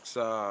Xbox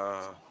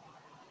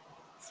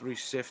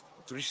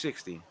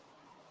 360.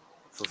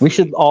 for We free.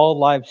 should all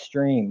live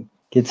stream.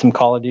 Get some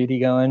Call of Duty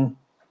going.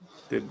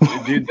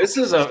 Dude, this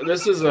is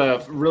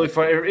a really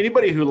fun.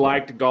 Anybody who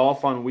liked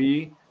golf on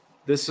Wii,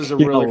 this is a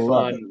You're really gonna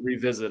love fun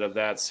revisit of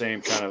that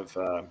same kind of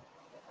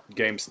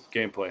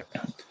gameplay.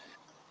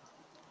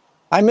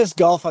 I miss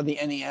golf on the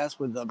NES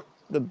with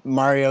the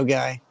Mario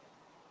guy.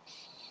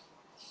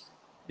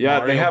 Yeah,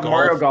 Mario they have Golf.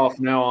 Mario Golf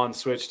now on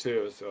Switch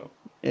too, so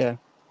Yeah.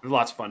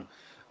 lots of fun.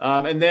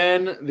 And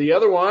then the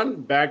other one,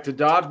 back to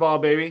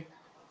dodgeball, baby.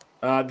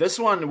 This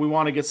one, we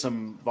want to get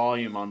some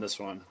volume on this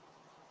one.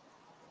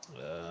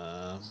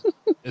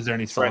 Is there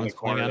any It's right in the songs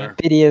playing corner on there.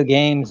 it? Video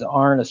games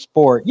aren't a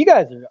sport. You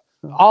guys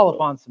are all up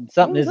on something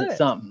What was isn't that?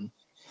 something.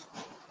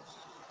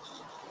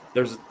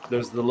 There's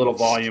the little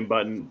volume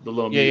button, the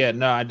little Yeah, yeah.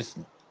 No, I just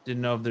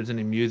didn't know if there's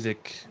any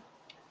music.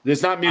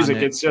 It's not music,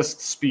 it. it's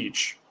just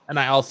speech. And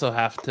I also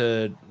have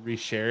to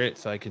reshare it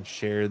so I can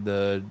share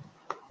the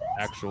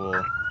actual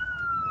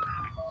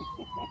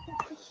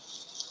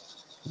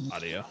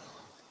audio.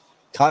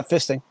 Caught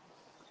fisting.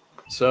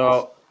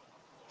 So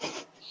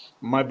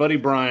my buddy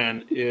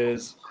Brian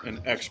is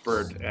an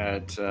expert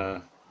at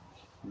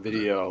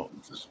video.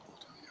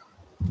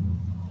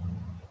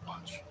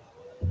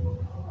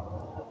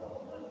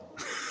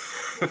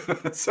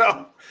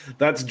 So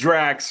that's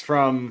Drax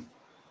from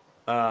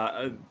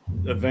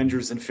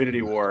Avengers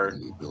Infinity War.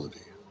 The ability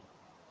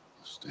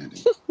of standing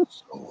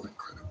so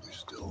incredibly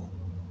still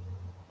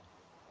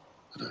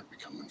that I've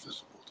become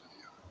invisible to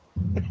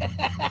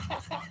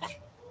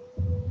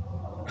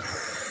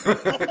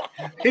you.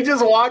 He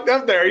just walked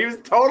up there. He was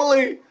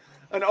totally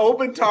an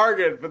open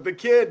target, but the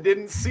kid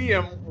didn't see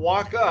him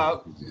walk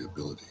up. The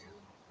ability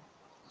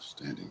of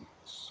standing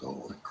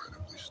so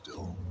incredibly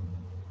still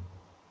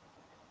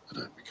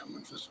that I've become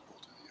invisible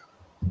to the eye.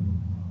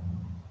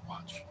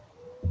 Watch.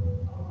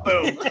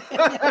 Boom.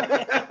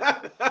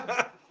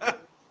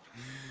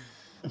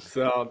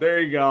 So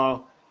there you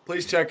go.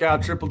 Please check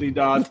out Triple D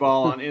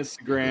Dodgeball on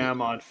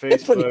Instagram, on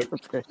Facebook.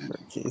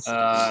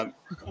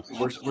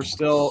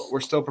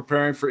 We're still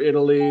preparing for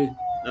Italy.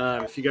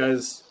 If you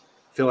guys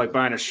feel like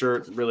buying a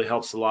shirt, it really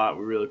helps a lot.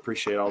 We really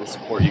appreciate all the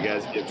support you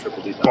guys give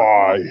Triple D Dodgeball.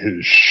 Buy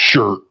his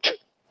shirt.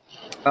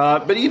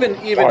 But even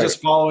Buy just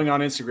it. following on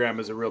Instagram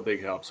is a real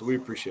big help. So we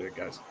appreciate it,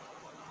 guys.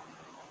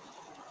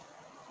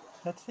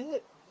 That's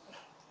it.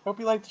 Hope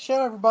you like the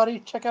show, everybody.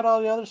 Check out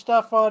all the other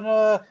stuff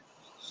on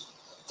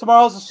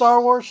tomorrow's the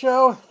Star Wars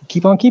show.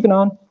 Keep on keeping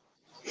on.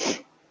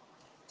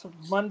 So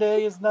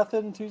Monday is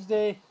nothing.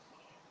 Tuesday.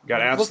 Got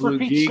Look for Absolute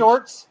Pete Geek.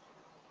 Shorts.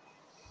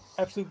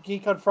 Absolute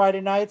Geek on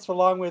Friday nights,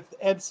 along with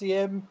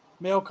MCM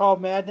Mail Call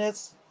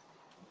Madness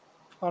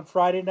on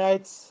Friday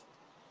nights.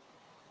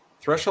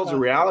 Thresholds of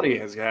Reality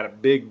has had a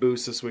big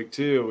boost this week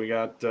too. We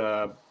got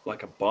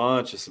like a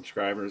bunch of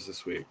subscribers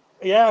this week.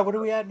 Yeah, what are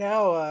we at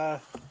now?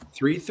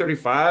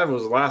 335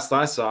 was the last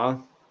I saw.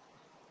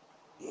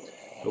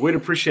 But we'd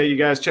appreciate you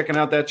guys checking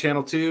out that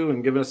channel too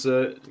and giving us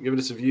a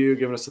view,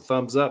 giving us a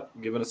thumbs up,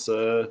 giving us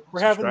a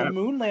We're having the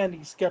moon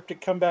landing skeptic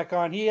come back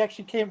on. He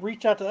actually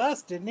reach out to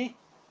us, didn't he?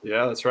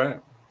 Yeah, that's right.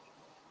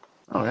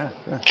 Oh yeah.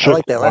 I Check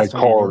like that my last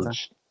one.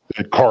 cards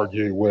at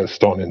Cartier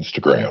West on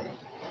Instagram.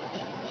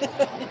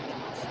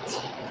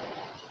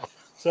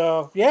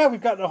 So yeah,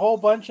 we've gotten a whole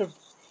bunch of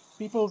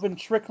people have been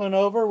trickling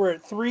over. We're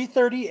at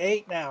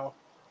 338 now.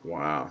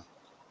 Wow.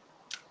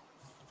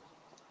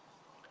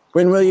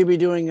 When will you be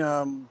doing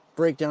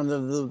breakdown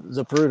of the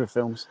Zapruder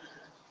films?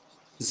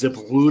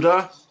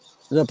 Zapruder?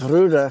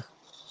 Zapruder.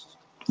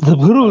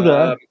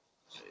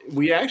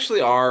 We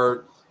actually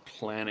are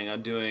planning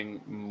on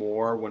doing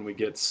more when we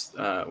get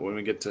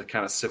to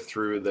kind of sift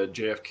through the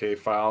JFK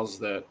files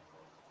that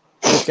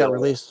just got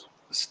released.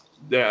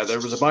 Yeah, there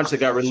was a bunch that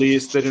got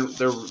released.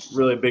 They're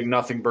really a big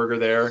nothing burger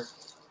there.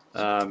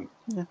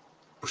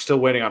 We're still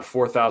waiting on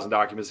 4,000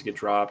 documents to get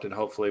dropped, and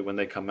hopefully when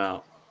they come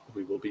out,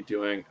 we will be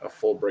doing a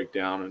full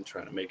breakdown and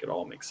trying to make it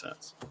all make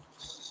sense.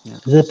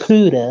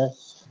 Zapruder.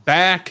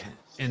 Back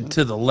and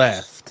to the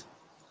left.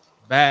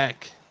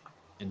 Back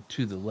and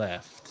to the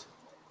left.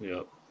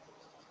 Yep.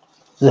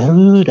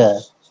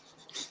 Zapruder.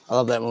 I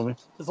love that movie.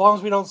 As long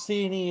as we don't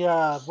see any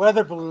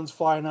weather balloons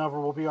flying over,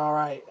 we'll be all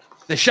right.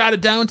 They shot it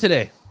down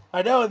today.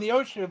 I know, in the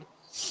ocean.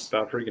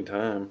 About freaking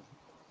time.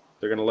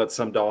 They're going to let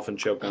some dolphin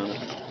choke on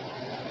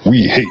it.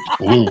 We hate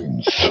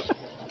balloons.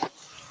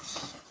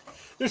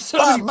 There's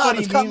so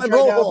many funny memes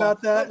right now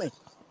about that.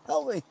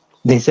 Help me.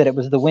 They said it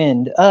was the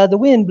wind. The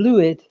wind blew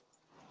it.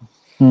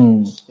 Yeah,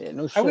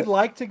 no shit. I would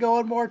like to go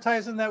on more,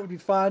 Tyson. That would be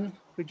fun.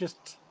 We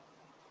just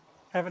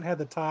haven't had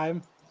the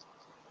time.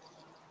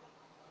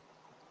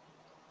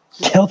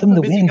 Tell them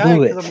the wind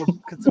blew it.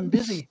 Because I'm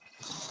busy.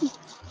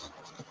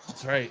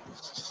 That's right.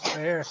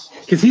 There.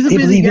 Because he's a They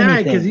busy believe guy.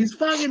 anything. Because he's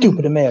fucking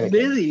Stupid American.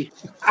 busy.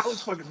 I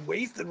was fucking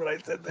wasted when I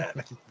said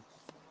that.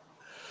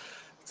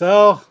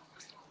 So,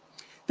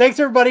 thanks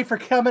everybody for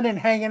coming and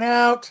hanging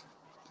out.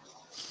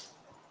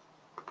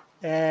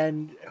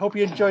 And hope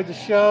you enjoyed the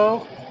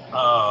show.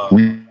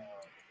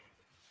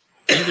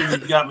 Either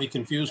you got me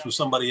confused with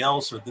somebody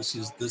else, or this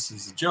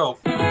is a joke.